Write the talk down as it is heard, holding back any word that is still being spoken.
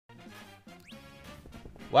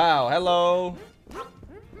Wow, hello.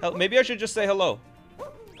 Maybe I should just say hello.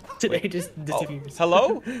 Today just disappears.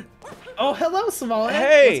 Hello? Oh, hello, SmallAnt.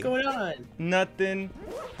 Hey. What's going on? Nothing.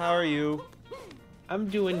 How are you? I'm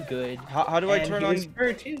doing good. How do I turn on?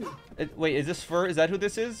 Fur too. Wait, is this Fur? Is that who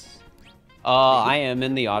this is? I am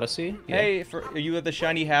in the Odyssey. Yeah. Hey, are you with the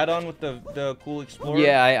shiny hat on with the cool explorer?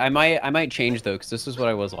 Yeah, I might change though, because this is what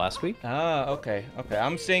I was last week. Ah, okay.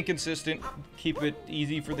 I'm staying consistent. Keep it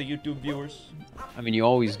easy for the YouTube viewers. I mean, you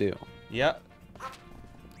always do. Yeah.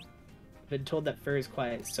 I've been told that Fur is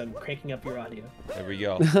quiet, so I'm cranking up your audio. There we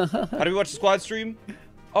go. How do we watch the squad stream?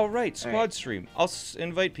 Oh, right, squad stream. I'll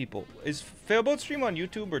invite people. Is Failboat stream on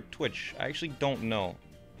YouTube or Twitch? I actually don't know.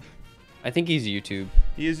 I think he's YouTube.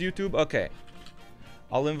 He is YouTube? Okay.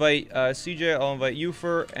 I'll invite CJ, I'll invite you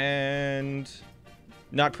for, and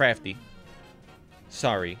not Crafty.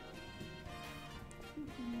 Sorry.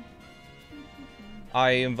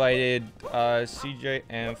 I invited CJ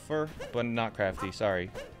and Fur, but not Crafty. Sorry.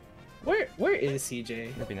 Where is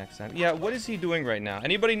CJ? Maybe next time. Yeah, what is he doing right now?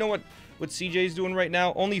 Anybody know what CJ's doing right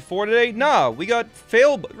now? Only 4 today? Nah, we got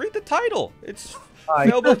Read the title. It's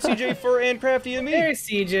Failboat, CJ, Fur, and Crafty and me. There's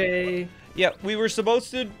CJ. Yeah, we were supposed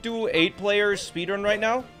to do 8 players speedrun right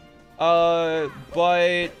now.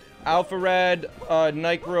 But Alpharad,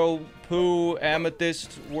 Nicro, Pooh,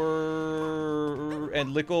 Amethyst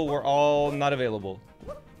and Lickle were all not available.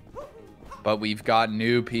 But we've got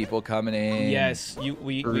new people coming in. Yes,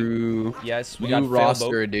 we got new roster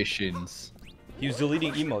Failboat. additions. He was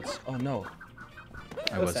deleting emotes. Oh no.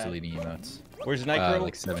 I was deleting emotes. Where's Nicro?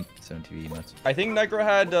 Like 72 emotes. I think Nicro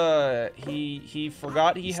had he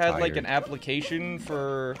forgot he had like an tired. application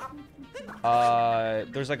for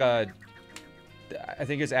there's like I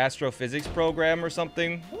think his astrophysics program or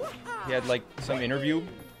something. He had like some interview.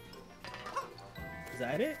 Is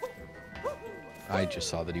that it? I just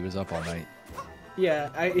saw that he was up all night.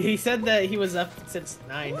 Yeah, he said that he was up since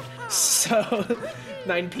 9, so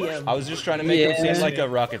 9 p.m. I was just trying to make him seem like a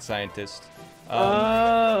rocket scientist.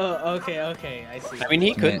 Oh, okay, I see. I mean,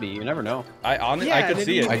 he could be. You never know. I could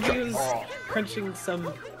see it. He was crunching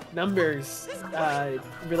some numbers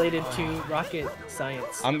related to rocket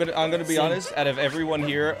science. I'm gonna be honest. Out of everyone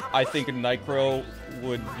here, I think Nicro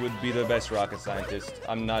would be the best rocket scientist.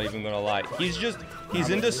 I'm not even gonna lie. He's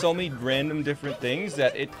into so many random different things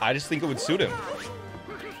that I just think it would suit him.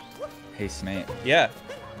 Hey, Smate. Yeah.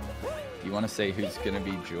 You want to say who's gonna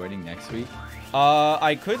be joining next week?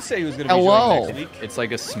 I could say who's gonna be joining next week. It's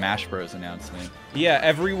like a Smash Bros announcement. Yeah,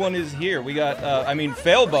 everyone is here. We got, I mean,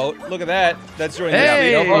 Failboat. Look at that. That's joining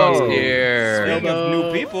Hey, the Failboat's here. Speaking of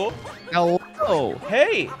new people. Hello.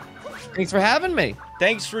 Hey. Thanks for having me.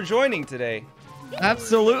 Thanks for joining today.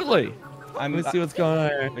 Absolutely. Let me see what's going on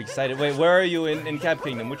here. I'm excited. Wait, where are you in Cap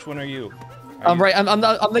Kingdom? Which one are you? I'm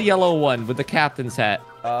the yellow one with the captain's hat.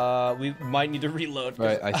 We might need to reload.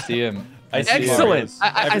 Right, I see him. Excellent.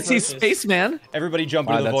 I see Spaceman. Everybody jump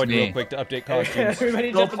into the void real quick to update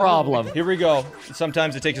costumes. No problem. Here we go.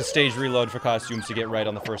 Sometimes it takes a stage reload for costumes to get right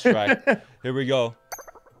on the first try. Here we go.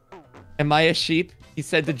 Am I a sheep? He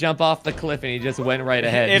said to jump off the cliff and he just went right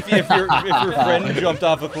ahead. If your friend jumped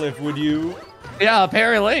off a cliff, would you? Yeah,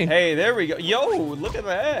 apparently. Hey, there we go. Yo, look at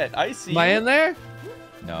that. I see. Am I in there?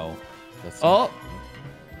 No. Oh.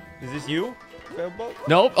 Is this you? Failboat?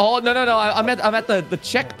 Nope. Oh no. I'm at the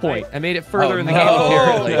checkpoint. I made it further in the game Oh,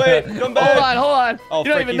 apparently. wait, come back. Hold on. Oh, you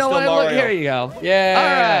don't frick, even he's know still what I look. Mario. Here you go.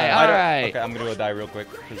 Yeah. All right. Okay, I'm gonna go die real quick.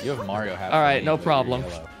 You have Mario hat. All right, no problem.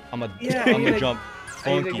 I'm a gonna jump.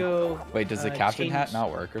 I need to Funky. go. Wait, does the captain hat change-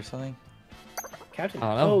 not work or something? Captain. I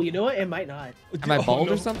don't know. Oh, you know what? It might not. Am I bald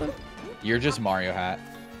no. or something? You're just Mario hat.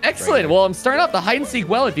 Excellent. Well, I'm starting out the hide and seek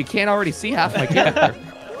well if you can't already see half my character.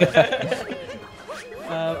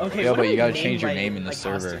 Okay. Yeah, what but do you I gotta name change your my- name in the my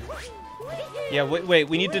server. costume? Yeah, wait.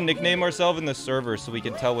 We need to nickname ourselves in the server so we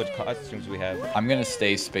can tell what costumes we have. I'm gonna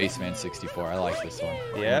stay Spaceman 64. I like this one.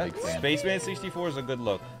 I'm a Yeah, big fan. Spaceman 64 is a good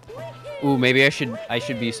look. Ooh, maybe I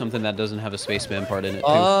should be something that doesn't have a spaceman part in it too.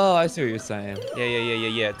 Oh, I see what you're saying.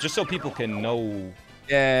 Yeah. Just so people can know.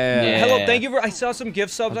 Yeah. Hello, thank you for. I saw some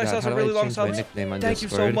gift subs. Oh, I God, saw how some do I really long change my subs. nickname on Thank you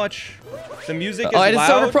so Discord? much. The music is Oh, I did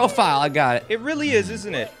server loud. profile. I got it. It really is,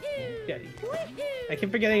 isn't it? Yeah. I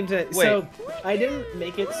keep forgetting to. Wait. So I didn't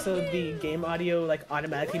make it so the game audio like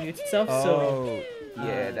automatically mutes itself. So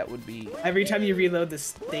yeah, that would be. every time you reload the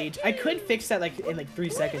stage, I could fix that like in like 3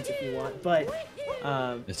 seconds if you want, but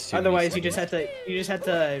It's too many otherwise you just seconds. have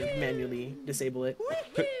to manually disable it.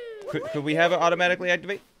 Could we have it automatically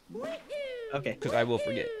activate? Okay. Because I will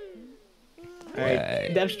forget. All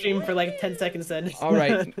right. Dev stream for like 10 seconds then. All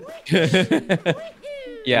right.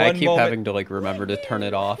 Yeah, I One keep moment. having to like remember to turn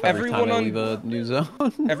it off every Everyone time I on- leave a new zone.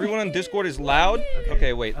 Everyone on Discord is loud.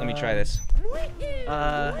 Okay, wait. Let me try this.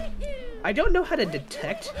 I don't know how to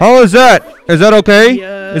detect. How is that? Is that okay?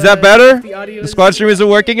 The, Is that better? the audio The is- squad stream isn't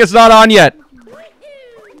working. It's not on yet.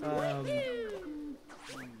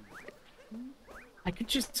 I could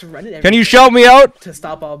just run it. Can you shout me out? to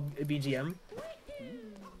stop all BGM?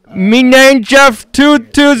 Me name Jeff Maybe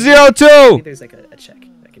 2202. there's like a check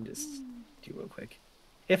I can just do real quick.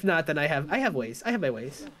 If not, then I have ways. I have my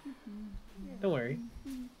ways. Don't worry.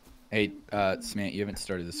 Hey, SmallAnt, you haven't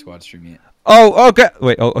started the squad stream yet. Oh, okay.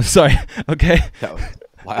 Wait. Oh, sorry. Okay. That was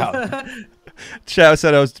loud. Chat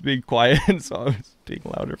said I was being quiet, so I was being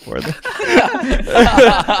louder for them.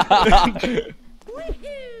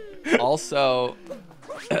 Also,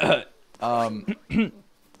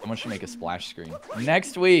 someone should make a splash screen.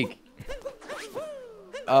 Next week,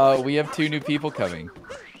 we have 2 new people coming.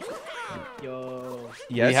 Yo.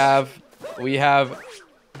 Yes. We have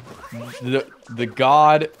the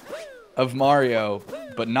god of Mario,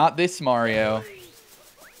 but not this Mario.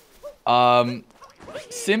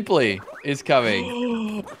 Simply is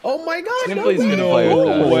coming. Oh my god! Simply's gonna play with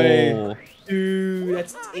us. way. Dude,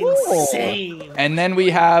 that's insane. And then we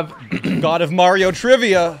have God of Mario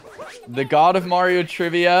trivia. the god of Mario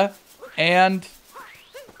trivia and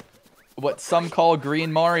what some call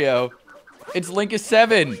Green Mario. It's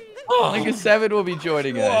Linkus7. Linkus7 will be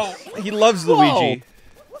joining us. He loves Luigi.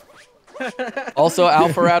 Also,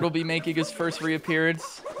 Alpharad will be making his first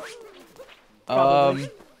reappearance. Probably.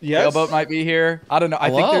 Yes. Sailboat might be here. I don't know. I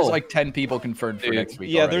think there's Hello. like 10 people confirmed for next week.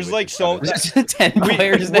 Yeah, already, there's which like is so. kinda- 10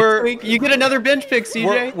 players we're- next week. You get another bench pick,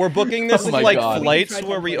 CJ. We're booking this Oh as my like God. flights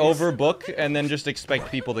where we overbook and then just expect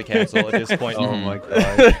people to cancel at this point. Oh my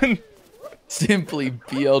god. Simply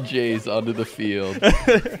BLJs onto the field.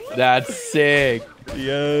 That's sick.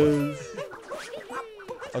 Yes.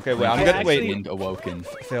 Okay, wait. I'm I gonna actually- wait. And awoken.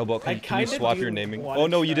 Failboat. I Can you kinda swap do your naming? want Oh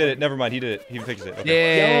no, to you try. did it. Never mind. He did it. He fixed it.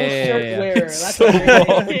 Okay. Yellow shirt Yeah. wearer. That's So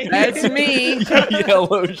a great name. That's me.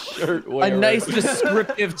 Yellow shirt A wearer. nice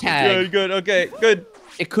descriptive tag. Good. Good. Okay. Good.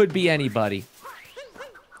 It could be anybody.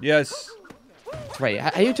 Yes. That's right.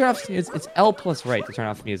 How you turn off? It's L plus right to turn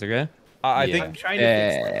off the music, okay? I Yeah. I'm think trying to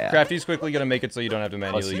fix it. Yeah. Crafty's quickly gonna make it so you don't have to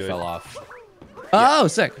Plus manually he do fell it. off. Oh,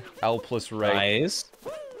 sick. L plus right. Nice.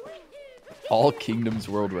 All Kingdoms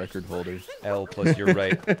world record holder. L plus you're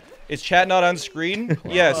right. Is chat not on screen?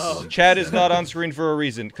 Yes. Oh. Chat is not on screen for a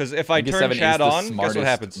reason. Because if I turn Linkus7 chat is the on, guess smartest what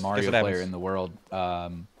happens? Mario Guess what player happens? in the world.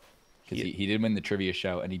 Because he did win the trivia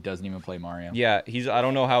show and he doesn't even play Mario. Yeah, I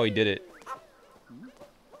don't know how he did it.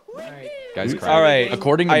 Alright. Guys, cry. All right.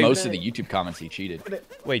 According to I- most of the YouTube comments, he cheated.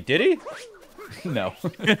 Wait, did he? No.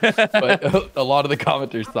 But a lot of the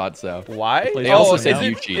commenters thought so. Why? They also said is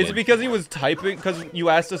you it, cheated. Is it because he was typing? Because you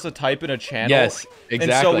asked us to type in a channel? Yes,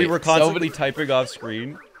 exactly. And so we were constantly So typing off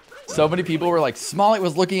screen? so many people were like, "SmallAnt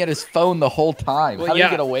was looking at his phone the whole time. Well, How did yeah.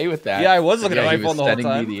 he get away with that?" Yeah, I was looking at my he phone was the whole sending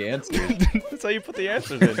time. me the answers. That's how you put the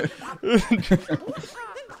answers in.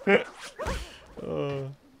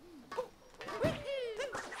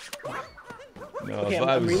 No, Okay, if I'm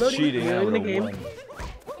I was reloading- cheating, I reloading would the game. have won.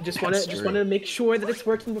 Just That's want true. to make sure that it's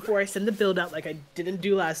working before I send the build out, like I didn't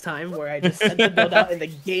do last time, where I just sent the build out and the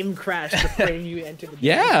game crashed before you entered the game.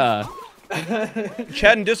 Yeah.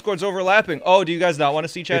 Chat and Discord's overlapping. Oh, do you guys not want to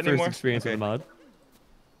see chat Your anymore? first experience with Okay. the mod.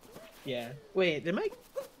 Yeah. Wait, did my...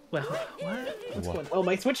 Well, what? What's going... Oh,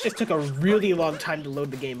 my Switch just took a really long time to load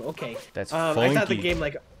the game. Okay. That's I thought the funky. game,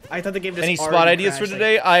 like... I thought the game just Any spot already ideas for crashed,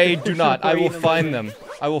 today? I do not. I before will even find loading. them.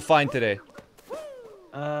 I will find today.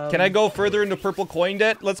 Like, Can I go further into purple coin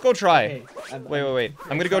debt? Let's go try. Okay, Wait.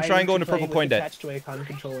 I'm gonna go try and go into purple coin debt. There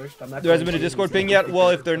There hasn't been a Discord ping yet? Well,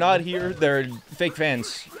 if they're not here, they're fake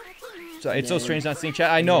fans. So it's so strange not seeing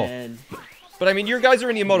chat. I know. But I mean, your guys are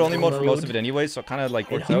in emote only mode for most of it anyway, so it kind of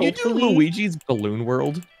like works Can out. Can you do Luigi's Balloon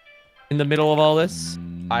World in the middle of all this?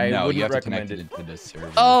 I no, wouldn't you have to recommend connect it into the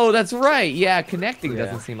server. Oh, that's right. Yeah, connecting Yeah.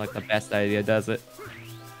 doesn't seem like the best idea, does it?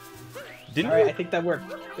 Didn't Alright, I we? think that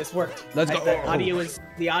worked. This worked. Let's go.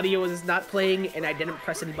 The audio is not playing, and I didn't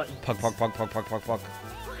press any button. Pug.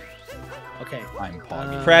 Okay. I'm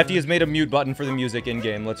poggy. Crafty has made a mute button for the music in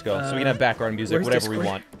game. Let's go. So we can have background music, where's whatever we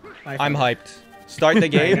Discord? want. I'm hyped. Start the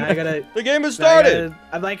game. I gotta. The game has I gotta-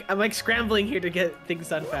 started. I'm like scrambling here to get things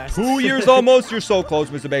done fast. 2 years almost. You're so close,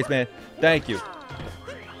 Mr. Baseman. Thank you.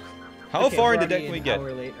 How Okay, far we're into deck already can we an get?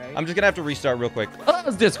 hour late, right? I'm just gonna have to restart real quick. Well, that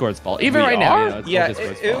was Discord's fault. Even We right now, are? you know, it's all Yeah,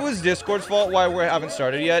 Discord's it fault. was Discord's fault why we haven't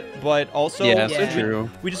started yet, but also Yeah, Yeah. so true.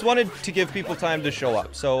 we just wanted to give people time to show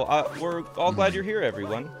up. So we're all glad you're here,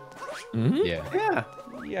 everyone. Mm-hmm. Yeah. Yeah.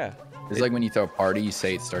 Yeah. It's like when you throw a party, you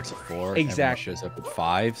say it starts at 4. Exactly. Everyone shows up at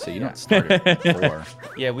 5, so you don't start at 4.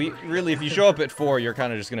 Yeah, we really, if you show up at 4, you're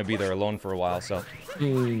kind of just gonna be there alone for a while. So.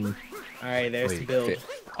 All right, there's the build.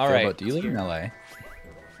 All right. Philbo, do you live in LA?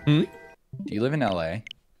 Hmm? Do you live in LA?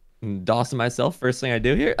 Dawson myself. First thing I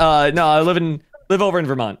do here. No, I live over in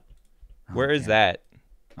Vermont. Where is that?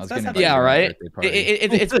 I was That's gonna not invite Yeah, you to my right. birthday party.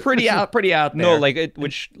 It's pretty out there. No, like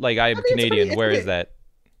like I'm Canadian. Where is that?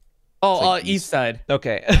 Oh, like east side.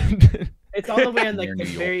 Okay. It's all the way on like Near the New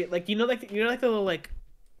York. very like the little like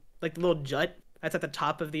the little jut that's at the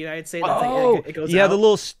top of the United States. That's Oh, like, it goes yeah, out. the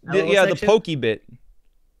little, little yeah, the section? pokey bit.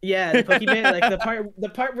 Yeah, the Pokemon, like the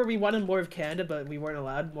part where we wanted more of Canada, but we weren't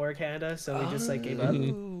allowed more of Canada, so we just like gave up.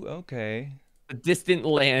 Ooh, okay. The distant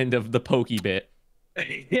land of the pokey bit.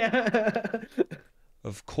 Yeah.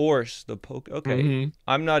 Of course, the poke. Okay. Mhm.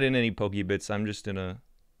 I'm not in any pokey bits. I'm just in a.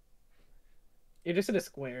 You're just in a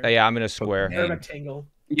square. Yeah, I'm in a square. Or a rectangle.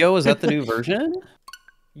 Yo, is that the new version?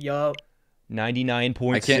 Yup.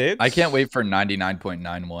 99.6. I can't wait for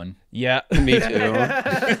 99.91. Yeah. Me too.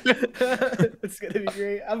 It's gonna be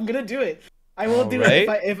great. I'm gonna do it. I will do Alright.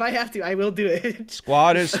 it if I have to. I will do it.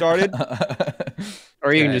 Squad has started.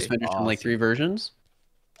 Or you can Okay, just finish in like awesome. 3 versions.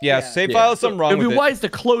 Yeah, Yeah. save Yeah. file. Something wrong It'd with be it. wise to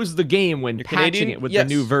close the game when You're patching Canadian? it with Yes.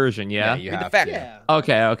 the new version. Yeah. you Read the have fact. to. Yeah.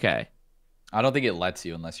 Okay. I don't think it lets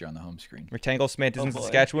you unless you're on the home screen. Rectangle Semantics Oh, in boy.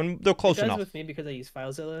 Saskatchewan. They're It close does enough. with me because I use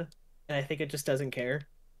FileZilla, and I think it just doesn't care.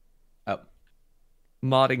 Oh,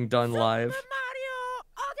 Modding done live.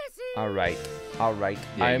 All right. All right.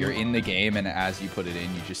 yeah, you're in the game, and as you put it in,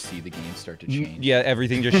 you just see the game start to change. Yeah,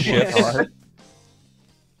 everything just shifts.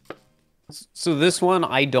 So this one,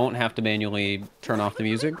 I don't have to manually turn off the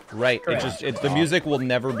music. Right. Correct. The music will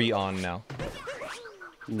never be on now.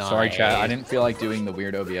 Sorry, chat. I Nice. didn't feel like doing the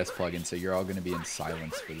weird OBS plugin, so you're all going to be in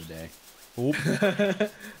silence for the day. Oop.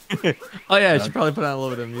 Oh yeah, I should probably put on a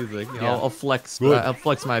little bit of music. You know, Yeah. I'll flex. Good. I'll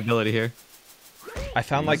flex my ability here. I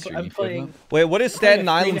found like. I'm playing. Wait, what does Staten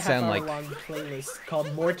Island sound like? Long playlist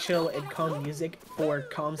called "More Chill and Calm Music" for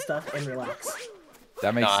calm stuff and relax.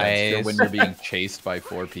 That makes sense Nice. when you're being chased by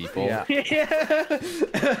 4 people. Yeah. Yeah.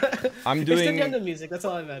 I'm It's doing Nintendo music. That's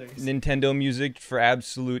all that matters. Nintendo music for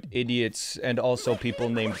absolute idiots and also people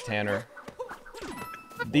named Tanner.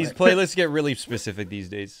 These playlists get really specific these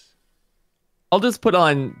days. I'll just put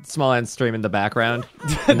on SmallAnt stream in the background,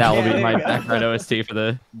 and that will Yeah, be my there you go. background OST for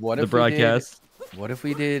the What the if broadcast. What if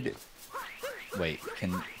we did? Wait,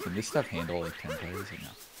 can this stuff handle like 10 players or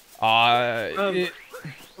no?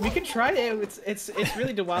 We could try it. It's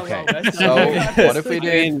really the wild Okay, wild west. so what if we I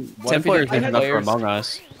did? mean, What 10 if we did players is 10 enough for players, Among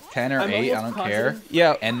Us. 10 or I'm 8? I almost don't care. positive.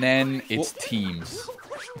 Yeah. And then it's teams.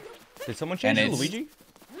 Did someone change and to it's- Luigi?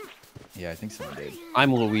 Yeah, I think someone did.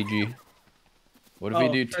 I'm Luigi. What if we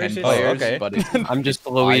Oh, do 10 first it's- players, okay. but it's I'm just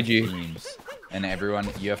 5 Luigi. teams, and everyone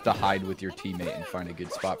you have to hide with your teammate and find a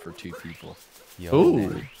good spot for 2 people.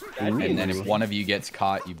 Ooh. And then if one of you gets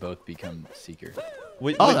caught, you both become seeker.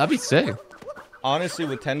 Oh, that'd be sick. Honestly,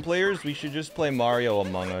 with 10 players, we should just play Mario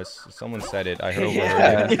Among Us. Someone said it. I heard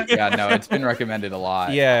Yeah. it. Yeah, no, it's been recommended a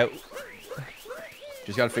lot. Yeah,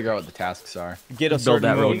 Just gotta figure out what the tasks are. get a Build certain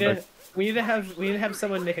that We real need, mode. quick. we need to have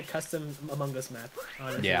someone make a custom Among Us map.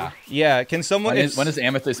 Honestly. Yeah. Yeah, can someone... When is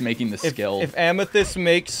Amethyst making the skill? If Amethyst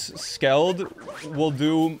makes Skeld, we'll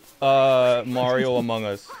do Mario Among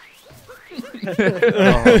Us. Oh,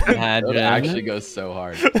 It imagine. actually goes so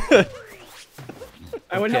hard.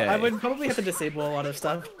 I would Okay. I would probably have to disable a lot of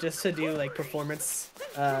stuff just to do like performance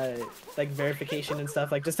like verification and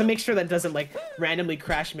stuff, like just to make sure that doesn't like randomly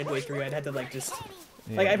crash midway through. I'd have to like just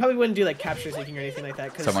like I probably wouldn't do like capture taking or anything like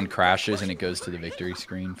that because Someone crashes and it goes to the victory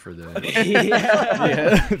screen for the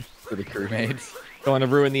yeah. for the crewmates. Don't want to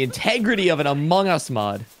ruin the integrity of an Among Us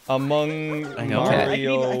mod. Among I know.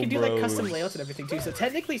 Mario I could do like Bros. custom layouts and everything too. So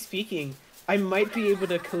technically speaking, I might be able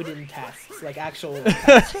to code in tasks, like actual.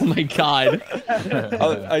 Oh my god.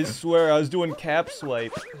 I swear, I was doing cap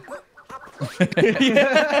swipe.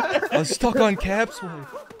 I was stuck on cap swipe.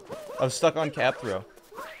 I was stuck on cap throw.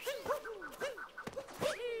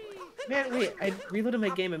 Man, wait! I reloaded my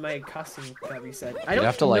game and my costume got reset. I You'd don't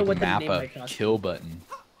have to know like what the map name of my a costume. kill button.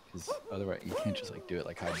 Because otherwise you can't just like do it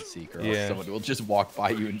like hide and seek or else Yeah. someone will just walk by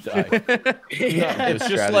you and die. Yeah. There's It's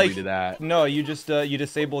just strategy like to that. no, you just you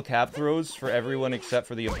disable cap throws for everyone except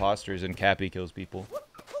for the imposters, and Cappy kills people.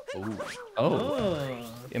 Ooh. Oh. Oh.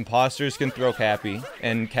 Imposters can throw Cappy,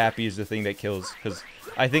 and Cappy is the thing that kills. Because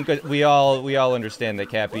I think that we all understand that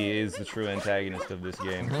Cappy is the true antagonist of this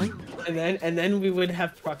game. And then we would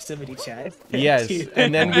have proximity chat. Yes,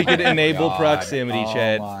 and then we could enable God. proximity Oh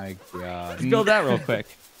chat. my god. Let's build that real quick.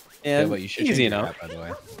 Yeah, And but you should easy change your enough. hat, by the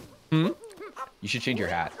way. Hmm? You should change your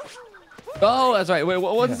hat. Oh, that's right. Wait,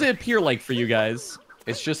 what does it appear like for you guys?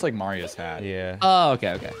 It's just like Mario's hat. Yeah. Oh,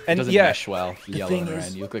 okay. It And doesn't yeah, mesh well. Yellow thing and red.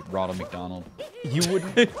 is- You look like Ronald McDonald. You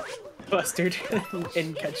wouldn't. Mustard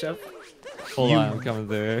and ketchup. Hold on, I'm coming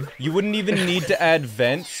there. You wouldn't even need to add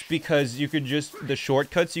vents because you could just the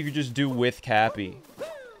shortcuts you could just do with Cappy.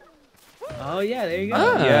 Oh yeah, there you go.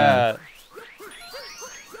 Ah. Yeah.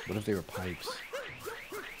 What if they were pipes?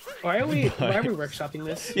 Why are we workshopping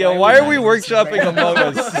this? Yeah. Why are we doing this workshopping right Among now?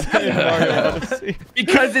 Us in Mario Odyssey?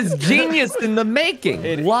 Because it's genius in the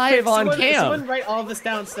making. Live on cam. Someone write all this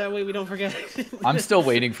down so that way we don't forget. I'm still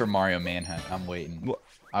waiting for Mario Manhunt. I'm waiting.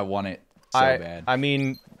 I want it so bad. I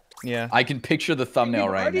mean, yeah. I can picture the thumbnail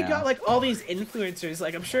We've right already now. got like all these influencers.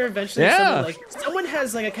 Like I'm sure eventually someone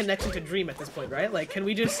has like a connection to Dream at this point, right? Like can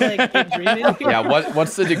we just like get Dream in here? Yeah,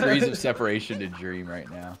 what's the degrees of separation to Dream right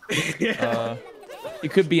now?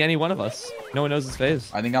 It could be any one of us. No one knows his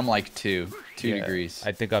face. I think I'm like two Yeah, degrees.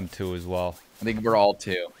 I think I'm 2 as well. I think we're all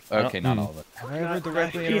 2. Okay, not all of us. Have I ever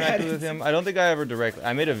directly Yeah. interacted with him? I don't think I ever directly.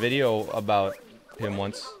 I made a video about him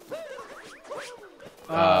once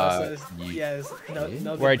So you yes,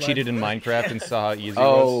 no where I good cheated blood. in Minecraft and saw how easy it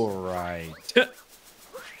Oh, was. right.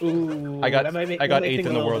 Ooh, I got that might make- I got that might 8th make in it a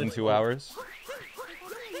the little world in 2 difficult. hours.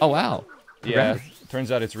 Oh wow. Yeah.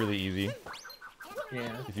 Turns out it's really easy Yeah.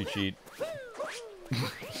 if you cheat.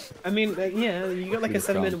 I mean, yeah, you got like a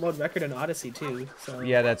Pretty 7-minute strong. world record in Odyssey too. So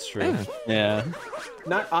Yeah, that's true. Yeah.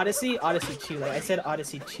 not Odyssey, Odyssey 2. Like I said,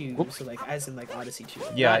 Odyssey 2. So like as in like Odyssey 2.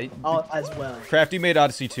 Yeah, Not all as well. Crafty made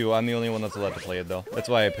Odyssey 2. I'm the only one that's allowed to play it though. That's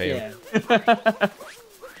why I pay him.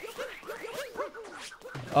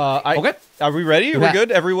 Yeah. Okay. Are we ready? Are we Yeah.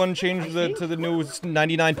 good? Everyone changed to the new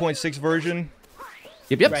 99.6 version.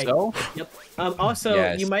 Yep. Right. So? Yep. Also,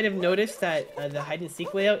 Yes. you might have noticed that the hide and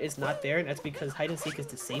seek layout is not there, and that's because hide and seek is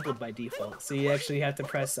disabled by default. So you actually have to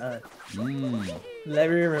press. Let me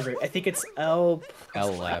remember. I think it's L.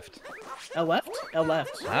 L left. L left. L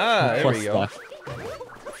left. Ah, there we go. Plus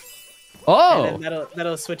And Oh. then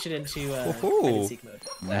that'll switch it into hide Woohoo. and seek mode.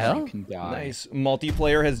 The hell? You can die. Nice.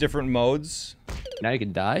 Multiplayer has different modes. Now you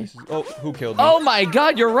can die. Oh, who killed me? Oh my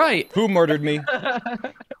God, you're right. Who murdered me? I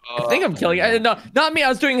think I'm killing. No, not me. I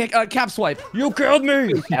was doing cap swipe. You killed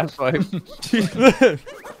me! Cap swipe.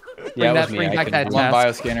 Yeah, it was me. bring I back can- that Come on,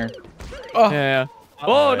 task. bioscanner. Yeah.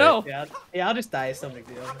 Oh no. Yeah, I'll just die. It's no big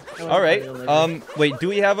deal. All right. Wait. Do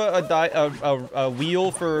we have a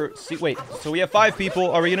wheel for? Wait. So we have 5 people.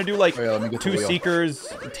 Are we gonna do like Oh, yeah, let me get the 2 wheel. seekers,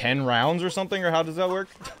 10 rounds or something, or how does that work?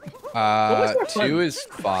 2 is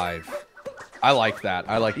 5. I like that.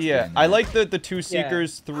 I like. Yeah, doing I that. like the 2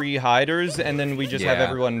 seekers, 3 hiders, and then we just have Yeah.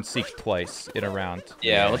 everyone seek twice in a round.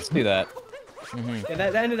 Yeah, let's do that. Yeah,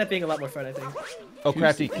 that ended up being a lot more fun, I think. Oh,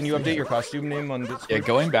 Crafty, can you update your costume name on Discord? Yeah,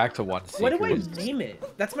 going back to one. What do I Seekers, name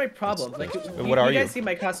it? That's my problem. Like, What are you you? guys see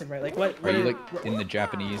my costume, right? Like, what? Are what you are- like in the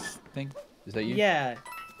Japanese thing? Is that you? Yeah.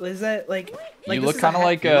 Is that like? You this look is kind of hat-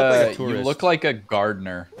 like You look like a you tourist. look like a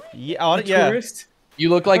gardener. Yeah, on a it, yeah, tourist? You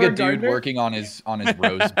look like Or a a dude gardener? working on his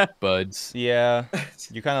rosebuds. yeah.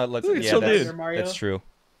 You kind of look. Look at Yeah, chill that's, dude. Mario. that's true.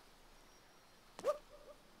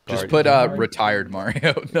 Just Garden. put retired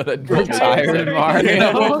Mario. No, that Retired Mario.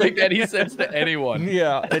 That won't make any sense to anyone.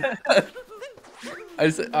 Yeah. I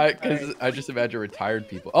just imagine retired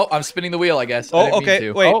people. Oh, I'm spinning the wheel. I guess. I Oh, didn't mean okay.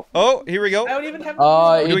 to. Wait. Oh, here we I go. don't even have.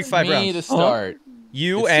 We're doing It's 5 me rounds. to start.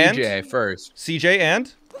 You It's and CJ first. CJ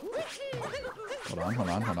and Hold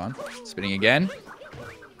on. Spinning again.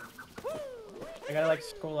 I gotta like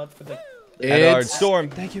scroll up for the. Edard It's Storm.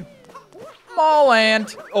 Thank you.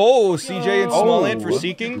 SmallAnt. Oh, CJ and Oh. SmallAnt for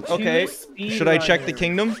seeking. Okay. Two Should I check the speedrunners.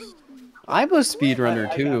 kingdom? I'm a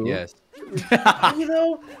speedrunner too. Yes. You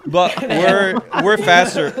know, But we're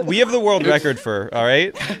faster. We have the world record for. All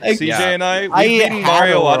right. CJ Yeah. and I. I We've beaten have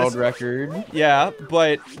Mario a world Odyssey. record. Yeah,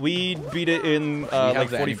 but we beat it in have like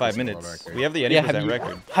the 45 80% world minutes. record. We have the 80% Yeah, have you,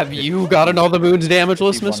 record. have you gotten all the moon's damage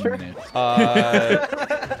list, Keep 1 mister? minute.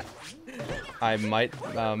 I might.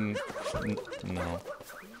 No.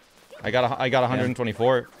 I got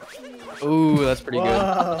 124. Ooh, that's pretty good.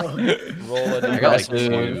 whoa. Roll it. I got like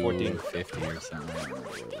Impressive. 250 or something.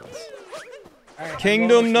 Alright, I'm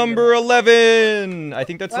Kingdom rolling number 11. I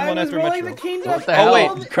think that's the I one was after rolling Metro. the kingdom. What the Oh hell?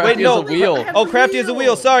 wait, Crafty no. has a wheel. Oh, Crafty has a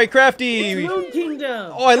wheel. Sorry, Crafty. It's Moon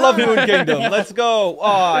Kingdom. Oh, I love Moon Kingdom. Let's go. Oh,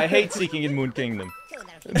 I hate seeking in Moon Kingdom.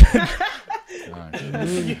 You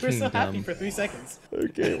were so happy for 3 seconds.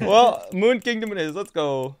 Okay. Well, Moon Kingdom it is. Let's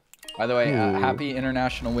go. By the way, Ooh. happy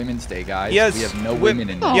International Women's Day, guys. Yes. We have no wi- women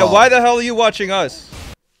in Yeah. this. Why the hell are you watching us?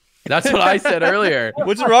 That's what I said earlier.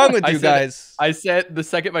 What's wrong with I you said- guys? I said the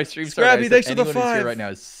second my stream Scrappy, started, I thanks said, for the anyone who's 5. here right now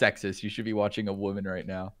is sexist. You should be watching a woman right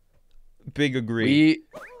now. Big agree.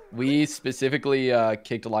 We specifically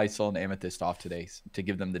kicked Lysol and Amethyst off today to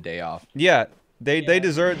give them the day off. Yeah, they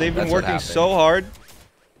deserve. They've been That's what working happened. so hard.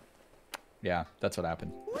 Yeah, that's what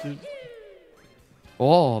happened.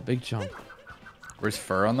 Oh, big jump. Where's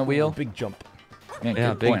fur on the wheel? Big jump. Man, Yeah,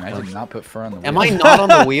 good big point. I jump. did not put fur on the wheel. Am I not on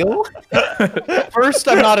the wheel? First,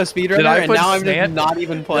 I'm not a speedrunner, I and put now I'm just sand? not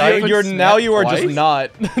even I playing. put You're now snap you are just twice?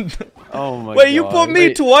 not. Oh my god. Wait, you put me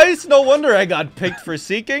Wait. twice? No wonder I got picked for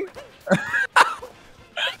seeking.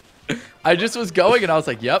 I just was going and I was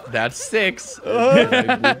like, "Yep, that's 6."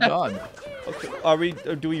 I moved on. Are we?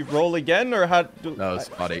 Do we roll again or how? No, it's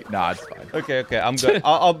funny. Nah, it's fine. Okay, I'm good.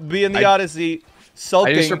 I'll be in the Odyssey, I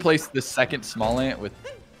sulking. just replaced the second SmallAnt with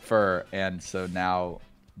fur, and so now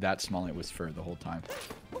that SmallAnt was fur the whole time.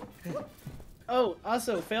 Oh,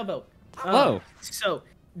 also, Failboat. Oh. So,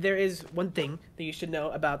 there is one thing that you should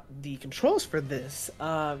know about the controls for this. So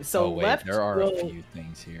Oh wait, left there are will, a few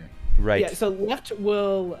things here. Right. Yeah, so left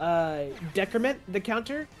will decrement the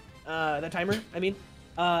counter, the timer, I mean.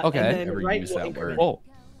 Okay. And then Never right used will that increment. word.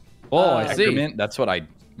 Oh, I see. Decrement, that's what I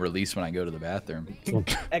release when I go to the bathroom.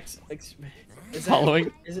 X, is that,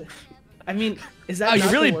 Following. Is it? I mean, is that? Oh, you not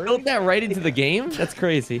the really word? built that right into the game? That's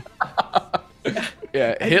crazy.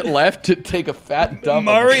 Yeah, hit left to take a fat dump.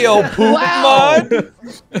 Mario poop Wow. mod.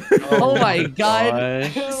 Oh my god. I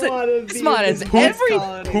don't wanna be Come on, in it's this every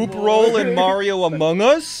con Poop anymore. roll in Mario Among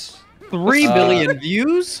Us. 3 billion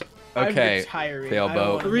views? I'm Okay, retiring. Failboat. I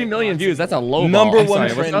don't wanna 3 make million lots views. of That's a low Number ball. I'm one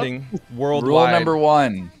sorry, what's up? trending worldwide. Rule number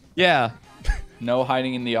 1: Yeah. no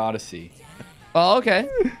hiding in the Odyssey. Oh, okay.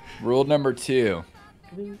 Rule number 2: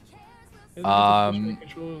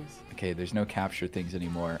 controls. okay, there's no capture things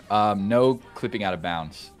anymore. No clipping out of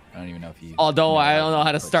bounds. I don't even know if you. Although I don't know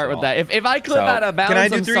how to works start at with all. that. If I clip So- out of bounds, Can I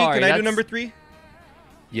do I'm 3? sorry. Can I do That's- number 3?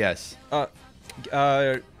 Yes.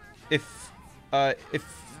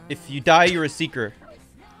 If you die, you're a seeker.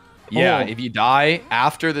 Yeah, Oh. if you die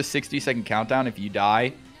after the 60-second countdown, if you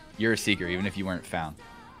die, you're a seeker, even if you weren't found.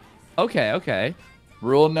 Okay, okay.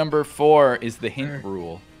 Rule number 4 is the hint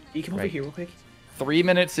rule. You come over here real quick. 3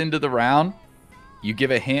 minutes into the round, you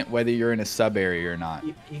give a hint whether you're in a sub area or not.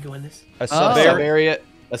 You go in this. A Oh. sub Sub area. area,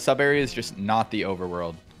 a sub area is just not the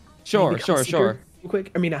overworld. Sure, Maybe sure, a seeker sure. Real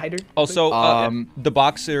quick. I mean, a hider. real Also, Um, the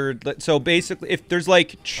boxer. So basically, if there's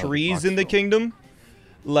like trees in the box kingdom,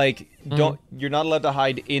 like you're not allowed to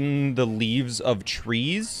hide in the leaves of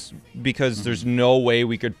trees because there's no way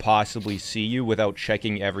we could possibly see you without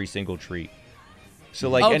checking every single tree. So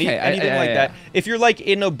like Okay, anything like yeah. that. If you're like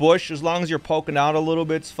in a bush, as long as you're poking out a little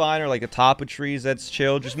bit, it's fine. Or like the top of trees, that's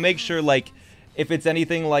chill. Just make sure like if it's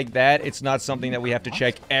anything like that, it's not something that we have to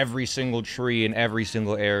check every single tree in every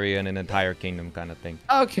single area in an entire kingdom kind of thing.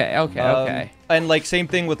 Okay, okay. And like same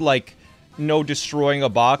thing with like no destroying a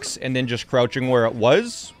box and then just crouching where it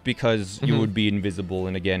was because you would be invisible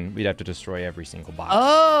and again we'd have to destroy every single box.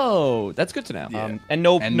 Oh, that's good to know. Yeah. And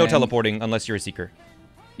no And no then- teleporting unless you're a seeker.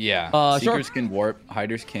 Yeah. Sure. Seekers can warp,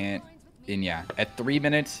 hiders can't. And yeah, at 3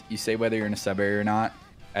 minutes, you say whether you're in a sub area or not.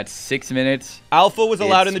 At 6 minutes, Alpha was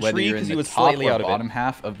allowed in it's the whether tree you're in because he the was top slightly or out of bottom it.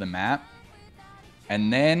 half of the map.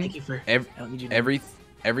 And then Thank you for- I don't need you to-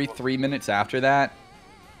 every 3 minutes after that,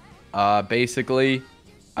 basically,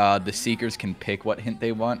 the seekers can pick what hint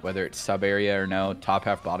they want, whether it's sub area or no, top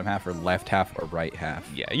half, bottom half, or left half or right half.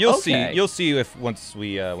 Yeah, you'll see. Okay. You'll see if once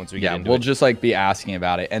we get Yeah, into we'll it. just like be asking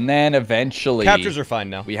about it, and then eventually Captures are fine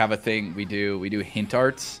now. we have a thing we do hint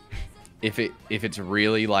arts. If it's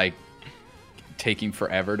really like taking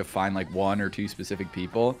forever to find like 1 or 2 specific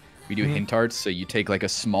people, we do hint arts. So you take like a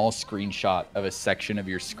small screenshot of a section of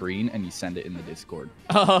your screen and you send it in the Discord.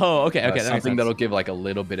 Oh, okay, okay. That makes Something sense. that'll give like a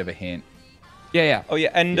little bit of a hint. Yeah, yeah. Oh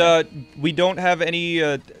yeah, and we don't have any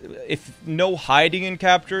if no hiding in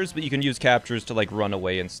captures, but you can use captures to like run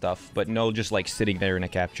away and stuff, but no just like sitting there in a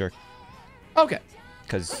capture Okay.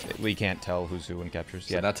 because we can't tell who's who in captures.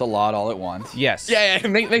 So Yeah. that's a lot all at once. Yes. Yeah, yeah.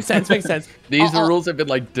 Makes sense. Makes sense. These I'll- rules have been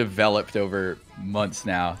like developed over months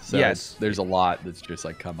now. So Yes. there's a lot that's just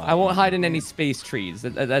like come up. I won't hide in any space trees.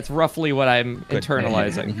 That's roughly what I'm Good.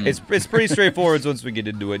 internalizing. It's pretty straightforward once we get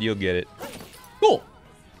into it. You'll get it. Cool.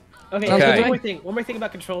 Okay, Okay. so one more thing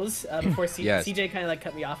about controls before Yes. CJ kind of like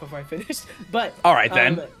cut me off before I finished. But All right,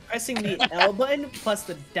 then. pressing the L button plus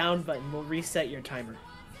the down button will reset your timer.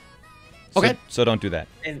 Okay. So don't do that.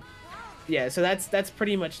 And yeah, so that's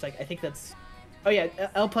pretty much like I think that's. Oh yeah,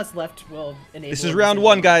 L plus left will enable. This is round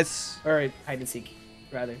 1, guys. Or hide and seek,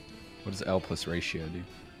 rather. What does L plus ratio do?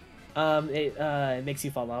 It makes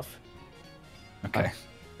you fall off. Okay.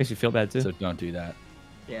 Makes you feel bad too. So don't do that.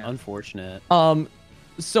 Yeah. Unfortunate.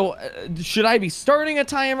 So should I be starting a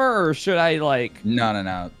timer or should I like?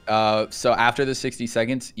 No. So after the 60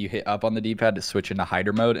 seconds, you hit up on the D-pad to switch into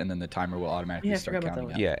hider mode, and then the timer will automatically start counting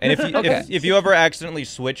down. Yeah, and if you, if you ever accidentally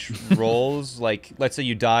switch roles, like let's say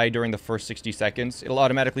you die during the first 60 seconds, it'll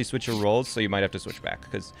automatically switch your roles, so you might have to switch back.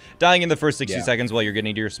 Because dying in the first 60 seconds while you're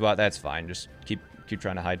getting to your spot, that's fine. Just keep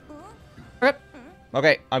trying to hide.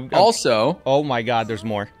 Okay. Also, oh my God, there's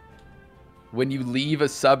more. When you leave a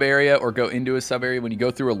sub area or go into a sub area, when you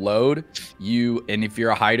go through a load, and if you're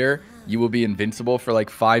a hider, you will be invincible for like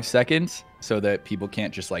 5 seconds so that people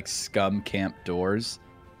can't just like scum camp doors.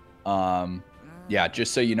 Yeah,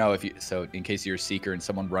 just so you know, so in case you're a seeker and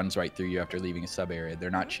someone runs right through you after leaving a sub area, they're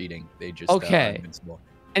not cheating. They just are invincible.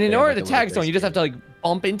 And in order to tag someone, you just have to like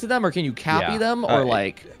bump into them, or can you copy them, or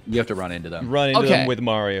like you have to run into them. Run into them with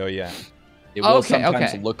Mario, yeah. It will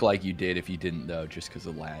sometimes look like you did if you didn't though, just because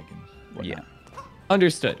of lag and whatnot. Yeah.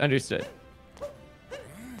 Understood.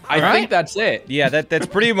 I think that's it. Yeah, that's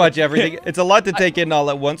pretty much everything. It's a lot to take in all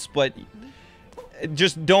at once, but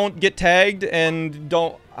just don't get tagged and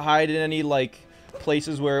don't hide in any like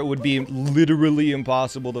places where it would be literally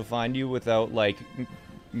impossible to find you without like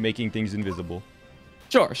making things invisible.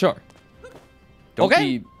 Sure. Don't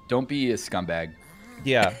be a scumbag.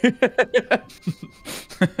 Yeah.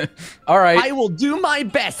 All right. I will do my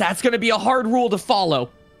best. That's going to be a hard rule to follow,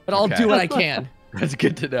 but I'll do what I can. That's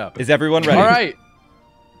good to know. Is everyone ready? All right.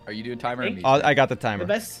 Are you doing timer? I got the timer.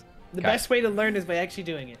 The best way to learn is by actually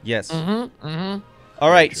doing it. Yes. All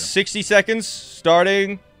right, 60 seconds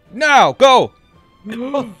starting now. Go.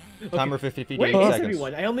 Timer 50 Where seconds. is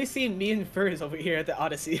everyone? I only see me and Furs over here at the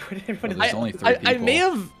Odyssey. I may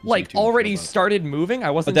have like already started moving.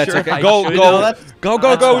 I wasn't sure. Okay. If Go.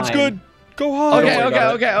 It's fine. good. Go hard.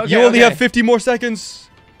 Okay. You only have 50 more seconds.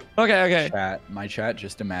 Okay. My chat,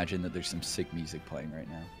 just imagine that there's some sick music playing right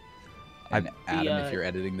now. And Adam, if you're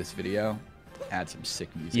editing this video, add some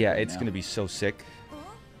sick music. Yeah, right it's now. gonna be so sick.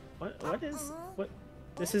 What?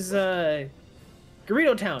 This is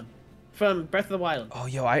Garrido Town from Breath of the Wild. Oh,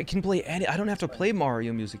 yo, I can play any. I don't have to play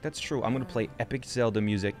Mario music. That's true. I'm gonna play epic Zelda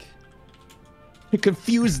music.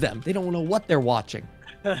 Confuse them. They don't know what they're watching.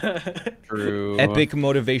 True. Epic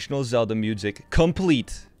motivational Zelda music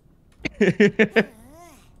complete.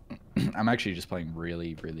 I'm actually just playing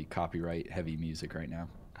really, really copyright heavy music right now.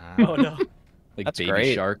 Oh no. Like That's Baby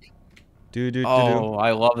great. Shark. Oh,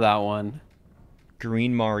 I love that one.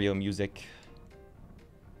 Green Mario music.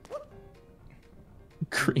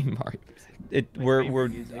 Green Mario.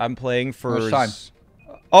 I'm playing for. How much time?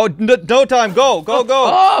 Oh, no time. Go.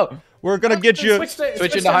 Oh! We're gonna get you.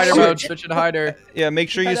 Switch into hider mode. Switch into hider. Yeah, make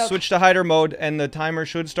sure you switch to hider mode, and the timer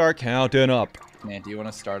should start counting up. Man, do you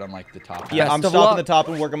want to start on like the top? Yeah, I'm stopping the top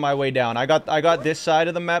and working my way down. I got this side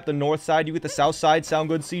of the map, the north side. You get the south side. Sound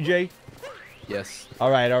good, CJ? Yes. All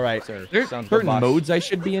right. Sir. There's Sounds certain good, boss. modes I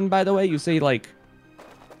should be in, by the way. You say like.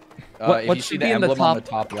 If what you see should the be in the emblem on top? the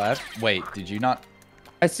top left. Wait, did you not?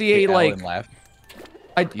 I see a hit L like. and left?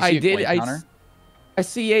 I Do you see a did. point counter? I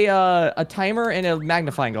see a timer and a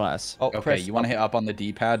magnifying glass. Oh, Okay, you want to hit up on the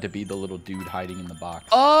D-pad to be the little dude hiding in the box.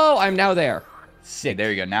 Oh, I'm now there. Sick. There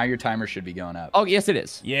you go. Now your timer should be going up. Oh, yes, it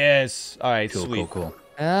is. Yes. All right. Cool, Sweet. cool.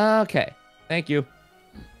 Okay. Thank you.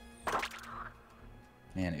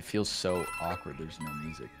 Man, it feels so awkward. There's no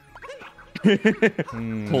music.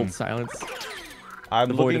 Cold silence. I'm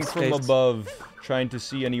The void looking of from space. above, trying to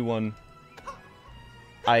see anyone.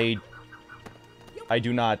 I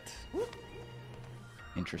do not.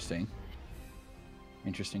 Interesting.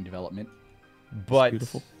 Interesting development. But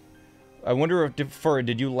beautiful. I wonder if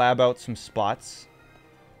did you lab out some spots?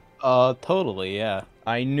 Totally, yeah.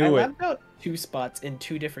 I knew it. labbed out 2 spots in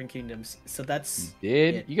 2 different kingdoms, so that's.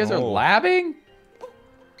 Did it. you guys are Oh. labbing?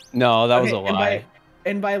 No, that was a Okay, lie.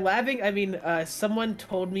 And by labbing, I mean someone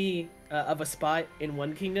told me of a spot in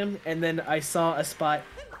one kingdom, and then I saw a spot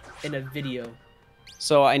in a video.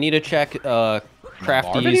 So I need to check videos?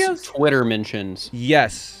 Crafty's Twitter mentions.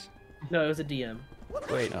 Yes. No, it was a DM.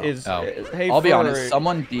 Wait. Oh. Hey, I'll be for- honest.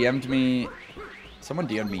 Someone DM'd me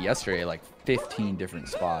yesterday like 15 different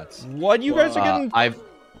spots. What you guys are getting?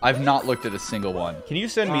 I've not looked at a single one. Can you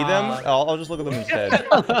send me them? I'll just look at them instead.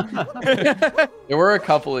 There were a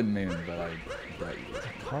couple in Moon, but I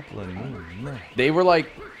they were like,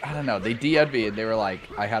 I don't know, they DM'd me and they were like,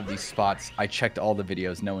 I have these spots. I checked all the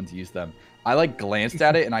videos. No one's used them. I like glanced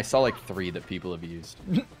at it and I saw like 3 that people have used.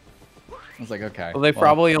 I was like, okay. Well, they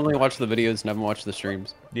probably only watch the videos and haven't watched the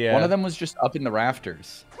streams. Yeah. One of them was just up in the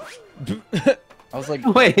rafters. I was like,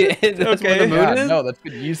 Wait, that's where the moon yeah, is? no, that's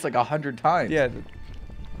been used like 100 times. Yeah.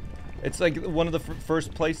 It's like one of the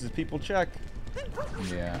first places people check.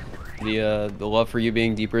 Yeah. The love for you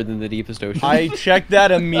being deeper than the deepest ocean. I checked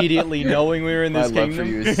that immediately, knowing we were in My this love for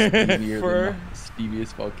kingdom. you is steamier For- than the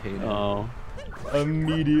steamiest volcano. Oh.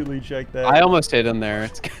 Immediately checked that. I almost hit him there.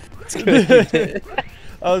 It's good. It's good.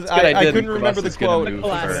 I couldn't The remember the bus is gonna quote. move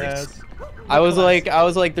Classics. first. I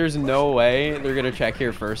was like, there's no way they're gonna check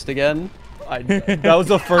here first again. That was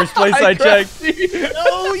the first place I checked.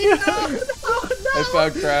 No, you don't. I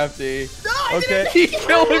found Crafty. Okay. He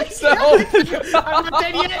killed himself. I'm not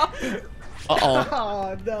dead yet. Uh-oh.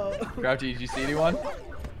 Oh no. Crafty, did you see anyone?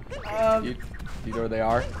 Um, You know where they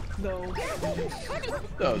are? no.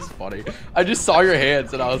 That was funny. I just saw your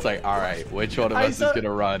hands and I was like, all right, which one of I us saw- is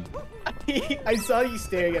gonna run? I saw you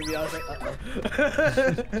staring at me. I was like,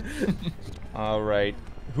 uh-oh. All right.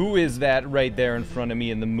 Who is that right there in front of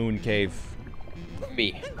me in the moon cave?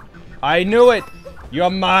 Me. I knew it. You're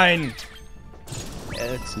mine.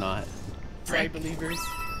 It's not. Sorry, believers.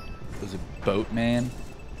 There's a boat man.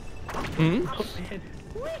 Hmm? Oh man.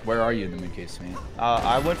 Where are you in the moon case, man?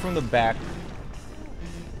 I went from the back.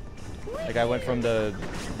 Like I went from the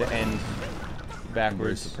end Where's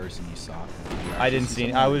backwards. the person you saw? I didn't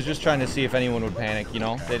see. I was just trying to see if anyone would panic. You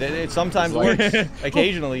know, it sometimes works.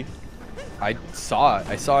 Occasionally. I saw it.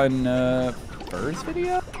 I saw in Bird's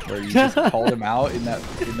video where you just called him out in that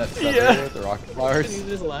sub area with the rocket You flowers.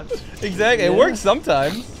 just left. Exactly. It Yeah. works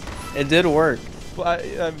sometimes. It did work. But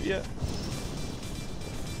yeah.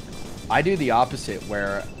 I do the opposite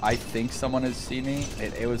where I think someone has seen me.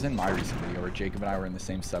 It was in my recent video where Jacob and I were in the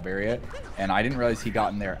same sub area, and I didn't realize he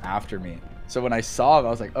got in there after me. So when I saw him, I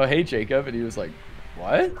was like, "Oh, hey, Jacob," and he was like,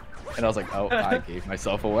 "What?" And I was like, "Oh, I gave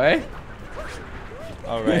myself away."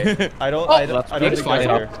 All right. I don't. Oh, I don't think that's I'm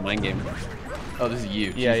here. mind game. Oh, this is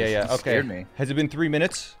you. Yeah, Jesus, yeah. you Okay. Scared me. Has it been 3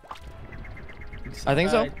 minutes? I think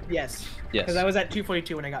so. Yes. Yes. Because I was at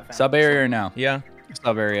 242 when I got found. Sub area now. Yeah.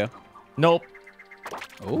 Sub area. Nope.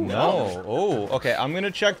 Oh No. Oh. Okay. I'm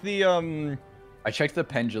gonna check the I checked the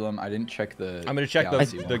pendulum. I didn't check the. I'm gonna check the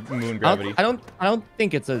galaxy one. moon I gravity. don't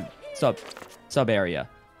think it's a sub area.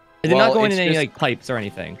 They're Well, not going it's in any just- like pipes or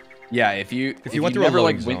anything. Yeah, if you went through a never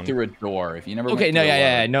like loading went zone. through a door, if you never Okay, went no, through a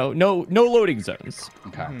yeah, door- no loading zones.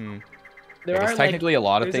 Okay. There Because are technically a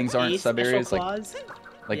lot of there's things aren't a sub special areas, like clause.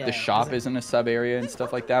 Yeah, the shop there's isn't a sub area and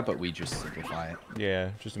stuff like that, but we just simplify it. Yeah,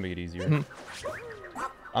 just to make it easier. Mhm.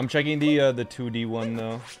 I'm checking the 2D one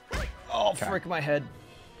though. Oh, Okay. frick my head.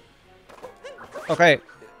 Okay.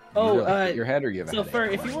 Oh, You either hit your head or you have a So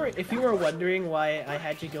headache. for if you were wondering why I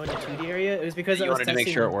had you go into 2D area, it was because I You was wanted to testing.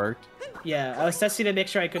 make sure it worked. Yeah, I was testing to make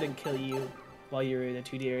sure I couldn't kill you while you were in a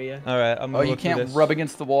 2D area. All right. I'm Oh, gonna you look through can't this. rub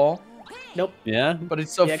against the wall, Nope. Yeah. but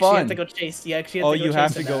it's so you actually have fun. to go chase. You actually have Oh, to go you chase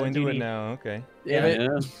have to it go now in into it 2D. now. Okay. Damn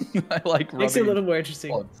it. Yeah. I like rubbing. Makes it a little more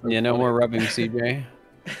interesting. Oh, it's so Yeah, no funny. more rubbing, CJ.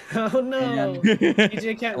 Oh no, Man.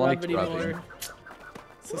 DJ can't I like rub anymore. rubbing.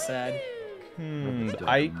 So sad.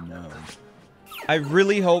 I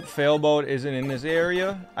really hope Failboat isn't in this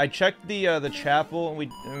area. I checked the chapel, and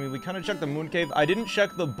we kind of checked the moon cave. I didn't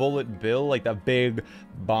check the bullet bill, like the big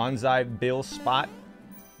bonsai bill spot.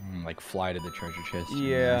 Like fly to the treasure chest.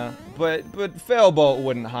 Yeah, but Failboat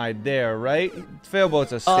wouldn't hide there, right?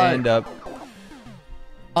 Failboat's a stand-up.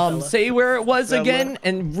 Fella. Say where it was Fella. again,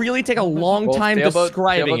 and really take a long Well, time Sailboat-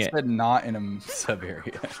 describing Sailboat it. said not in a sub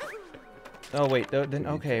area. Oh wait, then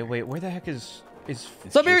okay, wait, where the heck is?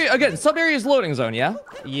 Sub area again. Sub area is loading zone. Yeah.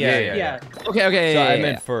 Yeah. Yeah. Okay. Okay. So yeah, I yeah,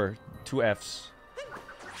 meant for 2 Fs.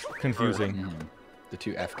 Confusing. Mhm. The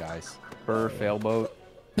two F guys. Fur failboat.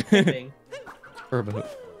 Thing. Furboat.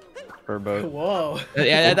 Furboat. Whoa.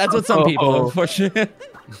 Yeah, that's what some people, Oh. unfortunately.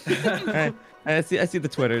 I see the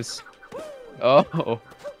Twitters. Oh.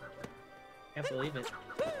 Can't believe it.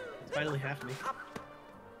 It's finally happening.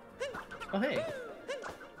 Oh hey,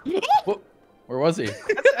 Where was he?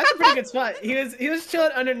 that's a pretty good spot. He was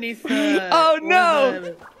chilling underneath. Oh,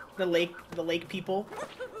 no! The lake people,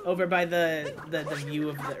 over by the view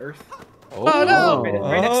of the earth. Oh, no!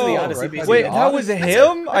 Right next to the Odyssey, right by basically. Wait, the that was Odyssey.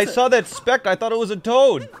 him? I saw that speck. I thought it was a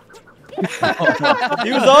toad. He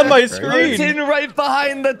was on my It's screen. hidden right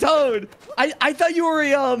behind the toad. I thought you were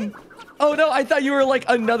Oh no, I thought you were like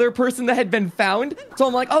another person that had been found. So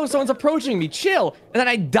I'm like, oh, someone's approaching me. Chill. And then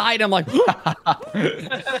I died. I'm like,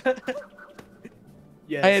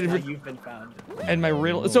 Yes, I had now re- you've been found. and my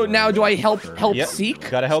real. So now do I help Yep. seek?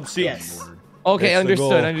 Gotta help seek. Yes. Okay, That's the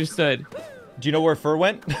goal. understood. Do you know where Fur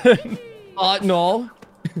went? No.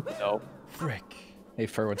 No. Frick. Hey,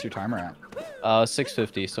 Fur, what's your timer at?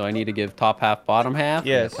 650. So I need to give top half, bottom half.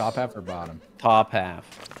 Yes. Top half or bottom? Top half.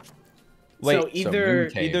 Wait, so either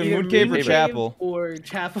Moon Cave. either Moon Cave or Chapel. or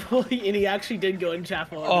chapel, and he actually did go in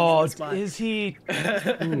chapel. on Oh, the spot. is he?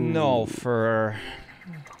 No, Fur.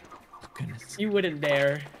 goodness. You wouldn't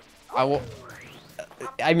dare. I will.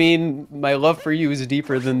 I mean, my love for you is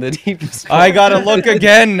deeper than the deepest. I gotta look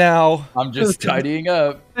again now. I'm just tidying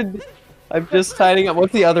up. I'm just tidying up.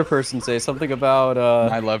 What's the other person say? Something about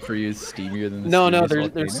My love for you is steamier than the No,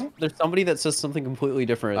 steamiest there's volcano? somebody that says something completely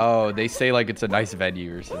different. Oh, they say like it's a nice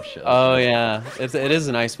venue or some shit. Oh yeah, it is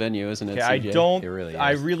a nice venue, isn't it? Okay, I CJ? don't. It really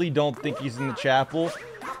I is. really don't think he's in the chapel.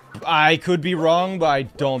 I could be wrong, but I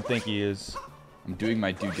don't think he is. I'm doing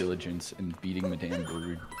my due diligence and beating Madame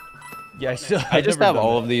Brood. Yeah, I just have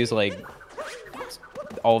all of these like,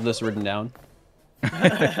 all of this written down.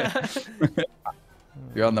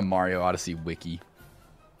 You're on the Mario Odyssey wiki.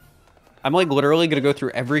 I'm like literally gonna go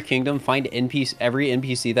through every kingdom, find every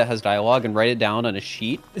NPC that has dialogue, and write it down on a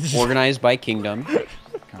sheet, organized by kingdom,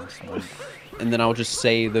 Kind of smart. and then I'll just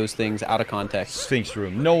say those things out of context. Sphinx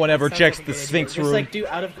room. No one ever Sounds checks like a the good idea. Sphinx Just room. like do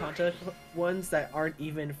out of context ones that aren't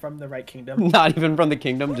even from the right kingdom. Not even from the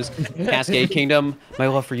kingdom, just Cascade Kingdom. My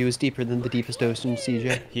love for you is deeper than the deepest ocean,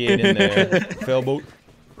 CJ. He ain't in there. Failboat.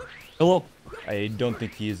 Hello. I don't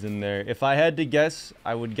think he is in there. If I had to guess,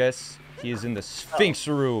 I would guess he is in the Sphinx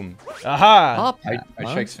room. Aha! Top I hat,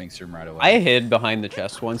 huh? checked Sphinx room right away. I hid behind the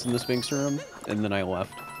chest once in the Sphinx room, and then I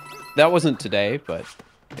left. That wasn't today, but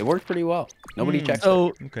it worked pretty well. Nobody checked it.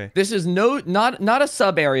 So Okay. this is not a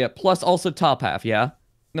sub area plus also top half, yeah.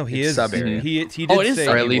 No, he It's is. sub-area. He did Oh, it is say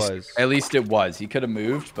sub- or he at least was. at least it was. He could have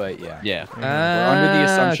moved, but yeah. Yeah. We're under the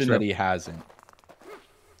assumption true. that he hasn't.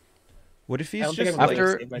 What if I he's don't think just I'm like, gonna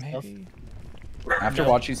After- save myself. After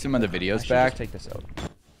watching some of the I videos should back, just take this out.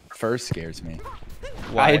 first scares me.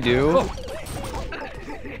 I do.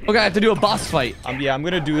 Okay, I have to do a boss fight. Yeah, I'm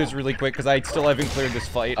gonna do this really quick because I still haven't cleared this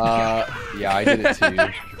fight. Yeah, I did it too.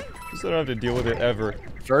 So I don't have to deal with it ever.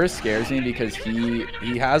 First scares me because he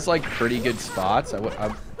has like pretty good spots.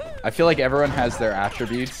 I feel like everyone has their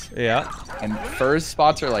attributes, Yeah. and Fur's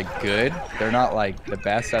spots are like good. They're not like the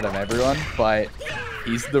best out of everyone, but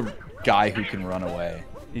he's the guy who can run away.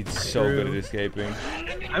 He's so good at escaping.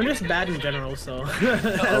 I'm just bad in general, so I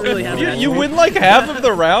don't really have. that. You win like half of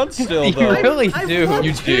the rounds still, You though. really I've do. won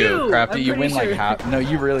You two. do, Crafty. I'm You pretty win like sure. half. No,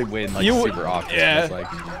 you really win like You- super often. yeah. It's like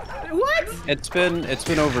What? It's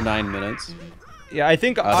been over 9 minutes. Yeah, I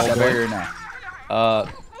think. sub area now.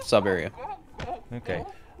 Sub area. Okay.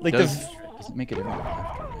 Like Does it make it in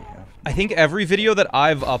after? I think every video that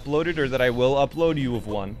I've uploaded or that I will upload, you have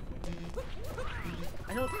won.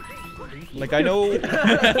 I don't. Like I know.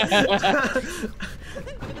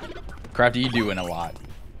 Crafty, you do win a lot.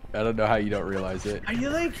 I don't know how you don't realize it. Are you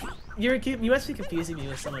like? You must be confusing me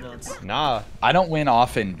with someone else. Nah. I don't win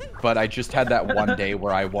often, but I just had that one day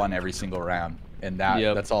where I won every single round, and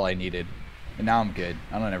Yep. that's all I needed. And now I'm good.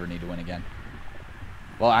 I don't ever need to win again.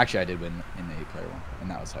 Well, actually, I did win in the 8-player one,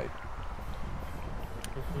 and that was hype.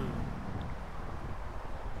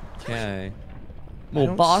 Okay. I Well,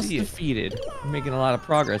 don't boss see it. defeated. We're making a lot of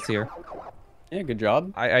progress here. Yeah, good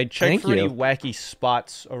job. I checked Thank for any you. wacky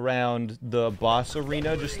spots around the boss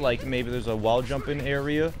arena, just like maybe there's a wall jumping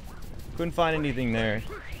area. Couldn't find anything there.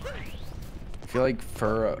 I feel like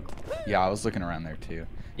Fur. Yeah, I was looking around there too.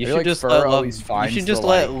 You I feel should like just Fur let love. always You finds should the, just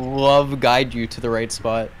like- let love guide you to the right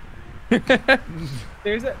spot.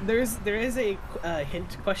 There is a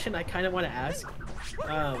hint question I kind of want to ask.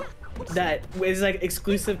 That is like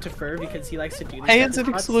exclusive to Fur because he likes to do. These Hey, type it's of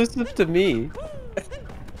an spots. exclusive to me.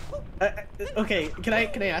 Okay, can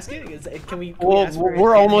I ask it? Can we Well, ask for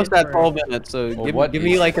we're a almost hint at or- 12 minutes, so Well, give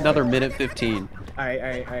me like another minute 15. All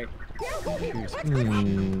right.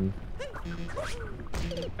 Hmm.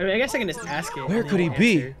 I mean, I guess I can just ask it. Where and could then he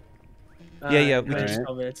be? answer. Yeah, we after can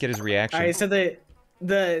 12 minutes. Get his reaction. All right, so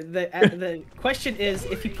the question is,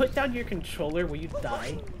 if you put down your controller, will you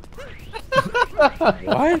die?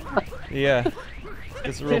 What? Yeah.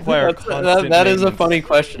 This will require constant That is a maintenance. funny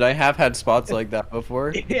question. I have had spots like that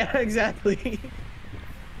before. Yeah, exactly.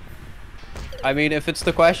 I mean, if it's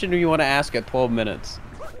the question you want to ask at 12 minutes,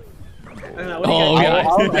 I don't know, what do you Oh,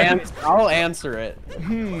 guys yeah. I'll answer it.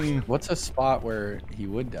 What's a spot where he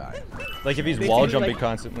would die? Like if he's They wall seem jumping like-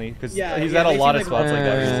 constantly, because Yeah, he's yeah, at a they lot seem of like- spots like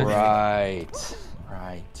that.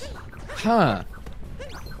 Right. Huh.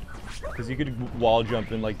 Because you could wall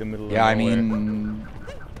jump in like the middle of Yeah, nowhere.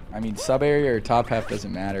 I mean, sub area or top half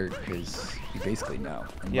doesn't matter because you basically know.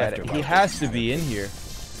 And Yeah, left or he right has doesn't to be matter. in here.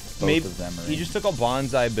 Both Maybe of them are he in. just took a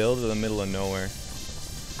bonsai build to the middle of nowhere.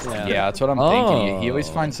 Yeah, that's what I'm thinking. He always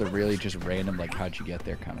Oh. finds the really just random, like, how'd you get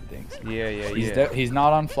there kind of things. Yeah. He's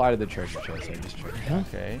not on Fly to the Treasure Chest. I just checked.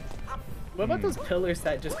 Okay. What about those pillars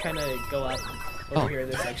that just kind of go up over Oh. here in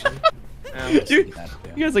this section? Dude, That,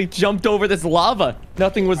 yeah. you guys like jumped over this lava.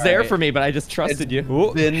 Nothing was there Alright. for me, but I just trusted you.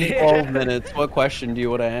 Ooh. Been 12 minutes. What question do you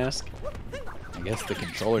want to ask? I guess the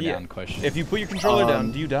controller down question. If you put your controller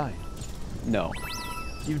down, do you die? No.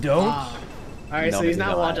 You don't? All right, No, so he's maybe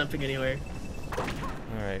not wall not. jumping anywhere. All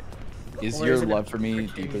right. Is Or your is it a love for me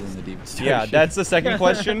deeper than the deepest ocean? Yeah, that's the second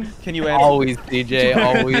question. Can you answer? Always, DJ.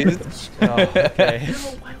 Always. Oh, okay. No,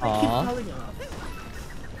 why do I keep falling off?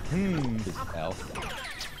 Hell.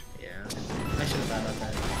 Yeah, I should have thought about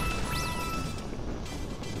that.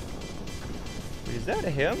 Is that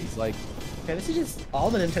him? He's like, Okay, this is just all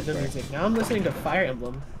the Nintendo music. Now I'm listening to Fire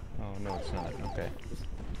Emblem. Oh, no, it's not. Okay.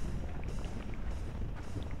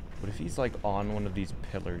 What if he's like on one of these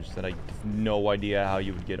pillars that I have no idea how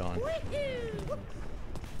you would get on?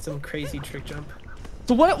 Some crazy trick jump.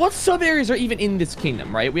 So what sub areas are even in this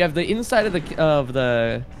kingdom, right? We have the inside of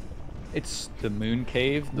the it's the moon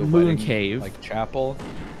cave, the Moon wedding, cave. like chapel,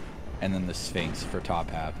 and then the Sphinx for top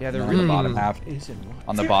half. Yeah, And there then on the really bottom half. isn't one.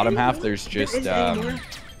 On the Is there bottom any half, more? there's just Is there any more?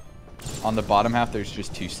 on the bottom half, there's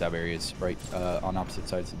just 2 sub areas, right, on opposite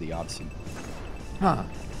sides of the Odyssey, huh.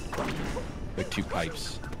 like 2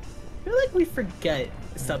 pipes. I feel like we forget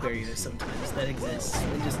sub areas sometimes that exist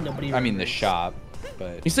and just nobody. I mean, the remembers. shop,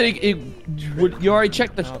 but You said you already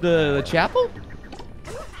checked the chapel?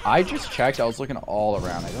 I just checked. I was looking all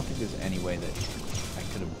around. I don't think there's any way that I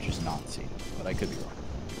could have just not seen it, but I could be wrong.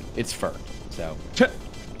 It's fur, so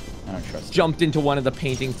I don't trust it. Jumped into one of the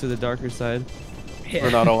paintings to the darker side. Yeah. We're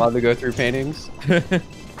not allowed to go through paintings.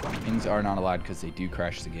 Things are not allowed because they do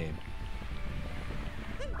crash the game.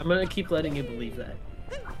 I'm gonna keep letting you believe that.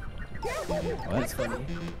 That's What? funny.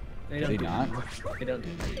 They They do not? They don't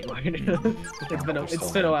do that anymore.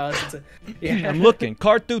 it's been a while since. Yeah. I'm looking.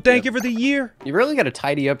 Carthu, thank you for the year. You really got to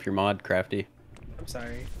tidy up your mod, Crafty. I'm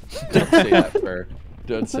sorry. Don't say that, fur.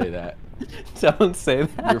 Don't say that. Don't say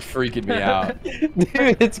that. You're freaking me out.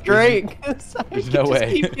 Dude, it's great. 'Cause I There's can no just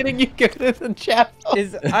way. keep getting you good in the chapel.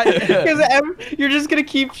 Is You're just gonna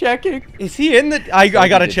keep checking. is he in the? I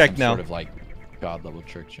gotta Did check some now. Sort of like god level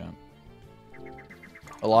trick jump.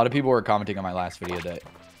 A lot of people were commenting on my last video that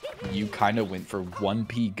you kind of went for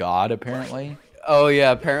 1p god apparently. Oh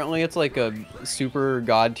yeah, apparently it's like a super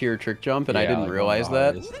god tier trick jump, and I Yeah, didn't like realize one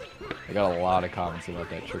of that. the hardest. I got a lot of comments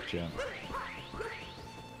about that trick jump.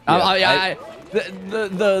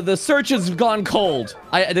 The search has gone cold.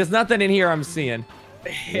 There's nothing in here I'm seeing.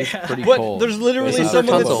 It's Yeah. pretty But cold. there's literally Isn't there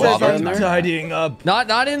someone that tons of says lava in I'm there? tidying up.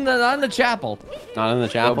 Not in the chapel. Not in the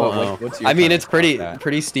chapel. but, like, no. what's your I mean, time it's pretty about that?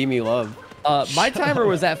 pretty steamy love. My timer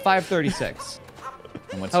was at 5:36.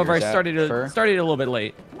 And what's However, I yours at, started Fur? a little bit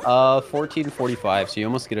late. 14:45. So you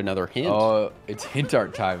almost get another hint. Oh, it's hint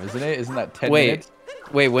art time, isn't it? Isn't that 10 Wait, minutes?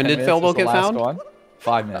 wait. When 10 did minutes Philbo is the get last found? one?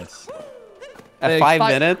 5 minutes. At Like, 5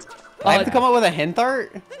 five- minutes. I have to come up with a hint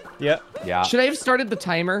art. Yeah. Yeah. Should I have started the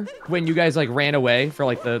timer when you guys like ran away for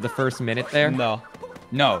like the first minute there? No.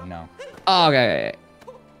 No. Oh, okay.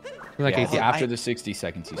 In that Yeah, case, it's yeah. after the 60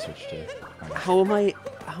 seconds you switch to. How am I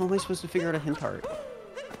supposed to figure out a hint art?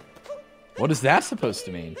 What is that supposed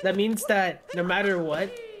to mean? That means that no matter what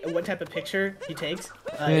type of picture he takes,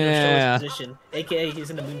 it'll show Yeah. his position. AKA, he's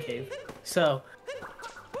in the moon cave. So,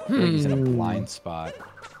 Like he's in a blind spot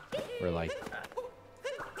where like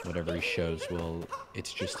whatever he shows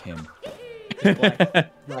it's just him.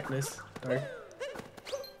 blackness. Dark.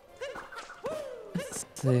 Let's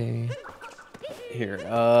see. Here,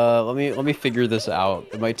 let me figure this out.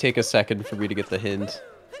 It might take a second for me to get the hint.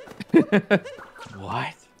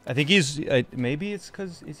 What? I think he's. Maybe it's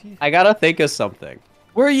because is he? I gotta think of something.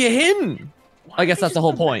 Where are you hidden? I guess that's the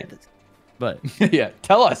whole point. But Yeah,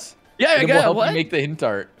 tell us. yeah, I Then we'll got help what? you make the hint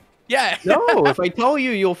art. Yeah, No, if I tell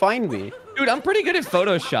you, you'll find me. dude, I'm pretty good at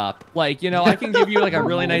Photoshop. Like, you know, I can give you like a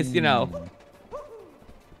really nice, you know.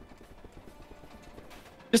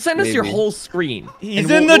 Just send us your Maybe. whole screen. He's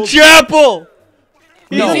and in we'll- the chapel.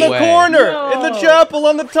 He's No in the way. corner, in the No. chapel,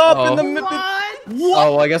 on the top, in the.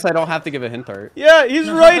 Oh, I guess I don't have to give a hint art. Yeah, he's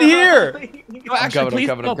right here. No, actually, coming, please,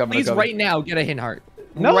 I'm coming, please I'm coming. right now get a hint heart.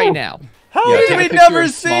 No. Right now. How Yeah, did take a we picture never of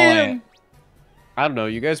see SmallAnt. him? I don't know.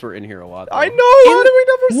 You guys were in here a lot. Though. I know. How did we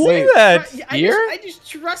never Wait. see that? Here? I just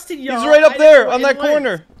trusted y'all. He's right I up didn't there know on it that was.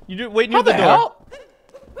 corner. You do wait near How the the door.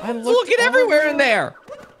 hell? Looking everywhere in there.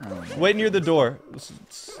 Wait near the door. Where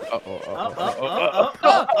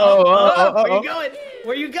you going?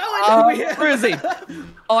 Where you going? Where is he?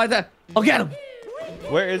 Oh, I thought. I'll get him.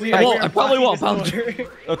 Where is he? I won't. We're I probably won't. blocking I'll- this door.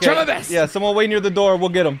 Okay. Try my best. Yeah, someone wait near the door. We'll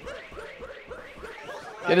get him.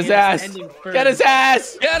 Get his He's ass. ending first. Get his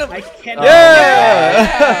ass. Get him. I cannot.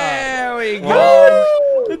 Yeah. There we go.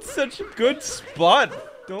 Woo! It's such a good spot.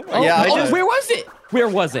 Don't Oh, Yeah, I oh, just- where was it? Where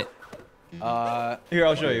was it? Here,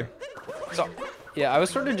 I'll show you. So, Yeah, I was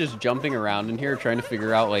sort of just jumping around in here trying to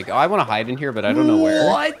figure out, like, oh, I want to hide in here, but I don't know where.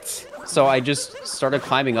 What? So I just started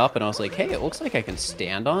climbing up, and I was like, hey, it looks like I can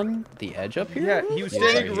stand on the edge up here. Yeah, he was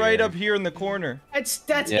standing right up here in the corner. That's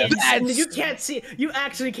Yeah. insane. You can't see it. You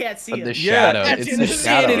actually can't see But the it. shadow, that's it's the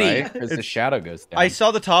shadow, insanity. right? Because the shadow goes down. I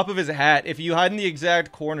saw the top of his hat. If you hide in the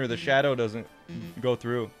exact corner, the shadow doesn't go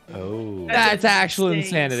through. Oh. That's actual Insane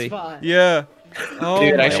insanity. spot. Yeah. Oh,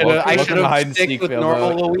 Dude, I my should God. have hide and stick seek with fail normal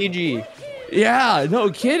mode. Luigi. Yeah, no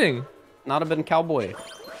kidding. Not have been cowboy.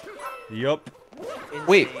 Yup.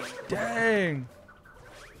 Wait. Dang.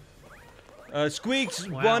 Squeaks,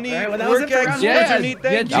 Wow. bunny, Alright, well, that was work it for eggs, round what's one. your neat Yeah,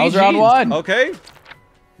 thing? That was round GG's. one. Okay.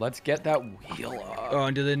 Let's get that wheel up.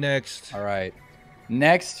 On to the next. All right.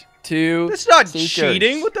 Next two. That's not seekers.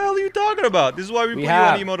 cheating. What the hell are you talking about? This is why we We put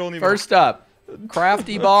have you on emote only. first up,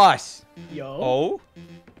 Crafty Boss. Yo. Oh.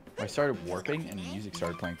 I started warping and the music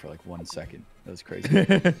started playing for like 1 second. That was crazy.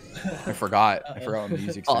 I forgot what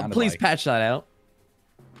music Oh, sounded please like. patch that out.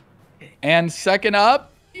 And second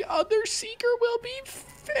up, the other seeker will be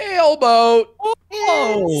Failboat.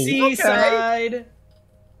 Oh, Seaside.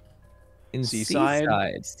 In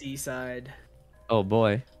Seaside. Seaside. Oh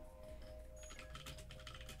boy.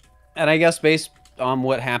 And I guess based on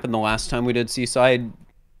what happened the last time we did Seaside,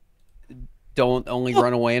 don't only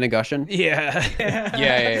run away in a gushin. Yeah.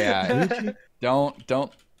 Yeah.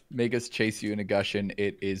 Don't make us chase you in a gushin.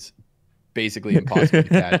 It is basically impossible to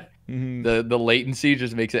tag. The latency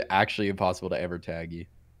just makes it actually impossible to ever tag you.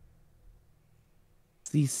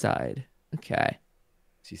 Seaside. Okay.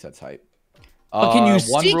 Seaside's hype. But can you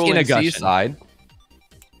one seek rule in a in gushin? Seaside?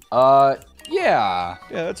 Yeah.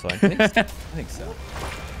 Yeah, that's fine. I think so.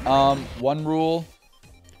 One rule.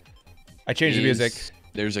 I changed the is music.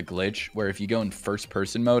 There's a glitch where if you go in first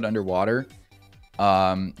person mode underwater,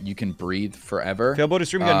 you can breathe forever. Failboat is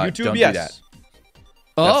streaming on YouTube. Don't do Yes. that.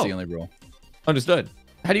 Oh, That's the only rule. understood.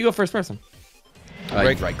 How do you go first person?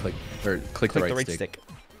 Right- Right click or click the right stick.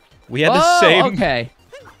 We had the same. Okay.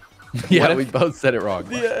 Yeah, What we both said it wrong.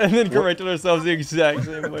 Yeah, and then corrected ourselves the exact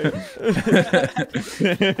same way.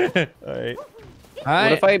 All right.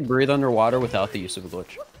 What if I breathe underwater without the use of a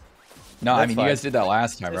glitch? No, I That's mean fine. you guys did that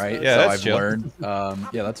last time, right? Yeah, so that's I've chill. learned.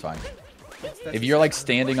 Yeah, that's fine. If you're like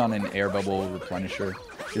standing on an air bubble replenisher,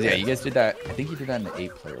 'cause, yeah, you guys did that. I think you did that in the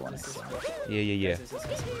 8-player one. I saw. Yeah.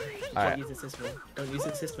 Don't use assist mode. Don't use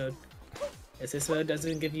assist mode. Assist mode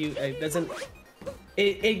doesn't give you. Doesn't.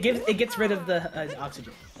 It gets rid of the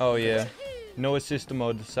oxygen. Oh yeah. No assist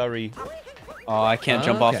mode. Sorry. Oh, I can't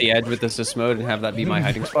jump off Okay. the edge with assist mode and have that be my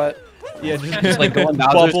hiding spot. Yeah, Just like go in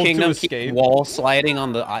Bowser's bubbles to Kingdom, keep escape. wall sliding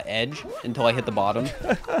on the edge until I hit the bottom,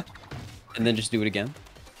 and then just do it again.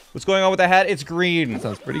 What's going on with the hat? It's green.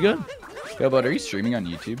 Sounds pretty good. Failboat, are you streaming on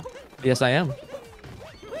YouTube? Yes, I am.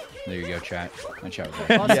 There you go, chat. My chat was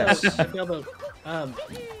right. Also, Yes. Failboat,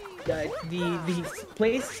 the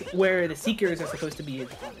place where the seekers are supposed to be is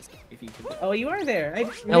honest. If you could. Oh, you are there.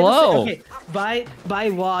 Hello. Okay. By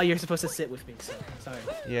wall, you're supposed to sit with me. So sorry.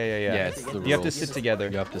 Yeah. Yeah, it's the You have to rules. sit together.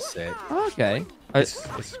 You have to sit. Okay.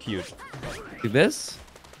 It's cute. Do this.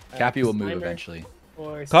 Cappy will move timer eventually.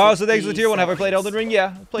 for Carl, so thanks for the tier 1. Have I 60 played Elden Ring?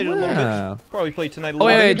 Yeah, I played it a little Wow. bit. Probably played tonight a Oh,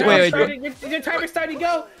 little wait, bit. Your timer's starting.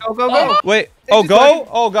 Go. Go. Wait. It Oh, just go? started.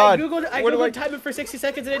 Oh, God. I Where do googled timer for 60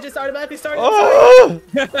 seconds and it just automatically started. Oh!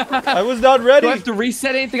 I was not Do I ready. have to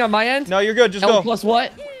reset anything on my end? No, you're good. Just L go. plus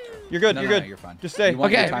what? You're good. No, You're no, good. no, you're fine. Just stay. You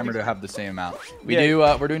want Okay. your timer to have the same amount. We Yeah. do.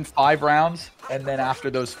 We're doing 5 rounds, and then after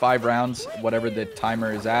those 5 rounds, whatever the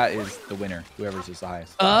timer is at is the winner. Whoever's is the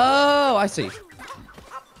highest. Oh, I see.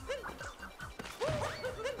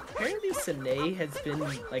 Apparently, Sine has been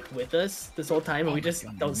like with us this whole time, and we just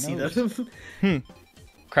don't see them.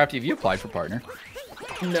 Crafty, have you applied for partner?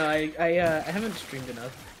 No, I haven't streamed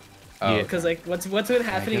enough. Oh, Yeah. Because like what's been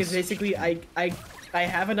happening is guess- basically I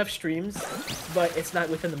have enough streams, but it's not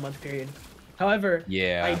within the month period. However,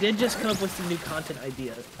 Yeah. I did just come up with some new content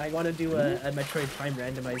ideas. I want to do a Metroid Prime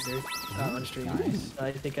randomizer on stream. Nice. So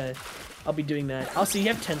I think I'll be doing that. Also, you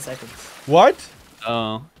have 10 seconds. What? Oh.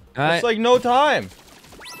 All right. It's like no time.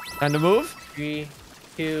 Time to move. 3,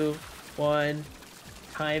 2, 1.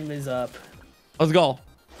 Time is up. Let's go. All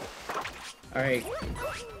right.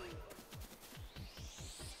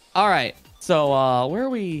 All right. So, where are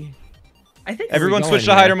we? I think Everyone going switch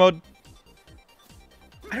to here? hider mode.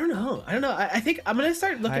 I don't know. I think I'm gonna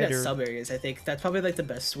start looking Hider. at sub areas. I think that's probably like the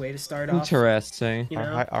best way to start off. Interesting. You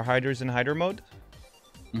know? Are hiders in hider mode?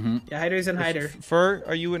 Yeah, hiders and hider. Fur,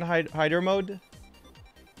 are you in hider mode?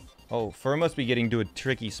 Oh, Fur must be getting to a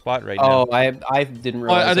tricky spot right Oh, now. I didn't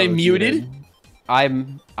realize. are they I was muted? I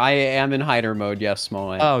am in hider mode. Yes,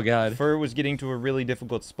 SmallAnt. Oh God. Fur was getting to a really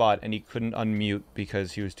difficult spot and he couldn't unmute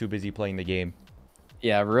because he was too busy playing the game.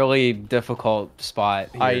 Yeah, really difficult spot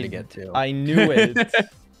here to get to. I knew it.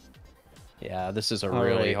 Yeah, this is a All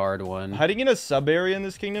really right. hard one. Hiding in a sub area in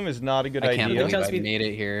this kingdom is not a good I can't idea. believe I Tells me- made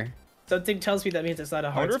it here. Something tells me that means it's not a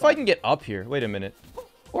I hard wonder if spot. I can get up here. Wait a minute.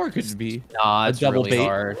 Or it could be. Nah, A it's double really bait?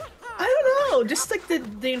 hard. I don't know. Just like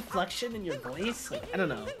the inflection in your voice. Like, I don't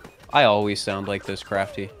know. I always sound like this,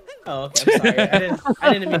 Crafty. Oh, okay. I'm sorry.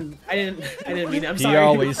 I didn't mean. I'm sorry. He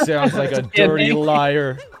always sounds like a dirty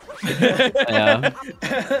liar. Yeah.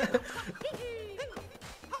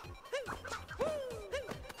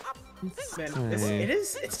 Man,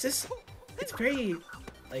 it's very,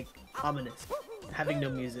 like, ominous, having no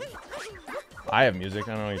music. I have music.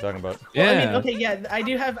 I don't know what you're talking about. Yeah. Well, I mean, okay, yeah, I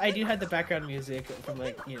do have the background music from,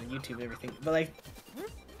 like, you know, YouTube and everything, but, like,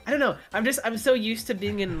 I don't know, I'm so used to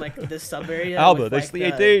being in, like, this sub area Alba, with, that's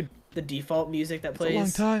like, the 8th. the default music that It's a long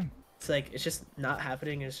plays. time. It's like, it's just not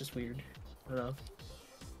happening, and it's just weird. I don't know.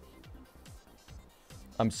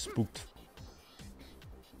 I'm spooked.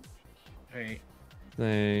 Alright,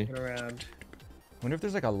 Say. get around. Wonder if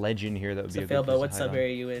there's like a legend here that would So, be a good Failbo, place what to hide sub on.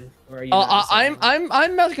 area are you in? Or are you not in the sub area?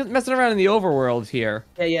 I'm messing around in the overworld here.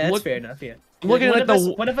 Yeah, that's Look- fair enough, yeah. I'm looking one at of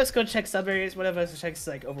the- us, one of us go check sub areas, one of us checks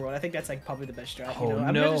like overworld. I think that's like probably the best strat. You Oh, know?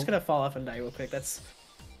 I'm no. just gonna fall off and die real quick. That's.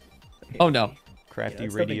 Okay. Oh no. Crafty Yeah,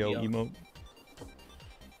 it's no big radio deal. emote.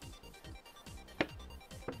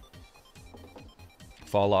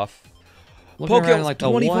 Fall off. Looking Pokemon's around like the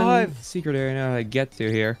 25. one secret area now I get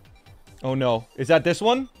to here. Oh no. Is that this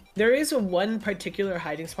one? There is one particular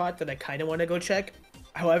hiding spot that I kind of want to go check.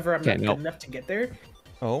 However, I'm Okay, not nope. good enough to get there.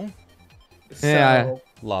 Oh. So, Yeah,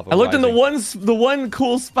 Lava. I looked in the rising. one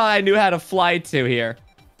cool spot I knew how to fly to here.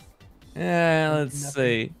 Yeah, let's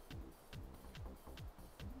Nothing. see.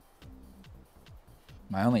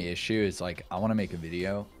 My only issue is like I want to make a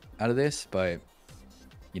video out of this, but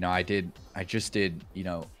you know, I just did, you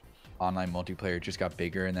know, online multiplayer just got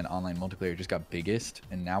bigger and then online multiplayer just got biggest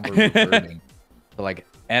and now we're reverting. So like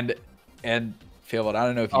and Phil, but I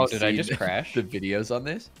don't know if you Oh, did I see just crash? the videos on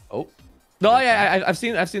this. Oh, No, yeah, I've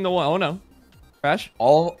seen the one. Oh no, crash.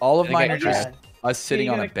 all of I think mine I are just crashed. us sitting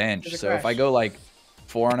you on a gotta- bench. there's a So if I crash. go like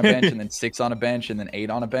 4 on a bench and then 6 on a bench and then 8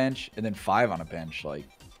 on a bench and then 5 on a bench, like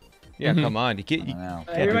Yeah, Mhm. come on. You can't. I You, don't know. Can't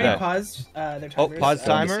do Everybody that. pause their Oh, timers. pause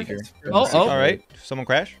timer. it's for- Oh, oh. All right. Someone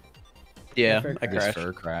crash? Yeah, Perfect. I This crashed.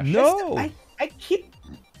 fur crash. No. I keep.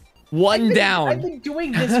 One I've down. been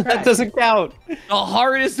doing this. That crash. doesn't count. The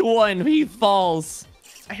hardest one. He falls.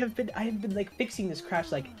 I have been like fixing this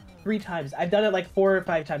crash like 3 times. I've done it like 4 or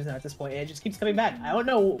 5 times now at this point, and it just keeps coming back. I don't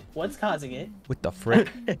know what's causing it. What the frick?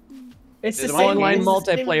 It's the Is it same Online it's the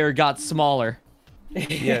same- multiplayer got smaller.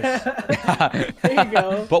 Yes. There you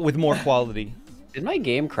go. But with more quality. Did my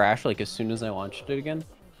game crash like as soon as I launched it again?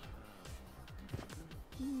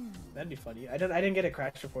 That'd be funny. I didn't get a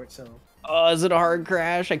crash report, so. Oh, is it a hard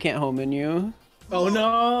crash? I can't home menu. Oh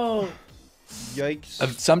no!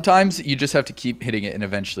 Yikes. Sometimes you just have to keep hitting it and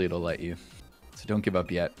eventually it'll let you. So don't give up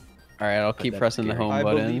yet. All right, I'll keep that's pressing the scary. home I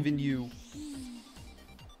button. believe in you.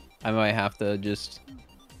 I might have to just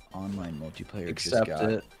Online multiplayer accept just got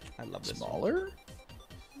it. I love this. smaller.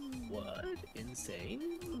 What?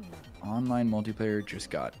 Insane? Online multiplayer just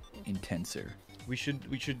got intenser. We should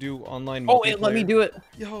do online. Oh, wait, let me multiplayer. do it.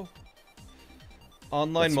 Yo.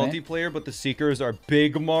 Online What's that? multiplayer, but the seekers are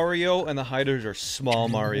big Mario and the hiders are small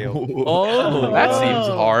Mario. Oh, That seems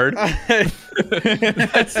Oh. hard.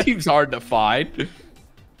 That seems hard to find.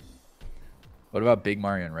 What about Big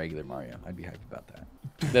Mario and regular Mario? I'd be happy about that.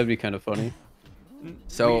 That'd be kind of funny.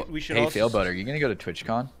 So, We should hey, also- Failbutt, are you gonna go to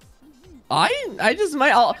TwitchCon? I just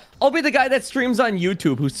might. I'll be the guy that streams on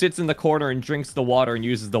YouTube who sits in the corner and drinks the water and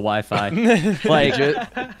uses the Wi-Fi.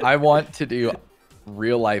 Like, I want to do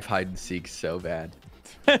real life hide and seek so bad.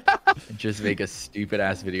 Just make a stupid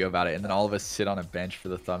ass video about it, and then all of us sit on a bench for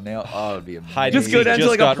the thumbnail. Oh, it'd be amazing. Hide and just go seek down to just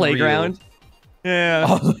like a got playground. Yeah.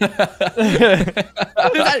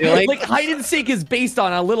 Like hide and seek is based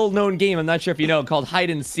on a little known game. I'm not sure if you know, called hide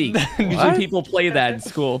and seek. Usually What? people play that in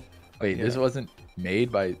school. Wait, this wasn't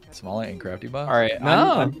made by SmallAnt and Crafty Box? All right,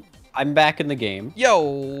 No. I'm back in the game.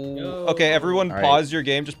 Yo. Yo. Okay, everyone, All right. pause your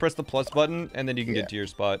game. Just press the plus button, and then you can Yeah. get to your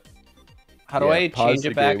spot. How do Yeah, I pause change the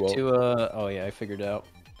it back game, to Oh yeah, I figured it out.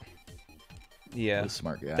 Yeah, The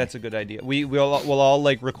smart guy. that's a good idea. We'll all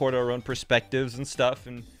like record our own perspectives and stuff,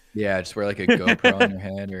 and Yeah, just wear like a GoPro on your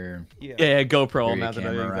head or yeah, Yeah, GoPro. carry I'm your not the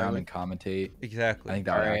camera around exactly. and commentate. exactly. I think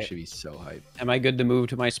that would Alright. actually be so hype. Am I good to move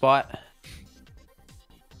to my spot?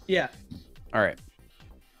 Yeah. All right.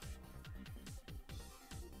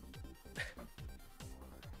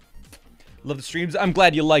 Love the streams. I'm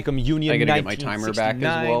glad you like them. Union. I gotta get my timer back as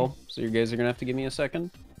 1969. well. So you guys are gonna have to give me a second.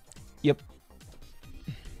 Yep.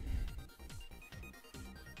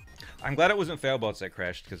 I'm glad it wasn't Failbots that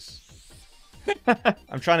crashed, because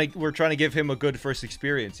we're trying to give him a good first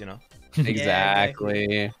experience, you know.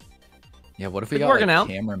 Exactly. Yeah, what if we It's got working like out.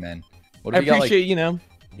 cameramen? What I if we got appreciate, like you know.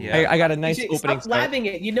 Yeah. I got a nice Stop opening start. labbing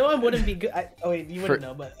it. You know I wouldn't be good. Oh wait, you wouldn't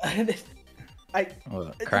know, but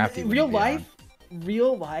crafty real wouldn't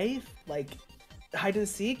real life, like hide and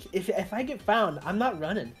seek. If I get found, I'm not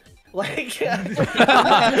running. Like I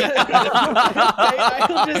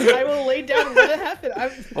will lay down and let it happen.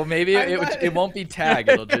 Well, maybe it won't be tag.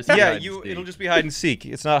 It'll just be hide and seek. it'll just be hide and seek.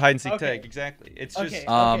 It's not hide and seek Okay. tag exactly. It's just Okay.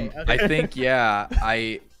 I think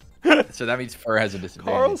so that means Fur has a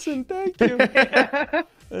disadvantage. Carlson, thank you.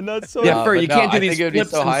 And that's so Yeah, Fur, but you no, can't do I these think it would be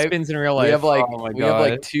flips so and hype. spins in real life. We have like Oh my we have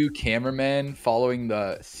like God. 2 cameramen following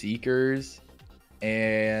the seekers,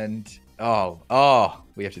 and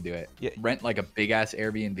we have to do it. Yeah. Rent like a big ass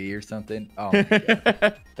Airbnb or something. Oh, my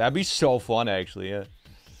God. that'd be so fun actually. Yeah.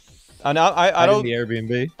 And I Hide in don't the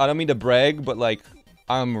Airbnb. I don't mean to brag, but like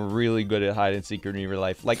I'm really good at hide and seek in real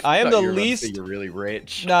life. Like I am Thought the you were about to say least. You're really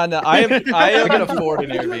rich. No, I am I can afford an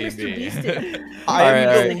Airbnb. I am Alright,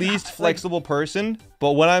 the alright. least flexible person,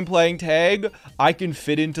 but when I'm playing tag, I can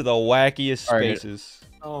fit into the wackiest Alright. spaces.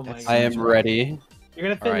 Oh my god. I am ready. You're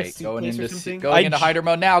gonna fit All in a right, going suitcase or into something? going into hider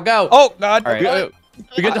mode now. Go. Oh God! All right.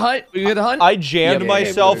 We good to hunt? We good to hunt? I jammed Yeah,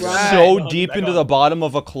 myself right. so Right. deep Back into on. the bottom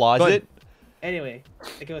of a closet. Anyway,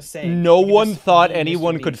 like I was saying, No you can one just thought be Mr.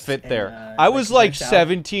 anyone could Beast fit and, there. I was like rent out,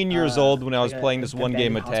 17 years old when I was like playing this one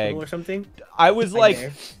game of abandoned hospital tag. or something. I was Like like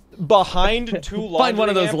there. behind 2 laundry Find one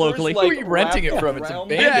of those hampers, locally. like, Who are you renting it wrapped from? It's around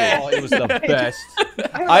me. abandoned. Oh, it was the best.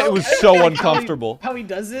 I don't It know, was I don't so know, like, uncomfortable. How he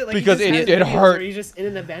does it, like, Because he just it has videos hurt. where he's just in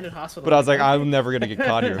an abandoned hospital. But I was like, I'm never gonna get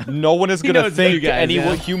caught here. No one is He gonna knows think you guys, any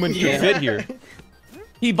yeah. human can Yeah. fit here.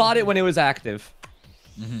 He bought it when it was active.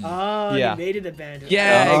 Oh, Yeah. he made it abandoned.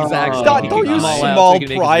 Yeah, Oh. exactly. Stop! He Don't can use small out small so he can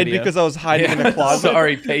make his pride video. because I was hiding in a closet.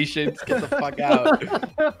 Sorry, patience. Get the fuck out.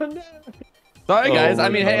 Sorry, guys. Oh I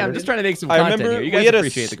mean, my hey, I'm God. just trying to make some I content remember here. You we guys had a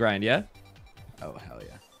appreciate s- the grind, yeah? Oh hell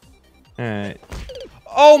yeah. All right.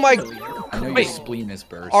 Oh my! I know your Wait. spleen is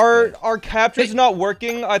burst. Our capture's not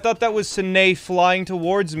working. I thought that was Sine flying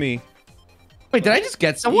towards me. Wait, did I just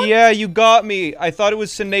get someone? Yeah, you got me. I thought it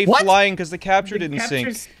was Sine What? flying because the capture The didn't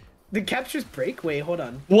sync. the captures break? Wait, hold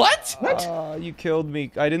on. What? You killed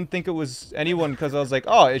me. I didn't think it was anyone because I was like,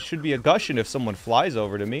 oh, it should be a Gushin if someone flies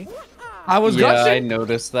over to me. I was Yeah, I gushing.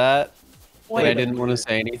 noticed that. But I Wait, didn't want to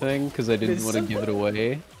say anything because I didn't Did want to give it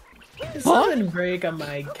away. Did something break on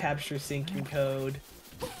my capture syncing code?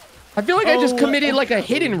 I feel like I just Oh, committed like a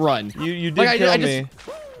hit and run. You did Like, kill I me.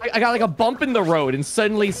 I got like a bump in the road, and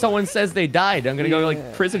suddenly someone says they died. I'm gonna go to Yeah.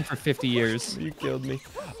 like prison for 50 years. You killed me.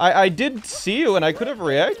 I did see you and I could have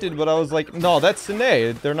reacted, but I was like, no, that's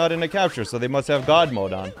Sine. They're not in a capture, so they must have God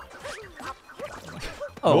mode on.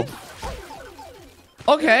 Oh. Nope.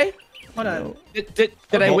 Okay. Hold on. Did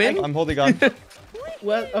I Oh, win? I'm holding on.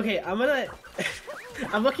 Well, okay, I'm gonna.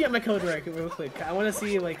 I'm looking at my code real quick. I want to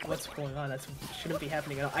see like what's going on. That shouldn't be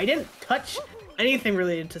happening at all. I didn't touch anything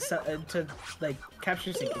related to like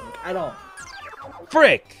capture syncing at all.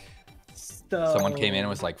 Frick! So Someone came in and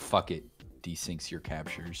was like, "Fuck it, desyncs your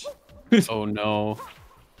captures." Oh no.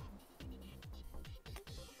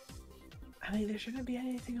 I mean, there shouldn't be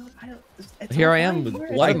anything else. It's Here all I am fine. with It's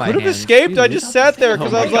blood like, in my Could have hands. escaped. I Jesus. just sat there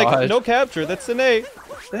because Oh I was my like, gosh. no capture. That's Sine. Did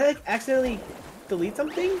I like, accidentally delete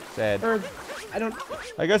something? Sad. Or I don't.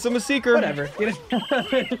 I guess I'm a seeker. Whatever. You know?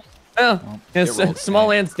 Oh, it yes, rolled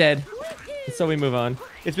small ant's dead. So we move on.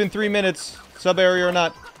 It's been 3 minutes. Sub area or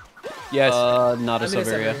not. Yes. Not a I'm in a sub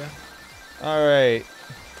area. sub-area. All right.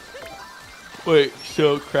 Wait.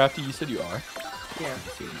 So crafty, you said you are. Yeah.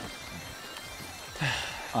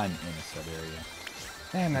 I'm in a sub area.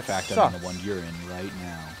 Man, In that fact, I'm sucks. in the one you're in right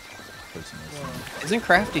now. Personally. Isn't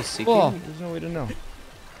Crafty seeking? Whoa. There's no way to know.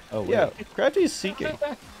 Oh wait. Yeah, Crafty is seeking.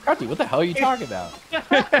 Crafty, what the hell are you talking about?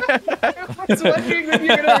 I was wondering when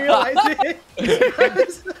you're gonna realize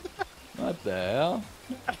it. What the hell?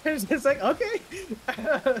 I was just like, okay.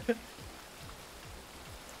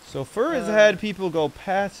 So Fur has had people go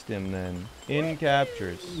past him then in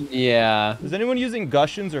captures. Yeah. Is anyone using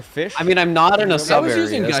Gushins or fish? I mean, I'm not in a I sub was area,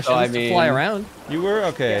 using Gushins so I to mean, fly around. You were I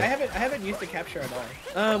okay. haven't used the capture at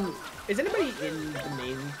all. Is anybody in the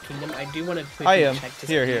main kingdom? I do want to quickly I am. check to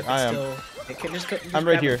Here, see here, if I it's am. still. Okay, just I'm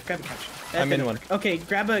right grab here. Grab a capture. I'm That in didn't one. work. Okay,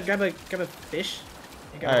 grab a fish.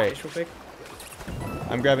 Grab Alright. a fish real quick.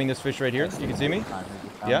 I'm grabbing this fish right here. You can see me?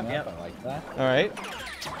 Yeah. Yep. I like that. All right.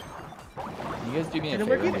 You guys do me a Didn't favor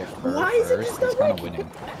work and either. get Fur Why is it first. just not He's kind of working?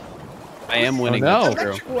 winning. I am winning. no. That's true.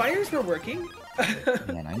 Electric wires were working.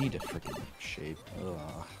 Man, I need to freaking shape.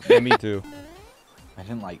 Ugh. Yeah, me too. I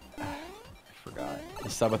didn't like. I forgot. The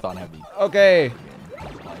subathon had me. Okay.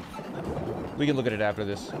 We can look at it after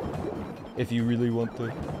this. If you really want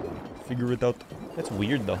to figure it out. That's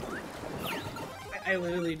weird though. I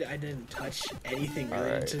literally I didn't touch anything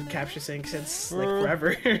related Alright. to capture sync since like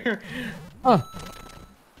forever. Huh.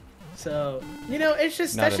 So you know, it's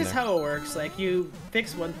just Not that's in just there. how it works. Like you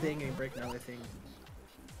fix one thing and you break another thing.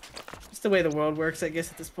 It's the way the world works, I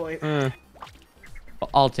guess, at this point.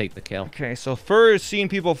 I'll take the kill. Okay, so Fur is seeing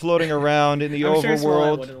people floating around in the I'm sure SmallAnt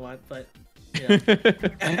overworld. wouldn't want, but you know.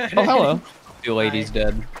 Oh, hello. Two ladies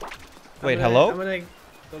dead. Wait, I'm hello? gonna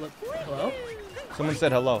go look. Hello? Someone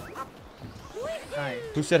said hello. Hi.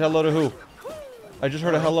 Who said hello to who? I just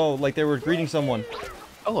heard a hello, like they were greeting someone.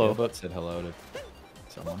 Hello. But said hello to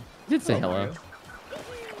someone. You did say hello.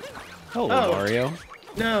 Hello, Oh. Mario.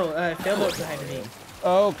 No, Failboat said hi to me.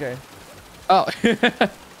 Oh, okay. Oh.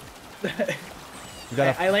 You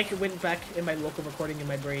gotta, I like went back in my local recording in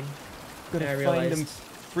my brain. gotta I find them realized.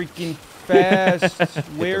 freaking fast.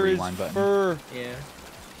 Where is rewind button. Fur? Yeah.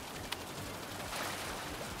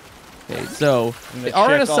 Okay, so I'm they gonna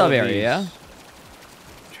are in a check all sub of area, yeah? these.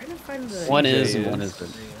 I'm trying to find the. One CJ is and one is.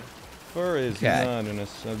 isn't. Fur is Okay. not in a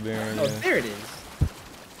sub area. Oh, there it is.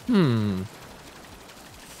 Hmm.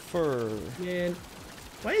 Fur. Man,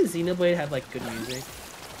 why does Xenoblade have like good music?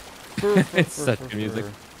 Fur, It's such good music.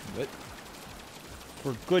 What?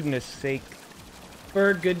 For goodness sake.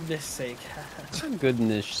 For goodness sake. For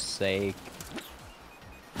goodness sake.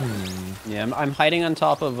 Yeah, I'm hiding on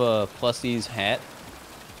top of Plusy's hat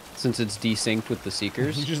since it's desynced with the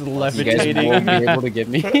Seekers. He's just You guys levitating. won't be able to get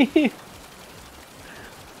me. It's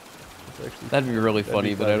actually That'd be really That'd funny,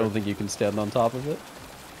 be but I don't clever. think you can stand on top of it.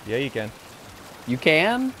 Yeah, you can. You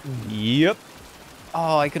can? Yep.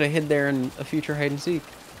 Oh, I could have hid there in a future hide and seek.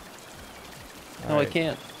 No, Alright. I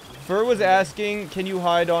can't. Fur was asking, can you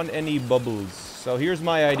hide on any bubbles? So here's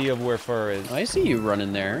my idea of where Fur is. I see you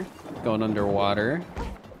running there, going underwater.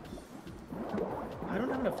 I don't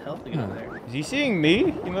have enough health to get over there. Is he seeing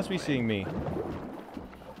me? He must be seeing me.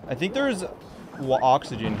 I think there's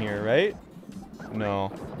oxygen here, right?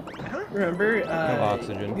 No. I don't remember.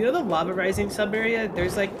 oxygen. You know the lava rising sub area?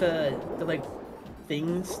 There's like the like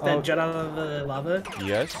things that Oh. jut out of the lava.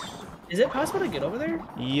 Yes. Is it possible to get over there?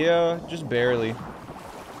 Yeah, just barely.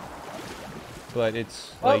 But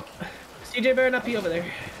it's Oh. like, CJ better not be over there.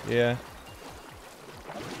 yeah.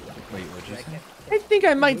 Wait, what'd you say? I think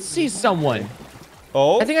I might see someone.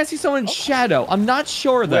 Oh? I think I see someone in shadow. I'm not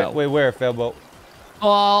sure though. Wait, where, Failboat?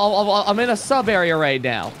 Oh, I'm in a sub area right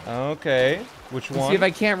now. Okay. Which Let's one? see if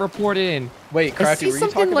I can't report it in. Wait, I Crafty, see were you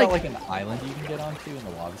something talking like- about like an island you can get onto in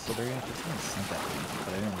the lava scenario? Someone sent that to me, but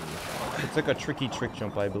I didn't really look at It's like a tricky trick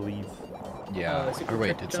jump, I believe. it. Yeah. super Or wait,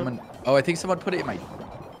 trick did jump? someone? Oh, I think someone put it in my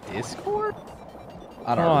Discord.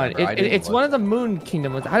 I don't Come on, remember. I didn't it's look. one of the Moon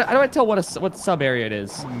Kingdom. How do I tell what sub area it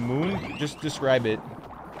is? Moon? Just describe it.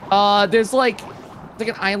 There's like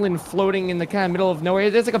an island floating in the kind of middle of nowhere.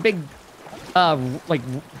 There's like a big, like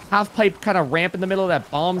half pipe kind of ramp in the middle that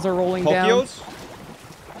bombs are rolling down. Pokios?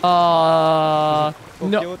 No,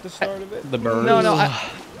 Pokio at the start of it? The birds. no.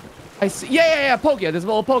 I see. Yeah. Pokio. There's a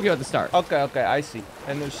little Pokio at the start. Okay, I see.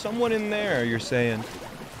 And there's someone in there, you're saying.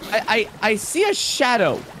 I see a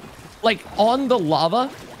shadow, like on the lava.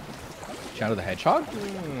 Shadow the Hedgehog.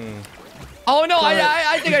 Oh no!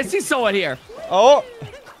 I think I see someone here. Oh!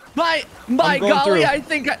 By I'm going golly, through. I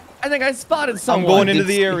think I spotted I'm someone. going into Did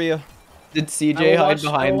the see- area. Did I CJ will hide watch- I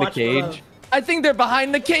behind will the watch below. cage? I think they're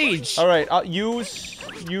behind the cage. Alright, you.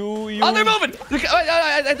 Oh, they're moving. Look,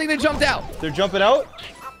 I think they jumped out. They're jumping out?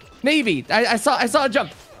 Maybe. I saw a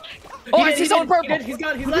jump. Oh, I see someone purple. He's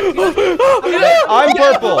gone. He's left. He's left. I'm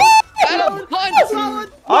purple! Adam,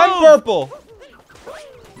 hunt. I'm purple!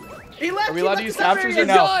 He left. Are we he allowed left to use the sub captures area. or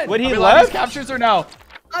no? done. When Are he we allowed to use left? captures or no?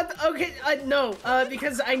 Okay, no.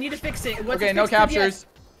 Because I need to fix it. Once Okay, it's no fixed, then yes. captures.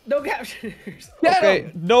 No captures. Get Okay,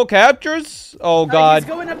 him. no captures? Oh He's god.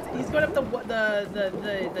 going up. He's going up the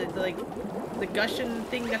like the gushin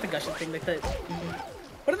thing. Not the gushin thing. Like the.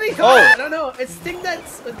 What do they call it? I don't know. It's the thing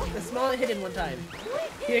that's the small hidden one time.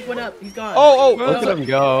 He like went up. He's gone. Oh, Look at him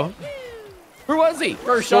go. Where was he?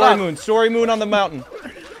 Story moon on the mountain.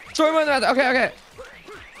 Sorry about that. Okay.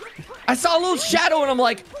 I saw a little shadow and I'm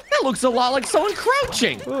like, that looks a lot like someone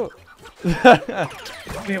crouching.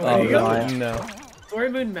 Okay, where you go? No. Story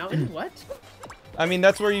Moon Mountain. What? I mean,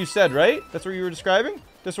 that's where you said, right? That's where you were describing?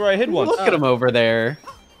 That's where I hid once. Look at him over there.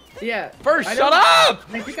 Yeah. First, I shut don't- up!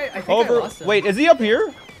 I think I Over. lost him. Wait, is he up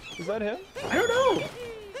here? Is that him? I don't know.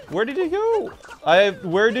 Where did he go?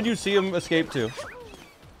 Where did you see him escape to?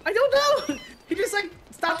 I don't know. He just like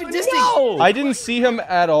stopped existing. No. I didn't see him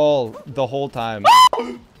at all the whole time.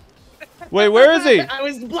 Wait, where is he? I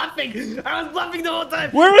was bluffing the whole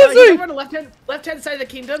time. Where is he's he? over on the left-hand side of the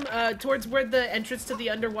kingdom, towards where the entrance to the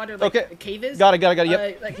underwater cave is. Got it.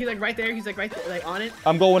 Yep. Like he's like right there. He's like right there, like on it.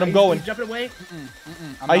 I'm going. He's jumping away.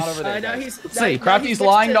 I'm not over there. Now guys. he's Crafty's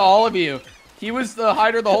lying to all of you. He was the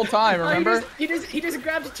hider the whole time, remember? He just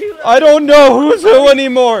grabbed two. I don't know who's who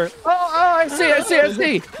anymore. Oh, I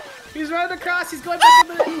see. He's running across. He's going back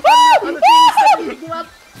on the things that people up.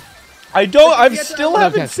 I still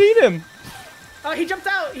haven't seen him. Oh, he jumped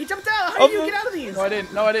out. How do you get out of these? No, I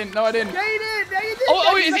didn't. Yeah, you did.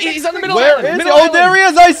 Oh, he's on the middle Where island. is he? Oh, there he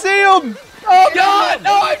is. I see him. Oh God!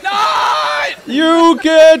 No, I'm not. You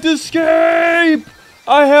can't escape.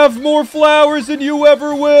 I have more flowers than you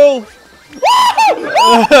ever will.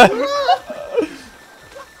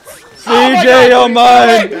 CJ, oh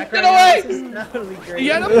mine. Get away! Great. You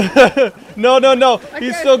get him? No.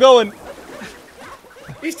 He's still going.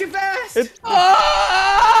 He's too fast.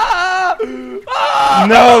 Ah!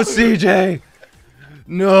 No, CJ.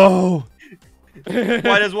 No.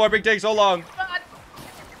 Why does warping take so long?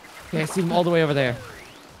 Okay, I see him all the way over there.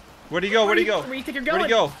 Where'd he go? Where do you think you're going? Where'd he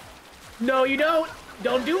go? No, you don't.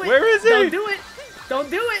 Don't do it. Where is he? Don't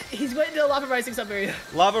do it. He's going to the lava rising sub area.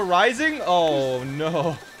 Lava rising? Oh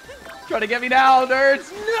no. Trying to get me now,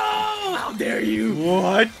 nerds. No! How dare you?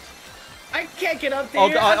 What? I can't get up there.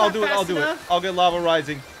 I'll do it. I'll get lava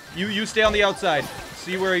rising. You stay on the outside.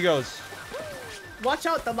 See where he goes. Watch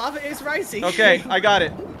out, the lava is rising. Okay, I got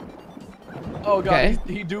it. Oh god, Okay.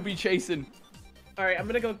 he do be chasing. All right, I'm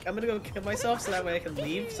gonna go kill myself so that way I can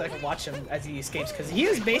leave, so I can watch him as he escapes, because he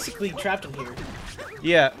is basically trapped in here.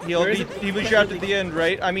 Yeah, he'll Where is be it? trapped at the end,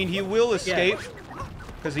 right? I mean, he will escape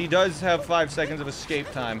because he does have 5 seconds of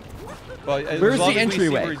escape time. But as Where's long the as we see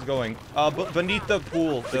entryway? where he's going, beneath the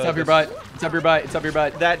pool. It's up your butt. It's up your butt. It's up your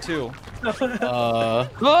butt. That too.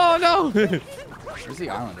 Oh no! Where's the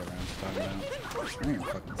island over there? I don't even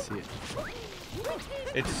fucking see it.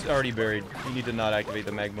 It's already buried. You need to not activate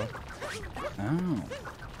the magma. Oh.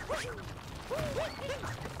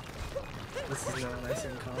 This is not nice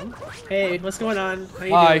and calm. Hey, what's going on? How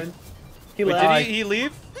you Hi. doing? He Wait, left. did he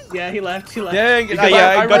leave? Yeah, he left. Dang! Because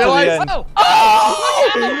Yeah, I got to the realized- end.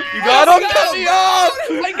 Oh! You got him? Got me off!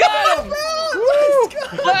 I got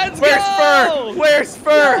him! Let's Where's go! Spur? Where's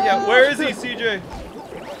Spur? Yeah, where is he, CJ?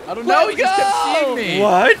 I don't know. He just kept seeing me.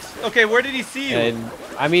 What? Okay, where did he see you? And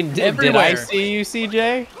I mean, did I Everywhere. see you,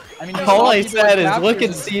 CJ? I mean, you All saw I people said with is, look at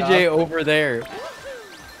captures and CJ stuff. over there.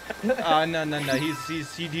 No.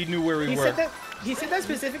 He knew where we He were. said that. He said that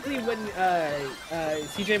specifically when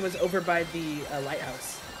CJ was over by the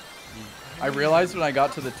lighthouse. I realized when I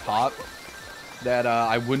got to the top that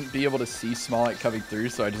I wouldn't be able to see SmallAnt coming through,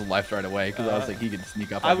 so I just left right away because I was like, he could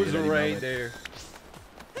sneak up. I on me was at any right moment. there.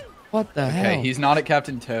 What the Okay, hell? he's not at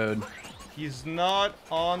Captain Toad. He's not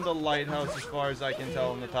on the lighthouse as far as I can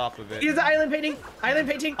tell on the top of it. He's the island painting. Island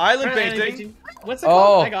painting. Island Or painting. What's it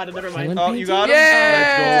called? Oh. I got it. Never mind. Island Oh, you got him?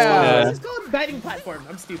 Yeah! It's called batting platform.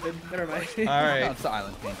 I'm stupid. Never mind. All No, right. it's the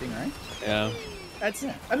island painting, right? Yeah. That's.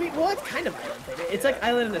 I mean, well, it's kind of island painting. It's like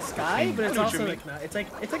island in the sky, but it's know what you also mean. like not. It's like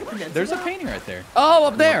a peninsula. There's a painting right there. Oh,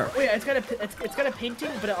 up there! Oh yeah, it's got a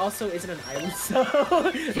painting, but it also isn't an island. So.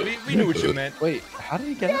 We knew what you meant. Wait, how did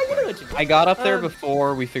he get Yeah, up you know there? what you mean. I got up there Um,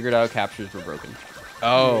 before we figured out captures were broken.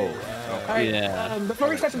 Oh. Alright, Yeah. before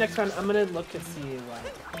we start the next round, I'm gonna look to see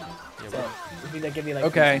what. So, if you give me like.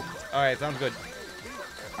 Okay. All right, sounds good.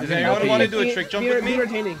 I'm Does gonna anyone help want to you. do a trick jump be with me?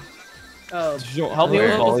 entertaining. Oh, Help me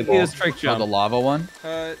Where? with this trick Oh, jump. the lava one?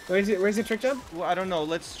 where's your trick jump? Well, I don't know.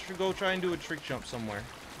 Let's go try and do a trick jump somewhere.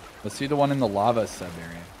 Let's see the one in the lava sub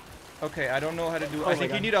area. Okay, I don't know how to do. Oh I my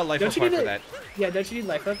think you God. need a life Don't up you part need for a- that. Yeah, don't you need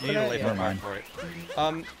life up for You need a that? life Yeah. up part mind. for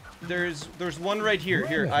it. There's one right here.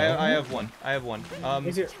 Here, I have one. I have one.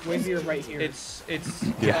 Where's your right here? It's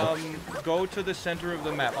Yeah. go to the center of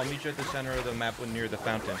the map. I'll meet you at the center of the map when near the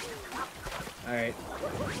fountain. All right.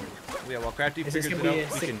 Yeah, while Crafty Is this figures gonna it be a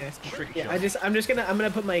out, we sick can test? trick Yeah, jump. I'm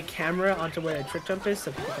gonna put my camera onto where the trick jump is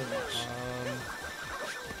so people can watch.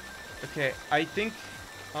 Okay, I think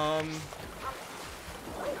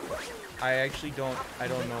I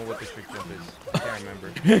don't know what the trick jump is. I can't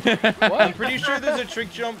remember. I'm pretty sure there's a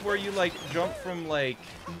trick jump where you like jump from like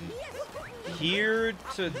here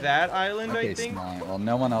to that island, Okay, I think. SmallAnt. Well,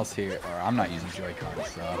 no one else here. Or I'm not using Joy-Cons,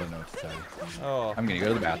 so I don't know what to tell you. Oh. I'm gonna go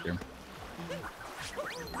to the bathroom.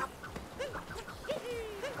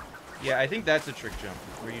 Yeah, I think that's a trick jump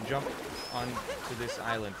where you jump onto this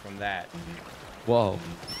island from that. Whoa.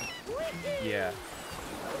 Yeah.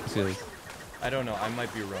 Silly. I don't know. I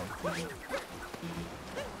might be wrong.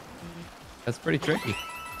 That's pretty tricky.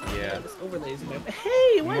 Yeah. This overlays in my...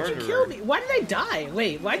 Hey, why did you kill Murderer. me? Why did I die?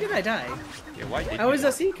 Wait, why did I die? Yeah, why did I was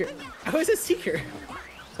a seeker. I was a seeker.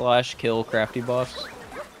 Slash kill crafty buffs.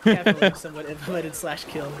 Definitely someone implemented slash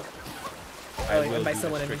kill. I Oh, will and by do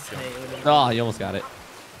someone I the mean strict Snake. Oh, you almost got it.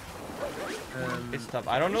 It's tough.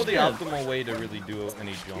 I don't know the optimal way to really do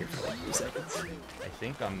any jumps. 2 seconds. I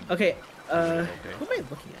think I'm... Okay, who am Okay. I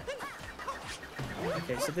looking at?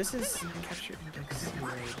 Okay, so this is capture index.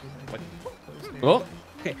 What? Oh,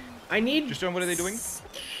 Okay, I need... Just what are they doing?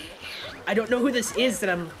 I don't know who this is that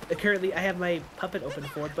I'm currently... I have my puppet open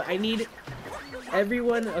for, but I need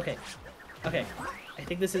everyone... Okay, okay. I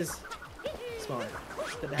think this is smaller.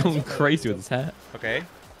 going crazy with his hat. Okay.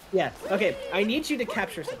 Yeah, okay. I need you to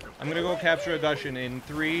capture something. I'm gonna go capture a Gushin in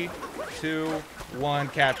 3, 2, 1,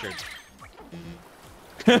 captured.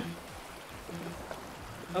 Okay,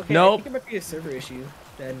 Nope. I think it might be a server issue,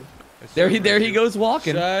 then. There he goes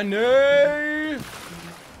walking. Sunny!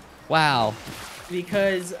 Wow.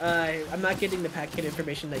 Because I'm not getting the packet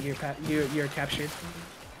information that you're captured.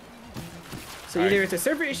 So Alright. either it's a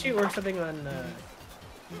server issue or something on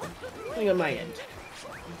my end.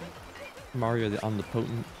 Mario the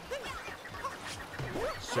Omnipotent.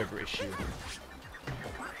 Server issue.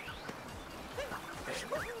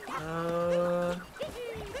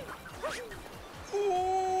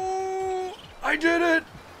 Ooh, I did it!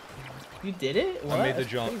 You did it? What? made the That's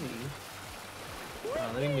jump. crazy.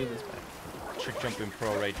 Oh, let me move this back. Trick jumping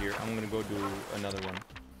pro right here. I'm gonna go do another one.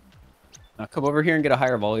 Now come over here and get a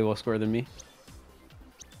higher volleyball score than me.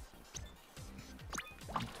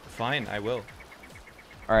 Fine, I will.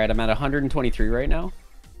 All right, I'm at 123 right now.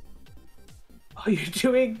 Oh, you're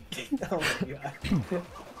doing... Oh my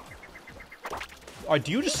god.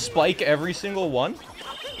 Do you just spike every single one?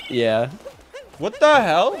 Yeah. What the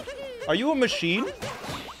hell? Are you a machine?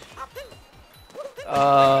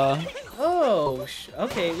 Oh,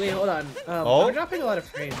 okay, wait, hold on. Oh? I'm dropping a lot of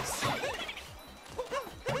frames.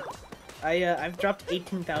 I've dropped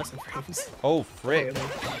 18,000 frames. Oh, frick.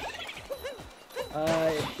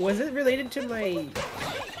 Was it related to my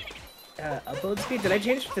upload speed? Did I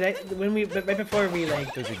change? Right before we like?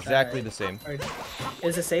 It was exactly the same. Or,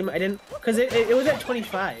 it's the same. I didn't, cause it was at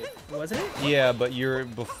 25, wasn't it? Yeah, but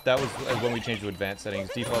that was when we changed to advanced settings.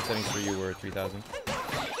 Default settings for you were 3000.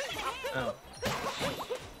 Oh.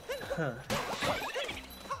 Huh.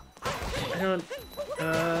 I don't.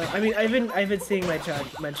 I mean, I've been seeing my chat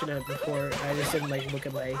mention it before. I just didn't like look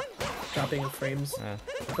at my dropping of frames.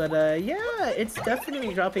 But yeah, it's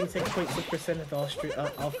definitely dropping 6.6%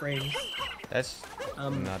 of all frames. That's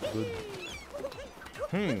not good.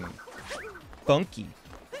 Funky.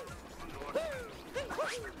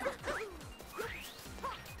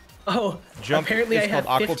 Oh, Jump apparently is I have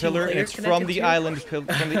called Aqua 15 Pillar, and players it's from connected the to it. island from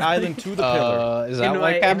the island to the pillar. Is that In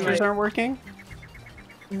why my- captures in my- aren't working?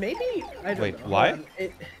 Maybe I don't Wait, know. why? Hold on.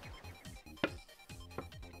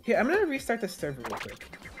 Here, I'm gonna restart the server real quick.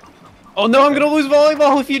 Oh no, I'm gonna lose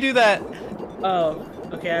volleyball if you do that. Oh,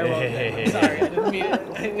 okay, I won't. then. Sorry, I didn't mean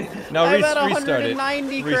it. No, I'm at restart it.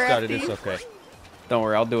 190, Restart it. Crafty. It's okay. Don't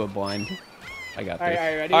worry, I'll do it blind. I got this. Alright,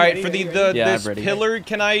 ready? All right, ready, for ready, the ready? Yeah, I'm this ready. pillar,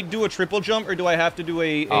 can I do a triple jump or do I have to do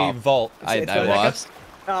a Oh. vault? I It's going lost.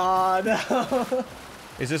 Oh no.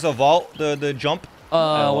 Is this a vault? The jump?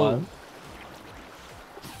 Well,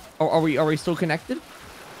 are we still connected?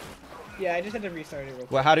 Yeah, I just had to restart it real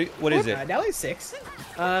quick. Well, what is it? Now it's 6.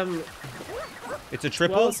 It's a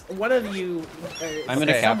triple. Well, one of you. I'm in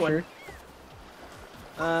a someone-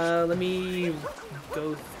 capture. Let me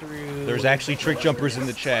go through. There's actually trick jumpers in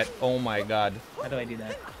the chat. Oh my god. How do I do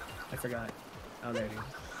that? I forgot. Oh, there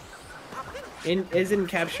it is. Isn't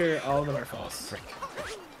capture all of them are false. Frick.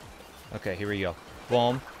 Okay, here we go.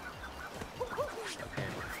 Boom.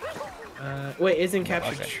 Wait, isn't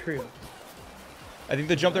capture Okay. true? I think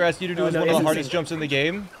the jump they're asking you to do Oh, is no, one of the isn't hardest sync. jumps in the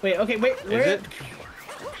game. Wait, okay, wait. Where? it?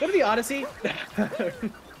 Go to the Odyssey. Does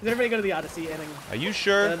everybody go to the Odyssey and then Are you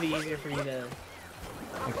sure? that'll be easier for you to.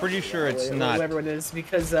 I'm pretty sure it's who not. Everyone is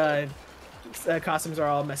because costumes are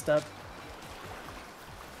all messed up.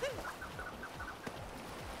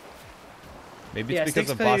 Maybe Yeah, it's because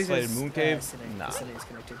 6 of boss players fight is, in Moon Cave. Sinai. Nah, Sinai is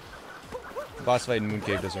connected. boss fight in Moon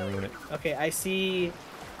Cave doesn't ruin it. Okay, I see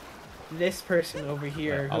this person over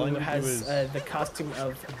here Yeah, all I who need to do has is- the costume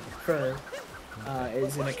of fur.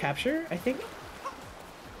 Is in a capture, I think.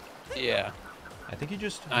 Yeah. I think you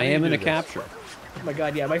just. I am in a capture. Oh my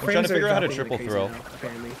god, yeah, my trying to frames are figure out how to dropping triple like throw. crazy now,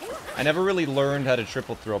 apparently. I never really learned how to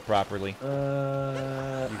triple throw properly. I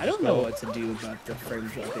just don't know go- what to do about the frame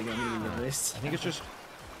dropping, I'm gonna be honest. I think it's just.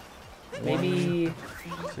 Maybe...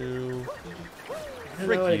 1, 2. I don't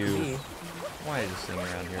Frick know what it you. could be. Why is this thing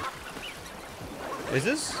around here? Is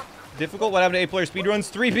this? Difficult? What happened to 8-player speedruns?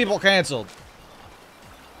 3 people canceled.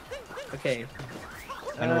 Okay.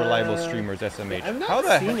 Unreliable streamers, SMH. I've How not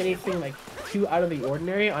the seen heck? anything like too out of the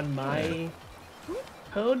ordinary on my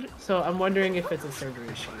code, so I'm wondering if it's a server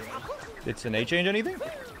issue. Did Sine change anything?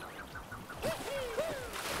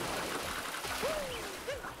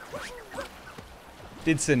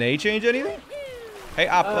 Did Sine change anything? Hey,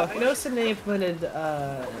 Appa. I know Sine implemented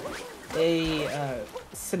a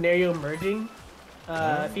scenario merging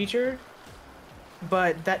feature,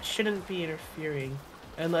 but that shouldn't be interfering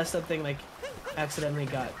unless something like accidentally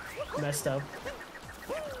got messed up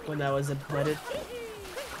when that was implemented.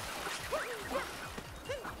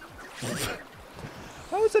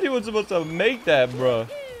 How is anyone supposed to make that, bro?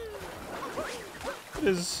 It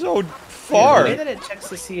is so far. The way that it checks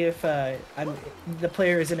to see if the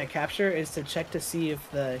player is in a capture is to check to see if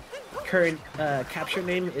the current capture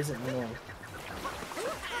name isn't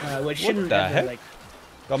null. Which shouldn't the ever, heck? like,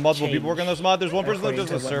 Got multiple change people working on this mod. There's one person that according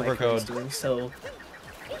does the to what my server code's code. doing, so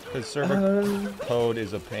Because server code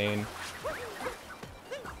is a pain.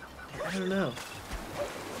 I don't know.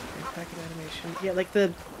 Packet animation. Yeah, like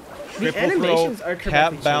the Triple animations throw, are cap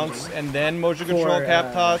correctly bounce, changing and then motion control for,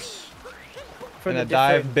 cap toss. for And the a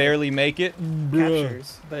dive different barely make it.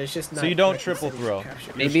 captures, but it's just not. So you don't correctly triple setting throw.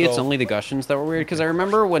 capture. Maybe it's go. only the Gushins that were weird, because I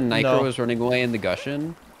remember when Nitro No. was running away in the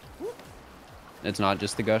Gushin. It's not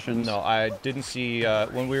just the Gushins. No, I didn't see,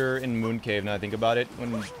 when we were in Moon Cave, now I think about it,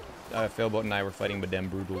 when Failboat and I were fighting Madame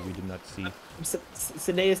Brutal, we did not see.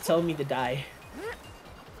 Sine is telling me to die.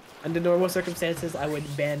 Under normal circumstances, I would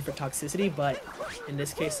ban for toxicity, but in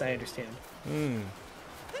this case, I understand.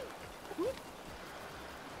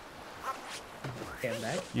 Okay, I'm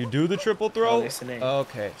back. You do the triple throw? there's Sine.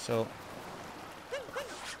 Okay, so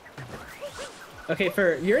Okay,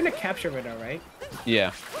 you're in a capture window, right?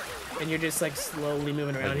 Yeah. And you're just like slowly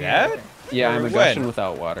moving around Like here. that? Okay. Yeah, I'm a When? Gushin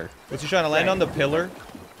without water. was he trying to land on the pillar?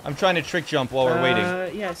 I'm trying to trick jump while we're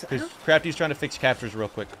waiting. Yes. Because Crafty's trying to fix captures real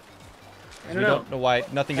quick. I We don't know. don't know why.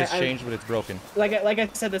 Nothing has I- changed, but it's broken. Like I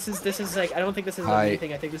said, this is like I don't think this is Hi.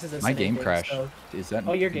 anything. I think this is a My Sine game thing, crashed. so- Is that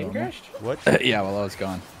Oh, your game normal? crashed? What? Yeah, while I was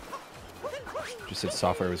gone. Just said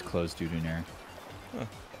software was closed due to an error.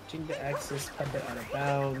 Changing the axis, puppet out of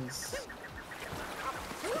bounds.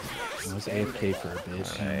 I was AFK for a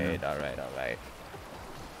bit. Alright.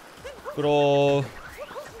 Good ol'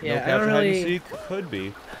 Yeah, no I don't capture hide and really, seek? Could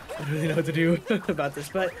be. I don't really know what to do about this,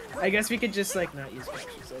 but I guess we could just like not use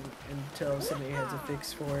captures until somebody has a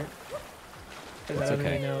fix for it. Because I don't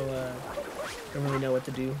okay. really know what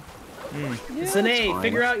to do. Yeah, Sine, it's fine.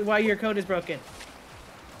 figure out why your code is broken.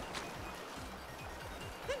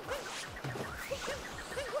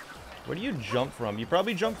 Where do you jump from? You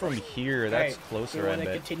probably jump from here. That's Alright, closer, You I want to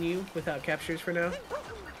bet. continue without captures for now?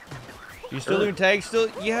 You still doing tags still?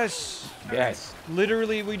 Yes. Yes.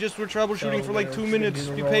 Literally, we just were troubleshooting So for like we're 2 gonna minutes. do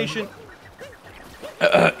the Be rolling. patient.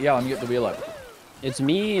 Yeah, let me get the wheel up. It's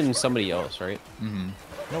me and somebody else, right?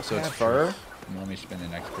 No So it's captures. fur. And let me spin the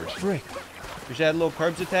next person. Frick. We should add a little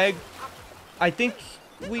carbs to tag. I think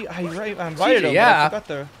I invited him, yeah. but I forgot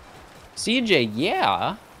the CJ,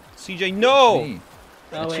 yeah. CJ. No. Me.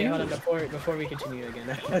 Oh wait, hold on, before we continue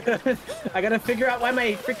again. I gotta figure out why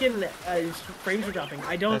my freaking frames were dropping.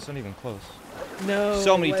 I don't That's not even close. know.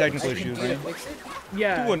 So many what technical I can issues. do to fix it.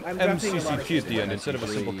 Yeah, Do an I'm dropping a lot of MCCP at frames. the end instead of a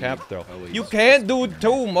simple cap throw. Always. You can't do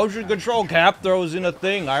 2 motion control cap throws in a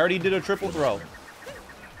thing. I already did a triple throw.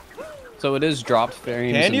 So it is dropped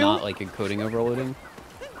frames Can and you? not like encoding overloading.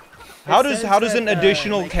 How It does says an that,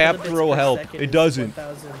 additional like, cap kilobits throw per help? second It is doesn't.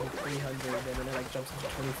 1,300, and then it like jumps to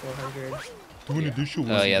 2,400, Do an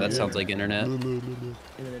additional. Oh yeah, that sounds like internet. and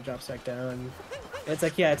then it drops back down. It's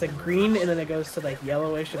like it's like green, and then it goes to like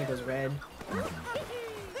yellowish, and it goes red.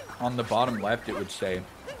 On the bottom left, it would say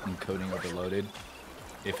encoding overloaded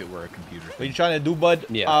if it were a computer What are you thing. trying to do, bud?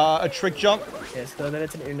 Yeah. A trick jump? Yes, so then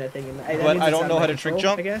it's an internet thing, and that But means I it's don't out know of how my to trick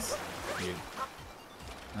control, jump. I guess. Dude.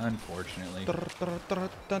 Unfortunately.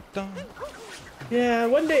 Yeah,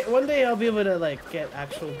 one day I'll be able to like get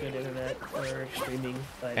actual good internet for streaming.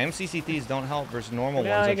 But MCCTs don't help versus normal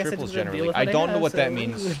Yeah, ones I on guess I triples just gotta deal generally. with I what I don't know have, what that so-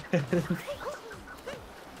 means.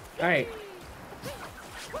 All right,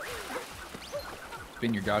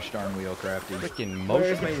 Spin your gosh darn wheel, Crafty. Freaking motion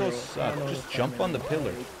where's my control rule? I suck. don't know Just if jump I'm on the in-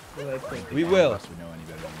 pillar. Where do I click? We None will. of us would know any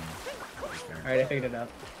better than you. To be fair. All right, I figured it out.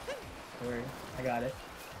 Don't worry, I got it.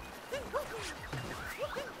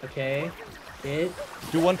 Okay, it.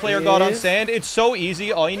 Do one player god on Is sand? It's so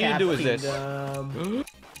easy. All you need to do is this. Kingdom.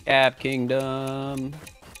 Cap Kingdom.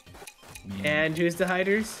 And who's the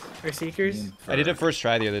hiders or seekers? I did it first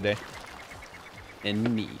try the other day.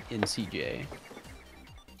 And me and CJ.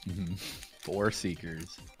 4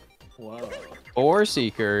 seekers. Whoa. 4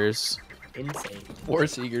 seekers. Insane. 4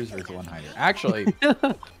 seekers versus 1 hider. Actually,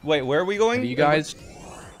 Wait, where are we going? have you guys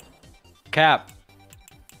Cap.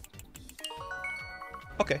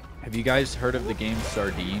 Okay. have you guys heard of the game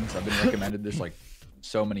Sardines? I've been recommended this like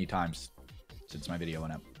so many times since my video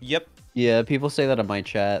went up. Yep. Yeah, people say that in my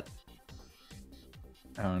chat.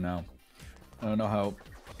 I don't know. I don't know how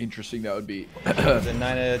interesting that would be. It's a 9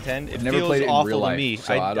 out of 10. It never feels played it in awful real to life, me.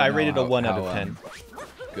 so I don't I know rated a how- 1 out how, of 10.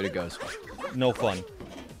 Good it goes. No fun.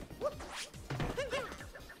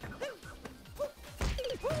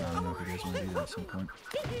 I don't know if you guys want to do that at some point.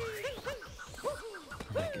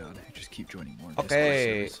 Oh my god, I just keep joining more. Discord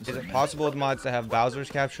Okay, servers. is it possible with mods to have Bowser's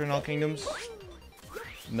capture in all kingdoms?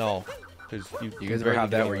 No, because You guys ever have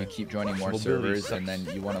that where you keep joining more Mobility servers and sucks.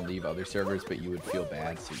 then you want to leave other servers, but you would feel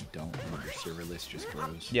bad, so you don't, and your server list just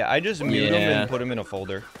grows? Yeah, I just mute them Yeah. and put them in a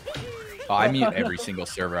folder. Oh, I mute every single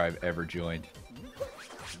server I've ever joined.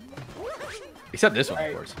 Except this one, of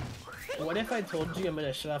Alright. course. What if I told you I'm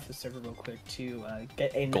gonna shut off the server real quick to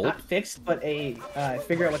get a Gold? not fixed, but a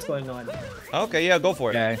figure out what's going on? Okay, yeah, go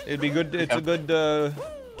for it. Okay. It'd be good. It's a good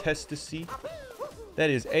test to see. That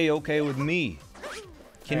is a-okay with me.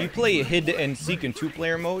 Can you play hid and seek in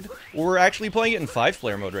 2-player mode? Well, we're actually playing it in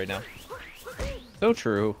 5-player mode right now. So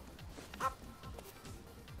true.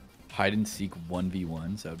 Hide and seek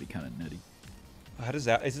 1v1s, that would be kind of nutty. How does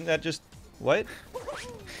that? Isn't that just what?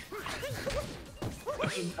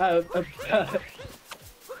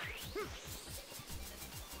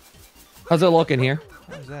 How's it looking here?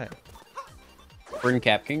 How's that? We're in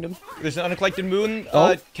Cap Kingdom. There's an uncollected moon.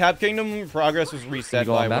 Oh. Cap Kingdom progress was reset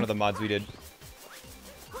go by on one back? of the mods we did.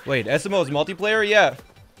 Wait, SMO's multiplayer? Yeah.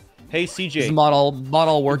 Hey Is CJ, the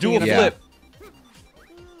model working? do a in flip.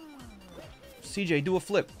 CJ, do a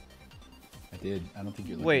flip. I did. I don't think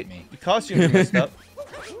you're looking Wait, at me. the costumes are messed up.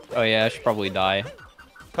 Oh yeah, I should probably die.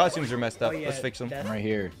 Costumes are messed up. Oh, yeah, Let's fix them. that- I'm right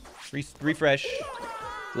here. Refresh.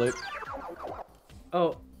 Flip.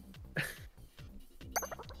 Oh,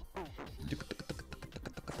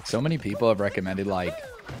 So many people have recommended like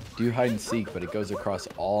do hide and seek, but it goes across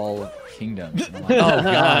all kingdoms. And I'm like, oh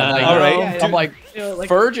god! Like, All right. Yeah, I'm like, you know, like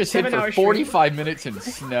Fur just hit 7-hour for stream. 45 minutes in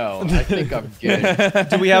snow. I think I'm good.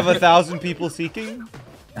 Do we have 1,000 people seeking?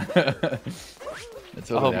 That's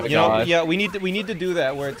what Oh it my is. You know, God. yeah, we need to do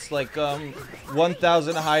that where it's like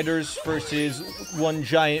 1,000 hiders versus one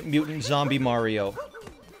giant mutant zombie Mario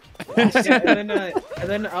yeah, and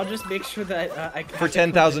then I'll just make sure that I for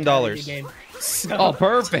 $10,000. So, Oh,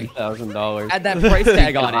 perfect. $1,000. Add that price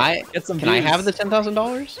tag on Can I? it. Get some Can I views. have the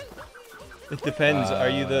 $10,000? It depends. Are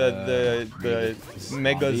you the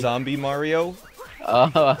mega zombie Mario? You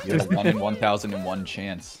have a 1 in 1,001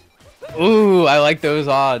 chance. Ooh, I like those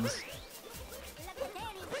odds.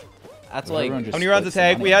 That's Well, like. everyone How just many rounds of splits the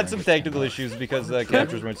tag? money We had and some gets technical $10. issues because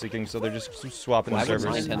captures weren't seeking, so they're just swapping the Why would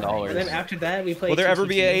servers. mine and then $10? after that we play. Will there ever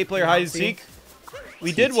be an 8-player hide and seek?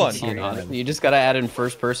 We did one. You just gotta add in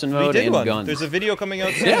first-person We mode did and one. guns. There's a video coming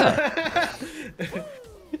out soon. Yeah.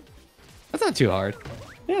 That's not too hard.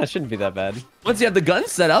 Yeah, it shouldn't be that bad. Once you have the gun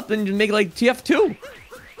set up, then you make like TF2.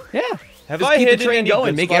 Yeah. Have Just I keep the hidden train any going,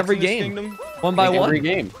 good make spots every in this game. kingdom? One by Like one. every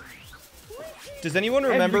game. Does anyone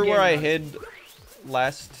Every remember game where I now. hid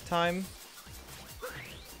last time?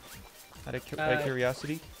 Out of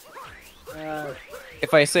curiosity.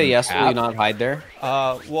 If I say yes, will you Cap. not hide there?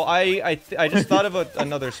 Well, I just thought of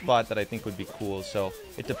another spot that I think would be cool. So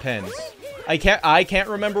it depends. I can't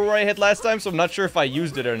remember where I hid last time, so I'm not sure if I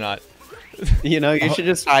used it or not. You know, you should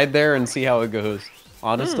just hide there and see how it goes.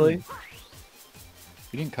 Honestly.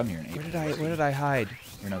 You didn't come here in April. Where did I hide?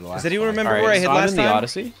 You know, the last Does anyone five. remember All where I right, hid so I'm last in the time?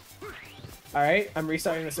 Odyssey. All right, I'm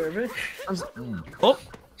restarting the server. Oh.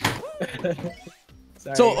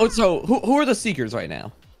 Sorry. So who are the seekers right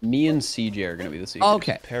now? Me and CJ are gonna be the seekers.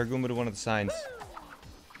 Okay. Paragoomba to one of the signs.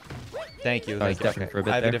 Thank you. Oh, Thank it's you. different Okay. for a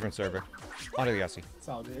bit I have there. a different server. Arigato. It's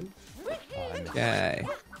all good. Okay.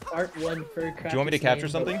 Part 1 for Do you want me to capture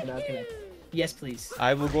something? Yes, please.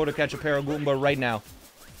 I will go to catch a Paragoomba right now.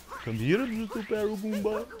 Come here, little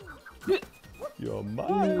Paragoomba. You're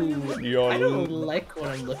mine. You're I don't like what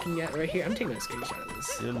I'm looking at right here. I'm taking a screenshot of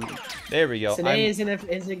this. There we go. Sine is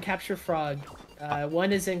in capture frog.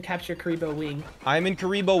 One is in capture Karibo wing. I'm in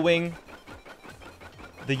Karibo Wing.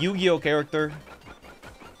 The Yu-Gi-Oh character.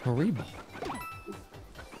 Haribo.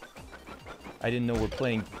 I didn't know we're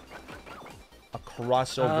playing a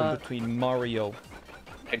crossover between Mario.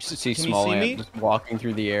 I just see Can you see me? SmallAnt just walking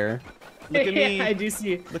through the air. Look at me. I do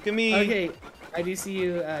see you. Look at me. Okay, I do see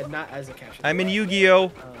you. Not as a capture. I'm in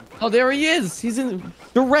Yu-Gi-Oh. Oh, there he is. He's in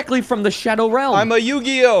directly from the Shadow Realm. I'm a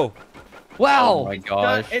Yu-Gi-Oh. Wow. Oh my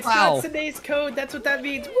gosh. It's Wow. not Sine's code. That's what that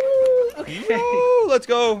means. Woo! Okay. Woo, let's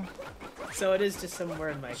go. So it is just somewhere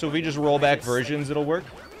in my. So if we just roll back versions, it'll work.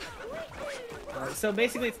 So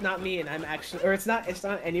basically, it's not me, and I'm actually, or it's not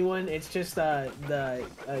anyone. It's just the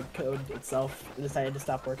code itself decided to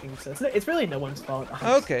stop working. So it's really no one's fault.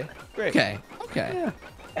 Okay, great. Okay. Okay.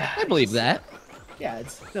 I believe that. Yeah,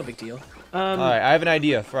 it's no big deal. All right, I have an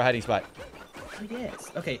idea for a hiding spot. Oh,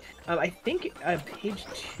 yes. Okay. I think page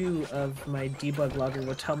 2 of my debug logger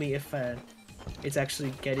will tell me if it's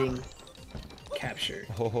actually getting captured.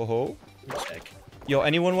 Ho ho ho. Let me check. Yo,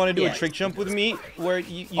 anyone want to do a Yeah. trick jump with me? Where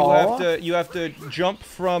you have to jump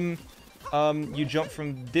from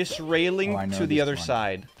this railing I know to the this other one.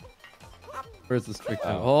 side. Where's this trick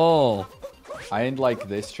jump? Oh. I like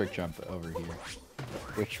this trick jump over here.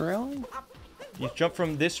 Which railing? You jump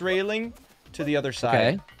from this railing to the other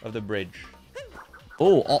side Okay. of the bridge.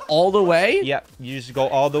 Oh, all the way? Yeah, you just go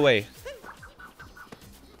all the way.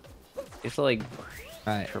 It's like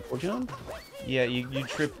Alright. triple jump. Yeah, you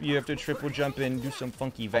have to triple jump and do some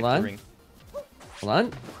funky Hold on. vectoring. Hold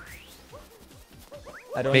on.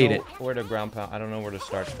 I don't Bait know it. where to ground pound. I don't know where to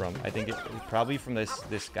start from. I think it's probably from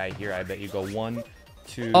this guy here. I bet you go 1,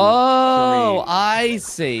 2, Oh, 3, I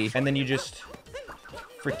see. and then you just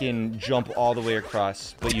freaking jump all the way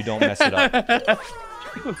across, but you don't mess it up.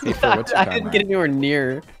 Hey, Fur, what's your I timer didn't at? get anywhere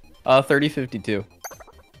near 3052.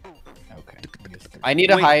 Okay. I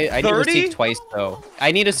need a Wait, high. I need to 30? seek twice though.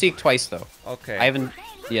 I need to seek twice though. Okay. I haven't.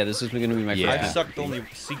 Yeah, this is gonna be my Yeah. I've first. sucked only.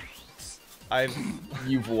 I've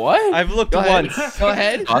You've what? I've looked Go ahead. once. Go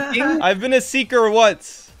ahead. Sucking? I've been a seeker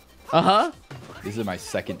once. Uh-huh. This is my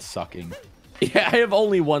second sucking. Yeah, I have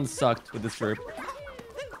only one sucked with this group.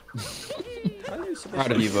 How are you supposed Proud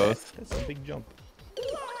to of do you that? both. That's a big jump.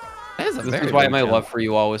 That is a This very is why big my jump. love for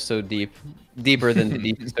you all was so deep, deeper than the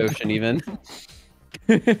deepest ocean even.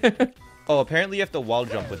 Oh, apparently you have to wall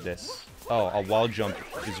jump with this. Oh, a wall jump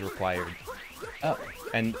is required. Oh.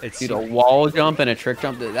 And it's Dude, a wall jump and a trick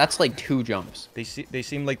jump. That's like 2 jumps. they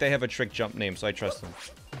seem like they have a trick jump name, so I trust them.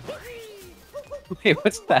 Wait,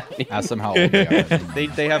 what's that mean? Ask them how old they are.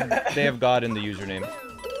 They have God in the username.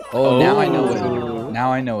 Oh, now I know Oh. what.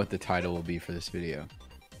 Now I know what the title will be for this video.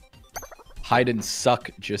 Hide and suck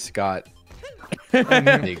just got.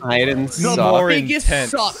 big. I didn't No suck. more Biggest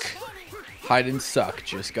intense. suck. Hide and suck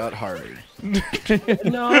just got harder.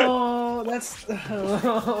 No, that's. I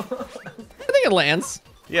think it lands.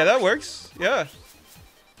 Yeah, that works. Yeah.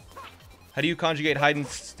 How do you conjugate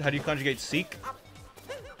seek?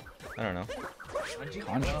 I don't know.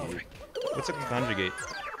 Conjugate. What's a conjugate?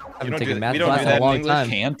 I've don't been taking do that- math we don't class do in that a in long English. time.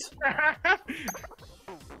 Can't.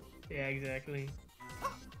 Yeah, exactly.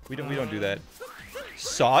 We don't do that.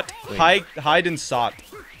 Sought? Hide and sought.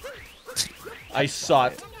 I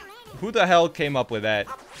sought. Who the hell came up with that?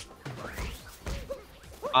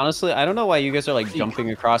 Honestly, I don't know why you guys are like jumping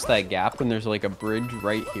across that gap when there's like a bridge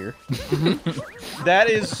right here. That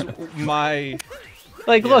is my.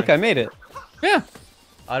 Like, Yeah. look, I made it. Yeah.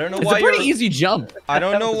 I don't know It's why a pretty you're. easy jump. I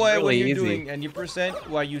don't That know was why really when you're easy. doing any percent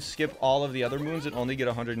why you skip all of the other moons and only get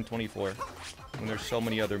 124 when there's so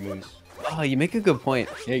many other moons. Oh, you make a good point.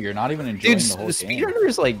 Yeah, you're not even enjoying Dude, the whole game.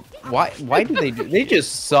 speedrunners, like, why do they do? They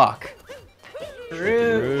just suck.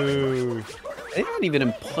 True. They're not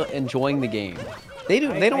even enjoying the game. They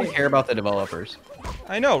don't care about the developers.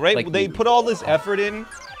 I know, right? Like They me. put all this effort in.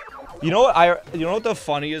 You know what the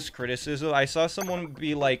funniest criticism? I saw someone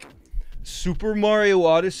be like, Super Mario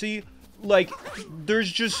Odyssey, like,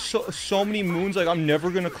 there's just so many moons, like, I'm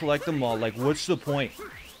never gonna collect them all. Like, what's the point?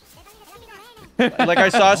 Like, I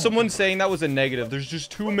saw someone saying that was a negative. There's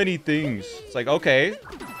just too many things. It's like, okay.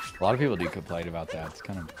 A lot of people do complain about that. It's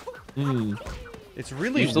kind of. It's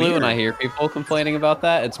really Usually weird. when I hear people complaining about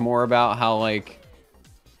that, it's more about how, like,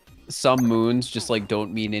 some moons just, like,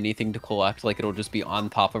 don't mean anything to collect. Like, it'll just be on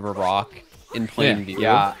top of a rock in plain view.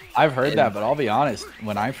 Yeah, I've heard that, but I'll be honest.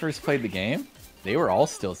 When I first played the game, they were all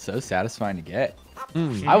still so satisfying to get.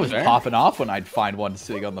 I was Fair. popping off when I'd find one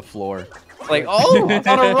sitting on the floor. Like, oh, it's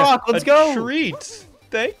on a rock. Let's a go. treat.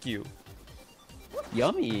 Thank you.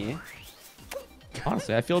 Yummy.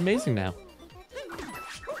 Honestly, I feel amazing now.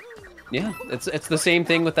 Yeah, it's the same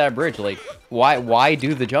thing with that bridge. Like, why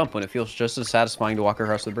do the jump when it feels just as satisfying to walk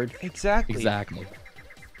across the bridge? Exactly. Exactly.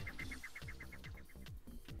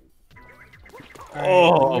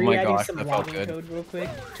 Oh my Re-adding gosh, some that felt logging good. code real quick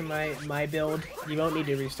to my build. You won't need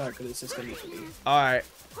to restart for this. It's gonna be for me. All right.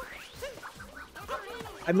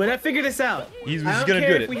 I'm gonna figure this out. He's I don't gonna care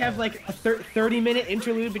do if it. we have like a 30-minute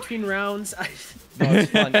interlude between rounds. No,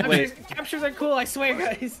 it's fun. Wait. Captures are cool. I swear,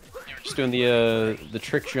 guys. Just doing the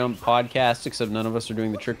trick jump podcast, except none of us are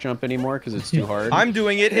doing the trick jump anymore because it's too hard. I'm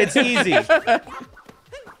doing it. It's easy.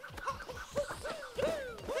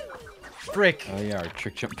 Frick. Oh yeah, our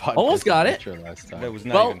trick jump podcast. Almost got it. picture Last time. That was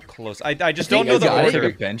not Well, even close. I just I don't think know I the got it. order.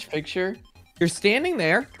 Take a bench picture. You're standing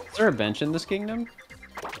there. Is there a bench in this kingdom?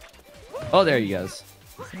 Oh, there he goes.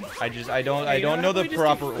 I don't know the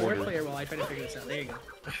proper order. Player while I try to figure this out. There you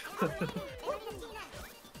go.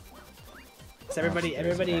 It's everybody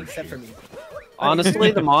except for me.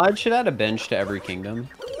 Honestly, the mod should add a bench to every kingdom.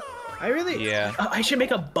 I really. Yeah. I should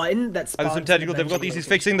make a button that spawns. There's some in technical the difficulties. He's location.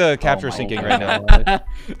 fixing the capture my syncing God. right now.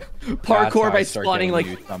 Parkour That's how by I start spawning getting like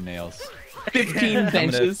new thumbnails. 15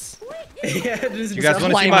 benches. Yeah, just You guys want to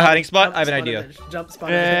see climb my up, hiding spot? jump, I have an spawn idea. a bench, Jump, spawn.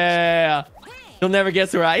 Yeah. You'll never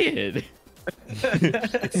guess where I hid. It's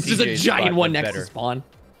just a CJ's giant spot, one but next better. to spawn.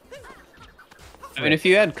 I mean, if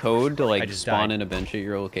you had code to I like just spawn died. in a bench at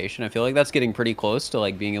your location, I feel like that's getting pretty close to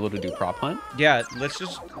like being able to do prop hunt. Yeah, let's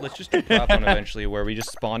just do prop hunt eventually, where we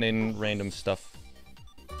just spawn in random stuff.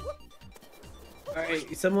 All right,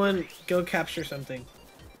 someone go capture something.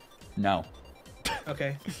 No.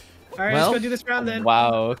 Okay. All right, Well, let's go do this round then.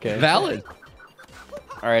 Wow. Okay. Valid.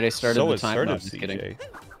 All right, I started So the time. No, assertive, just kidding. CJ.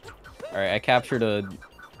 All right, I captured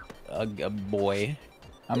a boy.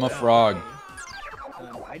 I'm a frog.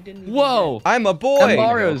 I didn't. even Whoa. I'm a And boy.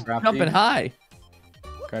 Mario's Crafty. jumping high.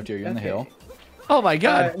 Crafty, are you on the Okay. hill? Oh my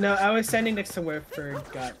get- god. no, I was standing next to where Ferg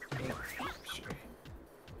got.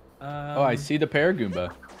 Oh, I see the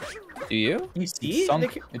Paragoomba. Do you? You see?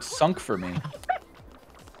 It's sunk for me.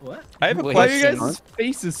 What? I have a Wait, Why are you question. guys'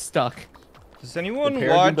 face is stuck? Does anyone The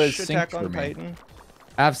watch Paragoomba is synced Attack for on me. Titan?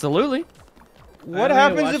 Absolutely. What I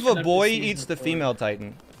only happens if watched a enough boy to see eats the before. female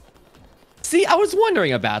Titan? See, I was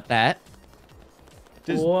wondering about that.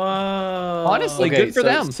 Does- Whoa. Honestly, Okay, good for so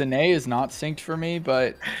them. Sine is not synced for me,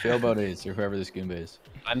 but Failboat is, or whoever this Goomba is.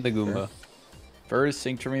 I'm the Goomba. Fur is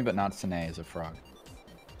synced for me, but not Sine as a frog.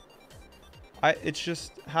 It's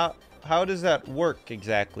just how does that work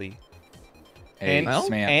exactly? Hey, And well,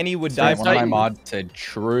 Samantha, Annie would Samantha, dive one of my Titan. mods said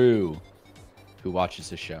true. Who watches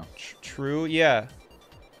the show? True, yeah.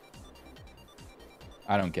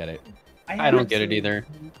 I don't get it. I don't get it either.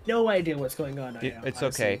 No idea what's going on. Right now, It's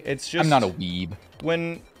honestly. okay. It's just I'm not a weeb.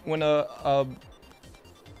 when no,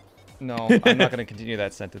 I'm not gonna continue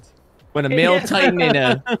that sentence. When a male Yeah. titan and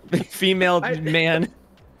a female I- man.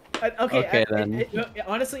 Okay, then.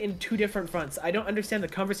 Honestly, in two different fronts. I don't understand the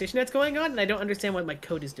conversation that's going on, and I don't understand what my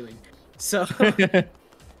code is doing. So.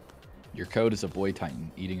 Your code is a boy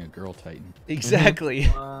titan eating a girl titan. Exactly.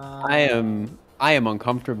 I am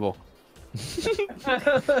uncomfortable.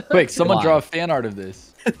 Quick, someone Why? draw a fan art of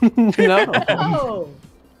this. No. Oh.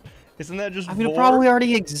 Isn't that just I mean, it vor? probably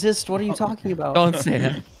already exists. What are you talking about? Don't say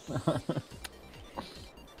that.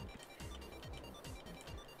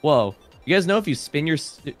 Whoa. You guys know if you spin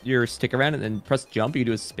your stick around and then press jump, you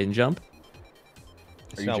do a spin jump?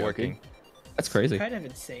 It's Are you not joking? working. That's crazy. Kind of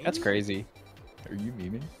insane. That's crazy. Are you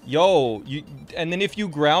memeing? Yo, and then if you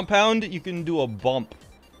ground pound, you can do a bump.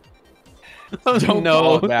 Don't no.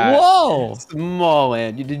 call it that. Whoa!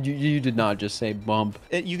 SmallAnt. You did not just say bump.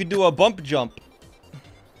 You could do a bump jump.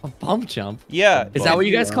 A bump jump. Yeah. Is that what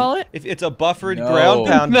you guys call it? If it's a buffered No. ground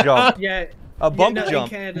pound jump. Yeah. A bump yeah, no,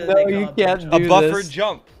 jump. In Canada, No, they you call it can't bump A do buffered this.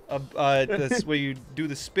 jump. That's where you do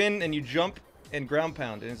the spin and you jump and ground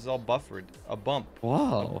pound, and it's all buffered. A bump.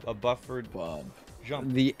 Whoa. A buffered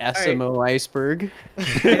jump. The SMO iceberg.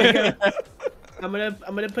 I'm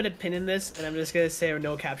gonna put a pin in this, and I'm just gonna say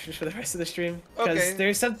no captures for the rest of the stream because Okay.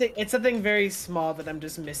 there's something. It's something very small that I'm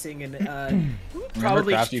just missing, and Remember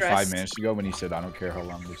probably Crafty 5 stressed. minutes ago when he said, I don't care how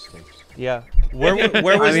long this takes. Yeah. Where was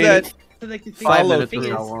I mean, that? So, like, the thing, 5 Follow the minutes thing is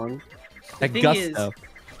is, how long? That thing gusto.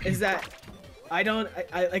 is that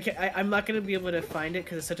I'm not gonna be able to find it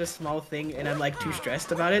because it's such a small thing, and I'm like too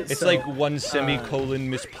stressed about it. It's so, like one semicolon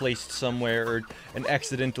misplaced somewhere or an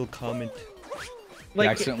accidental comment. He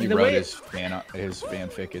accidentally the wrote way- his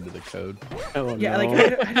fanfic into the code. Oh, Yeah, no.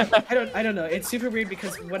 like I don't know. It's super weird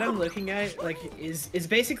because what I'm looking at like is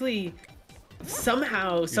basically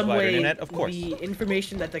somehow, some via way, internet, of course. the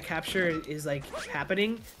information that the capture is like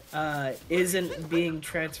happening isn't being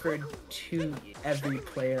transferred to every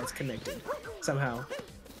player that's connected somehow.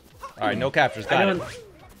 All right, no captures. Got it.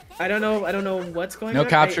 I don't know what's going No on.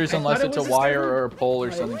 captures I unless thought it it's a was wire standard, or a pole or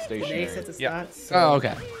like, something They stationary. set the Yeah. stats, so- Oh,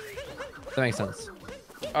 okay. That makes sense.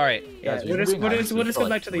 All right. Yeah, Guys, we'll we've just, been we'll on just, this we'll just for go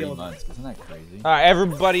like back to the 3 old. months. Isn't that crazy? All right,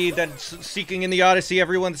 everybody that's seeking in the Odyssey,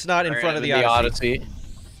 everyone that's not in front of the Odyssey.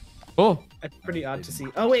 Oh, That's pretty odd to see.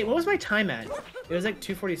 Oh wait, what was my time at? It was like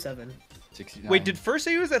 2:47. 69. Wait, did first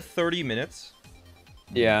say he was at 30 minutes?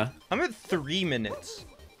 Yeah. I'm at 3 minutes.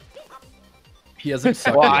 He hasn't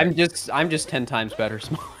sucked Well, yet. I'm just 10 times better.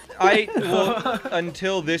 Well,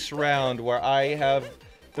 until this round where I have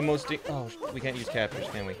the most. Oh, we can't use captures,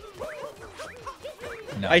 can we?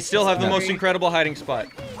 No. I still have the No. most incredible hiding spot.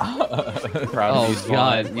 Proud Oh, of you, SmallAnt.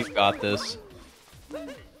 God. You've got this. All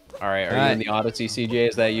right, are you Alright. in the Odyssey, CJ?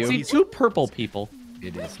 Is that you? See, 2 purple people.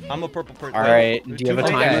 It is. Me. I'm a purple person. All right, do you have a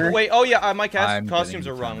timer? Wait, oh yeah, my I'm costumes getting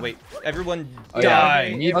are wrong. timer. Wait, everyone Oh, yeah.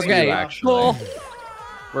 die. Me too, Okay, actually. cool.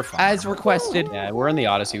 We're fine. As requested. Yeah, we're in the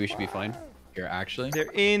Odyssey. We should be fine. Here, actually.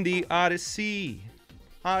 They're in the Odyssey.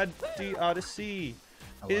 The Odyssey.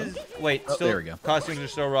 Is wait, Oh, still there we go. costumes are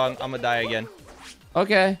still wrong. I'm gonna die again.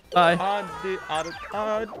 Okay, bye.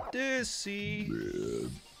 Odyssey.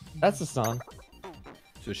 That's the song.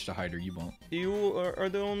 Switch to hider. You won't. You are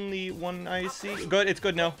the only one I see. Good, it's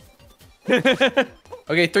good now.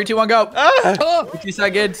 Okay, 3, 2, 1, go. Ah! Oh, 50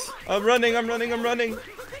 seconds. I'm running. Teabag.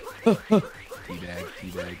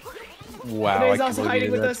 Wow, Renee's I also can't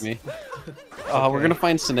hiding believe you with did that to me. We're gonna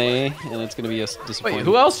find Sine, and it's gonna be a disappointment. Wait,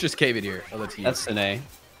 who else just came in here? Oh, that's you. That's Sine.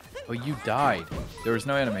 Oh, you died. There was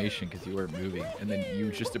no animation because you weren't moving, and then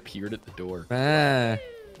you just appeared at the door. ah.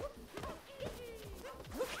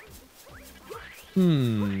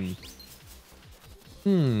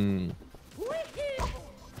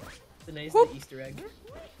 The nice the Easter egg.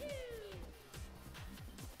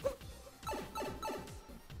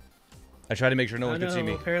 I try to make sure no Oh one can see no,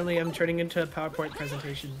 me. apparently I'm turning into a PowerPoint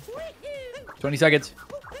presentation. 20 seconds.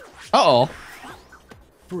 Uh-oh.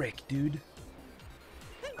 Frick, dude.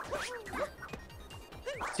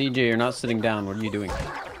 CJ, you're not sitting down. What are you doing?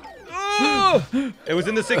 It was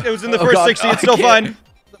in the It was in the Oh, first God, 60. It's I still can't. fine.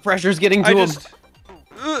 The pressure's getting to I him. just.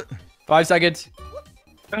 5 seconds.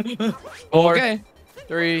 4, Okay.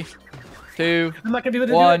 3, 2, I'm not gonna be able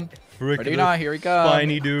to do 1. it. Frick, Ready or not? Here we go.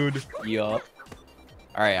 Spiny dude. Yup.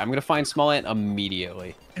 All right, I'm gonna find SmallAnt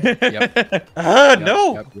immediately. Yep. Ah,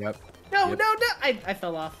 no. Yep. No, Yep. no, no! I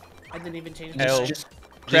fell off. I didn't even change my Hell. Just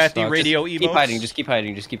Crafty just radio keep emotes. hiding. Just keep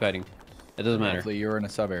hiding. Just keep hiding. It doesn't matter. Hopefully you're in a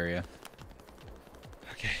sub area.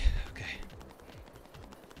 Okay, okay.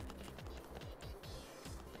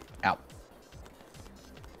 Out.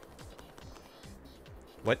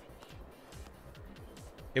 What?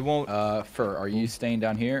 It won't. Fur, are you staying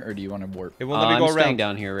down here or do you want to warp? It won't let me I'm go staying around.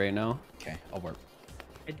 down here right now. Okay, I'll warp.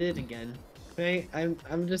 I did it again. Okay,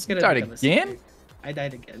 I'm just gonna. Died become a again? secret. I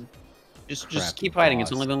died again. Just Crap, keep hiding. It's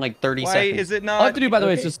pause. only been like 30 Why seconds. is it not? All I have to do, by the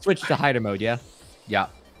way, is Okay. just switch to hider mode, yeah? Yeah.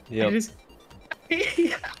 I Yep. just.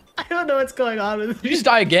 I don't know what's going on with You me. just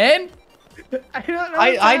die again? I don't know.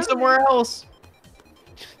 I what's hide happening. somewhere else.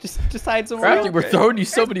 Just hide somewhere Crafty, else. we're throwing you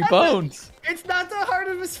so many bones. It's not that hard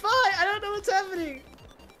of a spot. I don't know what's happening.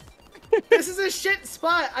 This is a shit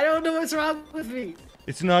spot. I don't know what's wrong with me.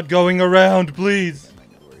 It's not going around, please. I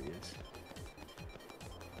know where he is.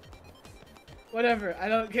 Whatever. I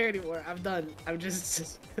don't care anymore. I'm done. I'm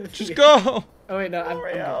just. Just go. Oh wait, no. I'm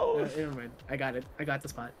good. Mario. No, never mind. I got it. I got the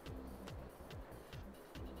spot.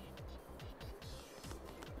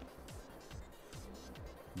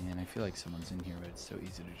 Man, I feel like someone's in here, but it's so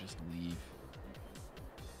easy to just leave.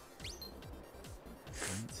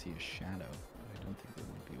 I don't see a shadow. I don't think there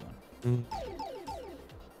would be one.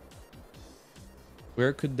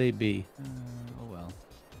 Where could they be? Oh well.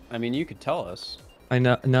 I mean, you could tell us. I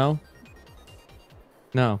know. No.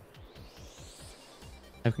 No.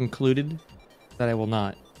 I've concluded that I will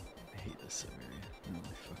not. I hate this area. Oh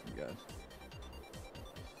my fucking god.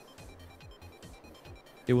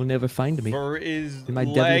 They will never find me. Fur is In my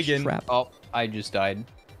devilish lagging. trap. Oh, I just died.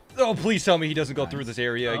 Oh, please tell me he doesn't go through Nice. this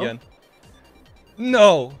area No? again.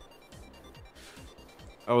 No.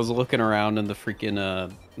 I was looking around in the freaking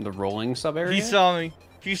the rolling sub area, He saw me.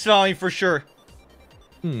 He saw me for sure.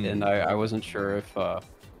 and I wasn't sure if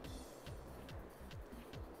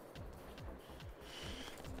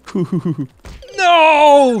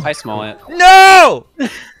No! Hi, SmallAnt. No!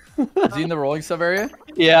 Is he in the rolling sub area?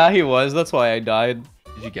 Yeah, he was. That's why I died.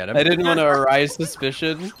 Did you get him? I didn't want to arise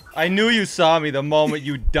suspicion. I knew you saw me the moment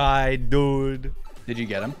you died, dude. Did you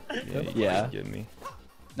get him? Yeah. Get me.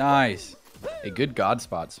 Nice. Hey, good god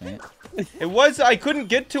spots, man. It was. I couldn't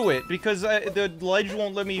get to it because the ledge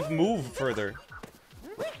won't let me move further.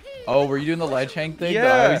 Oh, were you doing the ledge hang thing that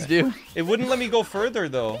I Yeah. always do? It wouldn't let me go further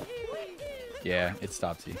though. Yeah, it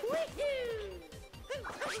stops you.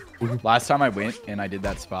 Last time I went and I did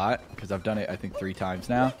that spot, because I've done it I think 3 times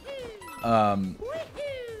now,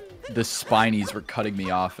 the spinies were cutting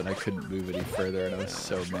me off and I couldn't move any further and I was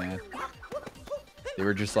so mad. They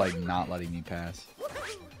were just like not letting me pass.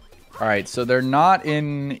 Alright, so they're not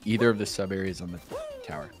in either of the sub areas on the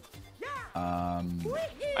tower. I'm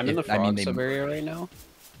in the I mean, frog they- sub area right now.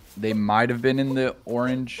 They might have been in the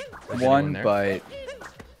orange anyone one, there? but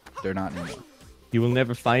they're not anymore. You will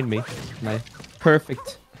never find me. My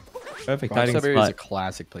perfect Frog hiding sub area is a spot.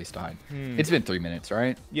 classic place to hide. Hmm. It's been 3 minutes,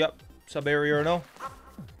 right? Yep. Sub area or no?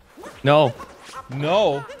 No.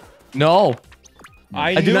 No. No.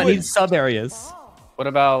 I I do knew not it. need sub areas. What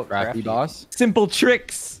about Crafty boss. Simple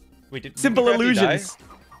tricks. Wait, did Simple Crafty die? illusions.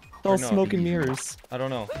 It's all no? smoke and mirrors. I don't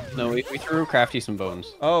know. No, we threw Crafty some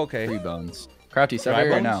bones. Oh, okay. 3 bones. Crafty, sub Dry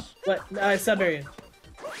area or bones? no? What? Sub area.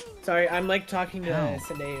 Sorry, I'm like talking to Ow.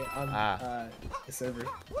 Sine on the server.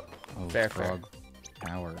 Oh, Fair. frog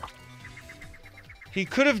power. He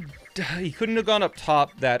couldn't have gone up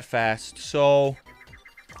top that fast, so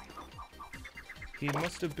he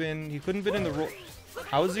must have been. He couldn't have been in the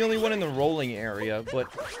I was the only one in the rolling area, but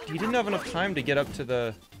he didn't have enough time to get up to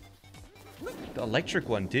the electric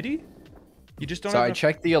one, did he? You just don't. So have I enough...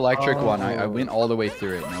 checked the electric one. I Oh. went all the way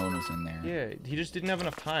through it. No one was in there. Yeah, he just didn't have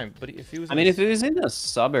enough time. But if he was, I mean, if it was in a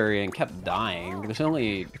sub area and kept dying, there's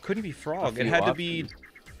only. it couldn't be frog. a It few had to be. options.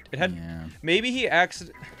 It had. Yeah. Maybe he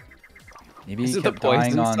accident. Maybe Is he it the kept dying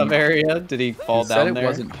poison on. sub area? Did he fall He down said it there?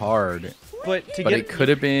 wasn't hard, But to but get. it could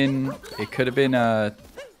have been. It could have been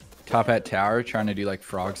Top Hat Tower trying to do like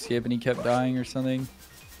frog skip and he kept dying or something.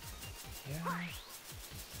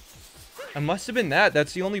 It must have been that.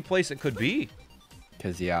 That's the only place it could be.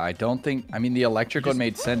 Cause yeah, I don't think. I mean, the electric one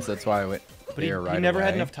made sense. That's why I went But he there right never had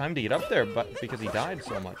away. enough time to get up there, but because he died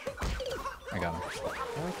so much. I got him.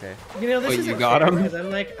 Okay. You know, this Wait, isn't you got fair him? because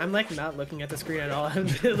I'm like not looking at the screen at all. I'm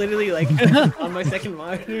literally like on my second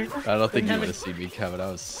monitor. I don't think you Haven't- would have seen me, Kevin.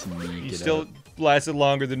 I was sneaking. He still lasted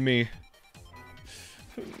longer than me.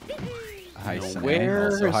 Hi, Sam.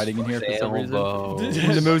 Where's Also hiding in here for some reason. Failboat?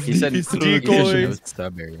 The most He said decoy. decoy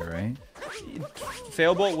sub area, right?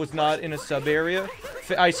 Failboat was not in a sub area.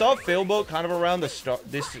 I saw Failboat kind of around this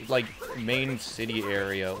like main city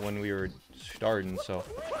area when we were starting. So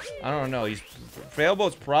I don't know.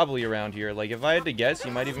 Failboat's probably around here. Like if I had to guess, he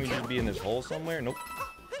might even just be in this hole somewhere. Nope.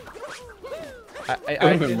 It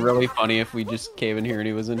would have been really funny if we just came in here and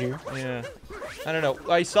he was in here. Yeah. I don't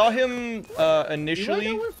know. I saw him initially.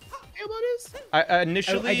 You wanna know where Failboat is?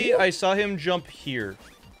 Initially, do? I saw him jump here.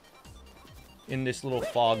 In this little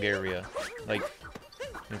fog area. Like,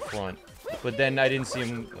 in front. But then I didn't see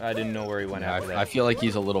him. I didn't know where he went Yeah, after that. I feel like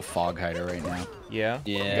he's a little fog hider right now. Yeah? I got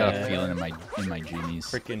a Yeah. feeling in my genies.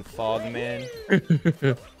 Freaking fog man.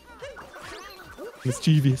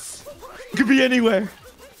 Mischievous. Could be anywhere.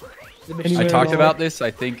 The I Anywhere talked at all. about this,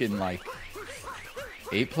 I think, in like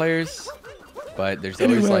 8 players. But there's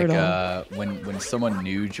always Anywhere like at when someone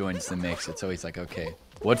new joins the mix, it's always like, okay,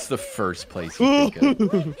 what's the first place you think of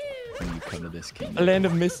when you come to this A kingdom? land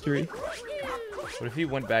of mystery. What if he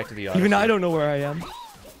went back to the Odyssey? Even I don't know where I am.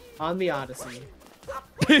 On the Odyssey.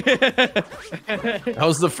 That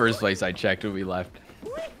was the first place I checked when we left.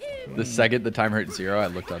 The second the timer hit 0, I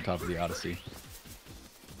looked on top of the Odyssey.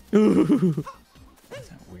 Ooh. What's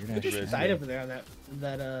that weird Who ass just shit? died over there on that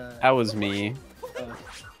That was me.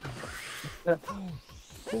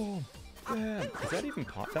 Oh, damn. Is that even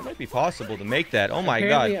that might be possible to make that. Oh my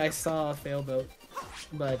Apparently god. I saw a Failboat,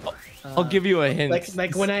 but I'll give you a hint.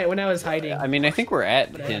 like when I was hiding. I mean, I think we're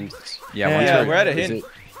at But I- hints. Yeah, Yeah, once yeah, we're at a is hint.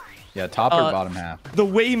 it- Yeah, top or Uh, bottom half? the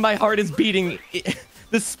way my heart is beating,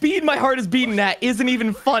 the speed my heart is beating at isn't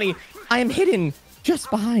even funny. I am hidden just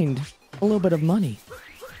behind a little bit of money.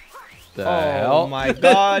 The Oh hell? my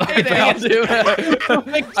god. I found him.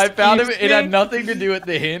 I found him. It had nothing to do with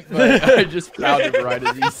the hint, but I just found him right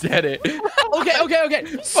as he said it. Okay.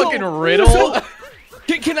 So, Fucking riddle. so-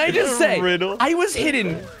 can I just say, Riddle. I was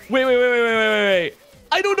hidden. Wait.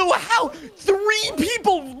 I don't know how 3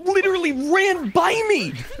 people literally ran by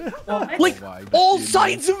me, like my all goodness.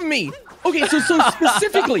 sides of me. Okay, so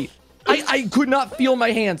specifically, I could not feel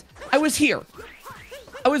my hands. I was here.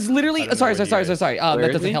 I was literally don't know sorry. where he is. That Where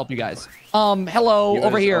is doesn't he? help you guys. Hello, He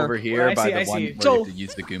over was here. Over here I by see, the I one see. where So, you have to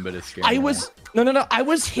use the Goomba to scare I him. was no. I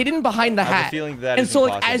was hidden behind the I have a hat. feeling that And is so,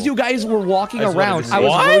 like, impossible. as you guys were walking I just wanted around, to I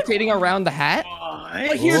was see- rotating around the hat.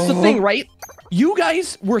 But here's the thing, right? You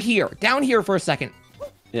guys were here, down here for a second.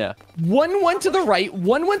 Yeah. One went to the right,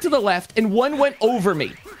 one went to the left, and one went over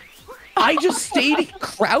me. I just stayed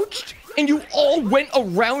crouched, and you all went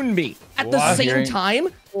around me at the What? same Hearing- time.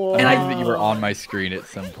 I And knew that you were on my screen at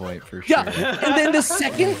some point for sure. Yeah, and then the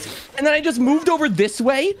second, and then I just moved over this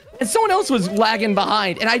way, and someone else was lagging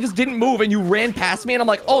behind, and I just didn't move, and you ran past me, and I'm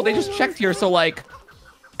like, oh, they just checked here, so like,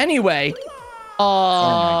 anyway,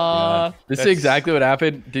 This is That's- exactly what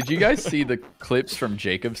happened. Did you guys see the clips from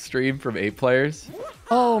Jacob's stream from 8 players?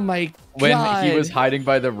 oh my When god. he was hiding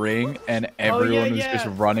by the ring and everyone was yeah. just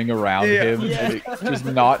running around him and just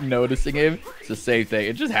not noticing him. It's the same thing.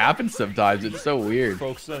 It just happens sometimes. It's so weird.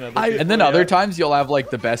 Focus on other I- people, And then yeah. other times you'll have like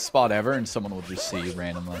the best spot ever and someone will just see you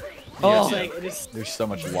randomly. Oh. It's like it is There's so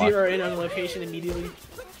much luck. zero in on location immediately.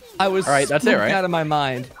 I was All right, that's it, spooked right? out of my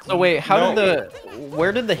mind. So wait,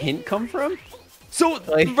 where did the hint come from? So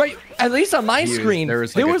right, at least on my screen, there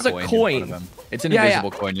was, there like, was a in front coin. of him. It's an Yeah,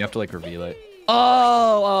 invisible coin. You have to like reveal it.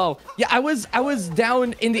 Oh, yeah. I was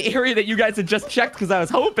down in the area that you guys had just checked because I was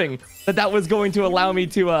hoping that was going to allow me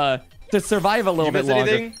to survive a little bit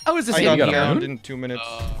longer. Anything? I was just I got hanging found around. in 2 minutes.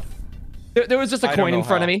 There was just a I don't coin know in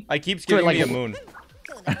front how. of me. I keeps So, giving like, me a moon.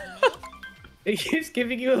 It keeps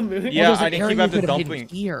giving you a moon. Yeah, there's an I keep area after you could have hidden dumping.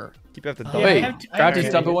 here. Keep after Yeah, dumping. I Wait, have I have Crafty's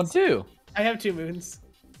two dumping one moons. too. I have 2 moons.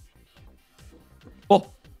 Oh,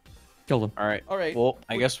 killed him. All right. All right. Well,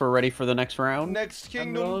 I guess we're ready for the next round. Next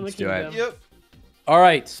I'm rolling kingdom. the Let's do it. kingdom. Yep. All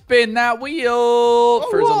right, spin that wheel.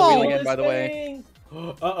 First on the wheel again, this by the way.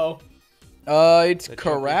 thing. Uh-oh. It's The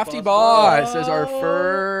Crafty Chucky Boss as our Oh.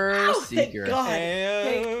 first Thank seeker. God.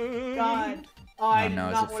 And... Thank God. Oh, Oh I no, did is not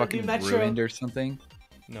it want to do fucking Metro. ruined or something?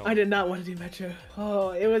 No. I did not want to do Metro.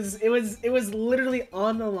 Oh, it was literally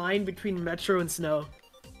on the line between Metro and Snow.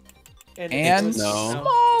 And it was Snow.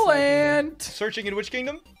 SmallAnt. Searching in which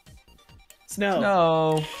kingdom? Snow.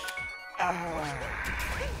 No.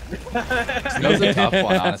 Snow's a tough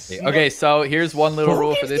one, honestly. Okay, so here's one little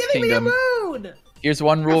rule for this Giving me a kingdom. moon! Here's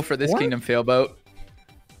one rule for this What? kingdom, Failboat.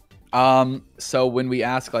 So when we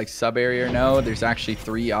ask like sub area or no, there's actually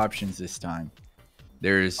 3 options this time.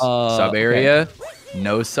 There's sub area,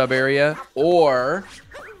 no sub area, or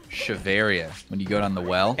Shiveria when you go down the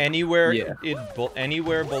well. Anywhere Yeah.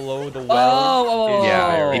 anywhere below the well. Oh, is Yeah,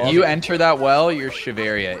 Shiveria. if you enter that well, you're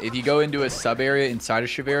Shiveria. If you go into a sub area inside of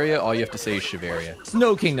Shiveria, all you have to say is Shiveria.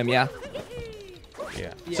 Snow Kingdom, yeah.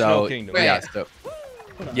 Yeah. So Snow Kingdom. yeah, Wait. so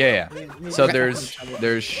yeah. So there's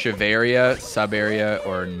Shiveria, sub area,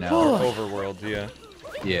 or no. Overworld, yeah.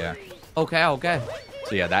 Yeah. Okay, okay.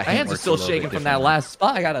 So yeah, that My hint hands are works a still little bit shaking from that differently. last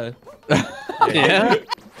spot. I gotta. Yeah.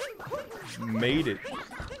 Made it.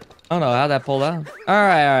 I don't know how that pulled out. All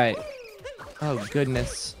right. Oh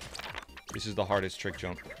goodness. This is the hardest trick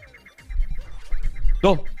jump.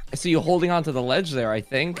 Oh, I see you holding onto the ledge there. I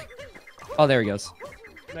think. Oh, there he goes.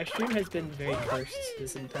 My stream has been very cursed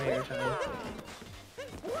this entire time.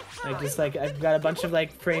 I've got a bunch of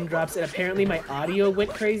like frame drops, and apparently my audio went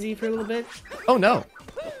crazy for a little bit. Oh no.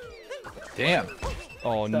 Damn.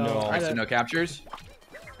 Oh So, no. I So no captures?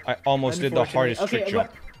 I almost did the Unfortunately. hardest trick Okay,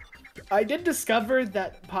 jump. I did discover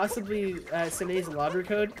that possibly Sine's logger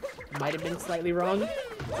code might have been slightly wrong.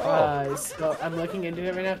 So I'm looking into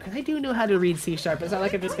it right now because I do know how to read C#. It's not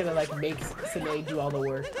like I'm just gonna like make Sine do all the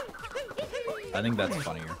work. I think that's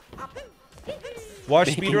funnier. Watch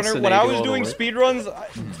Making speedrunner. Sinead When I do was all the doing work.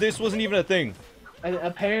 speedruns, this wasn't even a thing. And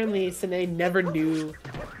apparently Sine never knew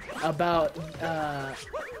about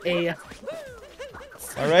a.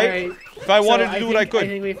 All right. If I wanted to do what I I could.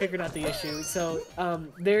 think we figured out the issue. So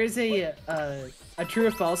there is a true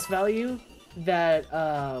or false value that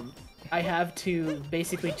I have to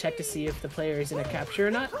basically check to see if the player is in a capture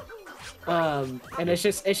or not. And it's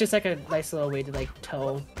just like a nice little way to like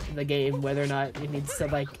tell the game whether or not it needs to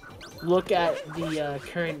like look at the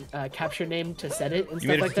current capture name to set it and You stuff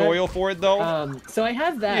made a like tutorial for it though. that. So I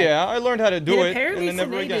have that. Yeah, I learned how to do And it, apparently and then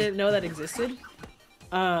never Sine again. didn't know that existed.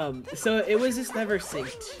 So it was just never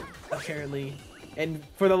synced, apparently. And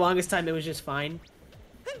for the longest time it was just fine.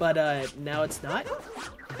 But now it's not.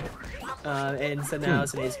 And so now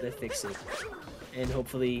Sine's gonna fix it. And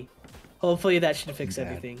hopefully that should fix Bad.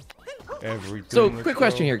 everything. Everything. So, let's quick go.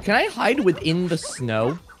 question here: can I hide within the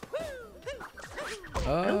snow,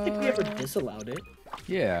 I don't think we ever disallowed it.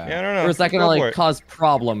 Yeah. Yeah, I don't know. or is that gonna Go for like it. cause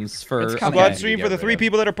problems for? It's I'm kinda glad Okay. stream Get for the rid 3 of.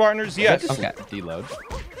 people that are partners. Yes, Okay. Deload.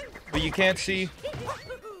 but you can't see.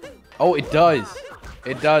 Oh, it does.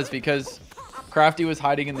 It does because Crafty was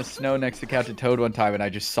hiding in the snow next to Captain Toad one time, and I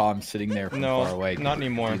just saw him sitting there from No, far away. not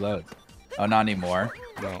anymore. Deloads. Oh, not anymore.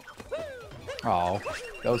 No. Oh,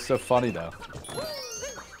 that was so funny though.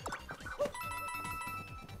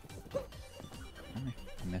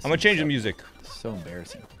 I'm gonna change the music. So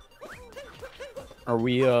embarrassing. Are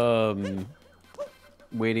we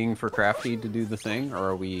waiting for Crafty to do the thing, or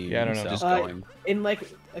are we Yeah, I don't know. just Uh, going? In like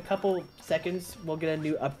a couple seconds, we'll get a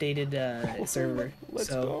new updated server. Let's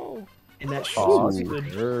so, go. and that should Oh, be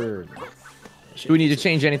good. Word. Do we need to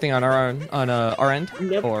change anything on our end?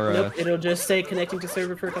 Nope, Or nope. It'll just say connecting to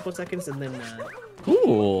server for a couple seconds, and then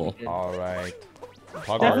cool. All right.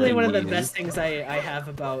 definitely one of the Alright. best things I have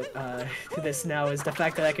about this now is the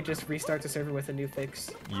fact that I could just restart the server with a new fix,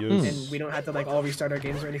 Yes. and we don't have to like all restart our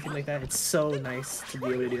games or anything like that. It's so nice to be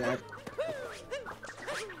able to do that.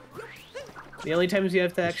 The only times you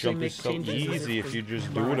have to This actually jump make is so changes is easy if the you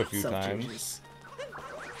just do it a mod few itself times. changes.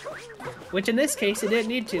 Which in this case it didn't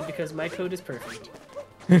need to because my code is perfect.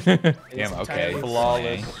 Damn. Okay.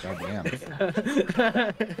 Flawless. Goddamn.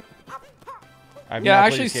 I've Yeah, not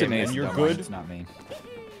actually, played this game, Sine and is you're the one, good. It's not me.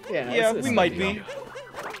 Yeah, we might be.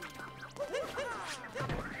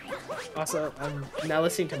 Also, I'm now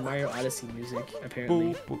listening to Mario Odyssey music,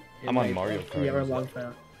 apparently. Boop, boop. in I'm on my Mario Kart. 3-hour-long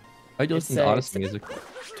file. I do listen to Odyssey music.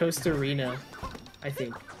 Toast Arena, I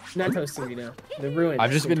think. Not Toast Arena. The Ruin.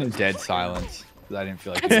 I've just been in dead silence because I didn't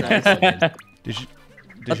feel like. That's it. Did you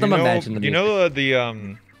Let them know, imagine the do you know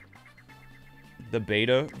the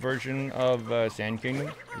beta version of Sand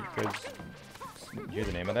Kingdom? Because you hear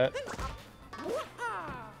the name of that?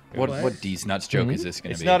 What D's nuts joke is this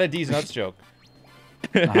gonna It's be? not a D's nuts joke.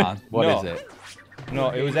 What No. is it? No,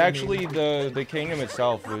 it was actually the kingdom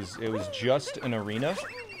itself was just an arena,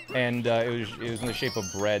 and it was in the shape of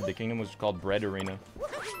bread. The kingdom was called Bread Arena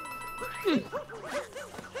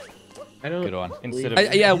I don't. Good one. instead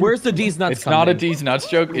of Yeah, where's the D's nuts? It's not a coming in? D's nuts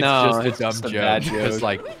joke. It's No, just it's a dumb just a bad joke.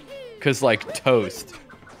 joke. Cause like toast.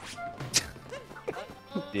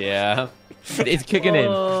 Yeah. It's kicking in.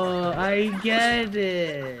 Oh, I get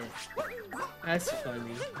it. That's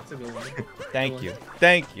funny. That's a good one.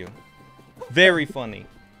 Thank you. Very funny.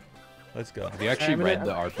 Let's go. Have you actually I'm gonna- read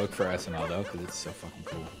the art book for SNL though? Because it's so fucking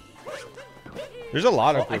cool. There's a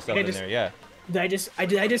lot of I cool think stuff I in just- there. Yeah.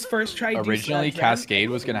 Did I just first try Originally, Deuce Cascade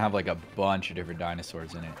was gonna have like a bunch of different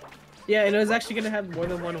dinosaurs in it. Yeah, and it was actually gonna have more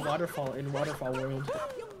than one waterfall in Waterfall World.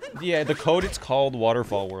 Yeah, the code it's called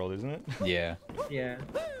Waterfall World, isn't it? Yeah, Yeah.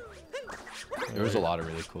 there was a lot of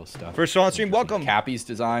really cool stuff. First on stream, welcome. Cappy's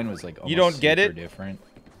design was like almost You don't get super it? different.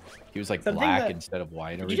 He was like Something black that- instead of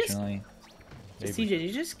white Did you just- originally. Maybe. CJ, did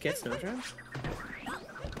you just get snow drone?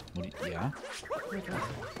 Yeah, Oh my god.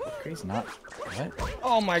 it's Crazy. not. What?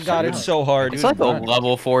 Oh my god, it's so hard. It's like a Done.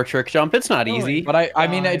 level 4 trick jump. It's not Oh, easy. But I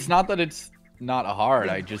mean, God. it's not that it's not hard.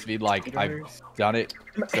 I just mean like I've Speedrunners. done it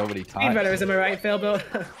so many times. Speedrunners, am I right, Failboat?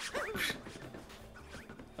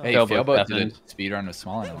 Hey, Failboat Failboat definite. did speedrun with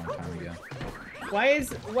SmallAnt a long time ago. why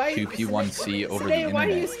 2P1C over the Today, why are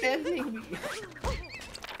you internet. spamming me?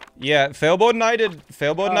 Yeah, Failboat and I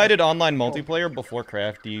did online multiplayer before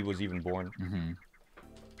Crafty was even born.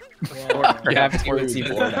 Yeah, before it's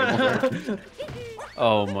even born,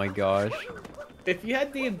 Oh my gosh. If you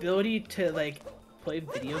had the ability to like play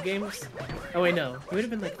video games, oh wait, no, it would have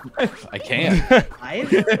been like I can't.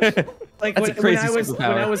 5. Like That's a when crazy I was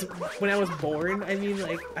superpower. when I was born. I mean,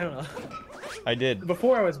 like I don't know. I did.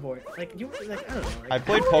 Before I was born, like you, like I don't know. Like, I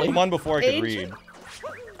played Pokemon before I could read.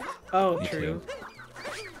 Oh, Me true.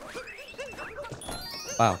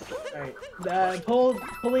 Wow. Alright,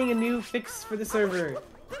 pulling a new fix for the server.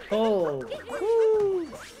 Pull. Woo!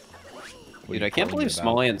 Dude, I can't believe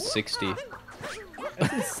SmallAnt's 60.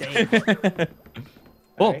 That's insane.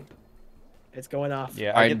 Oh. Alright. It's going off. Yeah,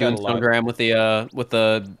 I Alright, get doing that a lot. Stonegram with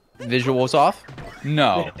the visuals off.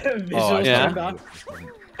 No. Visuals yeah. turned off.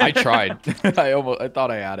 I tried. I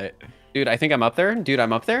thought I had it. Dude, I think I'm up there. Dude,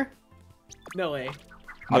 I'm up there. No way.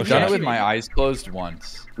 I've done it shit. with my eyes closed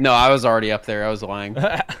once. No, I was already up there. I was lying.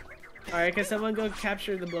 Alright, can someone go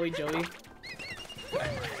capture the Blowy Joey?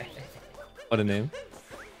 What a name.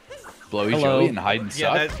 Blowy Hello. Joey and hide and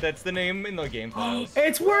Yeah, suck. that's the name in the game files.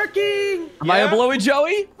 It's working! Am I a Yeah. blowy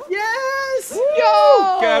Joey? Yes!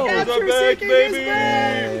 Yo! Captures Capture are back, seeking is baby!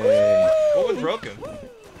 back! What was broken?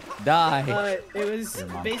 Die. It was Your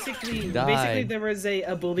mom. basically Die. there was a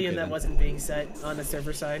boolean that wasn't being set on the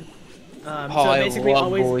server side. Oh, So I basically love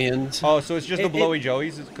always booleans. Oh, so it's just the It- blowy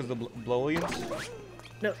joeys because the blowians?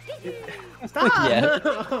 no. Stop!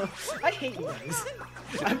 Yeah. I hate you guys.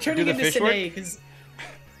 I'm turning the into fish work? Sine because.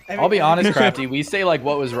 I'll be honest, Crafty. We say like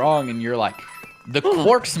what was wrong, and you're like, the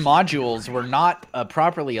Quarks modules were not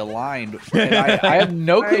properly aligned. And I have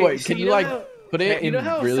no clue. Alright, What, so can you you know like how- put it You in know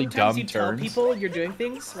how really sometimes dumb you tell terms? people you're doing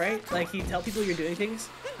things, right? Like you tell people you're doing things,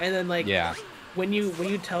 and then like Yeah. when you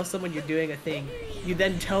tell someone you're doing a thing, you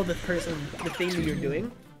then tell the person the thing that you're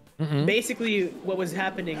doing. Mm-hmm. Basically, what was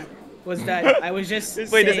happening was that I was just Wait,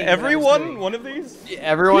 does saying what I was everyone doing. one of these?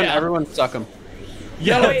 Everyone suck him.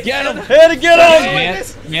 Get wait, him! Get him! Had to get Oh, him! Man,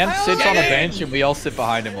 this- man I sits don't on a get it. bench, and we all sit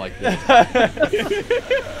behind him like this.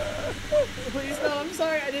 Please no, I'm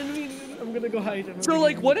sorry, I didn't mean. I'm gonna go hide. So,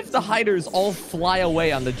 like, what if the hiders all fly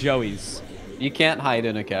away on the Joeys? You can't hide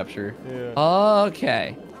in a capture.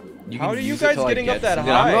 Okay. You How can are you use it guys to, like, getting up get that some-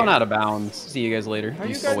 Dude, I'm high? going out of bounds. See you guys later. How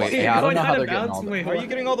you Oh, guys- wait. Yeah, I don't Going know out how of they're getting bounds? all the Wait, How are you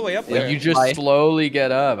getting all the way up Like, there? you just Hi. slowly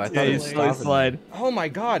get up. I thought You it was slide, stopping. slide. Oh my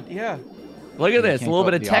god, yeah. Look at this. A can't little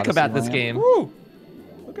go bit up of the tech Odyssey about this ramp? game. Woo!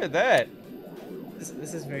 Look at that.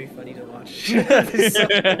 This is very funny to watch. This is so-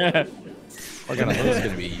 We're gonna this is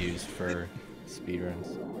gonna be used for speedruns.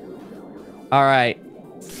 All right.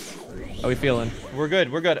 How we feeling? We're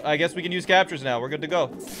good. We're good. I guess we can use captures now. We're good to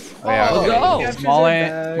go. Oh, yeah. let's go. Captures Small are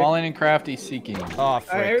ant, back. and crafty seeking. Oh, All right,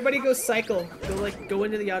 frick. everybody go cycle. Go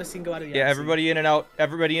into the Odyssey and go out of the Yeah, Odyssey. everybody in and out.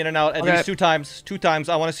 Everybody in and out. At Okay. least 2 times. 2 times.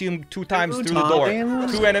 I want to see them 2 times Two through the door.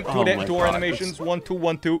 times? 2 Oh my door God, animations. 1, 2,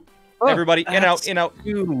 1, 2. Oh, Everybody in, out, in, out.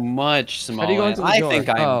 Too much, How do you go SmallAnt. into the I door? think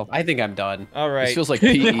I'm. Oh. I think I'm done. All right. This feels like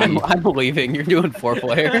PE. I'm believing you're doing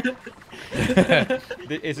 4-player.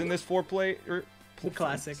 Isn't this 4-play?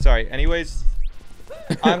 Classic. Sorry. Anyways,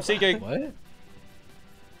 I'm seeking. What?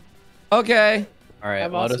 Okay. All right,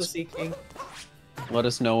 I'm let also us seeking. let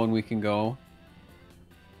us know when we can go.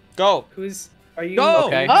 Go. Are you Go!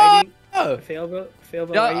 Okay. hiding? Oh, Failboat, Yeah.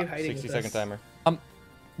 are you hiding? 60-second timer.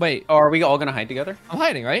 wait. Oh, are we all gonna hide together? I'm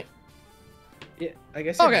hiding, right? Yeah, I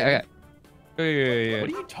guess. you're Okay. hiding. Okay. Yeah. What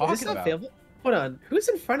are you Is talking this not about? Failboat? Hold on. Who's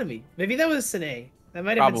in front of me? Maybe that was Sine. That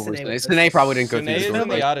might have Probably. been Sine. Sine probably didn't go Sine through is the in door.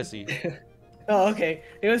 the first. Odyssey. Oh, okay.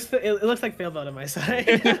 It looks like Failboat on my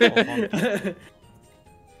side.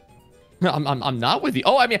 No, I'm not with you.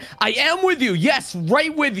 Oh, I mean, I am with you. Yes,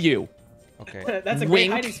 right with you. Okay. That's a great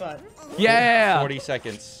Wink. hiding spot. Yeah. 40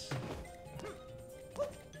 seconds.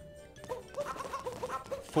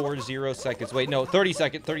 40 seconds. Wait, no, 30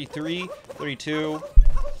 seconds. 33, 32,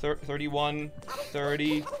 31,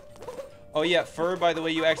 30. Oh yeah, Fur, by the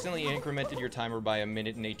way, you accidentally incremented your timer by 1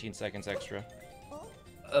 minute and 18 seconds extra.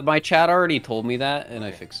 My chat already told me that, and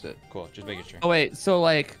I fixed it. Cool, just making sure. Oh wait, so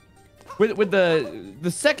like, with the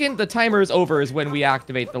second the timer is over is when we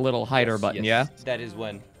activate the little hider button. Yes, that is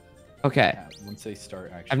when. Yeah. Okay. Yeah, once they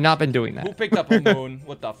start actually. I've not been doing Who that. picked up a moon?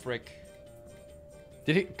 What the frick?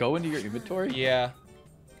 Did it go into your inventory? Yeah,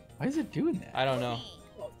 Why is it doing that? I don't know.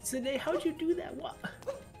 Sine, how'd you do that? What?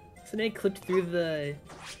 Sine clipped through the.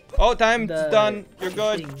 Oh, time's the done. You're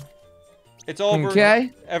good. thing. It's over.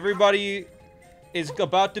 Okay. Everybody is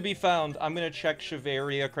about to be found. I'm gonna check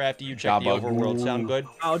Shiveria. Crafty, you check the Jabba. overworld. Sound good?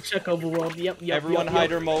 I'll check overworld. Yep. Everyone,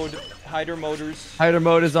 hider mode. Hider motors. Hider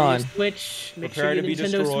mode is on. Switch. Make Prepare sure to you be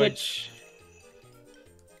Nintendo destroyed. Switch.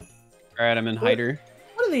 All right, I'm in hider.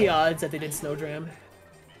 What are the odds that they did Snowdram?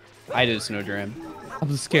 I did Snowdram.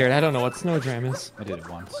 I'm scared. I don't know what Snowdram is. I did it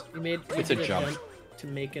once. You It's a did jump. to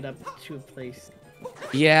make it up to a place.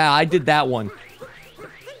 Yeah, I did that one.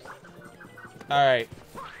 All right.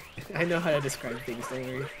 I know how to describe things. Don't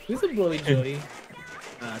worry. Who's the blowy Jody?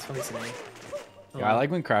 It's probably Sine. Yeah, I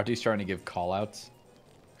like when Crafty's trying to give callouts.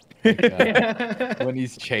 Like, when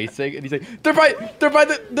he's chasing and he's like, they're by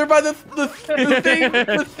the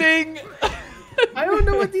thing. I don't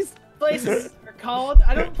know what these places are called.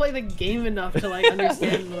 I don't play the game enough to like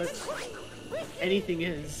understand what anything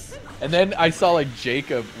is. And then I saw like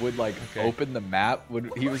Jacob would like Okay. open the map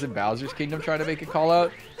when he was in Bowser's Kingdom trying to make a call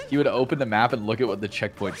out. He would open the map and look at what the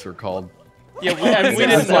checkpoints were called. Yeah, and we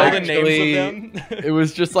didn't know the names of them. It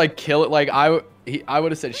was just like kill it. Like I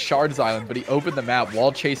would have said Shards Island, but he opened the map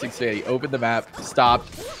while chasing Sadie. He opened the map,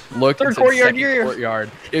 stopped, looked, Third and said courtyard second rear.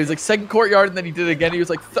 courtyard. It was like second courtyard, and then he did it again. He was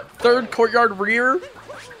like third courtyard rear.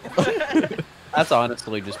 That's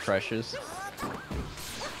honestly just precious.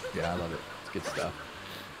 Yeah, I love it. It's good stuff.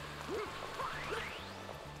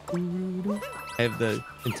 I have the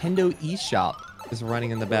Nintendo eShop is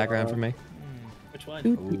running in the background for me. Which one?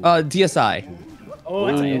 DSi. Oh,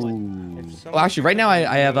 that's a nice one. Ooh. Well, actually, right now I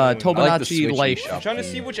have I like the Tomodachi Switch Life. eShop. I'm trying to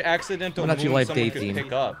see which accidental Well, actually, moon Life someone Day could theme.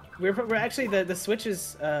 pick up. We're actually the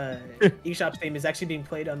Switch's eShop theme is actually being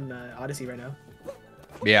played on Odyssey right now.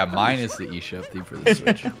 Yeah, mine is the eShop theme for the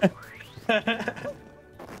Switch.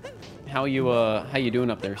 How you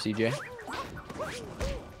doing up there, CJ?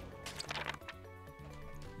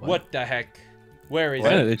 What the heck? Where is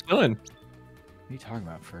Yeah, it? they're chilling. What are you talking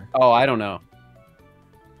about, Fur? Oh, I don't know.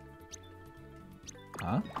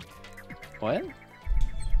 Huh? What?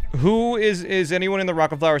 Who is anyone in the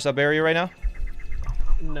Rocket Flower sub area right now?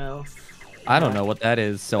 No. I don't know what that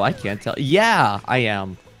is, so I can't tell. Yeah, I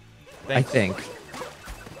am. Thanks. I think.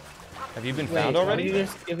 Have you been Wait, found why already? do you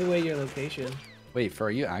just give away your location? Wait, Fur,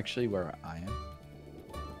 are you actually where I am?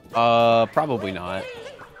 Probably not.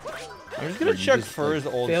 I'm just gonna You check just, Fur's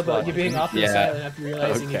old Fail, but spot. you're being awfully Yeah. silent after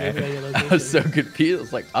realizing you gave away your I location. was so confused. I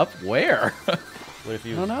was like, up where? What if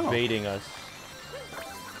he I don't was know. baiting us?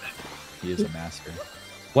 He is a master.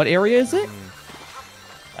 What area is it?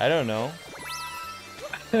 I don't know.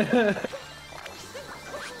 I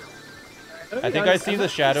think I see the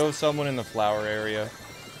shadow of someone in the flower area.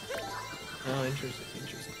 Oh, interesting.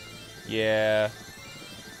 Interesting. Yeah.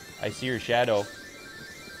 I see your shadow.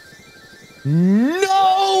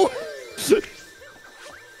 No!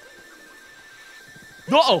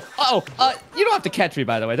 Uh-oh. You don't have to catch me,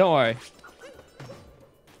 by the way. Don't worry.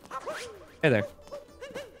 Hey there.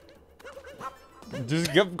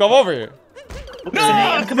 Just come over here.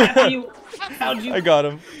 No! Come on, you. Found you. I got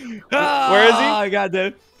him. Ah, Where is he? I got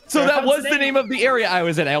that. So that was the name of the area I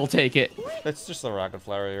was in. I'll take it. That's just the rocket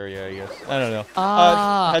flower area, I guess. I don't know.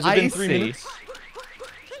 Ah, has it been I 3 see. minutes?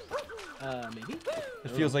 Maybe.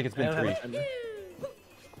 It feels like it's been 3. Timer.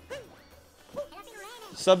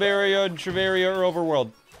 Sub area, Treveria, or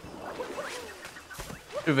Overworld?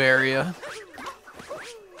 Bavaria.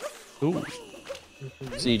 Ooh.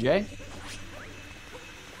 CJ.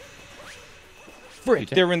 Frick,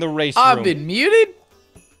 they're in the race I've room. been muted.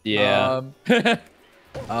 Yeah.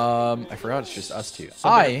 I forgot it's just us two.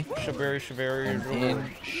 Shiveria, am in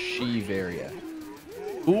Shiveria.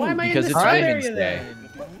 Ooh, Why am I in because this it's area Women's Day.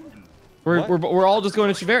 then? We're all just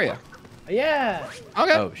going to Chiveria. Yeah.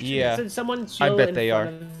 Okay. Oh, shit. Yeah. So someone I chill bet in they front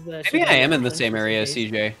are. of the Maybe I am in the Shiveria same area as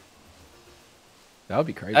stage. CJ. That would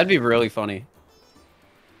be crazy. That'd be really funny.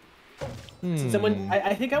 So someone,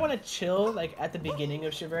 I think I want to chill like at the beginning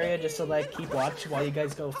of Shiveria just to like keep watch while you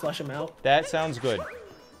guys go flush them out. That sounds good.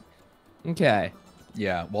 Okay.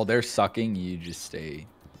 Yeah, while they're sucking, you just stay.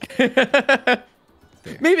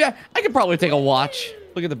 Maybe I could probably take a watch.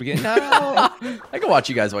 Look at the beginning. No. I can watch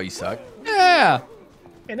you guys while you suck. Yeah.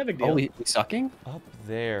 Okay, no big deal. Oh, we sucking? Up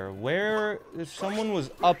there. Where? If someone was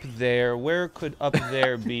up there, where could up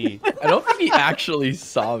there be? I don't think he actually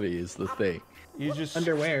saw me. Is the thing. You just.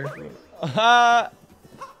 Underwear. Ah.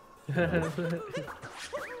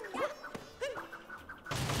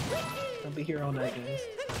 I'll be here all night,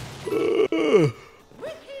 guys.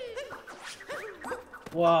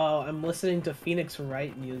 Wow, I'm listening to Phoenix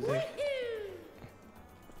Wright music.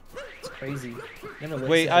 It's crazy. Never listened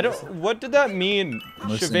Wait, to I this. don't. What did that mean? I'm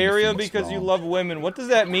listening to Shiveria Phoenix because you Wrong. love women. What does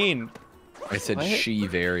that mean? I said What?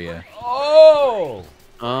 Shiveria. Oh.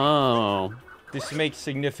 Oh. This makes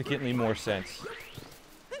significantly more sense.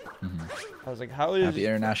 I was like, how is? Happy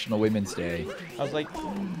International Women's Day. I was like,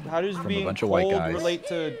 how does From a being bunch of white cold guys. relate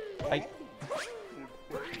to?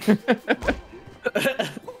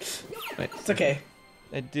 It's okay.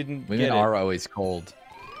 I didn't Women get are it. always cold.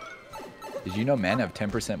 Did you know men have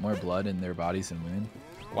 10% more blood in their bodies than women?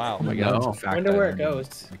 Wow. Oh my god, No. that's a fact Wonder I where it learned in,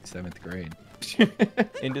 goes. like 7th grade.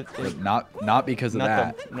 Into, But not because of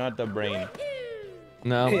that. not the brain.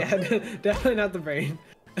 No. Yeah, definitely not the brain.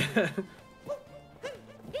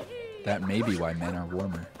 That may be why men are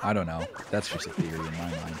warmer. I don't know. That's just a theory in my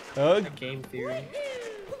mind. Ugh. Game theory.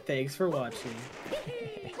 Thanks for watching.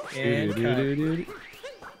 And cut.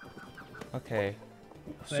 Okay.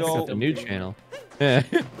 That's So The new channel. Yeah.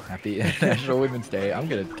 Happy International Women's Day. I'm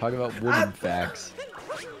gonna talk about women facts.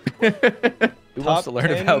 Who wants to learn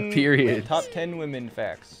 10 about periods? Top 10 women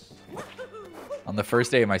facts. On the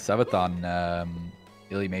first day of my subathon,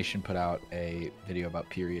 Illymation put out a video about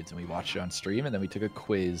periods, and we watched it on stream, and then we took a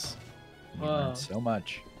quiz. And we Wow. learned so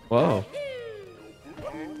much. Whoa.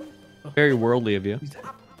 Very worldly of you.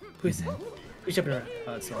 Who is it? Who's jumping around?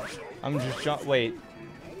 Oh, it's not. I'm just wait.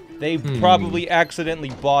 They probably accidentally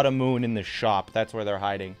bought a moon in the shop. That's where they're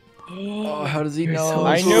hiding. Oh, how does he You're know? so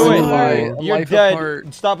I It's knew so it. light. You're Life dead.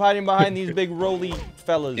 apart. Stop hiding behind these big roly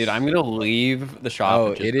fellas. Dude, I'm gonna leave the shop. Oh,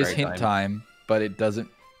 which is it is great hint time, but it doesn't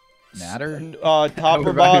matter. Top or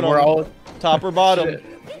We're bottom? all Top or bottom?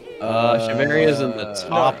 Shiveria's in the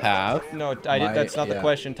top half. No, that's not the yeah,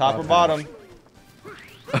 question. Top or top bottom?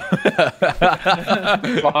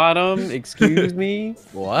 Bottom, excuse me.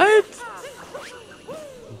 What?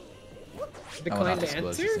 I will Decline not to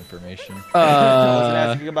disclose answer? this information. I wasn't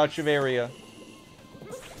asking about Shiveria.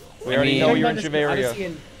 We already mean- know you're in Odyssey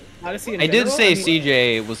Shiveria. Odyssey in I did general? say mean,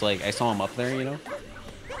 CJ was like, I saw him up there, you know?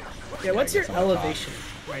 Yeah, what's your elevation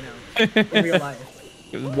right now in real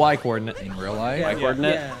life? Y coordinate. In real life? Yeah,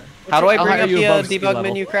 coordinate? Yeah. How do I How bring high up are you the above sea debug level?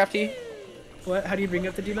 menu, Crafty? What? How do you bring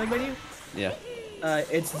up the debug menu? Yeah.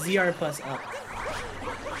 It's ZR plus up.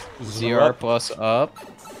 ZR plus up.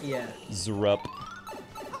 Yeah. Zrup.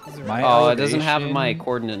 ZR. My Oh, it doesn't have elevation- my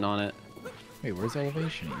coordinate on it. Wait, where's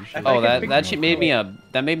elevation? You should- I Oh, can that pick- made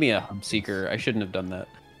me a seeker. I shouldn't have done that.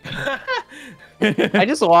 I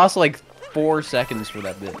just lost like 4 seconds for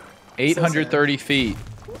that bit. 830 feet.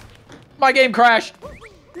 My game crashed!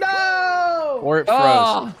 No! Or it froze.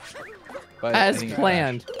 Oh, But I as think it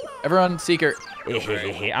planned. crashed. Everyone, seeker.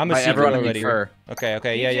 I'm a By secret everyone, I mean already. fur. Okay,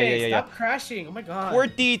 DJ, Stop crashing! Oh my god.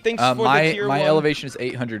 40, thanks for the My tier 1. elevation is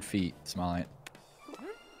 800 feet, SmallAnt.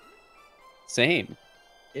 Same.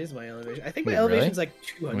 Is my elevation? I think Wait, my elevation's really? like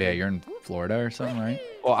 200. Yeah, you're in Florida or something, right?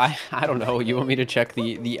 Well, I don't know. You want me to check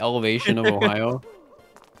the elevation of Ohio?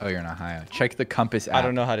 Oh, you're in Ohio. Check the compass app. I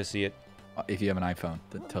don't know how to see it. If you have an iPhone,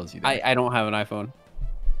 that tells you that. I don't have an iPhone.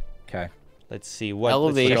 Okay. Let's see what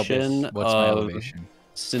Elevation What's my of elevation?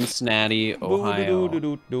 Cincinnati, Ohio.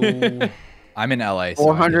 Ohio. I'm in LA. So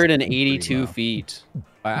 482 feet.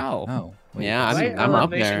 Wow. Oh. Wait, Yeah, My I'm up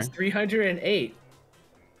elevation there. is 308.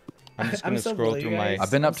 I'm just I'm gonna so scroll below through you my. guys.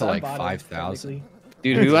 I've been up to I'm like bottom, 5,000. technically.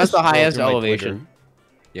 Dude, who has the Scroll highest through my elevation?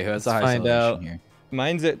 Yeah, who has Let's the highest find elevation out. here?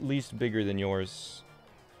 Mine's at least bigger than yours.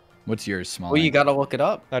 What's yours, small? Well, you gotta look it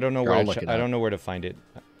up. I don't know Here, where I'll to look it I up. don't know where to find it.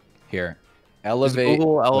 Here. Elevate.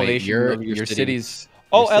 Google Wait, elevation your, of your your city. city's.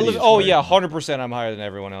 Oh, your city is oh higher yeah, than- 100%. I'm higher than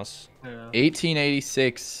everyone else.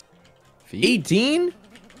 1886 feet. 18?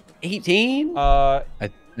 18? I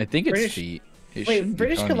think it's British- feet. It should Wait, be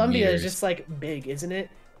British telling me Columbia is meters. just like big, isn't it?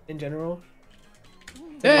 In general.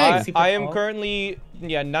 Dang. Super I am tall. currently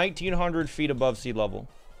 1,900 feet above sea level.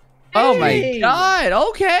 Oh my Hey! god,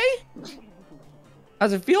 okay.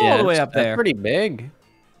 How's it feel all the way up That's there? pretty big.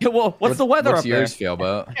 Yeah, well, what's the weather What's up yours feel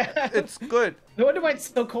about? It's good. No wonder why it's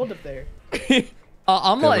so cold up there. there?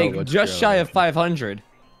 I'm Go, like what's just your shy of elevation? 500.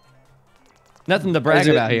 Nothing to brag Is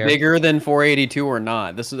it about here. bigger than 482 or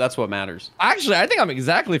not? That's what matters. Actually, I think I'm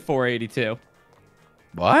exactly 482.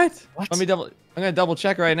 What? Let me double. I'm gonna double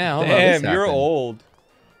check right now. Hold on. Damn, this you're happened. old.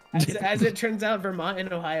 As it turns out, Vermont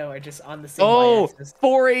and Ohio are just on the same Oh, y-axis.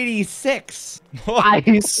 486.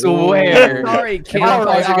 I swear. Sorry, kid. Everyone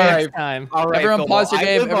pause your game. Next time. All right, Everyone Phil, pause your I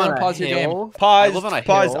game. live Everyone on a pause your game. hill. I Paused. live on a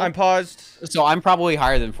Paused. hill, I'm paused. So I'm probably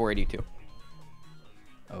higher than 482.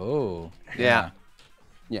 Oh. Yeah.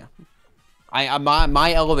 Yeah.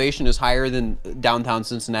 My elevation is higher than downtown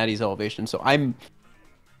Cincinnati's elevation, so I'm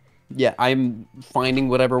finding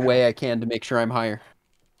whatever way I can to make sure I'm higher.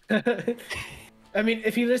 I mean,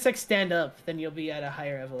 if you just like stand up, then you'll be at a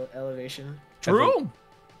higher elevation. True.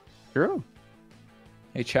 True.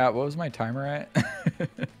 Hey, chat. What was my timer at?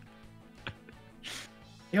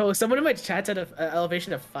 Yo, someone in my chat's at an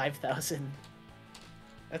elevation of 5,000.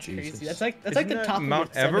 That's Jesus. crazy. That's like Isn't the that top Mount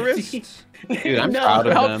of Yosemite. Everest? Dude, I'm No. proud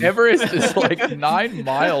of Mount them. Everest is like 9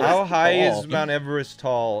 miles. How high tall. is Mount Everest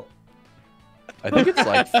tall? I think it's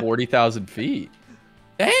like 40,000 feet.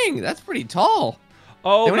 Dang, that's pretty tall.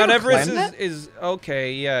 Oh, They don't Mount even climb Everest that? is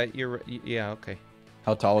okay. Yeah, yeah, okay.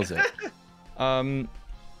 How tall is it?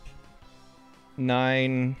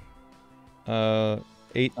 9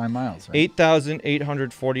 8 9 miles. Right?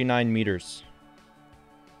 8,849 meters.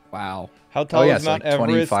 Wow. How tall yeah, is so Mount like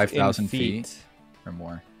Everest 25,000 in feet? feet. Or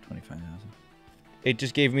more. 25,000. It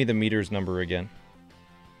just gave me the meters number again.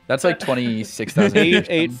 That's like 26,000 meters.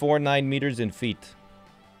 8,849 meters in feet.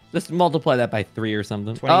 Let's multiply that by 3 or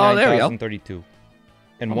something. Oh, there we go. 29,032.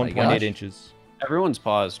 And Oh my 1.8 gosh. inches. Everyone's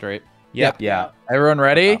paused, right? Yep. Yeah. Everyone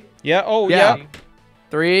ready? Yeah. Oh, Yeah. yeah.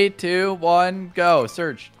 3, 2, 1, go.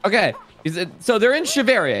 Search. Okay. So they're in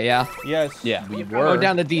Shiveria, yeah? Yes. Yeah. We Go were.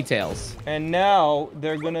 down the details. And now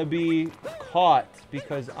they're gonna be caught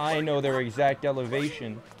because I know their exact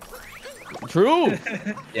elevation. True.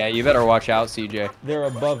 Yeah, you better watch out, CJ. They're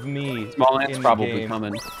above me. SmallAnt's in the probably game.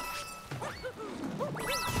 coming.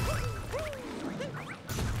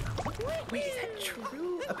 Wait, is that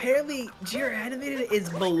true? Apparently, Gear Animated is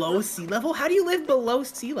below sea level. How do you live below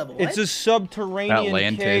sea level? It's a subterranean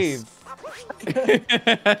Atlantis.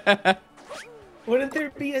 cave. Wouldn't there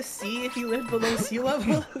be a sea if you live below sea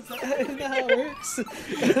level? Is that how it works?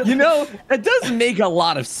 You know, that does make a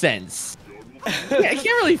lot of sense. Yeah, I can't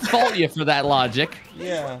really fault you for that logic.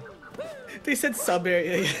 Yeah. They said sub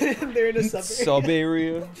area. They're in a sub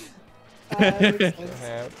area. Sub area. Makes sense.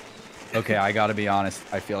 Perhaps. Okay, I gotta be honest.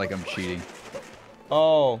 I feel like I'm cheating.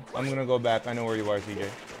 Oh, I'm gonna go back. I know where you are, CJ.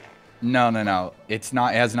 No. It's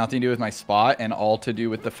not. It has nothing to do with my spot, and all to do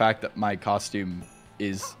with the fact that my costume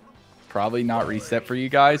is probably not reset for you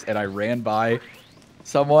guys. And I ran by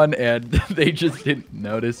someone, and they just didn't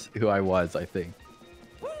notice who I was. I think.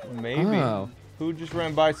 Maybe. Oh. Who just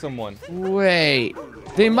ran by someone? Wait.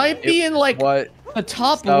 They might be in like What? the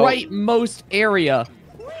top So- rightmost area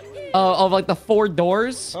of like the 4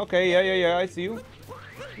 doors. Okay, yeah. I see you.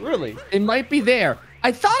 Really? It might be there.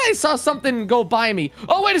 I thought I saw something go by me.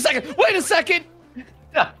 Oh, wait a second. Wait a second.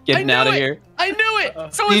 Getting I out of knew it. here. I knew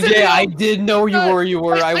it. Someone's in CJ, the I did know you were where you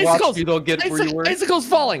were. I watched Icicles. you don't get where you were. Icicles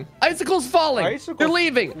falling. Icicles falling. Icicles? They're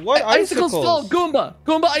leaving. What Icicles fall. icicles?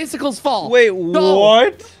 Goomba, icicles fall. Wait, Go.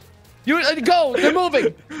 what? You go. They're moving.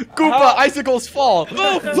 Goomba How- icicles fall.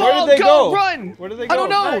 Move. Where Fall. did they go? Run. Where did they go? I don't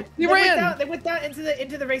know. He They went ran. down. They went down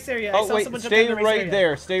into the race area. I Oh saw wait, someone jump stay down the race right area.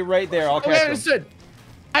 there. Stay right there. I'll Okay, catch I them. understood.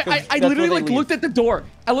 I that's literally where they like leave. looked at the door.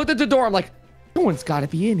 I looked at the door. I'm like, someone's got to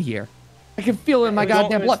be in here. I can feel it in my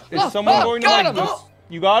goddamn blood. Is someone going to got my him. good?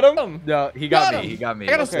 You got him? No, he Got got me. him. He got me. I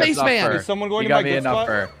got a Okay, spaceman. enough for- Is someone going he to got my me good enough spot?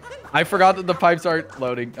 for. I forgot that the pipes aren't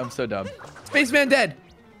loading. I'm so dumb. Spaceman dead.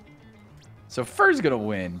 So Fur's gonna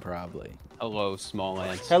win probably. Hello,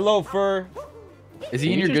 SmallAnt. Hello, Fur. Is he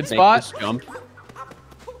Can in you your good just make spot? this jump?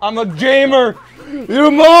 I'm a gamer.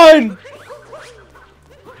 You're mine.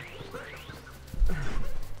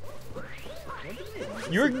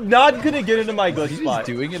 You're not gonna get into my good He's spot.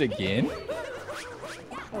 doing it again.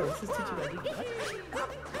 Oh, this is teaching ID.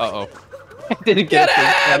 Uh-oh. I didn't get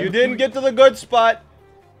it. You didn't get to the good spot.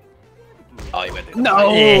 Oh, you went No.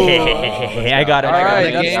 I got it. All I got right,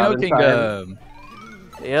 it. Game Game Kingdom.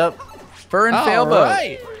 Yep. Fur and Failboat.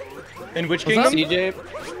 Alright. In which What's up? kingdom? CJ,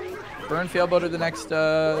 Fur and Failboat are the next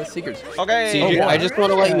Seekers. Okay. CJ, wow. I just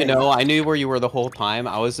want to let you know, I knew where you were the whole time.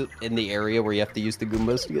 I was in the area where you have to use the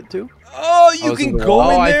Goombas to get to. Oh, you was can in the go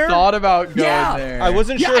wall. in there. I thought about going Yeah. there. I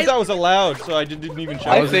wasn't Yeah, sure if I- that was allowed, so I didn't even check.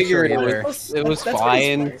 I wasn't sure figured either. it was That's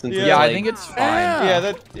fine. pretty smart. Since Yeah, it's Yeah, I like, think it's fine. Yeah,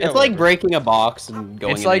 that. Yeah, it's like whatever. breaking a box and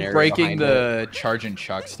going. It's in like an area breaking behind the charge and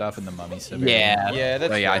chuck stuff in the mummy sub. Yeah. Yeah,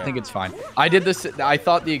 that's. But yeah, I fair. think it's fine. I did this. I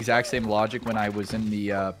thought the exact same logic when I was in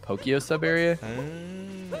the Pokio sub area.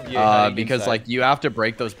 Yeah, hiding Because inside. like you have to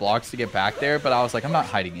break those blocks to get back there, but I was like, I'm not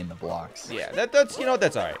hiding in the blocks. Yeah, that's that's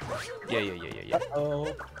all right. Yeah. Oh.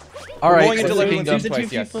 All We're right, going into Fur Little Kingdom. Kingdom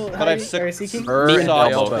twice, yes. But I've seeking. Me saw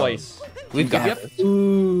and it Elbow. twice. We've got Yep. it.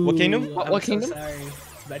 Ooh. What kingdom? What I'm so kingdom? sorry.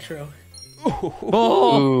 Metro.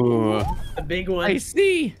 Oh, Ooh. The big I one.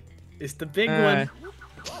 see. It's the big Uh,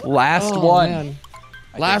 one. Last Oh, one. man.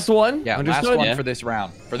 Last one? Yeah, Understood. last one Yeah. for this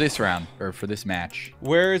round. For this round, or for this match.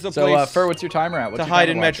 Where is a So, place Fur, what's your timer at? What's to your hide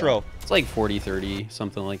timer in locked Metro? It's like 40, 30,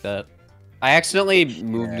 something like that. I accidentally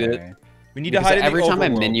moved at? it. Okay. We need to Because hide in every the time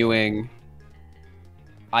I'm overworld. menuing,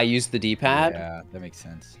 I use the D-pad. Yeah, that makes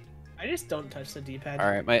sense. I just don't touch the D-pad. All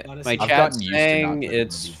right, my honestly. my I've chat's gotten used to not saying touching the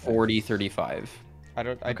it's D-pad. 40, 35. I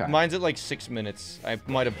don't. Okay. Mine's at like 6 minutes. I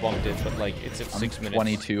might have bumped it, but like it's at 6 minutes.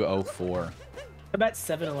 22:04. About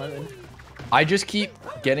 7-Eleven. I just keep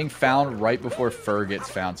getting found right before Fur gets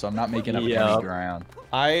found, so I'm not making up Yep. any ground.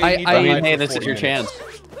 I need I to mean, hide hey, for this is 40 your minutes.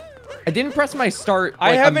 chance. I didn't press my start.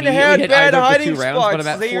 I like, haven't immediately had hit bad either of the hiding two rounds, but spots.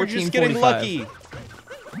 I'm at They are just getting 14:45. lucky.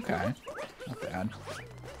 Okay, not bad.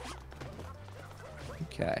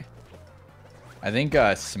 Okay. I think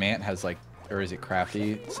SmallAnt has like, or is it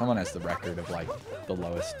Crafty? Someone has the record of like the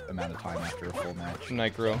lowest amount of time after a full match.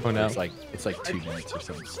 Nicro. Oh no. It's like 2 minutes or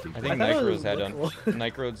something stupid. I think I thought it Nicro's was had literal.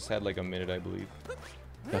 Nicro's had like a minute, I believe.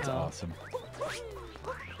 That's Oh. awesome.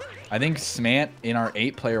 I think SmallAnt in our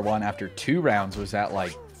 8-player one after 2 rounds was at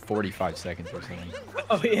like 45 seconds or something.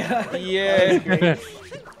 Oh yeah. Yeah. Great.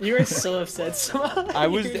 You were so upset. I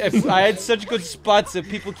was. I had such good spots that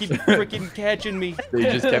people keep freaking catching me. They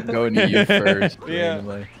just kept going to you first. Yeah.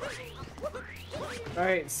 randomly. All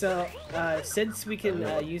right, so since we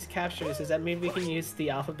can use captures, does that mean we can use the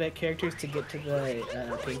alphabet characters to get to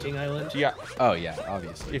the painting island? Yeah. Oh yeah,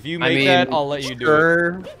 obviously. If you I make mean, that, I'll let you do it.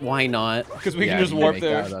 Sure, why not? Because we Yeah, can just you warp make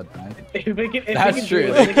there. that without dying. If we can, if we That's can true. do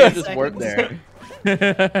it They in can just warp seconds.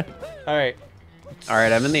 there. All right. All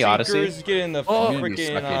right, I'm in the Odyssey. Seekers get in the Oh. freaking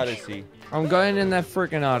Suckage. Odyssey. I'm going in that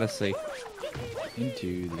freaking Odyssey.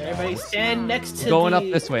 Into the Everybody stand next to Going the, up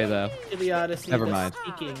this way though. to the Odyssey. Never the mind.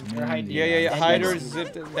 Speaking, or hiding. Yeah. Stand Hiders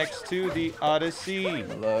next to the Odyssey. I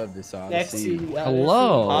love this Next to Odyssey. the Odyssey.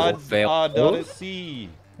 Hello. fail. Odyssey.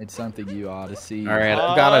 It's something you ought to see. All right,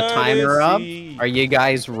 I've got a timer up. Odyssey. Are you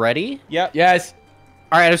guys ready? Yep. Yes.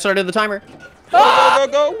 All right, I've started the timer.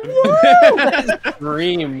 Go. Woo!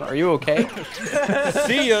 Dream, are you okay?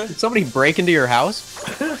 See ya. Did somebody break into your house?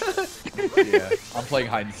 Yeah. I'm playing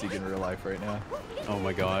hide and seek in real life right now. Oh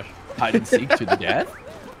my gosh. Hide and seek to the death?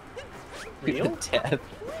 Real? Death.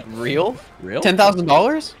 Real? Real?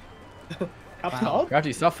 $10,000? How tall?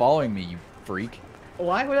 Crafty, stop following me, you freak.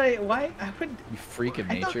 Why would I? Why I would? You freak of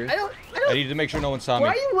I don't. nature. I don't. I need to make sure no one saw me. Why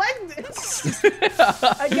are you like this?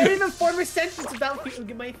 I can't even form a sentence without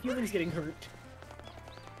my feelings getting hurt.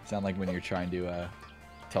 Sound like when you're trying to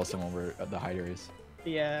tell someone where the hider is.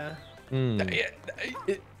 Yeah. Hmm.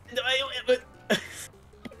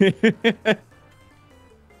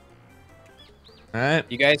 All right.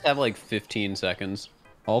 You guys have like 15 seconds.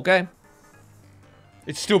 Okay.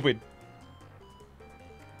 It's stupid.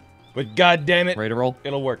 But god damn it, Ready to roll?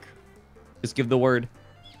 it'll work. Just give the word.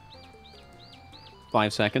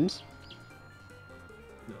 5 seconds.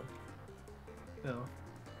 No. All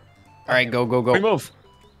right, go. Move.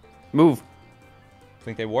 Move.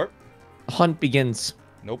 Think they warp? Hunt begins.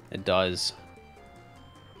 Nope. It does.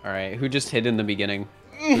 All right, who just hid in the beginning?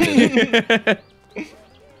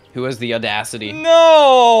 Who has the audacity?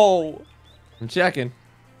 No! I'm checking.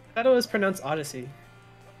 I thought it was pronounced Odyssey.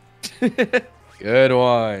 Good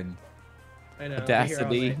one. I know.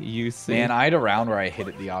 Audacity, You're all right. you see. Man, I had a round where I hit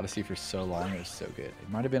at the Odyssey for so long. It was so good. It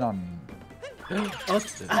might have been on... Oh,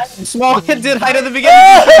 SmallAnt did hide at the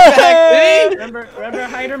beginning. remember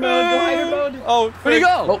hider mode. Go hider mode. Oh, Where'd he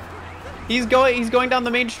go? He's going down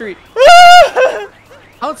the main street. I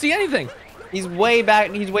don't see anything. He's way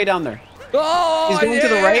back. He's way down there. Oh, He's going yeah. to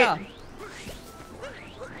the right.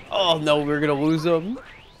 Oh no, we're gonna lose him.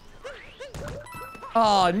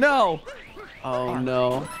 Oh no. Oh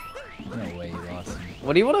no. No way he lost him.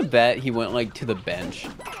 What do you want to bet he went like to the bench?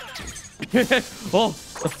 Oh,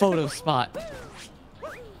 the photo spot.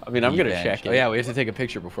 I mean, I'm gonna Bench. check it. Oh yeah, we have to take a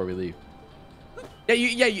picture before we leave.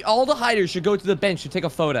 Yeah, all the hiders should go to the bench to take a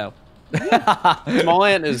photo.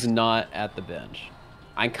 SmallAnt is not at the bench.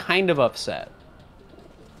 I'm kind of upset.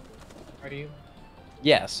 Are you?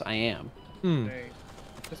 Yes, I am. Alright.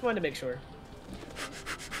 Just wanted to make sure.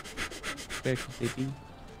 Where could they be?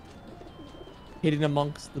 Hidden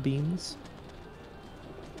amongst the beans.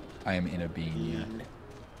 I am in a bean.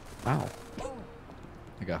 Yeah. Wow.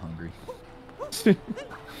 I got hungry.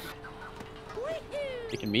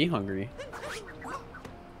 Making me hungry.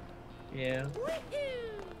 Yeah.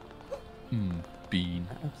 Bean.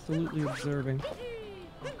 Absolutely observing.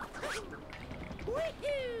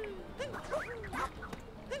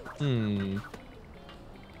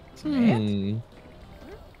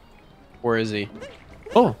 Where is he?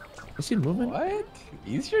 Oh, is he moving? What?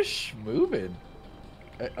 He's just moving.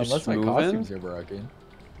 Unless my schmoovin'? costumes are broken.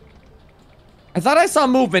 I thought I saw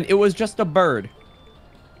movement. It was just a bird.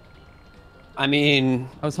 I mean,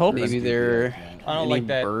 I was hoping. maybe they're I don't any like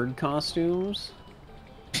that. bird costumes.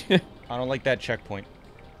 I don't like that checkpoint.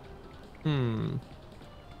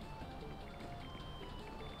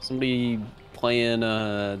 Somebody playing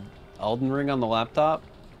Elden Ring on the laptop.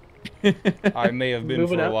 I may have been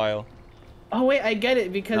Moving for a up. while. Oh wait, I get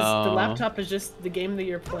it because the No. laptop is just the game that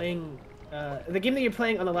you're playing. The game that you're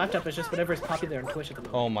playing on the laptop is just whatever is popular on Twitch at the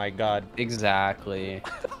moment. Oh my god. Exactly.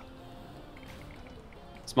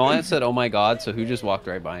 SmallAnt said, "Oh my god!" So who just walked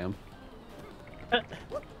right by him?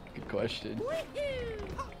 Good question.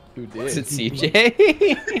 Who Is it did?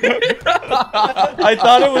 CJ? I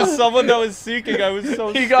thought it was someone that was seeking. I was so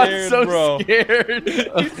He scared, got so bro. scared.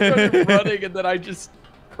 He started running, and then I just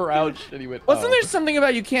crouched, and he went. Wasn't oh. there something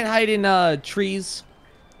about you can't hide in trees?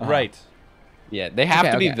 Right. Yeah, they have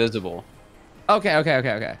Okay, to be okay. visible. Okay.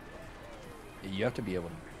 You have to be able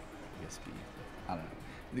to, I guess, I don't know.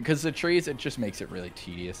 Because the trees, it just makes it really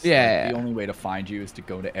tedious. Yeah. The only way to find you is to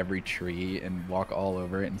go to every tree and walk all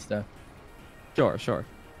over it and stuff. Sure.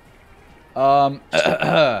 I'm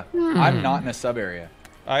not in a sub area.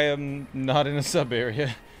 I am not in a sub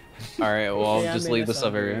area. All right, well, I'll Yeah, just I'm in leave a the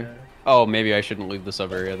sub area. area. Oh, maybe I shouldn't leave the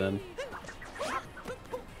sub area then.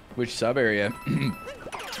 Which sub area?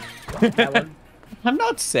 That one. I'm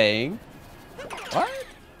not saying. What?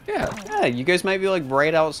 Yeah, you guys might be like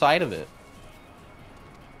right outside of it.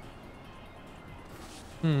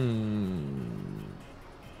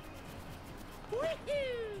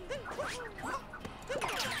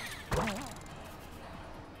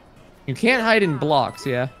 You can't hide in blocks,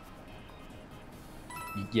 yeah.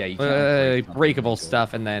 Yeah, you can't. Breakable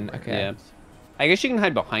stuff, and then okay. Yeah. I guess you can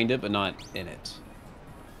hide behind it, but not in it.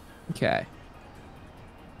 Okay.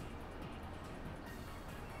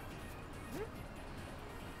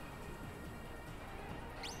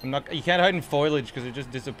 I'm not. You can't hide in foliage because it just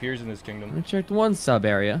disappears in this kingdom. I checked one sub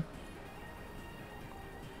area.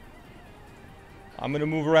 I'm gonna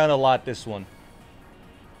move around a lot this one.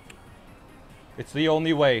 It's the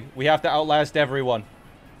only way. We have to outlast everyone.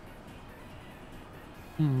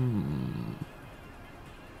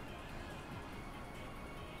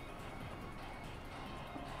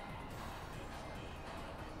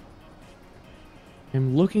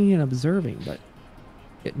 I'm looking and observing, but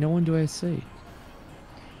yet no one do I see.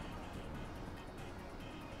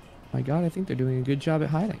 My God, I think they're doing a good job at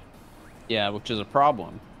hiding. Yeah, which is a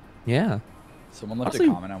problem. Yeah. Someone left Honestly-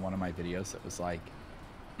 a comment on one of my videos that was like,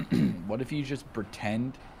 what if you just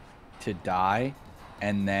pretend to die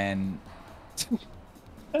and then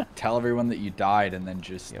tell everyone that you died and then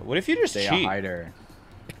just Yeah. What if you just stay cheat? a hider?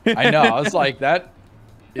 I know. I was like, that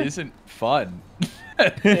isn't fun.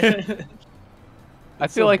 I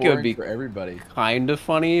feel like it would boring be for everybody. kind of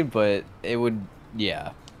funny, but it would,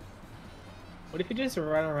 yeah. What if you just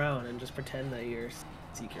run around and just pretend that you're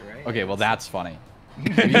Seeker, right? Okay, well that's funny.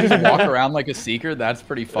 If you just walk around like a seeker, that's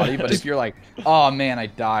pretty funny. But if you're like, oh man, I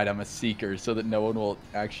died, I'm a seeker, so that no one will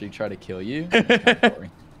actually try to kill you. that's kinda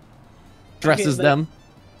boring. Dresses but- them.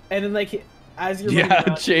 And then like as you're running Yeah,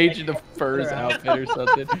 around, change like, into fur's around. outfit or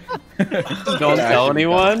something. Don't tell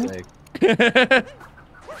anyone.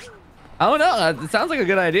 I don't know. It sounds like a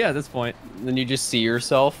good idea at this point. Then you just see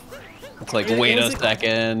yourself. It's like, It wait a was-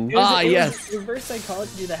 second. It was, Ah, it was yes. reverse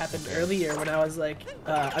psychology that happened earlier when I was like,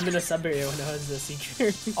 I'm in a sub area when I was a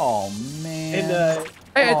Seeker. Oh man. and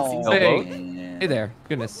Hey, Oh, hey, man. hey there.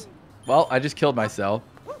 Goodness. Well, I just killed myself.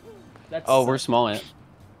 That's Oh, we're SmallAnt.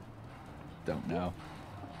 Don't know.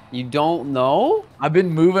 You don't know? I've been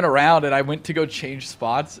moving around and I went to go change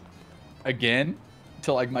spots again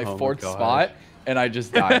to like my Oh my fourth gosh. spot and I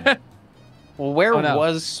just died. Well, where Oh, no.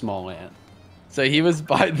 was SmallAnt? So he was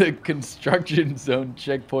by the construction zone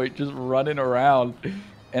checkpoint just running around.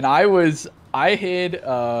 And I hid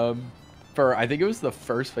for I think it was the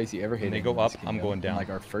first place he ever hid. When they in go this up, I'm kingdom, going down. in, like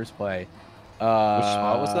our first play. Which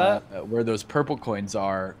spot was that? Where those purple coins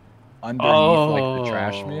are underneath like the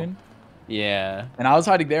trash Oh. moon. Yeah. And I was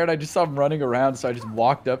hiding there and I just saw him running around, so I just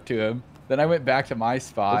walked up to him. Then I went back to my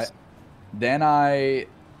spot. Oops. Then I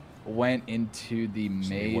went into the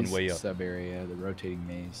only one maze way up. sub area, the rotating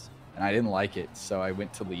maze. And I didn't like it, so I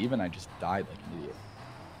went to leave and I just died like an idiot.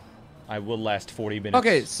 I will last 40 minutes.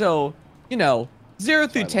 Okay, so, you know, 0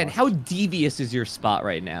 through I 10, lost. how devious is your spot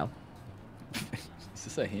right now? Is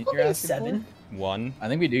this a hint Probably you're a asking 7. 1. for? I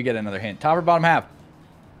think we do get another hint. Top or bottom half?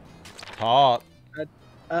 Top.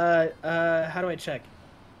 How do I check?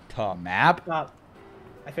 Top. Map? Top.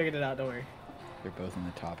 I figured it out. Don't worry. They're both in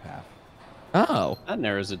the top half. Oh. That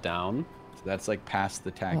narrows it down. So that's like past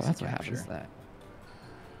the taxi Oh, that's what capture. happens that.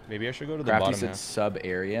 Maybe I should go to the Crafty bottom said half. sub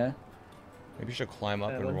area. Maybe I should climb up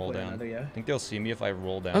At and one roll point or down. another, yeah. I think they'll see me if I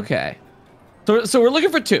roll down. Okay. So we're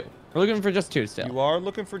looking for 2. We're looking for just 2 still. You are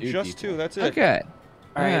looking for Two just people. 2. That's it. Okay.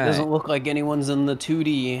 All right, it doesn't look like anyone's in the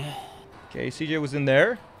 2D. Okay, CJ was in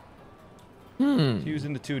there. Hmm. He was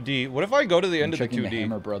in the 2D. What if I go to the end of the Checking the 2D?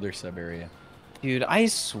 Hammer Brothers sub area. Dude, I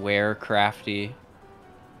swear, Crafty.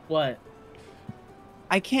 What?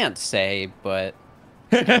 I can't say, but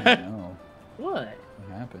No. What?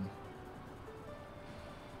 What happened?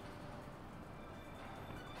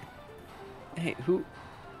 hey, who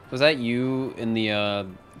was that? You in the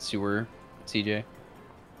sewer, CJ?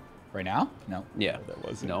 Right now? No. Yeah. That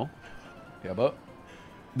wasn't. No. Yeah, but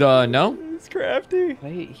No? It's crafty.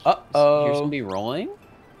 Wait. Uh-oh. Here's somebody rolling.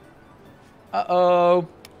 Uh-oh.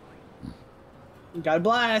 Got a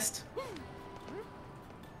blast.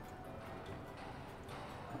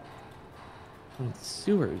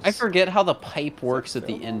 Sewers. I forget how the pipe works at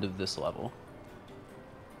the end of this level.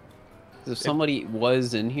 If somebody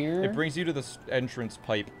was in here, It brings you to the entrance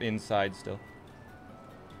pipe inside still.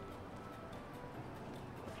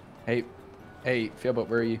 Hey, Philbot,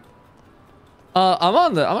 where are you? I'm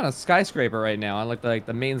on a skyscraper right now. On like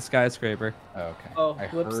the main skyscraper. Oh, okay. Oh, I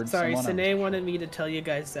whoops. heard Sorry, someone. Sine wanted me to tell you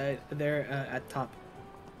guys that they're at top.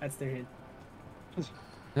 That's their hint.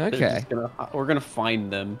 they're Okay. just we're gonna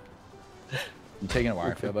find them. I'm taking a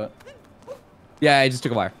wire, Philbot. Yeah, I just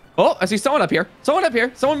took a wire. Oh, I see someone up here. Someone up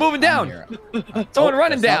here. Someone moving down. Someone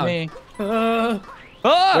running That's not down. me.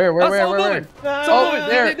 Ah, Where, I saw where? moving. Ah! Someone Oh, moving.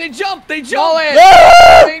 there. They jumped. They Small jumped.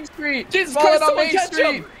 it! Main Street! Jesus Small Christ, it on someone Main catch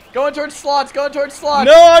Street! him. Going towards slots, going towards slots!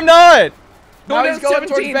 No, I'm not! Now Going he's down going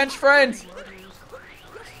towards 17. bench friends.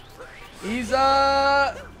 He's,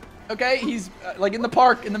 okay, he's, like, in the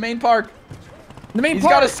park, in the main park. The main He's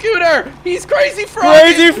part. got a scooter! He's crazy frog!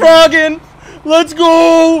 Crazy frogging! Let's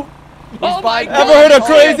go! Oh my God. Ever heard of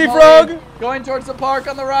Crazy Frog? Going towards the park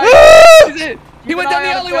on the right. Is it? He Keep went an down the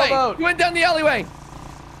eye on the alleyway. sailboat. He went down the alleyway.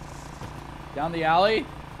 Down the alley.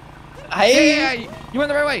 Hey, Yeah, you went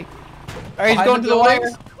the right way. are you Behind going to the buildings.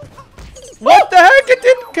 wire? What the heck? It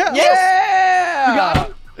didn't Yeah! You got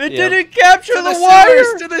him? It Yeah. didn't capture To the, the wire!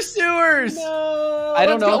 sewers! To the sewers! No. I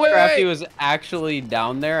don't let's know go. if Wait, Crafty wait. was actually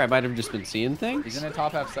down there. I might have just been seeing things. He's in a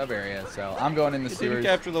top half sub area, so I'm going in the It didn't sewers.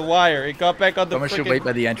 capture the wire. It got back on the Someone should wait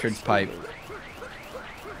by the entrance pipe.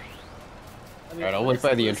 I mean, Alright, I'll wait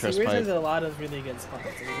by the entrance sewers pipe. has a lot of really good spots.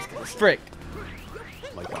 I'm just gonna say. frick.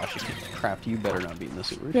 Oh my gosh, Crafty, you better not be in the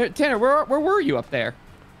sewer. Tanner, where were you up there?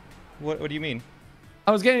 What do you mean?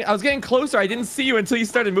 I was getting closer. I didn't see you until you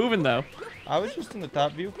started moving though. I was just in the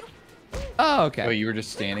top view. Oh, okay. Oh, you were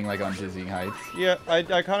just standing like on dizzying heights. Yeah, I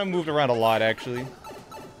kind of moved around a lot actually.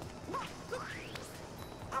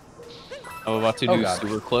 I'm about to Oh, do a God.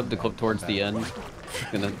 sewer clip to clip towards the end.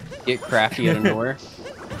 Gonna get Crafty out of nowhere.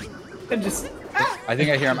 And just I think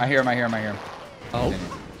I hear him. I hear him. Oh.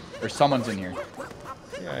 Or someone's in here.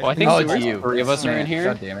 Yeah, Well, I think Oh, it's sewers, you. 3 of us are in here.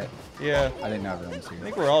 God damn it. yeah. I didn't know everyone was I here.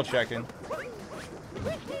 think we're all checking.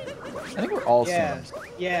 I think we're all yeah, Sims.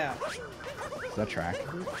 yeah. Does that track?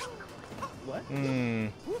 What? Hmm.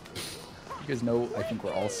 You guys know I think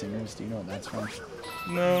we're all singers. Do you know what that's from?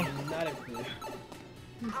 No. Not a clue.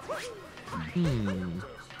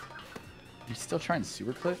 You still trying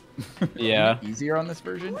sewer clip? Yeah. Easier on this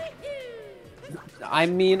version? I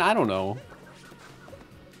mean, I don't know.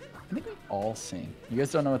 I think we all sing. You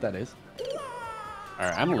guys don't know what that is?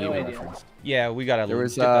 Alright, I'm leaving. idea. Yeah, we gotta There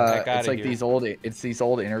was get the heck it's outta like here. these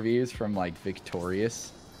old interviews from like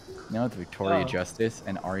Victorious You know, with Victoria Oh. Justice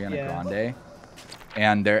and Ariana Yeah. Grande,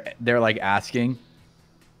 and they're like asking,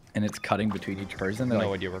 and it's cutting between each person. They're No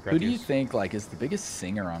like, idea where who Crafty do you is. think like is the biggest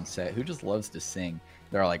singer on set? Who just loves to sing?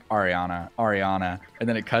 They're like Ariana, and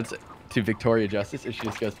then it cuts to Victoria Justice, and she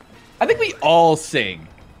just goes, I think we all sing.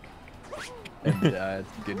 And it's a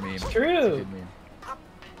good meme. It's true. a good meme.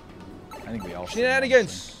 I think we all sing.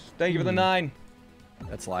 Shenanigans. Thank you for the 9.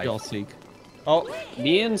 That's life. Y'all seek. Oh,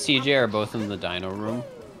 Me and CJ are both in the dino room.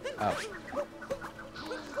 Oh.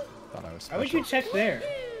 Thought I was Why would special. you check there?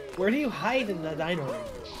 Where do you hide in the dino room?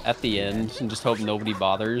 At the end, and just hope nobody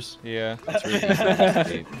bothers. yeah. It's really easy to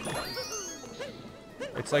escape.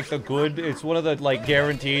 It's like the good. It's one of the like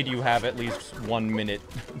guaranteed you have at least 1 minute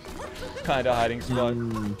kind of hiding spot.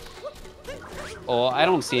 Oh, I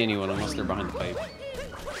don't see anyone unless they're behind the pipe.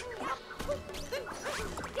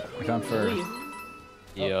 I found fur. Leave.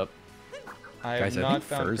 Yep. I Guys, have I not think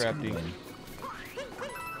found fur's Crafty. gonna win.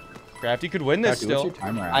 Crafty could win this Crafty, what's still. your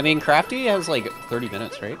timer at? I mean, Crafty has like 30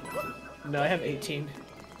 minutes, right? No, I have 18.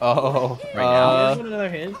 Oh, Right now? You guys want another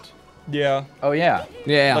hint? Yeah. Oh yeah.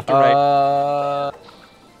 Yeah. Left or right?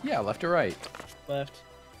 Yeah, left or right. Left.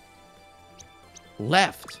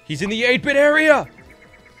 Left. He's in the 8-bit area.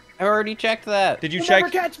 I already checked that. Did you You'll check?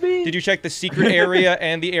 never catch me! Did you check the secret area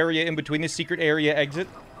and the area in between the secret area exit?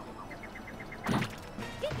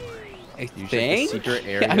 I check the think. secret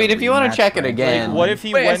area I mean, if you want rematch to check it rank. again, What if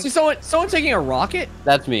he Wait, I went? see someone taking a rocket?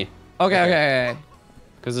 that's me. Okay.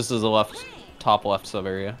 Because this is the top left sub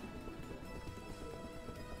area.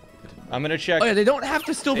 I'm gonna check. Oh yeah, they don't have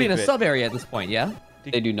to still be in a 8-bit. sub area at this point, yeah?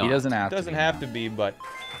 They do not. He doesn't have Doesn't to. have to be, but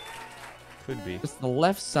could be. Just the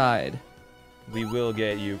left side. We will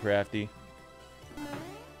get you, Crafty.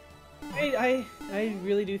 I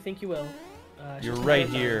really do think you will. You're just right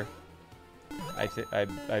let it here.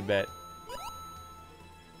 I bet.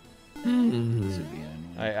 This would be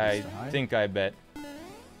an I place to hide. think I bet.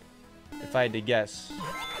 If I had to guess,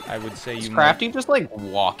 I would say Is you Crafty just like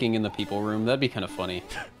walking in the people room? That'd be kind of funny.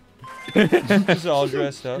 might just all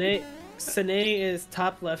dressed up. Sine is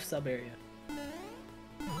top left sub area.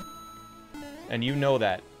 And you know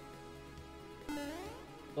that.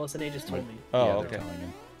 Well, Sine just told me. Oh, Yeah, they're okay. telling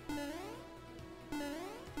him.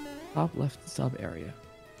 Top left sub area.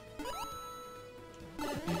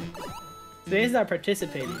 Sine's not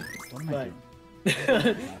participating, What am I but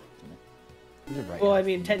doing? These are right well, I now.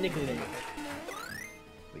 mean, technically they.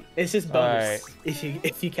 It's just bonus Alright.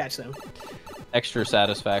 if you catch them. Extra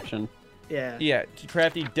satisfaction. Yeah. Yeah,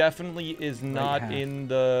 Crafty definitely is not half. in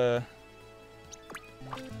the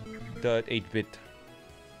 8-bit.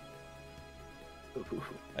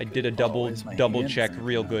 I did a double where's my hand check for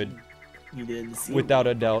real that? good, You didn't see. without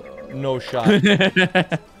a doubt. No shot.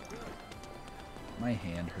 My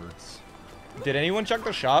hand hurts. Did anyone check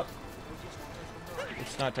the shop?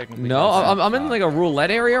 It's not technically. No, considered I'm in like a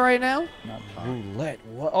roulette area right now. Not top. roulette.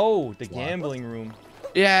 What? Oh, the gambling room.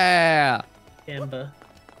 Yeah. Amber.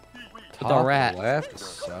 With the rat. left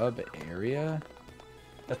sub area.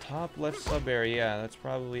 The top left sub area. Yeah, that's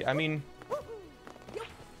probably. I mean,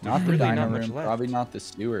 Not the really dino not much room. left. Probably not the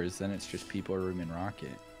sewers. Then it's just people room in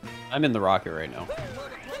Rocket. I'm in the rocket right now.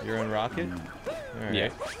 you're in Rocket. Mm. All right. Yeah.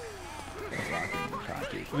 Rocket and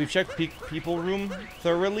Rocket. We've checked people room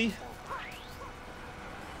thoroughly.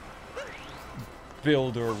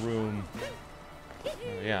 Builder room.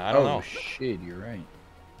 Yeah, I don't know. Shit, you're right.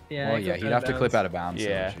 Yeah. Well, I yeah, clicked he'd out have of to clip bounds. out of bounds,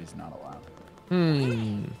 Yeah. so she's not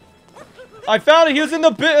allowed. I found it. He was in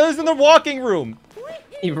the walking room.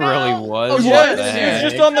 He really was. Oh, What yes, the He was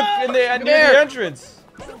heck? just on the near the entrance.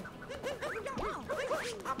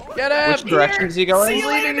 Get him! Which direction is he going? He's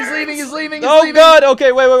leaving, he's leaving, he's leaving, he's Oh leaving! God.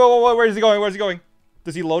 Okay. Wait. Where is he going? Where's he going?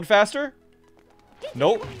 Does he load faster?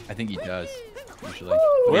 Nope. I think he does, usually.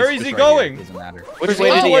 Where He's is he just right here, going? Doesn't matter. Which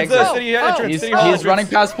way did he Towards the exit? city entrance. He's, City Hall he's entrance. running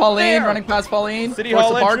past Pauline, There. running past Pauline. City towards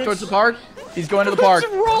Hall the park, entrance. towards the park. He's going to the park.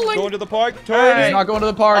 rolling. Going to the park. Turn. He's not going to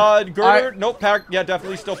the park. Girder. Nope. Park. Yeah,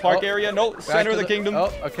 definitely still park Oh. area. Nope. Back Center to of the kingdom.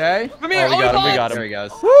 Oh, okay. Come here. Oh, we got him. We got him. There he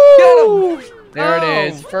goes. Get him. There it Oh.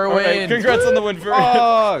 is. For a All right, win. congrats on the win, for.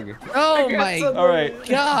 Dog. Oh my All right.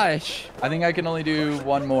 gosh. I think I can only do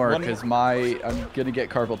one more One because I'm gonna get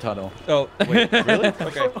carpal tunnel. Oh, wait. Really?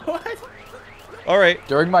 Okay. What? All right.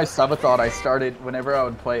 During my subathon, I started whenever I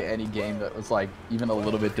would play any game that was like even a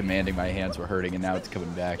little bit demanding, my hands were hurting, and now it's coming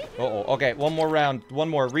back. Uh-oh. Okay, one more round. One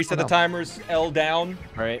more. Reset Oh, the no. timers. L down.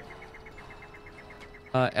 All right.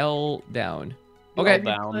 L down. You Okay.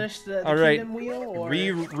 wanna Down. refresh the All right. kingdom wheel, or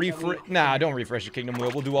Refresh. Nah, don't refresh the kingdom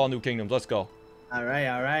wheel. We'll do all new kingdoms. Let's go. All right.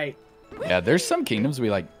 All right. Yeah, there's some kingdoms we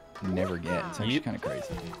like never get. It's actually Yep. kind of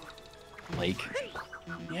crazy. Lake.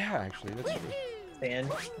 Yeah, actually, that's true. Sand.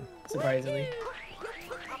 Surprisingly.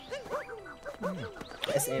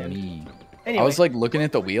 Yes, and. Me. Anyway. I was like looking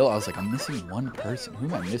at the wheel. I was like, I'm missing one person. Who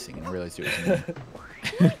am I missing? And I realized it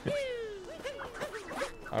was me.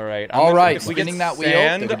 All right. All right, If we get spinning that wheel.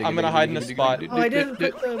 sand, I'm gonna hide in the spot Oh, I didn't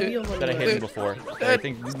put the wheel on that I the- hit before. I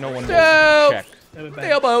think no one will No. check. I went back.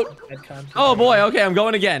 Sailboat. Bad con. Oh boy. Okay, I'm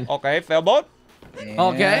going again. Okay, failboat.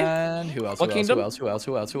 Okay. And who else? What Who kingdom? else? Who else?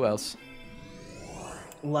 Who else? Who else?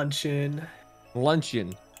 Luncheon.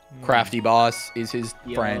 Luncheon. Crafty boss is his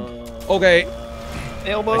friend. Okay.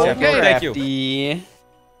 Sailboat. Okay, thank you. Crafty.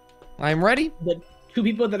 I'm ready. The 2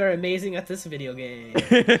 people that are amazing at this video game.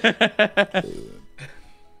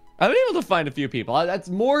 I've been able to find a few people. That's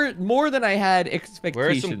more than I had Where are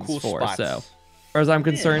expectations some cool for. spots? So, as far as I'm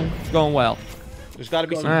concerned, it's going well. There's got to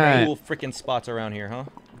be some Alright. cool freaking spots around here, huh?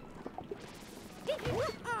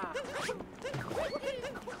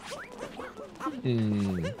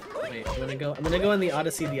 Hmm. Wait, I'm gonna go in the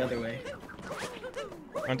Odyssey the other way.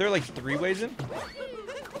 Aren't there like 3 ways in?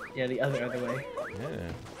 Yeah, the other way.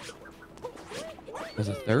 Yeah. There's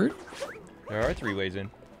a third? There are 3 ways in.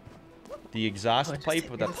 The exhaust just pipe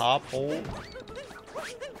take with the this. top hole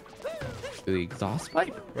The exhaust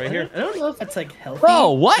pipe? right here. I don't know if that's like healthy.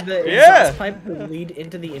 Bro, what? The Yeah. exhaust pipe would lead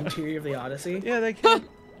into the interior of the Odyssey. Yeah, they can't.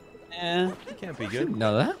 Eh. They can't be Didn't good.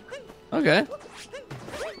 know that. Okay.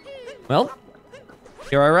 Well,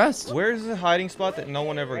 here I rest. Where's the hiding spot that no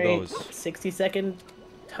one ever Right, goes? 60-second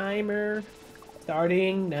timer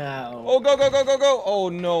starting now. Oh, go, go, go, go, go! Oh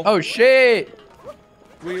no. Oh shit!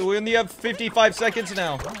 We only have 55 seconds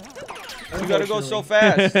now. We gotta go so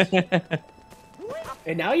fast.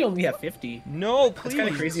 And now you only have 50. No, That's please. kind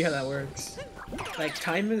of crazy how that works. Like,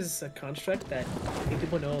 time is a construct that I think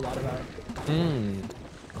people know a lot about. Hmm.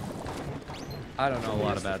 I don't know a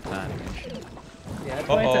lot about that. Yeah, that's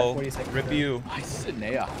why it's at Uh-oh. 40 seconds. Rip now. you. Why is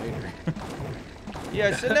Sinea hider?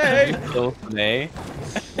 Yes, Sine! Still today.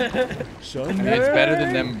 I mean, it's better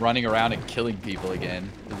than them running around and killing people again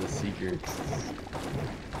as a seeker.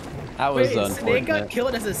 That was Wait, Snake got unfortunate.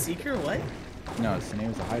 killed as a seeker? What? No, Sinea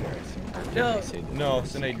was a hider, I assume. Or did No. they say that? No,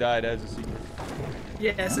 Sine died as a secret.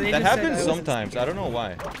 Yeah, so they That just said happens I was a sometimes. seeker. I don't know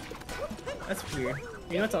why. That's weird.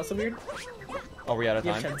 You know what's also weird? Are we out of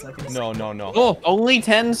You have time? 10 seconds. No, no, no. Oh, Only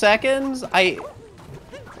 10 seconds? Okay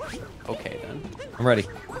then. I'm ready.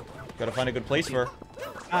 Gotta find a good place for her.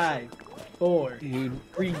 5, 4, Dude.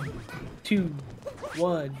 3, 2,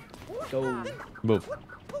 1, go. Move.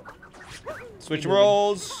 Switch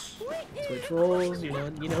roles. Switch roles. You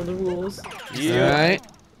know the rules. Yeah. Alright.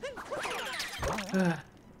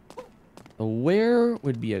 So where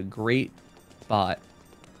would be a great spot?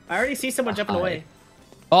 I already see someone jumping away.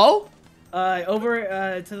 Oh?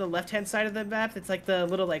 Over to the left-hand side of the map. It's like the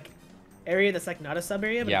little like area that's like not a sub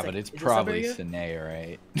area. But Yeah, it's, but like, it's a probably sub-area. Sinea,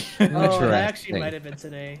 right? Oh, Interesting. that actually might have been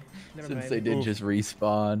Sine. Never Since mind. they did just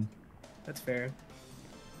respawn. That's fair.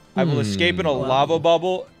 I will escape in a Hmm. lava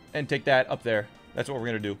bubble and take that up there. That's what we're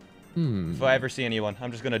gonna do. Hmm. If I ever see anyone,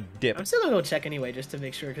 I'm just gonna dip. I'm still gonna go check anyway, just to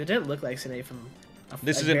make sure, because it didn't look like Sine from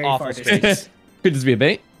This a is an very awful far space. distance. Could just be a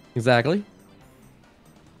bait. Exactly.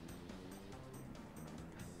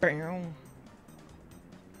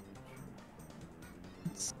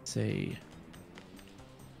 Let's see.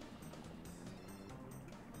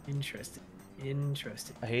 Interesting.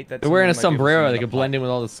 Interesting. I hate that. They're wearing a someone might be able to sombrero. see They the could blend pop. in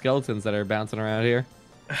with all the skeletons that are bouncing around here.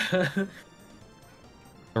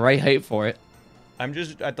 The right height for it. I'm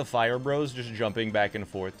just at the fire bros, just jumping back and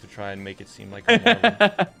forth to try and make it seem like I'm one of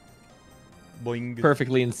them. Boing.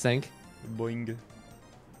 Perfectly in sync. Boing.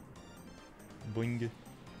 Boing.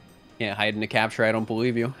 Can't hide in a capture, I don't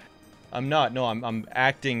believe you. I'm not. No, I'm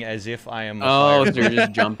acting as if I am. A Oh, fire so you're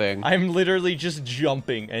just jumping. I'm literally just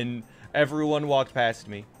jumping, and everyone walked past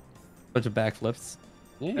me. Bunch of backflips.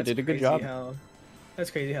 Yeah, you That's did a good crazy job. how-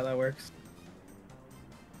 that's crazy how that works.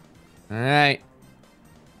 All right.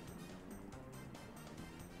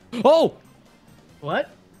 Oh! What?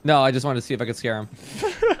 No, I just wanted to see if I could scare him.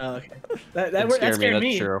 Oh, okay. That Didn't scared scare me.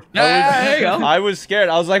 That's true. Yeah, there you go. I was scared.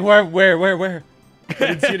 I was like, where? I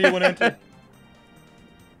didn't see anyone enter.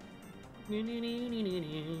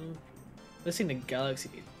 Listening to Galaxy.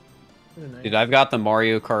 This is nice. Dude, I've got the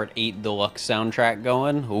Mario Kart 8 Deluxe soundtrack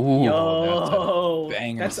going. Ooh. Yo,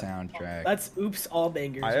 Banger that's soundtrack. that's oops all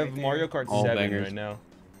bangers. I have right there. Mario Kart All 7 bangers. right now.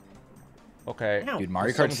 Okay. Ow. Dude,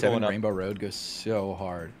 Mario Kart Someone's 7 going up. Rainbow Road goes so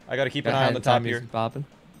hard. I gotta keep an Got eye on the top time here, music popping.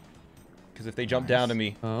 because if they jump down to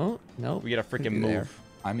me, Oh, no. we get a freaking You're there. move.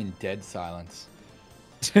 I'm in dead silence.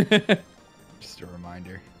 Just a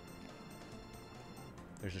reminder.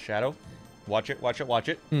 There's a shadow. Watch it, watch it, watch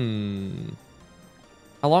it.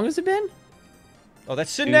 How long has it been? Oh,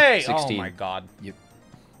 that's Sydney! Oh 16. my god. Yep.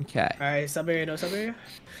 Okay. All right, sub area, no sub area.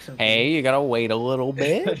 Hey, you gotta wait a little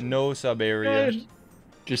bit. No sub area.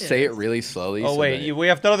 Just say it really slowly. Oh so wait, that- we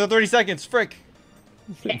have another 30 seconds. Frick.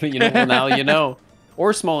 You know, well, now you know.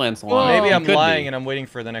 Or SmallAnt's lying. Maybe He I'm could lying be. and I'm waiting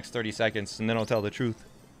for the next 30 seconds, and then I'll tell the truth.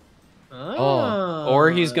 Oh. Or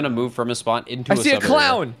he's gonna move from a spot into I see a sub-area.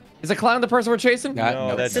 clown. Is a clown the person we're chasing?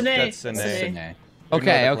 No, that's Sine. Sine. Sine.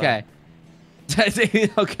 Okay, Ignore okay.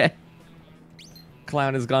 Okay.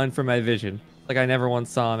 Clown is gone from my vision. Like I never once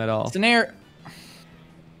saw him at all. Snare.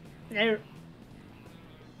 There.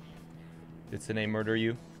 Did Sine murder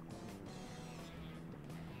you?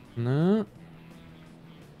 No.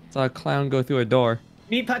 Saw a clown go through a door.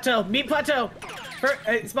 Meat plateau. Meat plateau.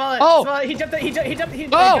 SmallAnt. Oh! SmallAnt. He jumped. He jumped.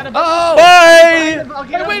 Oh! got him. Oh! Bye!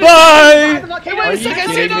 wait, Bye! Hey, wait a second,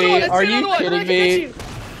 I see another one, I see Are you another one. kidding me?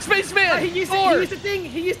 Spaceman! He used Door! the thing.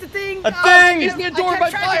 He used the thing. A thing! He's being adored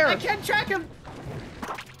by fire! I can't track him.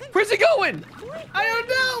 Where's he going? I don't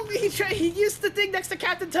know. He used the thing next to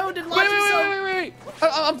Captain Toad and Wait, launched wait, himself. wait, wait,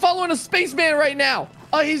 wait. I'm following a spaceman right now.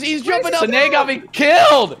 He's jumping up. Snake got me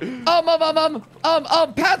killed.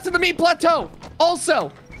 Path to the meat plateau.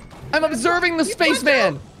 Also, I'm observing the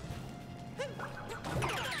spaceman.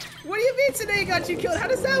 What do you mean today got you killed? How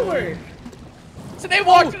does that work? So they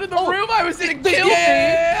walked into the room I was in and killed me.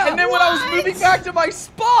 And then when I was What? moving back to my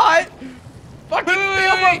spot, fucking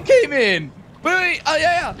Philbo came in. Wait,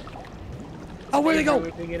 yeah. Oh, where'd they go?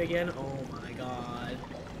 Whipping it again. Oh my god.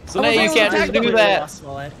 So now you can't just do that. Lost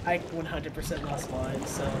SmallAnt. I 100% lost SmallAnt.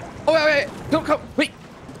 So Oh, wait. Wait.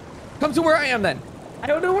 Come to where I am then. I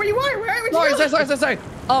don't know where you are. Where are you? Sorry.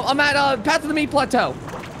 I'm at Path to the Meat Plateau.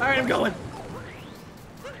 All right, I'm going.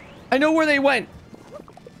 I know where they went.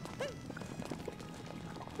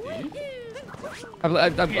 I'm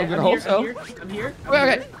gonna hope so. I'm here. Wait,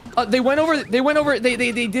 okay. They went over.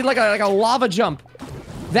 They did like a lava jump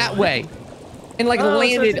that way, and like Oh, so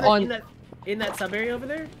it's landed on. in that sub area over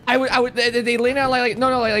there. They landed on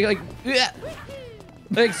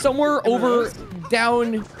like somewhere over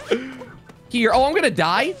down here. Oh, I'm gonna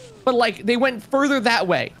die. But like they went further that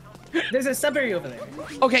way. There's a sub area over there.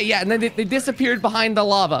 Okay, yeah, and then they disappeared behind the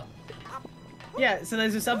lava. Yeah, so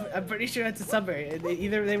there's a sub. I'm pretty sure that's a sub area.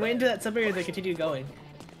 Either they went into that sub area or they continued going.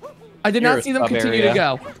 I did You're not a see them continue to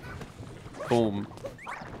sub-area. go. Boom.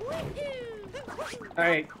 All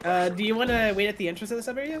right. Do you want to wait at the entrance of the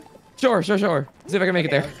sub area? Sure. See if I can make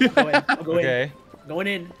it there. I'll go in. Okay. Going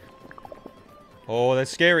in. Oh, that's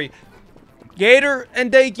scary. Gator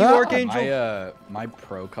and thank you, Archangel. My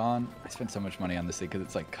Procon, I spent so much money on this thing because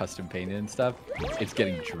it's like custom painted and stuff. It's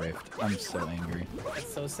getting drift. I'm so angry.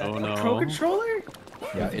 That's so sad. Oh, no. Pro controller?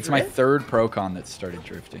 Yeah, it's my third Procon that started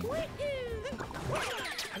drifting.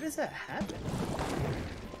 How does that happen?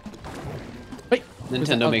 Wait,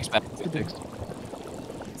 Nintendo makes bad fix.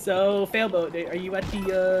 So, Failboat, are you at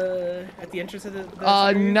the entrance of the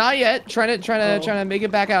sub area? not yet. Trying to make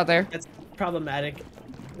it back out there. That's problematic.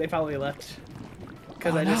 They probably left.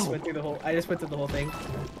 Because Oh, I just no. went through the whole. I just went through the whole thing.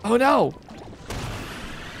 Oh no!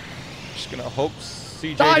 Just gonna hope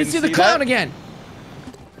CJ I didn't see the clown that. again.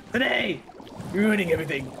 Today, you're ruining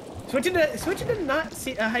everything. Switch into not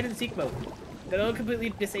hide and seek mode. That'll completely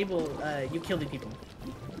disable you killing people.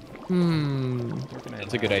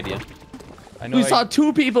 That's a good idea. I know. We saw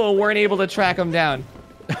two people and weren't able to track them down.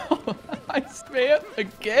 I spam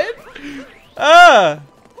again? Ah!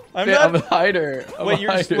 I'm I'm a not. hider. Wait,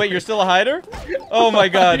 you're still a hider? Oh my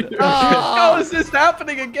god. How is this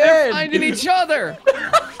happening again? Finding each other.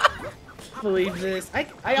 Believe this.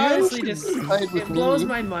 I honestly just hide with it blows me.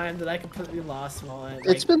 my mind that I completely lost SmallAnt.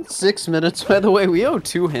 It's been 6 minutes, by the way. We owe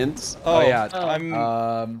 2 hints. Oh, yeah.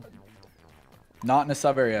 I'm Not in a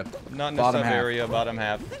sub area. not in the bottom sub half. area, bottom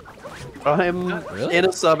half. I'm Really? in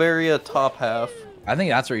a sub area, top half. I think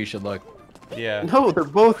that's where you should look. Yeah. No, they're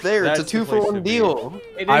both there. That's it's a the place to 2-for-1 be. deal.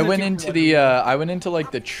 It is I a went 2-for-1. into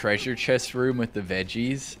like the treasure chest room with the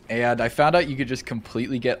veggies, and I found out you could just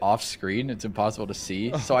completely get off screen. It's impossible to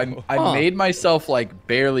see. So I Huh. made myself like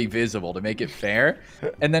barely visible to make it fair.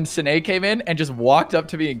 And then Sine came in and just walked up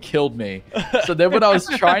to me and killed me. So then when I was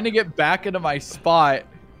trying to get back into my spot,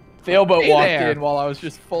 Failboat Hey walked there. in while I was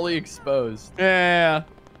just fully exposed. Yeah.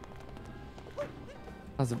 That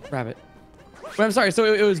was a rabbit. Wait, I'm sorry.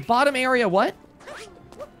 So it was bottom area. What?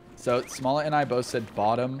 So SmallAnt and I both said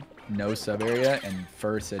bottom, no sub area, and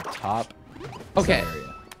Fur said top. Okay. Sub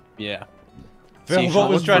area. Yeah. Failboat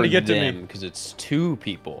was trying to get to me. because it's 2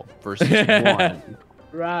 people versus 1.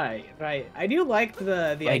 Right. I do like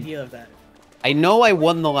the idea of that. I know I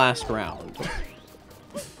won the last round.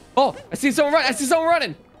 Oh, I see someone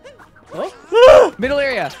running. Oh, Middle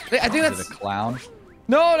area. I think Is that's. it a clown?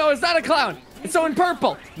 No, it's not a clown. It's someone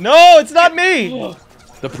purple. No, it's not me.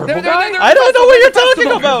 The purple They're guy? in the I don't know what you're talking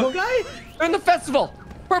festival. about. Purple guy? They're in the festival.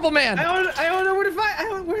 Purple man. I don't know where to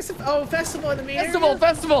find. Where's the festival in the main area?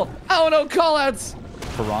 Festival. I don't know. Callouts.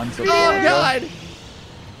 Piranha. Oh God.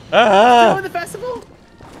 Still in the festival?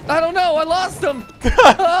 I don't know. I lost them.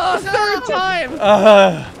 Oh, third time.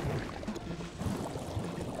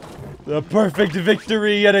 The perfect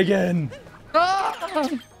victory yet again. Ah.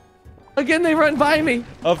 Again, they run by me.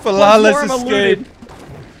 A flawless Once more, I'm escape. eluded.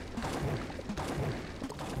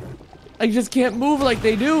 I just can't move like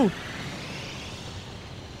they do.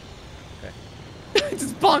 Okay.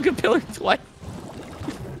 Just bonk a pillar twice.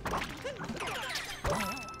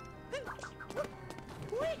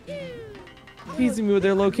 Teasing me with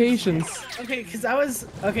their locations. Okay, because so I was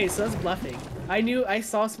bluffing. I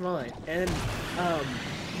saw SmallAnt, and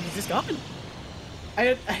he's just gone.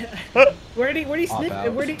 Where did he sneak?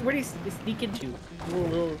 out. Where did he sneak into?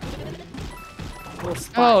 Little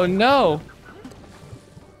spot. Oh no.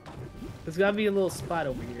 There's gotta be a little spot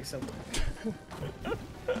over here somewhere.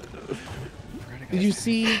 Did you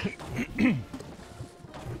see?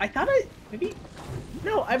 I thought maybe.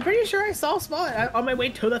 No, I'm pretty sure I saw SmallAnt on my way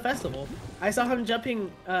to the festival. I saw him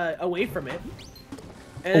jumping away from it.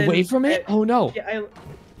 And Away from it? Oh no. Yeah,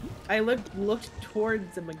 I looked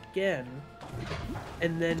towards him again,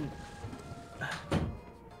 and then. I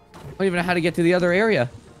don't even know how to get to the other area.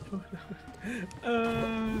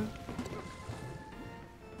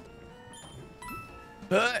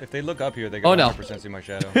 If they look up here, they Oh, can no. 100% see my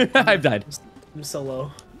shadow. I've died. I'm so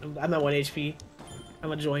low. I'm at 1 HP. I'm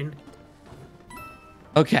gonna join.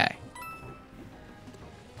 Okay.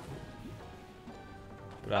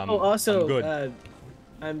 But, Oh, also, I'm good.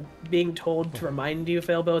 I'm being told to remind you,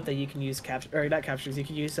 Failboat, that you can use not captures. You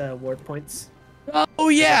can use warp points. Oh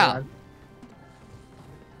yeah.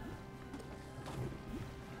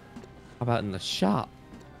 How about in the shop?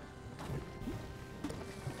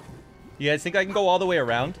 You guys think I can go all the way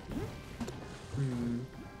around?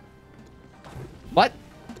 What?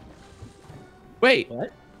 Wait.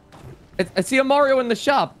 What? I see a Mario in the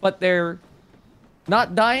shop, but they're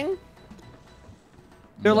not dying.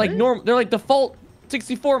 They're like normal. They're like default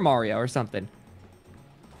 64 Mario or something.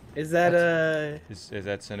 Is that Is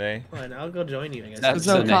that Sine? Fine, I'll go join you. I guess. That's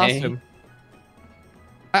There's no Sine. costume.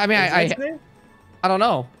 I mean, I don't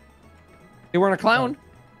know. They weren't a clown.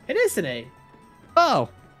 It is Sine. Oh,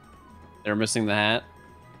 They're missing the hat.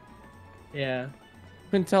 Yeah.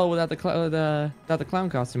 couldn't tell without the clown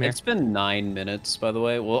costume here. It's been 9 minutes, by the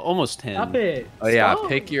way. Well, almost 10. Stop it. Oh yeah, Stop.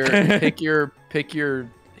 pick your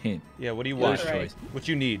hint. Yeah, what do you Your want? Right. What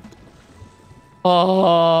you need?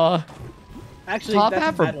 Actually, Top that's a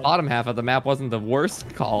half or bad one. bottom half of the map wasn't the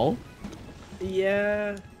worst call.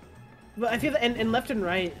 Yeah. But I feel that and left and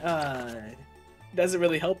right doesn't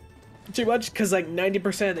really help too much because like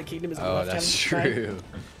 90% of the kingdom is on the Oh, left that's hand true. side.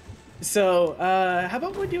 So how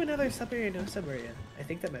about we do another sub area, no sub area? I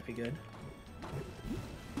think that might be good.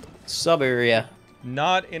 Sub area.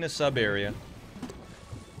 Not in a sub area.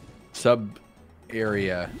 Sub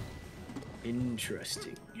area.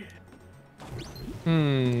 Interesting.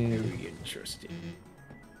 Hmm. Very interesting.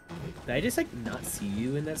 Did I just like not see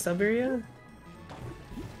you in that sub area?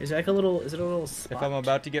 Is there like a little? Is it a little spot? If I'm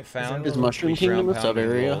about to get found, Is it's Mushroom ground Kingdom a pound sub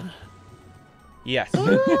and area? roll. Yes.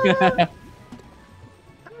 I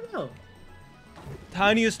don't know.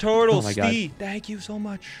 Tiniest turtle, Oh my God. Steve. Thank you so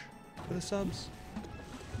much for the subs.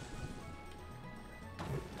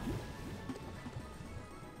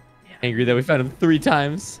 Angry that we found him 3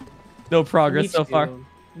 times. No progress Me so far. too.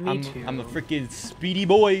 Me too. I'm a freaking speedy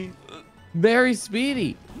boy. Very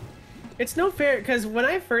speedy. It's no fair because when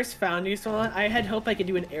I first found you, Solon, I had hoped I could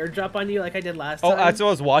do an airdrop on you like I did last Oh, time. that's what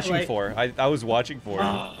I was watching Like- for. I was watching for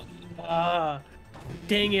it.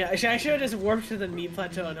 Dang it! I should have just warped to the meat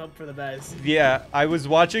plateau and hoped for the best. Yeah, I was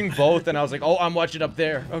watching both, and I was like, "Oh, I'm watching up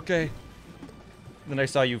there." Okay. Then I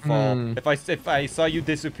saw you fall. Hmm. If I saw you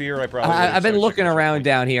disappear, I probably. I've been looking around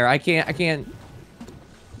down here. I can't.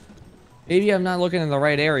 Maybe I'm not looking in the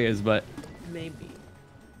right areas, but Maybe.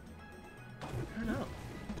 I don't know.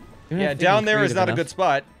 you're not Yeah, thinking down there is creative not a enough. good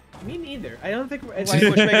spot. Me neither. I don't think. Thank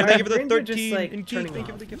you for the My brains are 13 like, and turning thank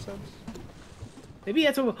you for off. the gift subs. Maybe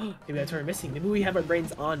that's what. Maybe that's what we're missing. Maybe we have our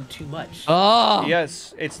brains on too much. Oh.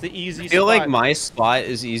 Yes, it's the easy I feel spot. like my spot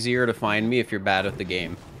is easier to find me if you're bad at the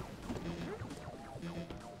game.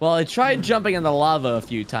 Well, I tried jumping in the lava a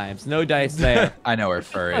few times. No dice there. I know where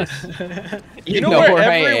Fur is. You know where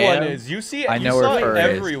I everyone am. is. You see, I you know where saw Fur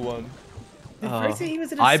is. everyone. Did Fur say he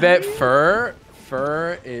was in a I bet sub-area?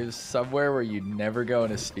 Fur is somewhere where you'd never go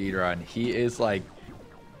in a speed run. He is like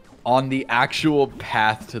on the actual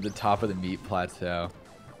path to the top of the meat plateau.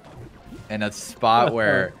 In a spot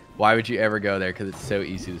where Why would you ever go there? Because it's so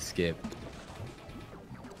easy to skip.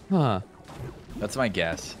 Huh. That's my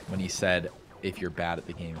guess when he said, if you're bad at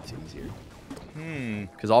the game, it's easier.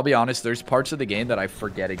 Because I'll be honest, there's parts of the game that I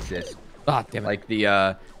forget exist. Ah, damn it. Like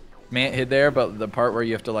the Mant hid there, but the part where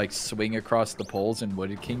you have to like swing across the poles in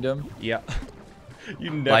Wooded Kingdom. Yeah.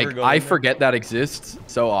 You never Like go I in there. forget that exists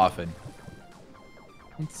so often.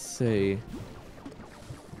 Let's see.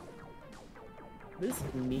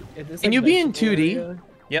 Can you be in 2D?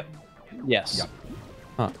 Yep. Yes.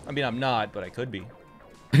 I mean, I'm not, but I could be.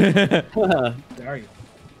 Are you?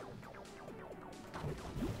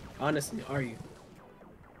 Honestly, are you?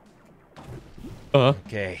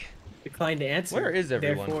 Okay. Decline to answer. Where is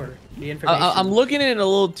everyone? Therefore, the information. I'm looking at it in a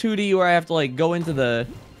little 2D where I have to like go into the.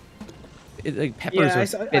 Like peppers Yeah, are I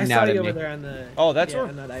saw spitting you out at over me. there on the. Oh, that's yeah, where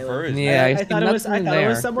on that Fur island. is. Yeah, I thought it was. I thought it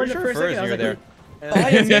was someone Pretty for sure a second. I was Fur is like, near there. Hi,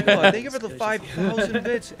 Amigo. Thank you for the It was 5,000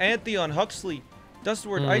 bits. Antheon, Huxley,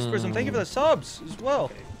 Dustward, Ice Prism. Thank you for the subs as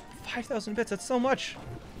well. 5,000 bits. That's so much.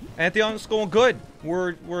 Antheon's going good.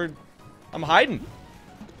 I'm hiding.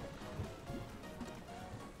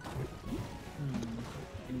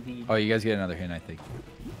 Indeed. Oh, you guys get another hint, I think.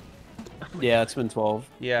 Yeah, it's been 12.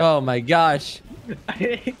 Yeah. Oh my gosh.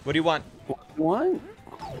 What do you want? What?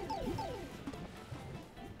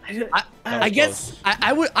 I guess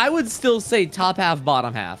I would still say top half,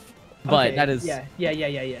 bottom half, but Okay, that is Yeah.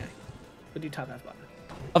 We'll do top half bottom.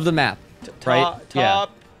 of the map, right?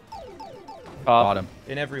 Top Bottom.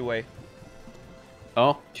 in every way.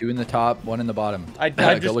 Oh, 2 in the top, 1 in the bottom. We Go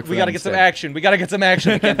gotta look for get them some instead. action. We gotta get some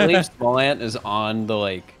action. I can't believe SmallAnt is on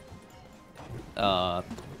the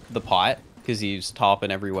the pot because he's top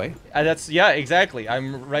in every way. Yeah, exactly.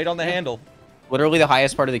 I'm right on the handle. Literally the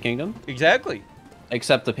highest part of the kingdom, Exactly.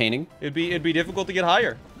 except the painting. It'd be difficult to get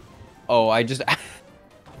higher. Oh, I just I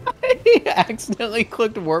accidentally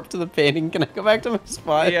clicked warp to the painting. Can I go back to my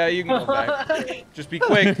spot? Yeah, you can go back. Just be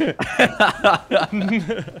quick.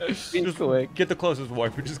 Just quick. Get the closest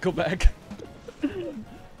warp and just go back.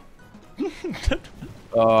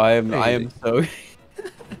 Oh, I am so. Wait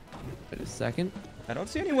a second. I don't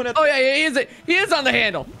see anyone at. Oh yeah, he is on the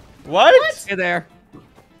handle. What? Hey there.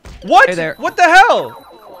 What? Hey there. What the hell?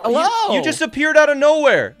 Hello. You just appeared out of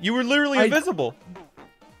nowhere. You were literally I- invisible.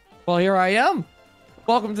 Well, here I am.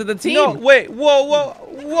 Welcome to the team. No, wait.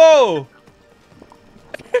 Whoa.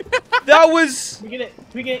 That was. Can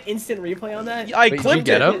we get an instant replay on that? I Wait, did you clipped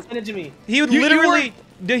get it. him? Send it to me. He literally.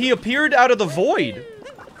 He appeared out of the void.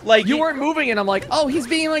 Like You weren't moving, and I'm like, oh, he's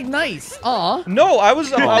being like nice. Aw. No, I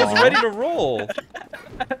was ready to roll.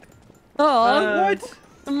 Aw. What?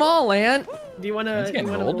 SmallAnt. Do you wanna getting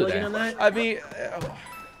roll old in today. on that? I mean,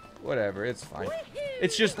 whatever. It's fine.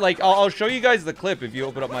 It's just like I'll show you guys the clip if you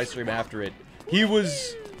open up my stream after it. He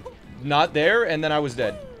was not there, and then I was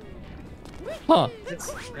dead. Huh.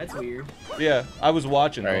 That's weird. Yeah, I was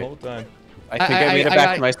watching Right. the whole time. I think I made it I back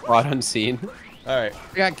got- to my spot unseen. All right.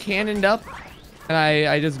 I got cannoned up, and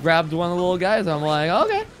I just grabbed one of the little guys. I'm like,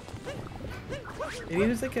 okay. Maybe it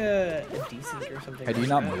was like a decent or something. Had you like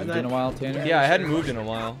not that. moved I'm in a while, Tanner? Yeah, I hadn't moved in a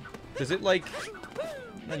while. Does it like?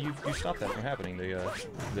 No, you stopped that from happening. The no.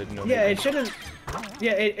 Yeah, movement. it shouldn't.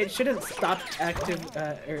 Yeah, it shouldn't stop active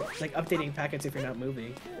or like updating packets if you're not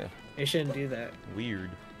moving. Yeah. It shouldn't do that. Weird.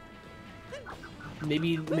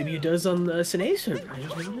 Maybe it does on the Sine server. I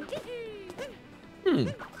just don't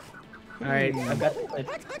know. All right, I've got the clip.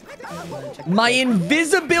 Check My this out.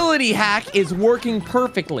 invisibility hack is working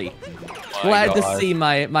perfectly. Glad to God. see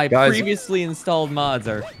my Guys. previously installed mods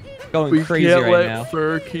are going crazy right now.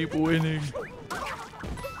 Fur keep winning.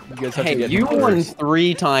 You guys have to Hey, get you numbers. won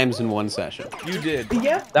 3 times in one session. You did.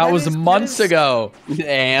 Yeah, That was is- months is- ago.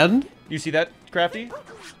 And? You see that, Crafty?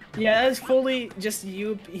 Yeah, that is fully just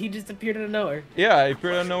you. He just appeared out of nowhere. Yeah, I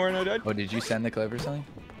appeared out of nowhere and I died. Oh, did you send the clip or something?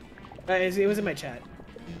 It was in my chat.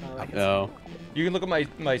 No. You can look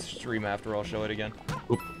at my stream after. I'll show it again.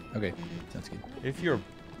 Okay, sounds good. If you're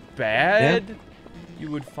bad,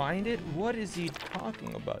 you would find it. What is he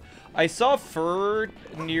talking about? I saw Fur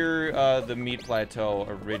near the meat plateau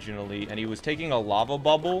originally, and he was taking a lava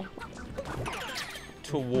bubble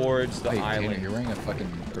towards the Wait, island. Tanner, you're wearing a fucking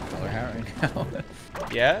propeller hat right now.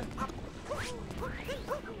 Yeah?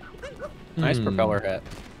 Nice propeller hat.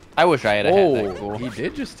 I wish I had a hat that cool. He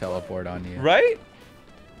did just teleport on you. Right?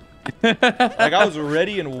 Like I was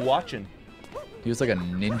ready and watching. He was like a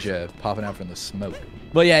ninja popping out from the smoke.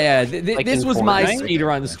 But yeah, Like this in was my Fortnite?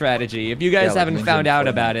 speedrun strategy. If you guys like haven't Ninja found in out Fortnite.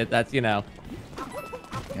 about it, that's, you know,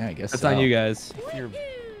 Yeah, I guess that's so. on you guys. If you're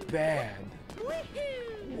bad,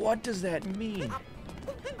 what does that mean?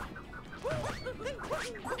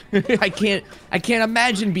 I can't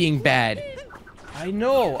imagine being bad. I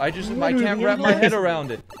know. I can't wrap my head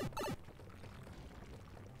around it.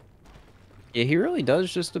 Yeah, he really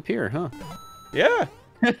does just appear, huh? Yeah.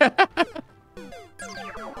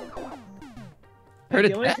 Heard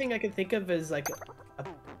The it. only thing I can think of is like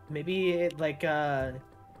maybe it like had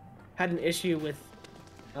an issue with.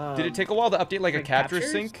 Did it take a while to update like a like capture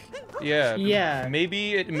captures? sync? Yeah. Yeah.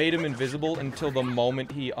 Maybe it made him invisible until the moment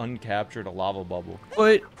he uncaptured a lava bubble.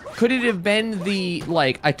 But could it have been the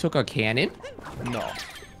like I took a cannon? No.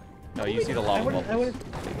 No, you see the lava bubbles.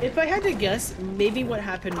 If I had to guess, maybe what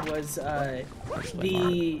happened was the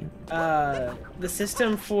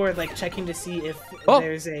system for like checking to see if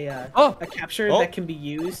there's a capture that can be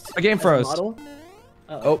used. A game as froze. model.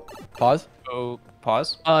 Oh, pause. Oh,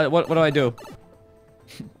 pause. What do I do?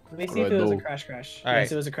 Let me see if it was a crash. All Yes,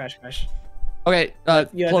 right. it was a crash. Okay.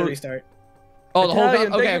 You have to restart. Oh, the whole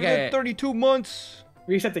Italian, okay, thank you for okay. 32 months.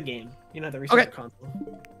 Reset the game. You don't have to reset the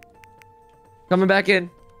console. Coming back in.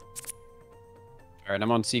 All right,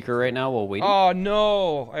 I'm on Seeker right now while waiting. Oh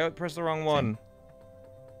no! I pressed the wrong one.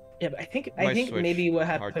 Yeah, but I think My Switch maybe what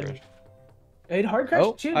hard happened. crashed. It hard crashed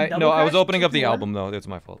Oh, too. no, I was opening up the album though. That's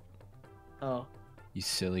my fault. Oh. You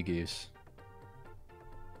silly goose.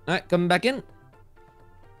 All right, coming back in.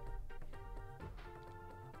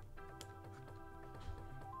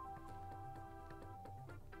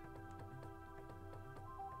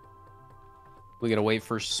 We gotta wait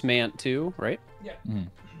for SmallAnt too, right? Yeah. Mm.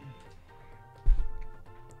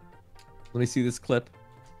 Let me see this clip.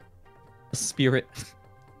 Spirit.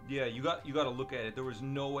 Yeah, you got to look at it. There was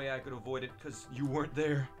no way I could avoid it because you weren't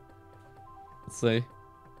there. Let's see.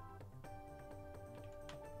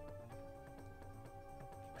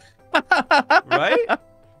 Right?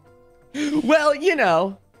 Well, you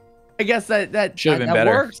know, I guess that Should've been that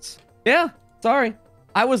better. works. Yeah. Sorry,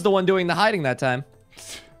 I was the one doing the hiding that time.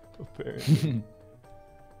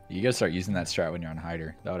 You gotta start using that strat when you're on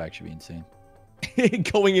hider. That would actually be insane.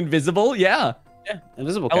 Going invisible. Yeah. Yeah,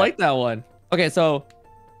 invisible. I like that one. Okay, so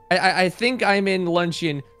I think I'm in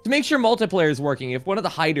Luncheon to make sure multiplayer is working. If one of the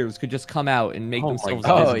hiders could just come out and make Oh my themselves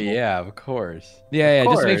God. Oh invisible. yeah, of course. Yeah,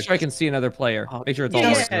 just to make course. sure I can see another player. Make sure it's all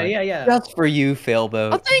Yeah, working. yeah. That's for you, Oh,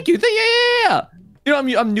 Failboat. thank you. Yeah. You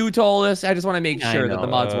know, I'm new to all this. I just want to make I sure that the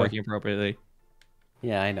know, mod's working appropriately.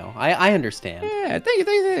 Yeah, I know. I understand. Yeah, thank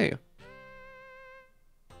you.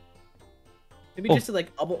 Maybe Oh. just to like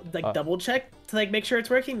double check to like make sure it's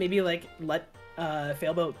working. Maybe like let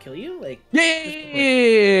Failboat kill you. Like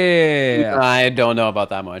Yeah. I don't know about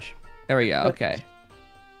that much. There we go. Okay.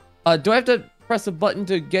 Do I have to press a button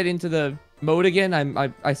to get into the mode again?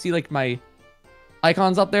 I see like my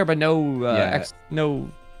icons up there, but no no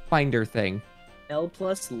finder thing. L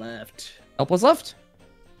plus left. L plus left?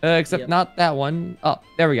 Except Yep. not that one. Oh,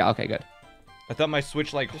 there we go. Okay, good. I thought my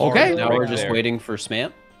Switch like Okay. hard Now right we're just there. waiting for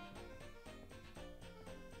SmallAnt.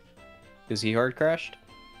 Is he hard crashed?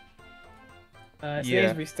 Today's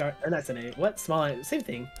Yeah. restart. Or not today. What? SmallAnt. Same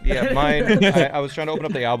thing. Yeah, mine. I was trying to open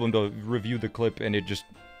up the album to review the clip, and it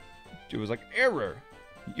was like error.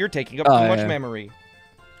 You're taking up too much yeah. memory.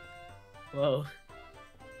 Whoa.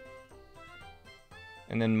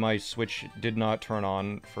 And then my Switch did not turn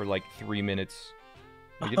on for like 3 minutes.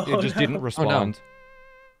 Like, it Oh, just no. didn't no. respond.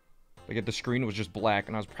 Like the screen was just black,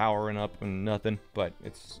 and I was powering up and nothing. But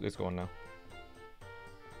it's going now.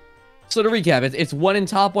 So to recap, it's one in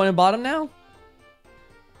top, one in bottom now?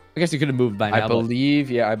 I guess you could have moved by now. I believe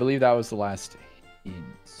that was the last hint.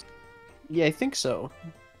 Yeah, I think so.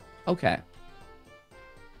 But... Okay.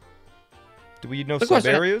 Do we know The sub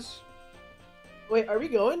question- areas? Wait, are we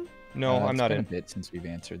going? No, I'm It's not been in. a bit since we've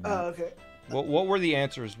answered that. okay. What were the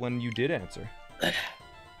answers when you did answer?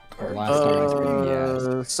 Or last time I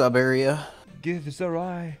screamed yes. Sub area. Give us a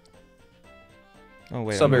try. Oh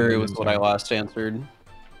wait. Sub I'm area moving was what I some. last answered.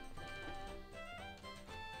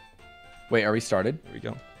 Wait, are we started? There we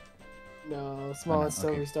go. No, SmallAnt's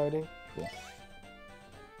still okay. restarting.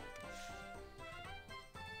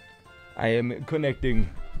 I am connecting.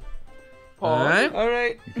 All right. All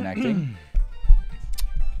right. You connecting?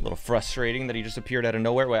 A little frustrating that he just appeared out of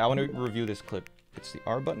nowhere. Wait, I want to review this clip. It's the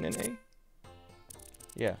R button in A?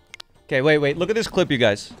 Yeah. Okay, wait. Look at this clip, you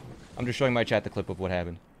guys. I'm just showing my chat the clip of what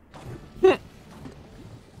happened.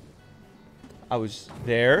 I was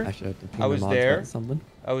there. Actually, I have to ping I was the mods there. about something.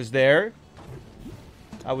 I was there.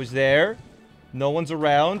 I was there. No one's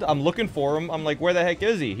around. I'm looking for him. I'm like, where the heck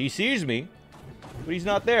is he? He sees me, but he's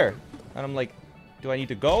not there. And I'm like, do I need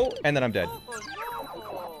to go? And then I'm dead.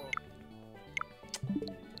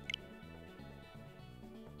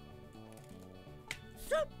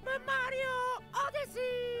 Super Mario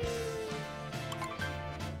Odyssey!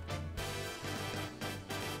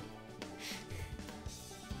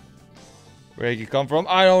 Where did he come from?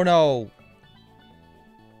 I don't know.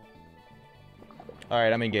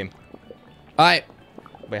 Alright, I'm in game. All right.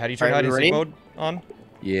 Wait, how do you turn Alright, hide and we seek ready? mode on?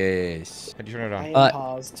 Yes. How do you turn it I on? am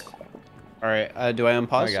paused. All right. Do I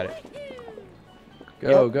unpause? I got it.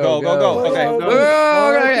 Go, Go, go, go. Okay.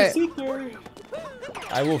 Okay. Seeker.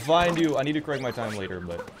 I will find you. I need to correct my time later,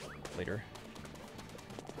 but later.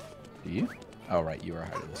 Do you? Oh, right. You are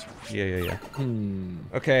hiding this one. Yeah. Hmm.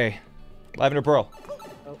 Okay. Lavender Pearl.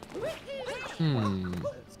 Hmm.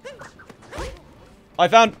 I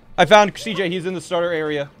found CJ. He's in the starter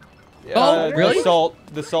area. Oh, really?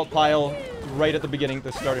 The salt pile right at the beginning,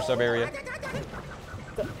 the starter sub area.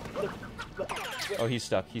 Oh, he's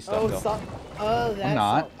stuck. He's stuck Oh, though. stop. Oh, that's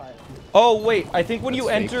not. salt pile. Oh, wait. I think when you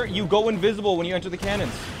That's enter, you go invisible when you enter the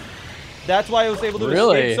cannons. That's why I was able to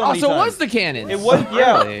Really? escape so Oh, many so it times. was the cannons. It was,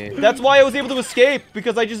 yeah. Really? That's why I was able to escape,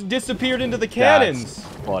 because I just disappeared into the cannons.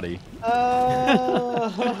 That's funny. So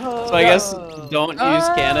I guess don't use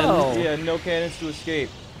cannons. Yeah, no cannons to escape.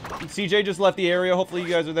 CJ just left the area. Hopefully you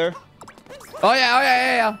guys are there. Oh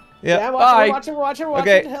yeah. Yeah, Bye. we're watching.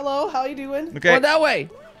 Okay. Hello, how you doing? Okay. Going that way.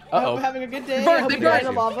 I hope you're having a good day. Reverse, I hope you're reverse. in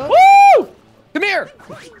the lava. Woo! Come here.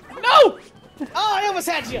 No. Oh, I almost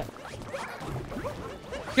had you.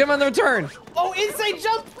 Give him on the return. Oh, inside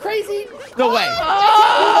jump, crazy. No way.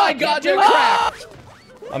 Oh my God, they're cracked.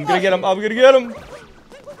 I'm gonna get him. I'm gonna get him.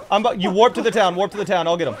 You warp to the town. Warp to the town.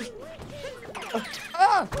 I'll get him.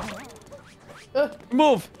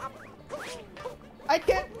 Move. I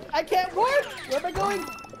can't warp. Where am I going?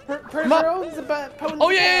 Oh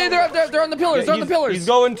yeah, they're on the pillars. They're on the pillars. He's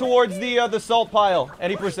going towards the salt pile.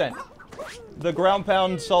 Any percent. The ground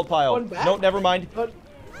pound salt pile. Going back? No, never mind.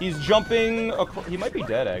 He's jumping. He might be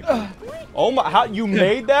dead actually. Oh my! How you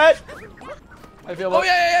made that? I feel Oh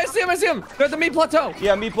yeah, I see him. They're at the meat plateau.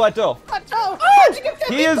 Yeah, me plateau. Plateau. How'd you get that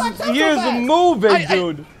He is plateau so fast? moving,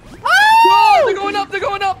 dude. Oh, they're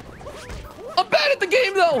going up. I'm bad at the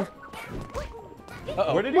game though.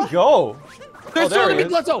 Where did he go? They're Oh, still there at the he meat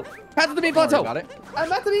is. plateau. Path to the meat Got plateau. it.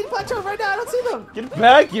 I'm at the meat plateau right now. I don't see them. Get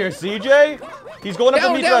back here, CJ. He's going up the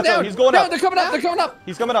meat plateau. Down. He's going down. up. They're coming up. They're coming up.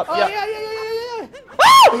 He's coming up. Oh Yeah. yeah.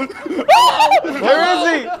 Where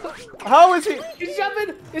is he? How is he? He's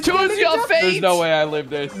jumping. He's Choose jumping, your he's jumping. fate. There's no way I live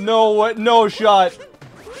this. No what? No shot.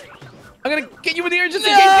 I'm gonna get you in the air just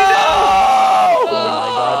in case you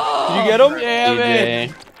know. Did you get him? Damn it.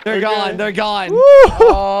 CJ. They're gone. They're gone.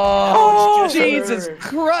 Oh, Jesus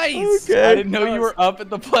Christ. Okay. I didn't know you were up at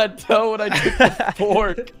the plateau when I took the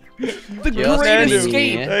fork. The Just great me.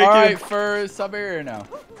 escape. Thank All you. right, for sub area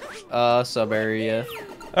now. Sub area.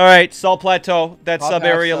 All right, salt plateau. That Top sub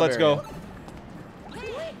half area. sub Let's go.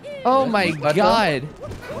 Oh my God.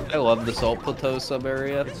 I love the salt plateau sub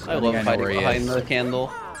area. I think love I know hiding where he behind is. the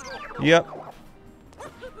candle. Yep.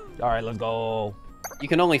 All right, let's go. You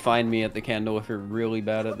can only find me at the candle if you're really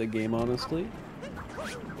bad at the game, honestly.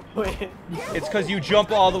 Wait. It's because you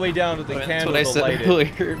jump all the way down to the That's candle what I to said light it.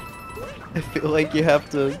 earlier. I feel like you have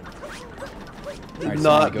to Alright,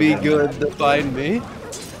 not Sandy, be go good to find me.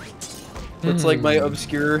 It's like my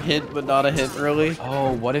obscure hint, but not a hint, really.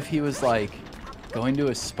 Oh, what if he was like going to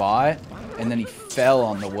a spot and then he fell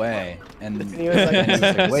on the way and He was like, he was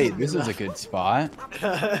like, wait, this is a good spot.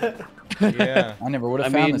 Yeah. I never would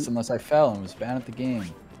have I found mean- this unless I fell and was bad at the game.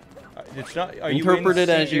 It's not. Are you Interpret in it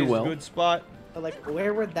as you CJ's will. Good spot. But like,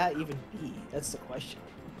 where would that even be? That's the question.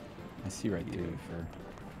 I see right through you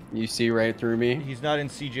for. You see right through me? He's not in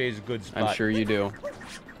CJ's good spot. I'm sure you do.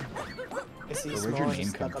 I see So where'd your small name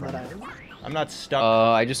just come stuck on that from? island. I'm not stuck.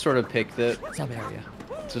 I just sort of picked it. Sub area.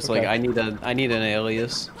 It's just Okay. like I need an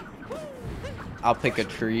alias. I'll pick a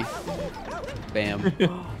tree. Bam.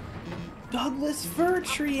 Douglas fir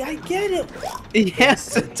tree. I get it.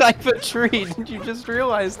 Yes, a type of tree. Did you just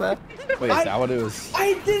realize that? Wait, is that what it was?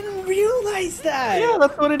 I didn't realize that. Yeah,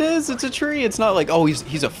 that's what it is. It's a tree. It's not like, oh,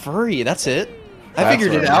 he's a furry. That's it. I That's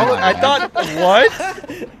figured what it I out. meant. I thought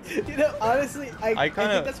what? You know, honestly, I kinda-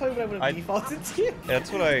 think that's probably what I would I- have defaulted to.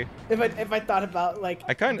 That's what I. If I thought about like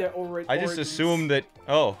I kind their of. ori- I just origins. assumed that.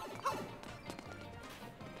 Oh.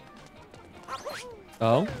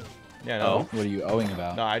 Oh. Yeah. No. What are you owing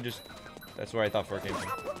about? No. I just. That's where I thought fur came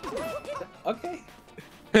from. Okay.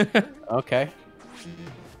 Okay.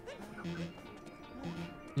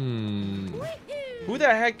 Who the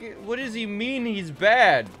heck? What does he mean? He's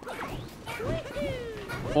bad.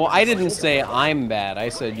 Well, I didn't say I'm bad. I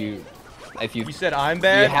said you. If you You said I'm you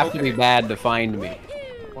bad. have to be bad to find me.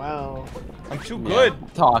 Wow. I'm too good.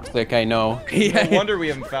 Toxic, I know. No wonder we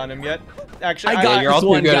haven't found him yet. Actually, I got Yeah, you're all this too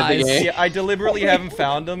one, good at the guys. game. Yeah, I deliberately haven't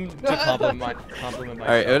found him to compliment myself. All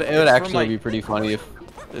right, it would It's from, actually like- be pretty funny if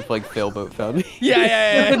if like Failboat found me.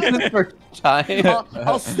 Yeah. This first time.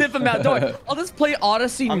 I'll sniff him out. Don't worry. I'll just play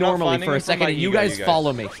Odyssey I'm not normally finding for him a for second, my and you ego, guys you guys.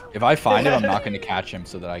 follow me. If I find him, I'm not going to catch him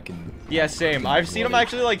so that I can. Yeah, same. I've seen him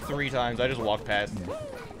actually like 3 times. I just walked past.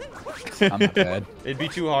 I'm not bad. It'd be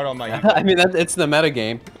too hard on my ego. I mean, it's the meta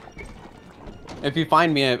game. If you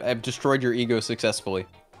find me, I've destroyed your ego successfully.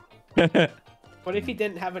 What if he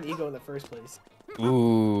didn't have an ego in the first place?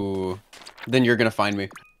 Ooh. Then you're gonna find me.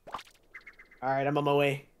 All right, I'm on my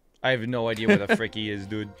way. I have no idea where the frick he is,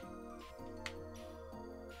 dude.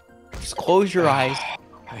 Just close your eyes,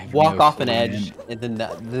 I have walk no off an clue, edge, man.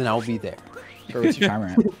 and then I'll be there. Bro, what's your timer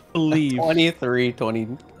at? Believe. 23, 20.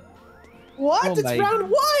 What? Oh It's my- round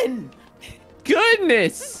 1.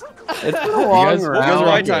 Goodness. It's been a You long guys, you round. guys are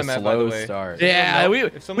Right off to a time, Matt, by the slow way. start. Yeah, know. we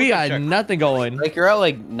If someone we could got check. nothing going. Like you're at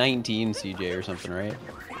like 19 CJ or something, right?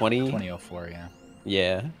 20? 2004, yeah.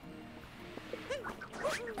 Yeah.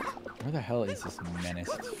 Where the hell is this menace?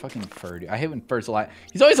 It's fucking Furry. I hate when Fur's the last.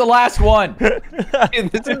 He's always the last one.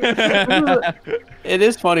 It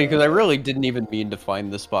is funny because I really didn't even mean to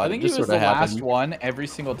find this spot. I think it he just was sort the of last happened. one every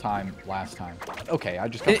single time last time. Okay, I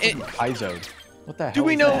just got It- fucking Kaizo'd. What the hell? Do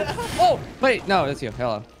we is know? that? Oh, wait, no, that's you.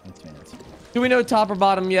 Hello. That's me, that's me. Do we know top or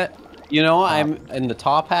bottom yet? You know, I'm in the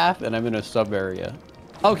top half and I'm in a sub area,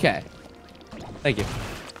 Okay. Thank you.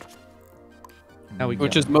 Now we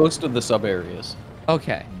which go. is most of the sub areas.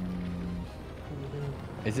 Okay.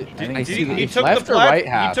 Is it? I I think see He it's took left the or right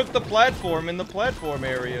half. He took the platform in the platform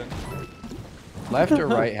area. Left or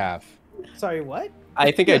right half. Sorry, what?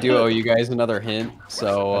 I think I do owe you guys another hint.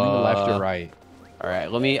 So I think left or right. All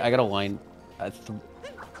right, I got a line at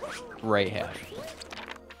right half.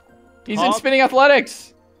 He's in spinning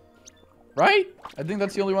athletics. Right? I think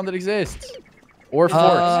that's the only one that exists. Or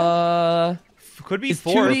forks. Could be Is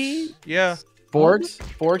Forks. 2D? Yeah, Forks?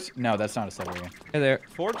 Forks? No, that's not a sub area. Hey there.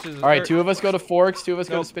 Forks is. All right, 2 of us go to Forks. 2 of us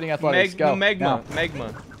go No, to spinning athletics. No, Go. Magma, Now.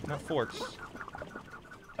 Magma, not Forks.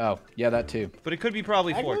 Oh, yeah, that too. But it could be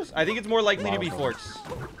probably Magma? Forks. I think it's more likely to be Wow. Forks.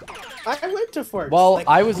 I went to Forks. Well, like,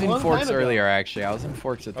 I was a in long Forks time ago. earlier, actually. I was in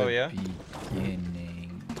Forks at the Oh, yeah?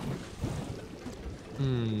 beginning.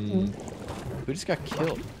 Hmm. Who just got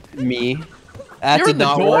killed? Me. That You're did in the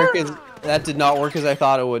not door? work as that did not work as I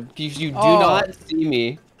thought it would. You do Oh. not see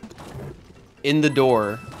me in the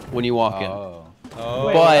door when you walk in. Oh.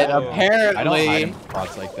 Oh. But oh. apparently I don't hide in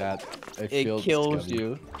spots like that. I it feel kills discovered.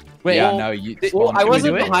 you. Wait, Yeah, well, no, you. Well, spawn I two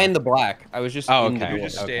wasn't into it. behind the black. I was just Oh, in the okay. door. You're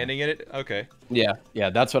just Okay. standing in it? Okay. Yeah.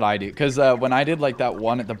 Yeah, that's what I do. Because when I did like that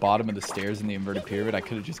one at the bottom of the stairs in the inverted pyramid, I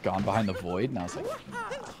could have just gone behind the void, and I was like,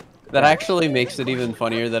 That actually makes it even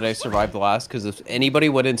funnier that I survived last, because if anybody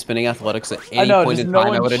went in spinning athletics at any know, point just in no time,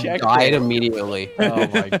 I one would have checked died it. immediately. oh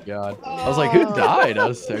my god. I was like, who died? I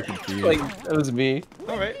was so confused. Like, that was me.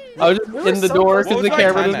 All right. I was just We were in the so door close. because What the was my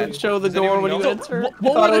camera time doesn't at? show the Does door anyone when you know? enter. What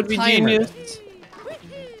I thought were it would the be timers? genius.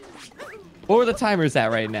 What were the timers at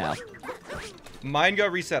right now? Mine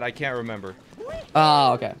got reset. I can't remember.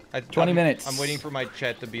 Oh, okay. 20 minutes. I'm waiting for my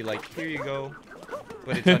chat to be like, here you go.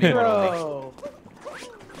 But it's uneven only. Bro.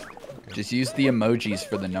 Just use the emojis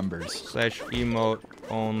for the numbers. Slash emote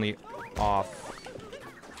only off.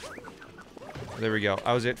 There we go.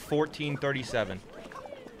 I was at 1437.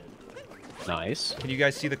 Nice. Can you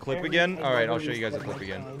guys see the clip again? All right, I'll show you guys the clip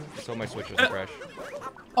again. So my switch doesn't crash.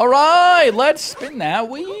 All right, let's spin that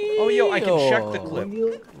wheel. Oh, yo, I can check the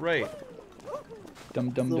clip. Right. Dum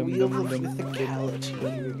dum The dum wheel dum of dum mythicality.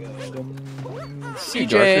 Here we go.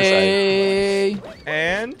 CJ.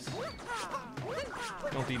 And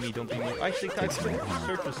don't be me. Don't be me. I think I could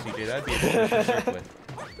search with CJ. That'd be a good search with.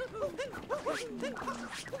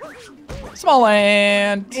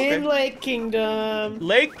 SmallAnt. In Lake Kingdom.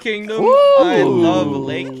 Lake Kingdom. Woo! I love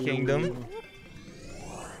Lake Kingdom.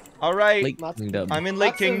 All right. Lake Kingdom. I'm in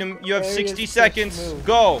Lake Lots of Kingdom. You have areas 60 to seconds. move.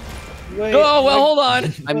 Go. Wait, Oh, well, my- hold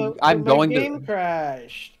on. I'm my going game to.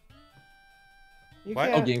 crashed. You What?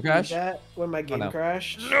 can't Oh, game do crash? that when my game no.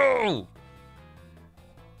 crashed. No.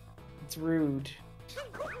 It's rude.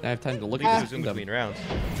 I have time to look Leave at it this zoom kingdom. between rounds.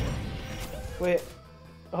 Wait,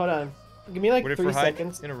 hold on. Give me like Wait 3 for hide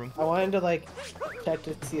seconds. in a room. I wanted to like check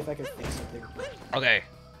to see if I could fix something Okay.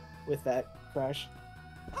 with that crash.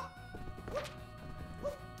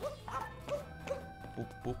 Boop,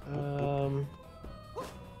 boop, boop, boop.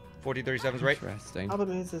 1437's right. Interesting.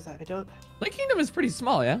 Problem is that I don't. Lake Kingdom is pretty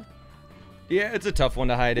small, yeah? Yeah, it's a tough one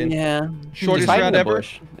to hide in. Yeah. Shortest Just hide in round the ever.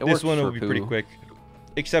 bush. It This works one for will be pretty poo. quick.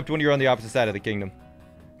 Except when you're on the opposite side of the kingdom.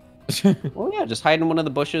 Well, yeah, just hide in one of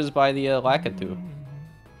the bushes by the Lakitu.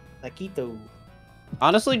 Lakitu.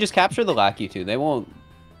 Honestly, just capture the Lakitu. They won't,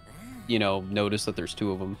 you know, notice that there's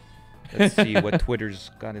 2 of them. Let's see what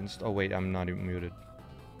Twitter's got in. Oh wait, I'm not even muted.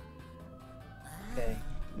 Okay.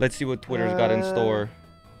 Let's see what Twitter's got in store.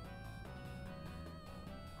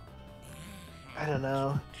 I don't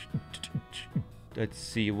know. Let's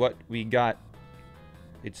see what we got.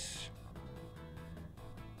 It's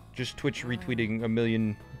just Twitch retweeting a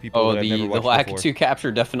million people Oh, that I've never the watched before. Lakitu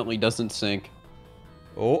capture definitely doesn't sync.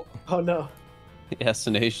 Oh, Oh no. Yeah,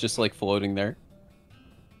 Sinead's just like floating there.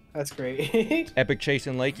 That's great. epic chase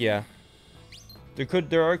in lake, yeah.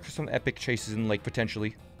 There are some epic chases in lake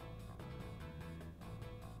potentially.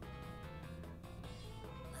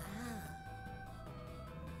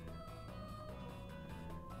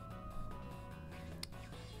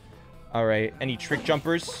 All right, any trick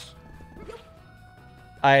jumpers?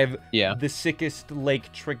 I have the sickest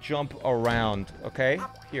lake trick jump around. Okay,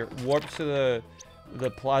 here, warp to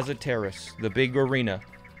the Plaza Terrace, the big arena.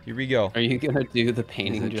 Here we go. Are you gonna do the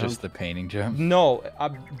painting Is it jump? just the painting jump? No,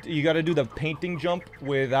 you got to do the painting jump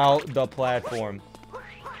without the platform.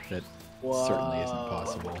 That certainly isn't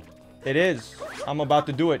possible. It is. I'm about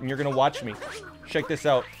to do it, and you're gonna watch me. Check this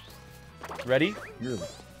out. Ready? You're...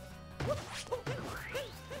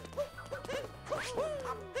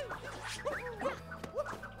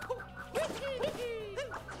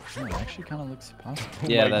 Oh, it actually kind of looks possible.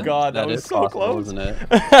 Yeah, oh my that, God, that that was is so possible, close. isn't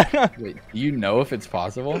it? Wait, do you know if it's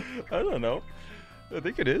possible? I don't know. I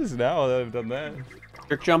think it is now that I've done that.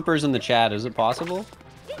 Trick jumpers in the chat, is it possible?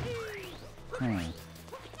 Hmm.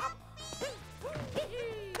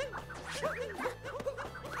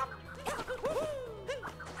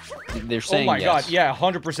 They're saying Oh my yes. God, yeah,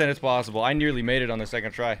 100% it's possible. I nearly made it on the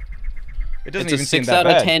second try. It doesn't It's even a seem 6 that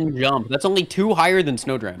out of bad. 10 jump. That's only 2 higher than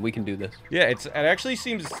Snowdram. We can do this. Yeah, it actually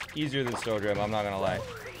seems easier than Snowdram, I'm not gonna lie.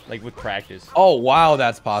 Like with practice. Oh, wow,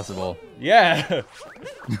 that's possible. Yeah.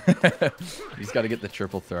 He's got to get the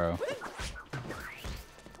triple throw.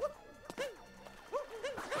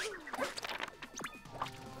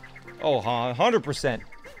 Oh, 100%.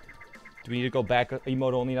 Do we need to go back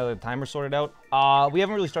emote only now that the timer's sorted out? We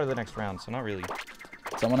haven't really started the next round, so not really.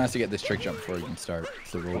 Someone has to get this trick jump before you can start.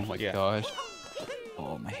 It's the rule. Oh my Yeah. gosh.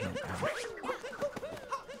 Oh, my hand. Ow.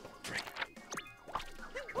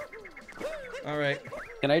 All right.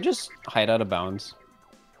 Can I just hide out of bounds?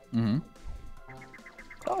 Mm-hmm.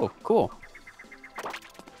 Oh, cool.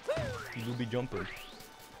 You'll be jumping.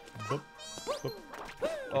 Boop, boop. You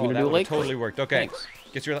Oh, gonna that do a one lake totally flip? worked. Okay. Thanks.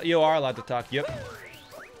 Guess you are allowed to talk. Yep.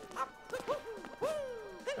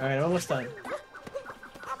 All right, almost done.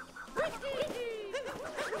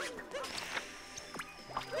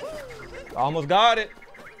 Almost got it.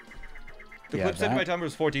 The Yeah, clip said that- my timer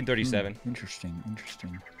was 14:37. Interesting,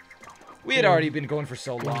 interesting. We had already been going for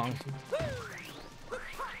so long.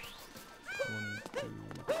 1,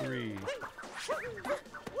 2, 3.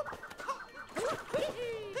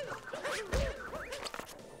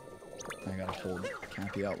 I gotta hold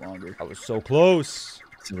Cappy out longer. I was so close.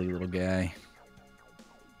 Silly little guy.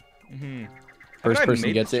 Mm-hmm. First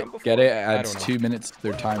person gets it, adds don't know. 2 minutes to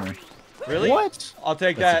their timer. Really? What? I'll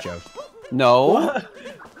take That's that. a joke. No.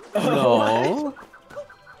 No.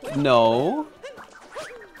 No.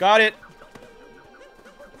 Got it.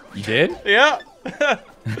 You did? Yeah. Do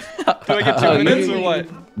I get 2 Oh, minutes you- or what?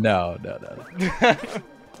 No.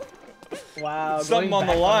 Wow. Something going on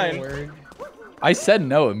the back line. word. I said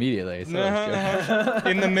no immediately. So I was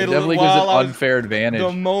joking. In the It middle, definitely gives while an I was, unfair advantage.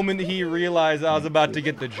 the moment he realized I was about to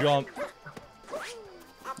get the jump.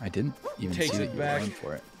 I didn't even Takes see it that you were back. going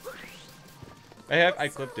for it. I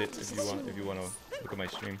clipped it if you want to look at my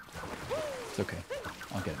stream. It's okay.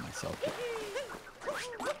 I'll get it myself.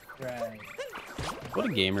 Right. What a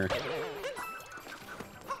gamer.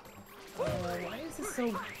 Why is this so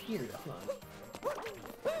weird? Hold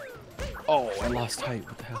on. Oh, I lost height.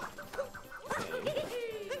 What the hell?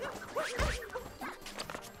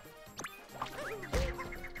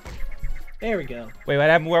 There we go. Wait, what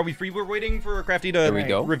happened? Were we free? We're waiting for Crafty to There we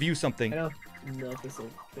go. review I something. don't know if this will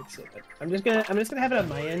fix it, but I'm just gonna have it on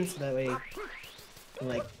my end so that way, I'm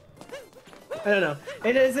like, I don't know.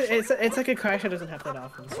 It's like a crash that doesn't happen that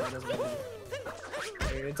often, so it doesn't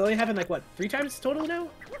really. It's only happened like what 3 times total now?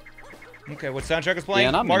 Okay, what soundtrack is playing?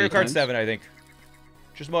 Yeah, not Mario many Kart times. 7, I think.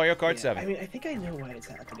 Just Mario Kart Yeah, 7. I mean, I think I know why it's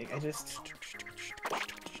happening. I just.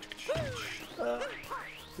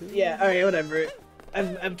 Yeah. All right. Whatever.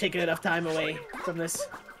 I'm taking enough time away from this.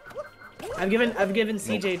 I've given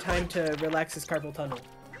CJ time to relax his carpal tunnel.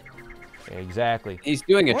 Exactly. He's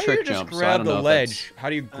doing a Why don't trick you just jump, so I grab don't the know if ledge? How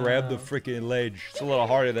do you grab the Uh, freaking ledge? It's a little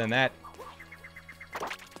harder than that.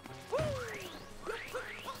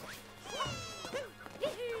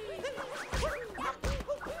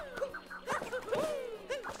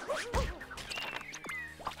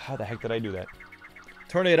 How the heck did I do that?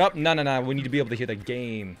 Turn it up? No. We need to be able to hear the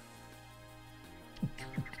game.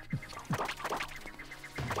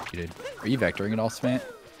 Are you vectoring it all, Smant?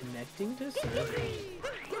 Connecting to server.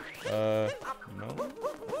 No.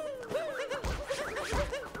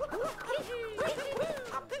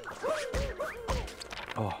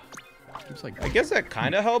 Oh, seems like I guess that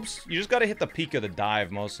kind of helps. You just gotta hit the peak of the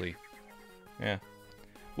dive mostly. Yeah.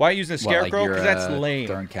 Why are you using the scarecrow? Because that's lame.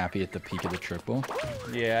 Throwing Cappy at the peak of the triple.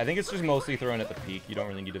 Yeah, I think it's just mostly thrown at the peak. You don't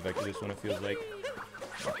really need to vector this one, it feels like.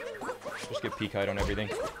 Just get peak height on everything.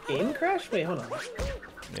 Game crash? Wait, hold on.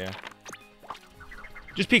 Yeah.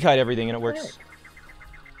 Just peak height everything and it works.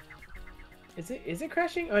 Is it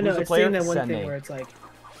crashing? Oh Who's no, the it's player? doing that one Sene. thing where it's like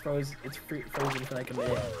frozen for like a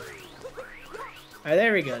minute. Alright,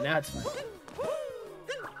 there we go. Now it's fine.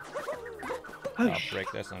 Oh, frick,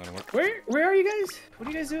 that's not gonna work. Where are you guys? What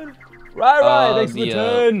are you guys doing? Right, thanks for the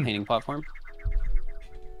 10. Painting platform.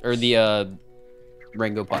 Or the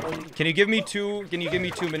Rango platform. Can you give me 2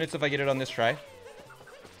 minutes if I get it on this try?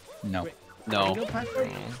 No. No. Rango platform?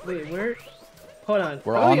 Wait, where? Hold on.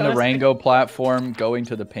 We're Are on we the honest? Rango platform, going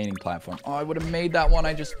to the painting platform. Oh, I would have made that one.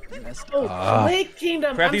 I just messed Oh, up. Lake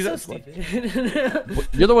Kingdom. Crafty's I'm so up. stupid.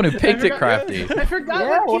 You're the one who picked it, Crafty. I forgot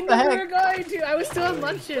Yeah, what what the kingdom we heck? were going to. I was still on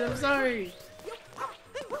luncheon. I'm sorry.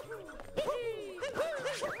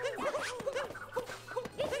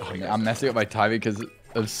 Oh, man, I'm messing up my timing because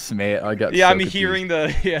of Smate. I got Yeah, so I'm confused. hearing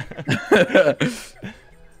the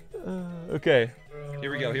okay.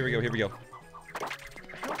 Here we go.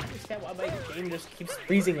 I don't understand why my game just keeps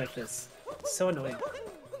freezing like this. It's so annoying.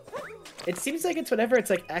 It seems like it's whenever it's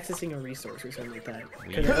like accessing a resource or something like that.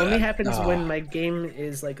 Because it only happens when my game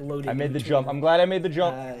is like loaded. I made the into, jump. I'm glad I made the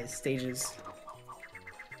jump. Stages.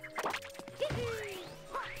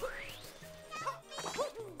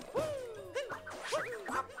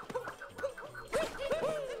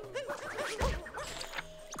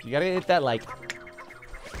 You gotta hit that like,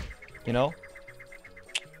 you know?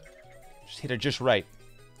 Just hit it just right.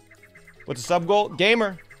 What's the sub goal?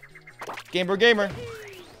 Gamer. Gamer.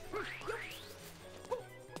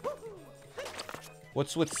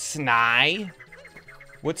 What's with Snai?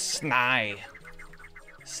 What's Snai?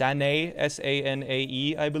 Sanae,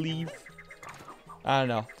 S-A-N-A-E, I believe. I don't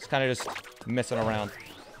know. It's kind of just messing around.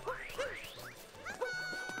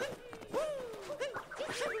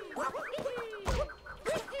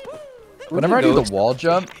 Whenever I do the wall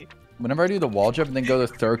jump, and then go to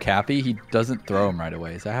throw Cappy, he doesn't throw him right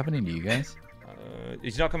away. Is that happening to you guys?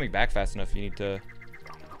 He's not coming back fast enough. You need to...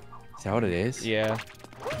 Is that what it is? Yeah.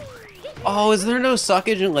 Oh, is there no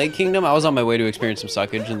suckage in Lake Kingdom? I was on my way to experience some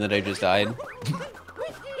suckage and then I just died.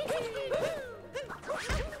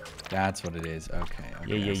 That's what it is. Okay.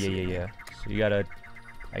 Yeah. So you gotta,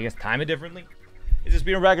 I guess, time it differently. Is this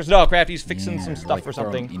being records? No, Crafty's fixing some stuff like or throw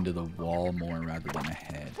him something. into the wall more rather than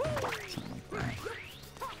ahead. Something like that.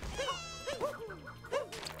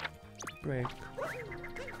 Break.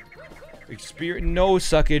 No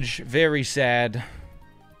suckage. Very sad.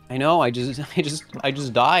 I know, I just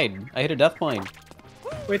died. I hit a death plane.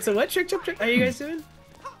 Wait, so what trick are you guys doing?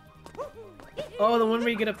 Oh, the one where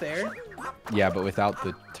you get up there? Yeah, but without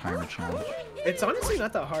the timer challenge. It's honestly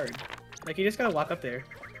not that hard. Like, you just gotta walk up there.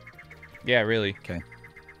 Yeah, really. Okay.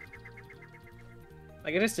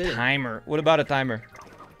 Like, I just did it. Timer. What about a timer?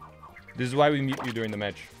 This is why we mute you during the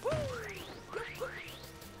match.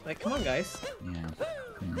 Like, come on, guys. Yeah.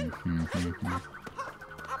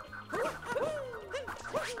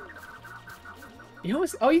 You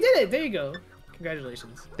almost... Oh, you did it! There you go.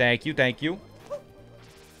 Congratulations. Thank you.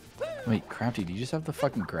 Wait, Crafty, do you just have the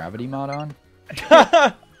fucking gravity mod on?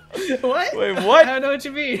 What? Wait, what? I don't know what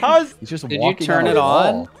you mean. How's... He's just Did you walking turn on it a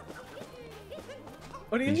on? wall.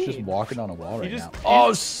 What do you He's mean? just walking on a wall right just- now.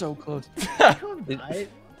 Oh, so close.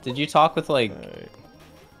 Did you talk with like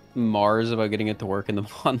Mars about getting it to work in the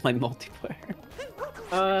online multiplayer?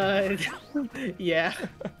 Yeah,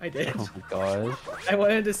 I did. Oh my gosh. I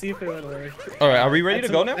wanted to see if it would work. Alright, are we ready to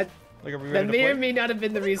That's go a- now? I- Like, are we That ready to may or play? may not have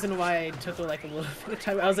been the reason why I took like a little bit of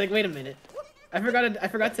time. I was like, wait a minute. I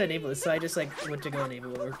forgot to enable this, so I just like went to go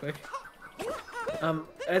enable it real quick.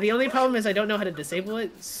 The only problem is I don't know how to disable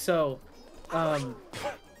it, so You're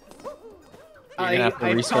gonna have to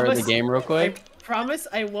restart the game real quick. I promise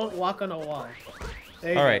I won't walk on a wall.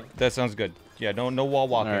 There you Alright, go. that sounds good. Yeah, no wall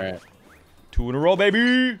walking. Alright. 2 in a row,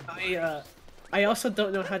 baby! I also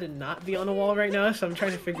don't know how to not be on a wall right now, so I'm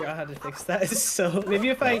trying to figure out how to fix that. So maybe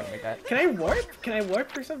if I can I warp? Can I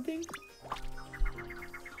warp or something?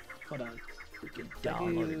 Hold on.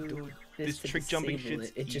 This to trick jumping disable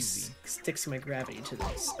shit's it just easy. sticks my gravity to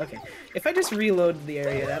this. Okay, if I just reload the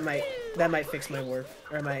area, that might fix my warp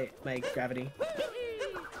or my gravity.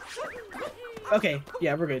 Okay,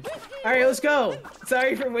 yeah, we're good. All right, let's go.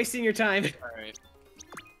 Sorry for wasting your time. Alright.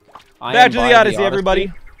 Back to the Odyssey,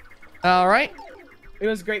 everybody. All right. It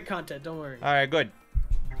was great content. Don't worry. All right, good.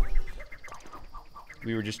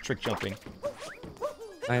 We were just trick jumping.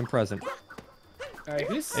 I am present. All right,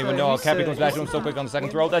 who's? Even though Cappy comes back to him so quick on the second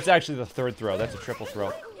throw, that's actually the third throw. That's a triple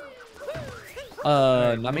throw.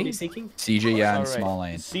 Not me. Seeking? CJ, yeah, and All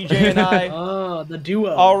right. SmallAnt. CJ and I. Oh, the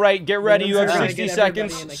duo. All right, get ready. You have All right. 60 Get everybody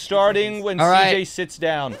seconds, in, like, 60 starting seconds. when All right. CJ sits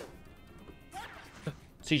down.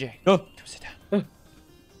 CJ, Oh. come sit down.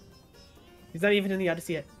 He's not even in the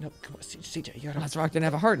Odyssey yet. No, come on, CJ, you gotta. Last rock didn't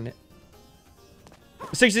have a heart in it.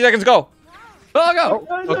 60 seconds, go. Oh,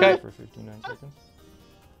 go. Okay. For 59 seconds.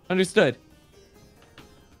 Understood.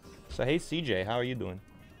 So hey, CJ, how are you doing?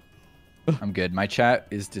 I'm good. My chat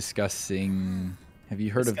is discussing. Have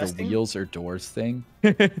you heard of the Disgusting? wheels or doors thing?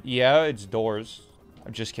 Yeah, it's doors.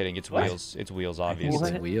 I'm just kidding. It's wheels. It's wheels, I think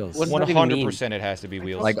obviously. it's wheels. What does that even mean? 100% it has to be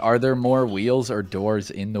wheels. Like, are there more wheels or doors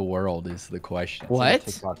in the world? Is the question. It's like a What?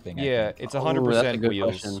 TikTok thing, I yeah, think. it's that's 100% a good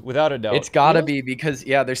wheels, question. without a doubt. It's gotta be because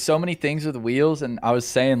there's so many things with wheels, and I was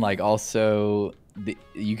saying like also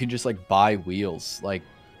you can just like buy wheels like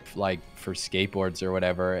for skateboards or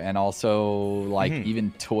whatever, and also like Mhm.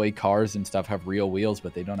 even toy cars and stuff have real wheels,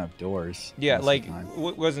 but they don't have doors. Yeah, most of like the time.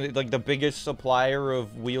 wasn't it like the biggest supplier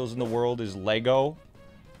of wheels in the world is Lego,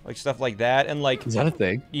 like stuff like that, and like Is that a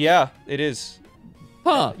thing? yeah, it is.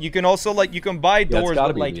 Huh. You can also like you can buy Yeah, it's doors, gotta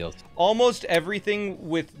but be like wheels. almost everything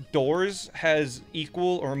with doors has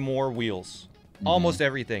equal or more wheels. Almost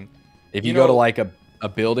everything. If you you, go to know- like a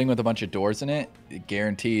building with a bunch of doors in it,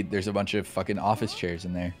 guaranteed there's a bunch of fucking office chairs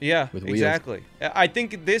in there. Yeah, With wheels. exactly. I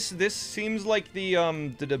think this seems like the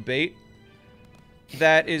debate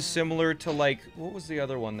that is similar to like what was the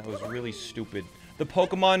other one that was really stupid? The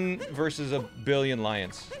Pokemon versus a billion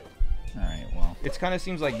lions. All right, well. It kind of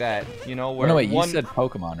seems like that, you know, Oh, where no, wait, you one said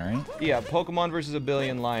Pokemon, right? yeah, Pokemon versus a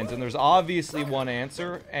billion lions, and there's obviously one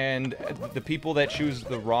answer, and the people that choose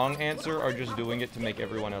the wrong answer are just doing it to make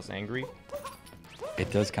everyone else angry.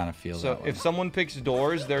 It does kind of feel So that way. if someone picks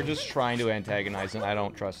doors, they're just trying to antagonize, and I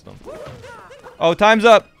don't trust them. Oh, time's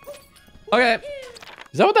up. Okay.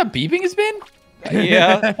 Is that what that beeping has been?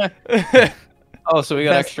 Yeah. Oh, so we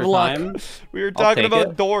got Best extra of luck. time. We were I'll talking take about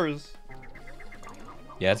it. doors.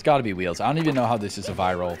 Yeah, it's got to be wheels. I don't even know how this is a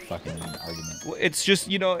viral fucking argument. Well, it's just,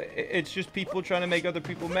 you know, it's just people trying to make other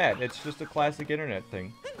people mad. It's just a classic internet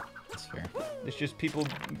thing. That's fair. It's just people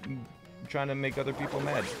trying to make other people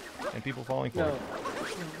mad and people falling for No. it.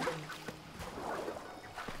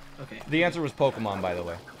 Okay. The answer was Pokemon, by the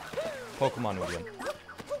way. Pokemon would win.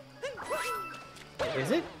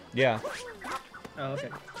 Is it? Yeah. Oh, okay.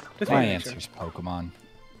 Just My making answer's Pokemon.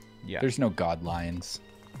 Yeah. There's no god lions.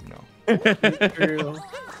 No. sure. True.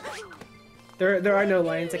 There are no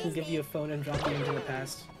lions that can give you a phone and drop you into the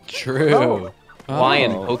past. True.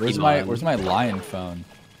 Lion Oh. Pokemon. Where's my lion phone?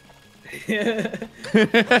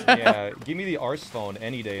 Yeah. Give me the Arse phone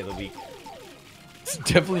any day of the week. It's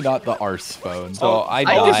definitely not the arse phone. So I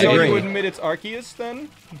Oh, so died. you admit it's Arceus then?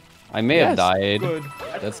 I may have Yes. died. Good.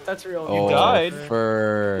 That's real. Oh, died.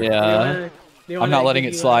 for Yeah. I'm not letting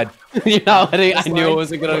it slide. You're not letting. I Slide. knew it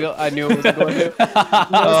wasn't gonna go. I knew it wasn't going to.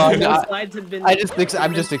 No slides have been.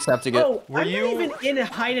 I'm just accepting it. Oh, Were I'm you- not even in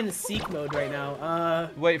hide and seek mode right now.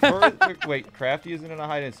 Wait, Crafty isn't in a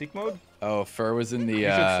hide and seek mode? Oh, Fur was in the. You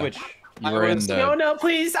should switch. You were in the. No,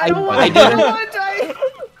 please. I don't want I to. didn't-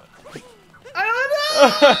 I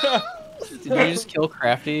don't know. Did you just kill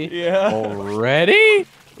Crafty? Yeah. Already?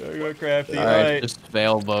 There you go, Crafty. All right, Alright. just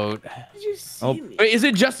fail vote. Did you see Oh, me? wait, is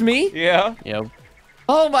it just me? Yeah. Yep.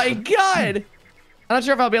 Oh my god! I'm not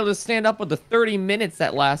sure if I'll be able to stand up with the 30 minutes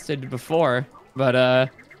that lasted before, but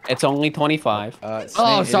It's only 25. oh, Snake,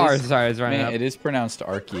 sorry, it is, sorry, I was running Man, up. it is pronounced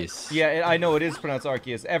Arceus. Yeah, I know it is pronounced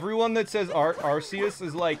Arceus. Everyone that says Arceus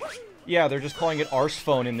is like, yeah, they're just calling it Arse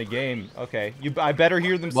phone in the game. Okay, I better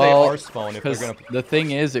hear them say Well, Arse phone if they're because gonna. the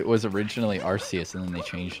thing is, it was originally Arceus, and then they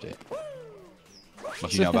changed it.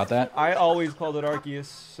 Did you know about that? I always called it Arceus,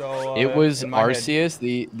 so. It was in my head- Arceus.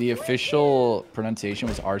 The official pronunciation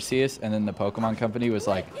was Arceus, and then the Pokemon company was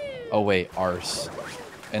like, "Oh wait, Arse,"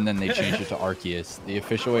 and then they changed it to Arceus. The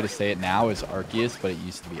official way to say it now is Arceus, but it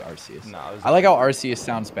used to be Arceus. No, it was- I like how Arceus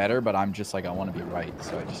sounds better, but I'm just like I want to be right,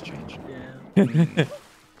 so I just changed. Yeah.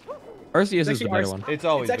 Arceus is actually the better Arce- one. It's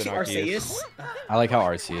always It's been actually Arceus. Arceus. I like how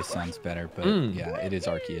Arceus sounds better, but yeah, it is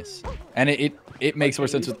Arceus, and it makes more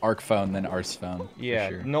sense with Arc Phone than Arse Phone. for Yeah,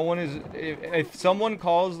 sure. no one is. If someone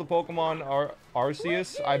calls the Pokemon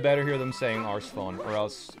Arceus, I better hear them saying Arse phone, or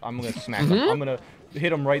else I'm gonna smack them. I'm gonna hit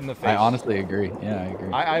them right in the face. I honestly agree. Yeah, I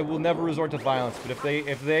agree. I will never resort to violence, but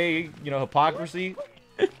if they, you know, hypocrisy,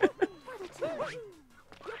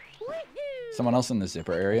 Someone else in the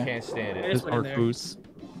zipper area. can't stand it. There's one in there. Arcus.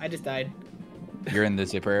 I just died. You're in the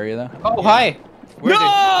zipper area though. Oh, hi. Where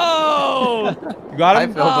No! You got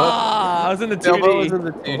him? Ah, I was in the 2D. Bilbo was in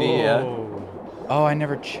the 2D, yeah. Oh, I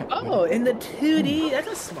never checked. Oh, in the 2D. That's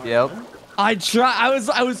a smart Yep. one. I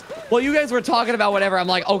was. Well, you guys were talking about whatever. I'm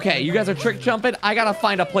like, okay, you guys are trick jumping. I gotta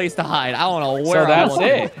find a place to hide. I don't know where. So that's I'm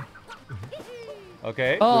it.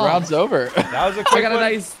 Okay. Oh. The round's over. That was a I quick got a one.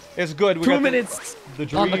 nice It's good. We 2 got minutes. The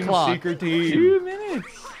on the Dream clock. Seeker team. 2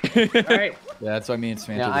 minutes. All right. Yeah, that's why me and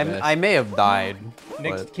Samantha Yeah, are the best. I may have died.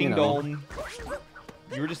 Next but, you know. Kingdom.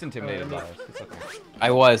 You were just intimidated by us. It's okay.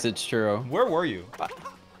 I was, it's true. Where were you?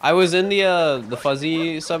 I was in the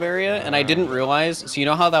fuzzy sub area, and I didn't realize. So you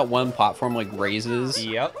know how that one platform like raises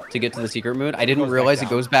Yep. to get to the secret moon? I didn't goes back realize it down.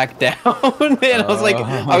 goes back down, and I was like,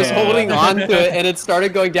 I was yeah. holding on to it, and it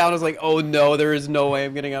started going down. I was like, oh no, there is no way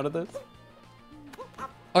I'm getting out of this.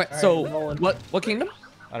 All right, so I'm rolling. what kingdom?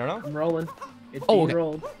 I don't know. I'm rolling. It's Oh, being okay.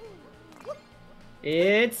 rolled.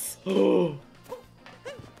 It's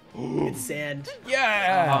it's sand.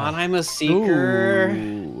 Yeah. Come on, I'm a seeker.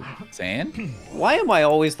 Ooh. Sand? Why am I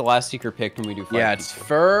always the last seeker picked when we do? Yeah, it's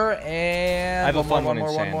fur and I have a fun one one in more,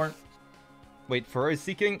 sand. one more. Wait, fur is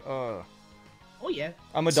seeking? Oh yeah.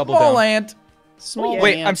 I'm a double down. SmallAnt. small. yeah.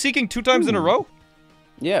 Wait, I'm seeking 2 times in a row?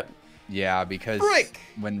 Yep. Yeah, because Frick.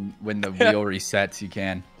 when the wheel resets, you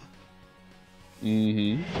can.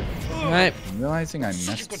 Mm-hmm. All right. I'm realizing I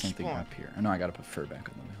messed Stupid something spawn. up here. Oh, no, I gotta put fur back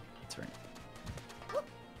on the wheel. That's right.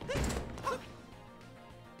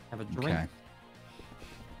 Have a drink. Okay.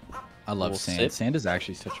 I love Little sand. sip. Sand is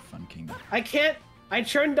actually such a fun kingdom. I can't. I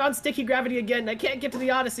turned on sticky gravity again. I can't get to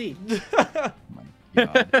the Odyssey. Oh my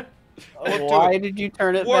god. Why did you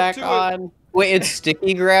turn it Warp back to it. on? Wait, it's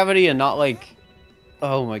sticky gravity and not like.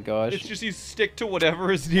 Oh my gosh. It's just you stick to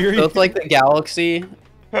whatever is near So you. it's like the galaxy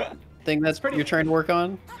thing that's you're trying to work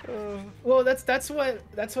on. Well, that's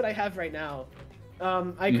what I have right now.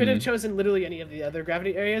 I could have chosen literally any of the other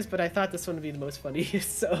gravity areas, but I thought this one would be the most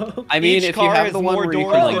funniest. So I mean, Each if you car have has the one more where you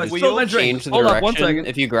doors can than like wheels. my drink. change the Hold up, one direction, second.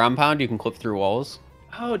 if you ground pound, you can clip through walls,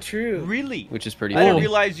 oh, true. Really? which is pretty I didn't cool.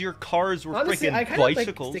 realize your cars were Honestly, I freaking kind of like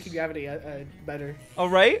bicycles. sticky gravity better. All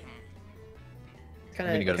right. Kind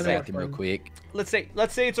I'm of. gonna go to the bathroom real quick. Let's say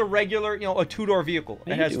it's a regular, a 2-door vehicle.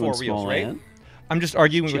 How It you has doing, 4 wheels, right? SmallAnt? I'm just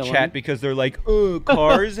arguing with Chilling. chat because they're like, oh,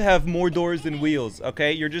 cars have more doors than wheels.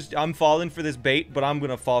 Okay, I'm falling for this bait, but I'm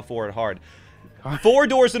gonna fall for it hard. 4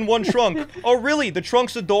 doors and 1 trunk. Oh, really? The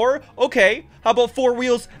trunk's a door? Okay. How about 4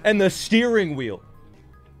 wheels and the steering wheel?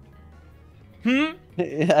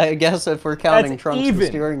 I guess if we're counting That's trunks, the even.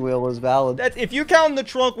 steering wheel is valid. That's if you're counting the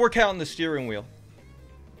trunk, we're counting the steering wheel.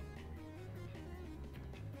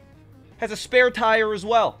 Has a spare tire as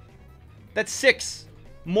well. That's 6.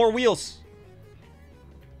 More wheels.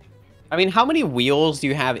 I mean, how many wheels do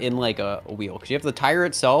you have in like a wheel? Because you have the tire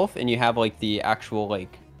itself, and you have like the actual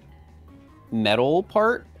like metal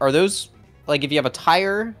part. Are those like if you have a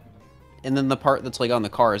tire, and then the part that's like on the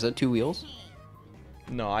car? Is that 2 wheels?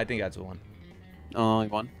 No, I think that's 1. Oh, only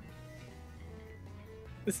 1.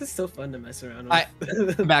 This is so fun to mess around I-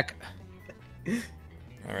 with. I'm back. All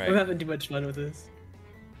I'm right. having too much fun with this.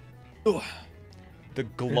 The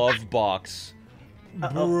glove box.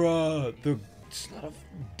 Uh-oh. Bruh. The lot of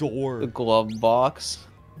door. The glove box.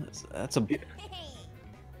 That's a.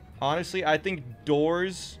 Honestly, I think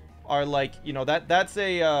doors are like, that's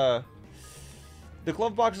a, the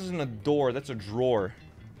glove box isn't a door, that's a drawer.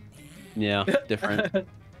 Yeah, different.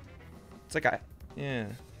 It's like yeah.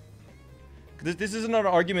 This isn't an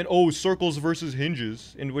argument, oh, circles versus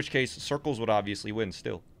hinges, in which case circles would obviously win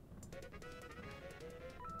still.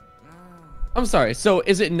 I'm sorry. So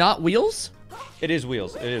is it not wheels? It is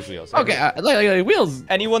wheels. It is wheels. Okay, like wheels.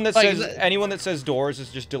 Anyone that Like, says doors is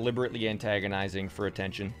just deliberately antagonizing for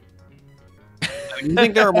attention. Do you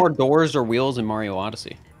think there are more doors or wheels in Mario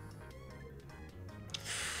Odyssey?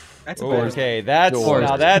 That's a better. Okay, that's Doors.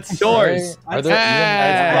 now that's Doors. Are there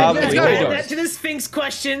That's You probably guys gotta add doors. that to the Sphinx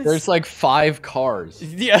questions. There's like 5 cars.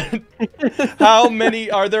 Yeah. How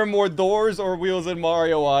many are there more doors or wheels in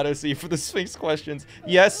Mario Odyssey for the Sphinx questions?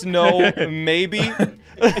 Yes, no, maybe.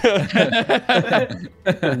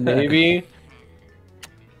 Maybe.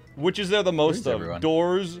 Which is there the most Where's of? everyone?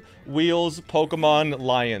 Doors, wheels, Pokemon,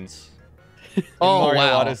 lions. In Oh, Mario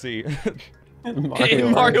wow. Odyssey. In Mario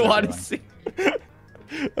Everyone. Odyssey.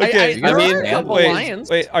 Okay. There mean, are a couple wait, lions.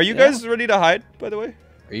 wait, are you guys ready to hide, by the way?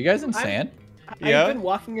 Are you guys in sand? Yeah. I've been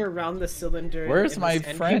walking around the cylinder. Where's in my this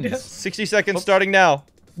end friends? window. 60 seconds starting now.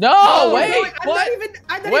 No, Oh, wait. no, I'm What? not even.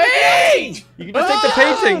 I'm not Wait! Even You can just take the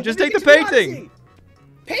painting. Just take the painting.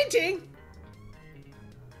 Painting.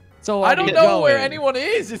 So I don't know where anyone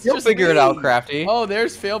is. It's You'll just figure it out, me. Crafty. Oh,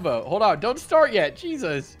 there's Failboat. Hold on. Don't start yet.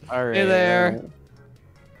 Jesus. All right. Hey there.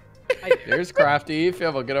 There's Crafty.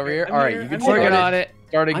 Fibble, get over here. I'm All right, here, you can I'm start Working here. on it.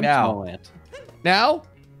 starting I'm now. SmallAnt. Now?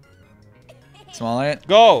 SmallAnt.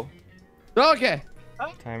 Go. Okay.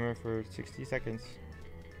 Timer for 60 seconds.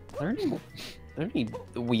 Are there any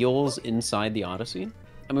wheels inside the Odyssey?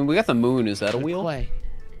 I mean, we got the moon. Is that a wheel? Play.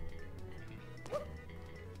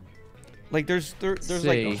 Like there's See.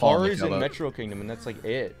 like cars in Follow me, Metro Kingdom, and that's like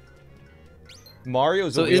it.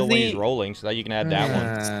 Mario's So a is wheel when he's the- rolling, so that you can add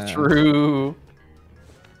that one. True.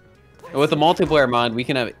 With the multiplayer mod, we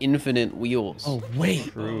can have infinite wheels. Oh,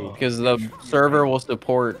 wait. True. Because the server will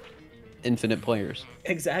support infinite players.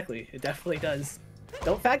 Exactly. It definitely does.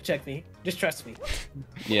 Don't fact check me. Just trust me.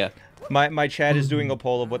 Yeah. My chat is doing a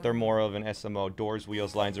poll of what they're more of in SMO: doors,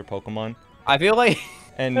 wheels, lines, or Pokemon. I feel like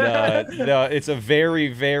And it's a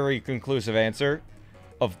very, very conclusive answer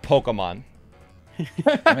of Pokemon.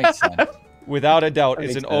 That makes sense. Without a doubt, That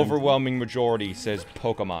it's an makes sense. overwhelming majority says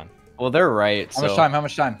Pokemon. well, they're right. How much time? How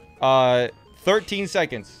much time? 13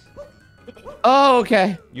 seconds. Oh,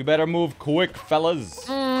 okay. You better move quick, fellas.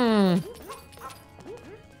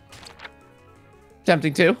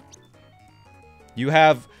 Tempting to. You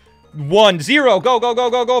have 1, 0. Go, go, go,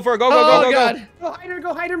 go, go for it. Go, go, Oh, go, go, God. go.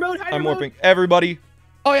 Go hider mode, hider I'm mode. warping. Everybody,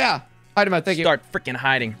 Oh, yeah. Hide him out. Thank you. start freaking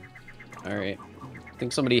hiding. All right. I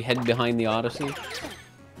think somebody hid behind the Odyssey.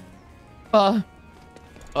 Uh,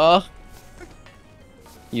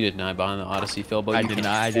 You didn't hide behind the Odyssey, Phil, but I you did can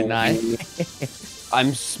not, I did not.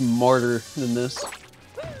 I'm smarter than this.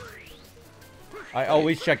 I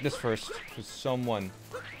always check this first, because someone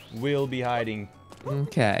will be hiding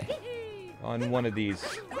Okay. on one of these.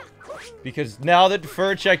 Because now that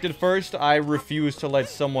Fur checked it first, I refuse to let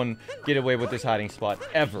someone get away with this hiding spot,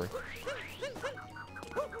 ever.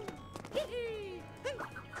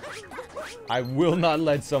 I will not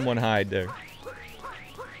let someone hide there.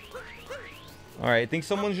 Alright, I think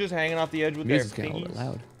someone's just hanging off the edge with Music's their getting a little bit thingies.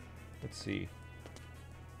 loud. Let's see.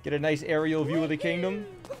 Get a nice aerial view of the kingdom.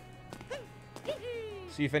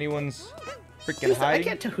 See if anyone's freaking Who's that? I hiding.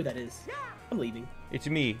 can't tell who that is. I'm leaving. It's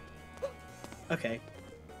me. Okay.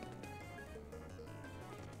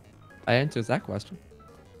 I answers that question.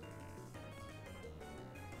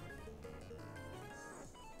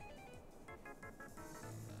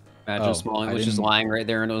 Imagine Oh, SmallAnt I was just didn't- lying right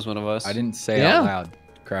there and it was one of us. I didn't say Yeah. out loud,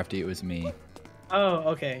 Crafty. It was me. Oh,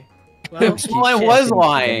 okay. Well, SmallAnt was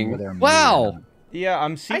lying. Whether I'm muted or Wow. not. Yeah,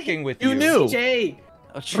 I'm seeking with You you. knew. Jay.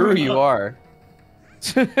 True, you are.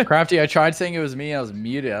 Crafty, I tried saying it was me. I was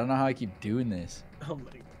muted. I don't know how I keep doing this. Oh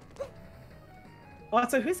my. Oh,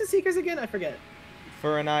 so who's the Seekers again? I forget.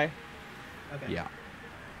 Fur and I. Okay. Yeah.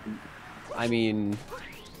 I mean,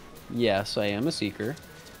 yes, I am a seeker.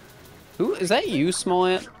 Who is that? You,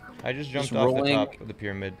 SmallAnt? I just jumped Just off the rolling. top of the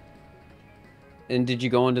pyramid. And did you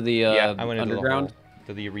go into the Yeah, I went into underground? the hole,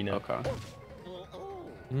 to the arena. Okay.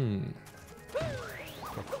 Hmm.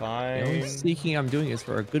 The only Fine. seeking I'm doing is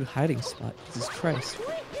for a good hiding spot. Jesus Christ.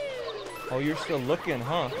 Oh, you're still looking,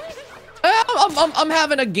 huh? I'm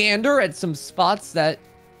having a gander at some spots that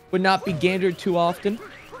would not be gandered too often.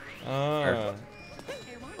 Ah.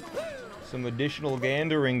 Some additional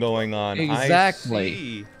gandering going on. Exactly. I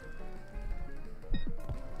see.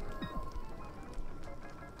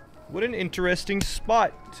 What an interesting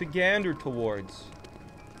spot to gander towards.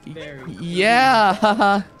 Very. Yeah.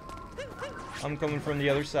 haha. I'm coming from the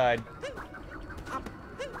other side.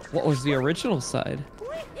 What was the original side?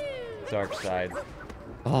 Dark side.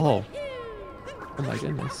 Oh. Oh my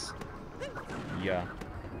goodness. Yeah.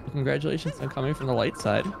 Congratulations on coming from the light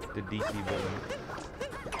side. The DC villain.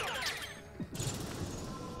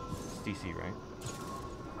 It's DC, right?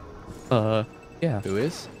 Yeah. Who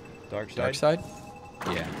is? Dark side. Dark side?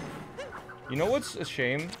 Yeah. You know what's a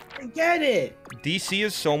shame? I get it. DC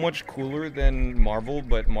is so much cooler than Marvel,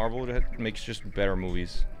 but Marvel makes just better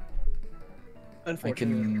movies. I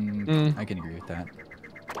Unfortunately. can I can agree with that.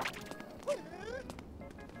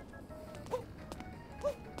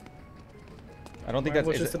 I don't think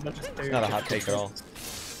Marvel's that's just a bunch of it's not a hot stereotypical take at all.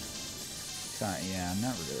 It's not, yeah,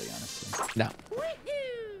 not really, honestly. No.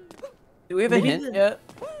 Do we have a Maybe hint the- yet?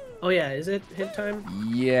 Oh yeah, is it hint time?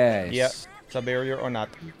 Yes. Yep. Sub area or not.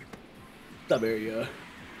 Sub area.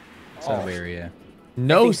 Sub area.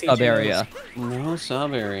 No I think sub CJ area. No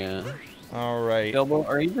sub area. All right. Bilbo,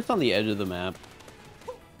 are you just on the edge of the map?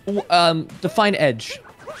 Define edge.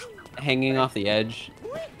 Hanging off the edge?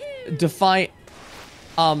 Define.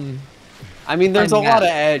 I mean, there's a I'm lot not- of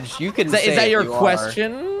edge. You can Is that, say is that if your you are.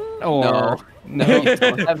 question? Or No, you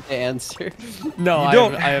don't have to answer. no, You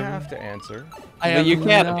don't I am. have to answer. I But am you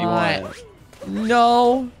can if you not- want.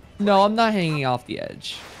 No, no, I'm not hanging off the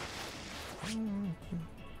edge.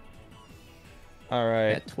 All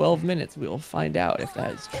right. At 12 minutes, we'll find out if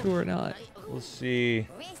that is true or not. We'll see.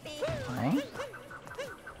 Huh?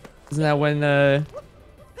 Isn't that when an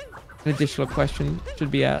additional question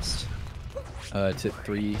should be asked? It's at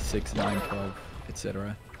 3, 6, 9, 12,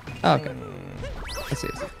 etc. Oh, okay. I see.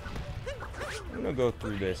 I'm gonna go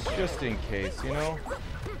through this just in case, you know?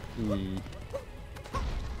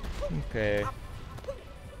 Okay.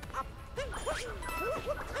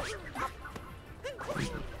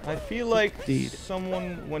 I feel like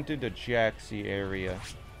someone went into Jaxie area.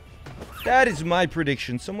 That is my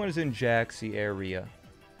prediction. Someone is in Jaxie area.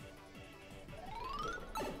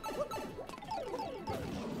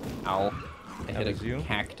 Ow. I That hit was a you?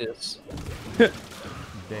 cactus.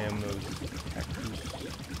 Damn those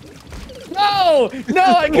cactus. No!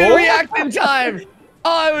 No, I couldn't react in time! Oh,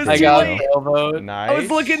 I was I too got late. elbowed. Nice. I was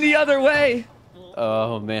looking the other way.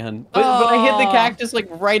 Oh, man. But I hit the Aw. cactus, like,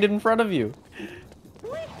 right in front of you.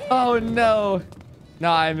 Oh, no.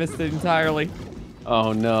 No, I missed it entirely.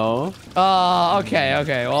 Oh, no. Okay.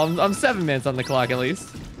 Well, I'm 7 minutes on the clock at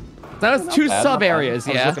least. That was two bad, sub not bad. areas,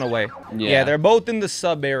 I was yeah. looking away. Yeah. Yeah, they're both in the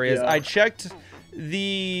sub areas. Yeah. I checked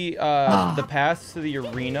the paths to the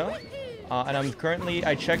arena, and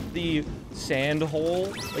I checked the sand hole,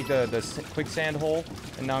 like the quicksand hole,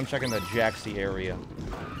 and now I'm checking the Jaxie area.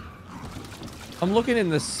 I'm looking in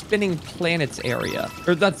the spinning planets area.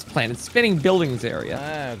 Or that's planets, spinning buildings area.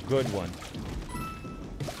 Ah, good one.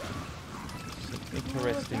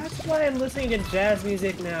 Interesting. That's why I'm listening to jazz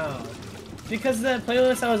music now. Because the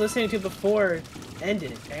playlist I was listening to before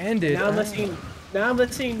ended. Ended. Now I'm listening. Now I'm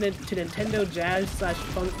listening to Nintendo Jazz /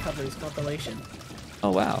 Funk covers compilation. Oh,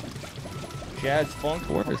 wow. Jazz funk.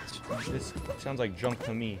 Worst. This sounds like junk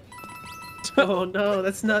to me. Oh no,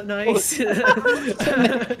 that's not nice. So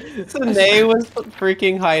Nay was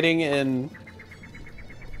freaking hiding in,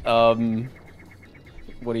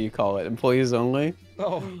 what do you call it? Employees only?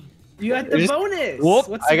 Oh. You got the bonus. Whoop!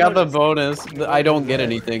 What's I got the bonus? bonus. I don't get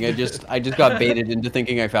anything. I just got baited into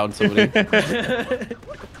thinking I found somebody.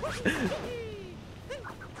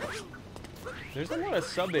 There's a lot of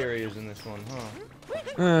sub areas in this one,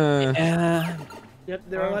 huh? Yep,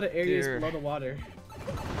 there are a lot of areas dear. below the water.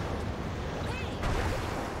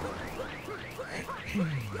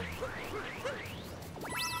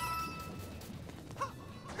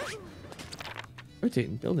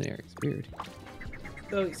 Rotating building areas, weird.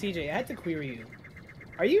 So CJ, I had to query you.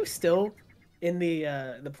 Are you still in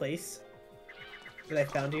the place that I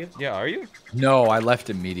found you? Yeah, are you? No, I left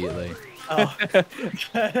immediately. Oh.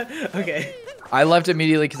 Okay. I left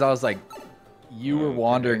immediately because I was like, you were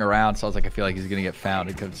wandering around, so I was like, I feel like he's gonna get found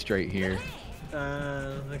and come straight here.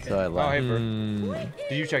 Okay. So I Oh, left. hey,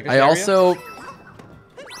 Did you check this I area? also.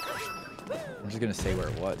 I'm just gonna say where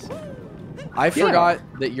it was. I forgot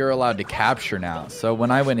that you're allowed to capture now. So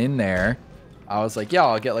when I went in there, I was like, yeah,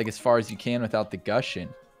 I'll get like as far as you can without the gushing.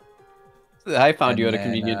 I found you at a And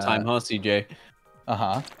convenient then, time, huh, CJ?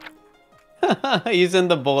 Uh-huh. He's in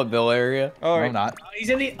the bullet bill area. Oh, No, right. I'm not. He's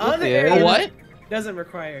in the other Yeah. area. What? Doesn't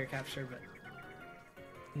require capture, but.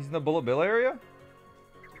 He's in the bullet bill area?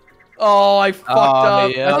 Oh, I fucked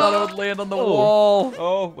up. yeah. I thought it would land on the wall.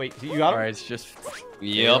 Oh, wait, you got him? Alright, it's just.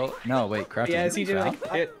 Yep. No, wait, crafting. Yeah, isn't CJ found?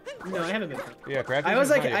 like. No, I haven't been. Yeah, crafting. I was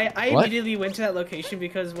like, I What? immediately went to that location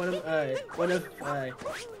because one of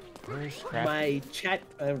Where's crafting? my chat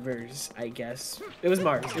overs, I guess. It was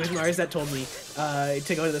Mars. It was Mars that told me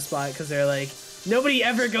to go to the spot because they're like, nobody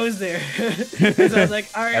ever goes there. So I was like,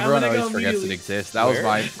 all right, Everyone I'm gonna always go forgets it immediately. exists. That was Where?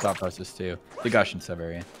 my thought process too. The Gush and sub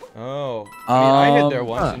area. Oh. I mean, I hid there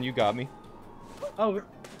once Huh. and you got me. Oh,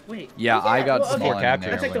 wait. Yeah, I got well, small okay. in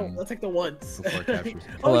there That's like the when- that's like the once. before captures.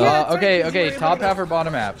 Oh, yeah, that's right, okay, 'cause you okay. were Top able to- half or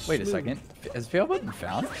bottom half? Wait a second. Has fail button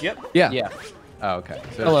found? Yep. Yeah. Yeah. Oh, okay.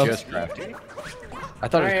 So Hello. it's just crafting. I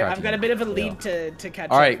thought All it was right, crafting. I've got a bit of a lead to catch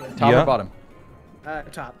All right, up with. top Yeah. or bottom?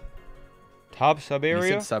 Top. Top sub You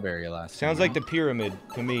area? said sub area last. Sounds time, like the pyramid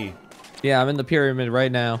to me. Yeah, I'm in the pyramid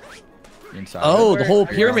right now. You're inside. Oh, of the it? whole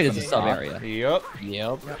Are you pyramid on is a the sub top? area. Yep.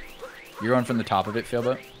 Yep. You're going from the top of it,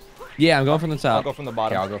 Failboat? Yeah, I'm going from the I'll top. go from the Okay,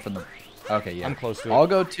 bottom. I'll go from the. Okay, yeah. I'm close to it. I'll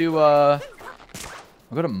go to I'll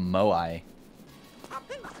go to Moai.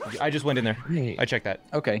 I just went in there. Wait. I checked that.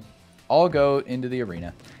 Okay. I'll go into the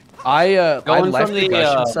arena. I Going left from the the,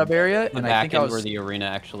 Gushing sub area, The and I back think I end was. where the arena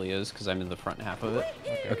actually is, because I'm in the front half of it.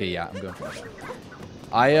 Okay, yeah, I'm going from the back.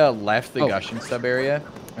 I left the Oh. Gushing sub area,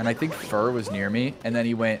 and I think Fur was near me, and then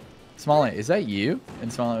he went SmallAnt, is that you?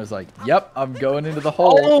 And SmallAnt was like, yep, I'm going into the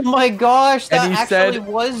hole. Oh my gosh, that And he actually said-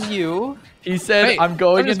 was you. He said, Wait, I'm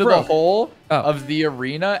going I'm just into the broke. hole Oh. of the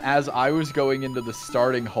arena as I was going into the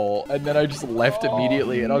starting hole. And then I just left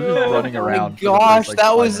immediately and I was just running Oh around. my for the first, gosh, like, that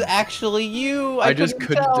 5 was minutes. actually you. I just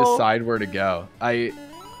couldn't tell. decide where to go.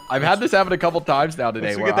 I've had this happen a couple times now today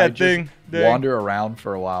Let's where look at I that just thing. Dang. wander around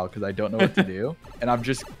for a while because I don't know what to do. And I've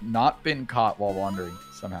just not been caught while wandering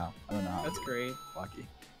somehow. I don't know how. That's great. Lucky.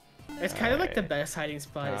 It's kind of like the best hiding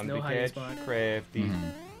spot. Is Time no to hiding catch spot. Crafty.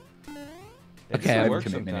 Mhm. That Okay, still I have works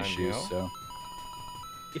commitment sometimes, issues, you know? so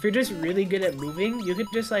If you're just really good at moving, you could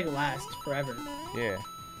just like last forever. Yeah.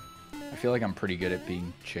 I feel like I'm pretty good at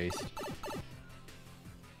being chased.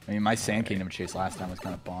 I mean, my Sand Kingdom chase last time was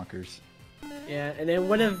kind of bonkers. Yeah, and it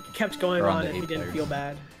would have kept going Or on on the if you 8 didn't players. feel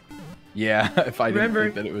bad. Yeah, if I Remember,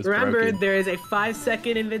 didn't think that it was remember, broken. there is a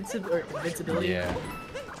 5-second invincibility Yeah.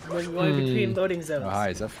 when going between loading zones. Oh, hi,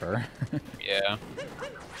 is that fur? Yeah.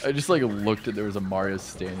 I just like looked at there was a Mario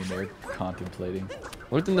standing there contemplating.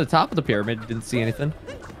 Looked in the top of the pyramid, didn't see anything.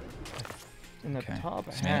 In the Okay. top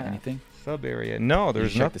Samantha, half. anything? Sub area. No, Did you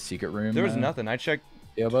there's check nothing. the secret room? There was nothing. I checked.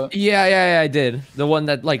 Yoba? Yeah, I did. The one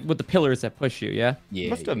that like with the pillars that push you. Yeah. Yeah.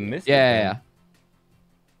 Must have missed it. Yeah. then.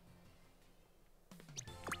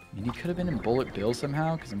 I mean, he could have been in Bullet Bill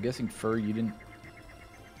somehow, because I'm guessing Fur, you didn't.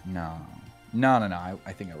 No.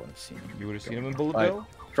 I think I would have seen him. You would have seen him in Bullet Like, Bill?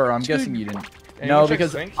 Fur, I'm guessing you didn't. Anyone No, check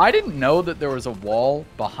because Sphinx? I didn't know that there was a wall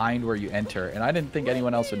behind where you enter, and I didn't think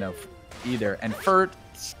anyone else would know either. And Fur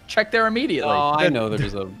checked there immediately. Oh, I know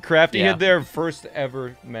there's a. Crafty Yeah. hit their first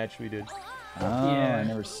ever match we did. Oh, Yeah. I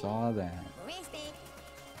never saw that.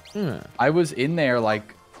 Hmm. I was in there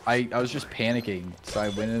like I was just panicking, so I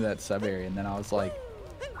went into that sub area, and then I was like,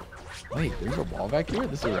 "Wait, there's a wall back here.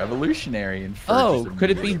 This is revolutionary." And Fur Oh, just could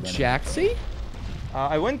it be immediately went Jaxie?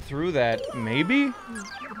 I went through that. Maybe?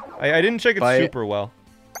 I didn't check it But- super well.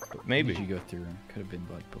 But in. maybe. Did you go through? Could have been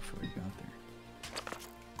like before you got there.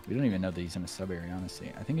 We don't even know that he's in a sub area,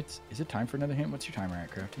 honestly. I think it's. Is it time for another hint? What's your timer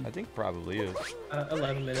at, Crafty? I think probably is.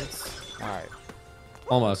 11 minutes. Alright.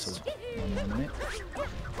 Almost. 1 more minute.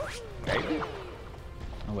 Maybe.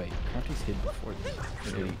 Oh wait, Crafty's hid before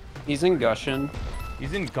this. Or did he? He's in Gushin.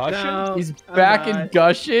 He's in Gushin? No, He's I'm back in not.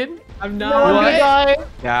 Gushin. I'm not. What?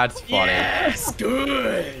 That's funny. Yes,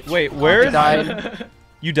 good. Wait, where is died.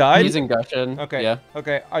 You died? He's in Gushin. Okay. Yeah.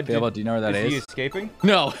 Okay. Philbo, do you know where that is is? he escaping?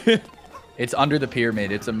 No. It's under the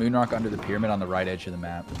pyramid. It's a moon rock under the pyramid on the right edge of the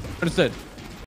map. Understood.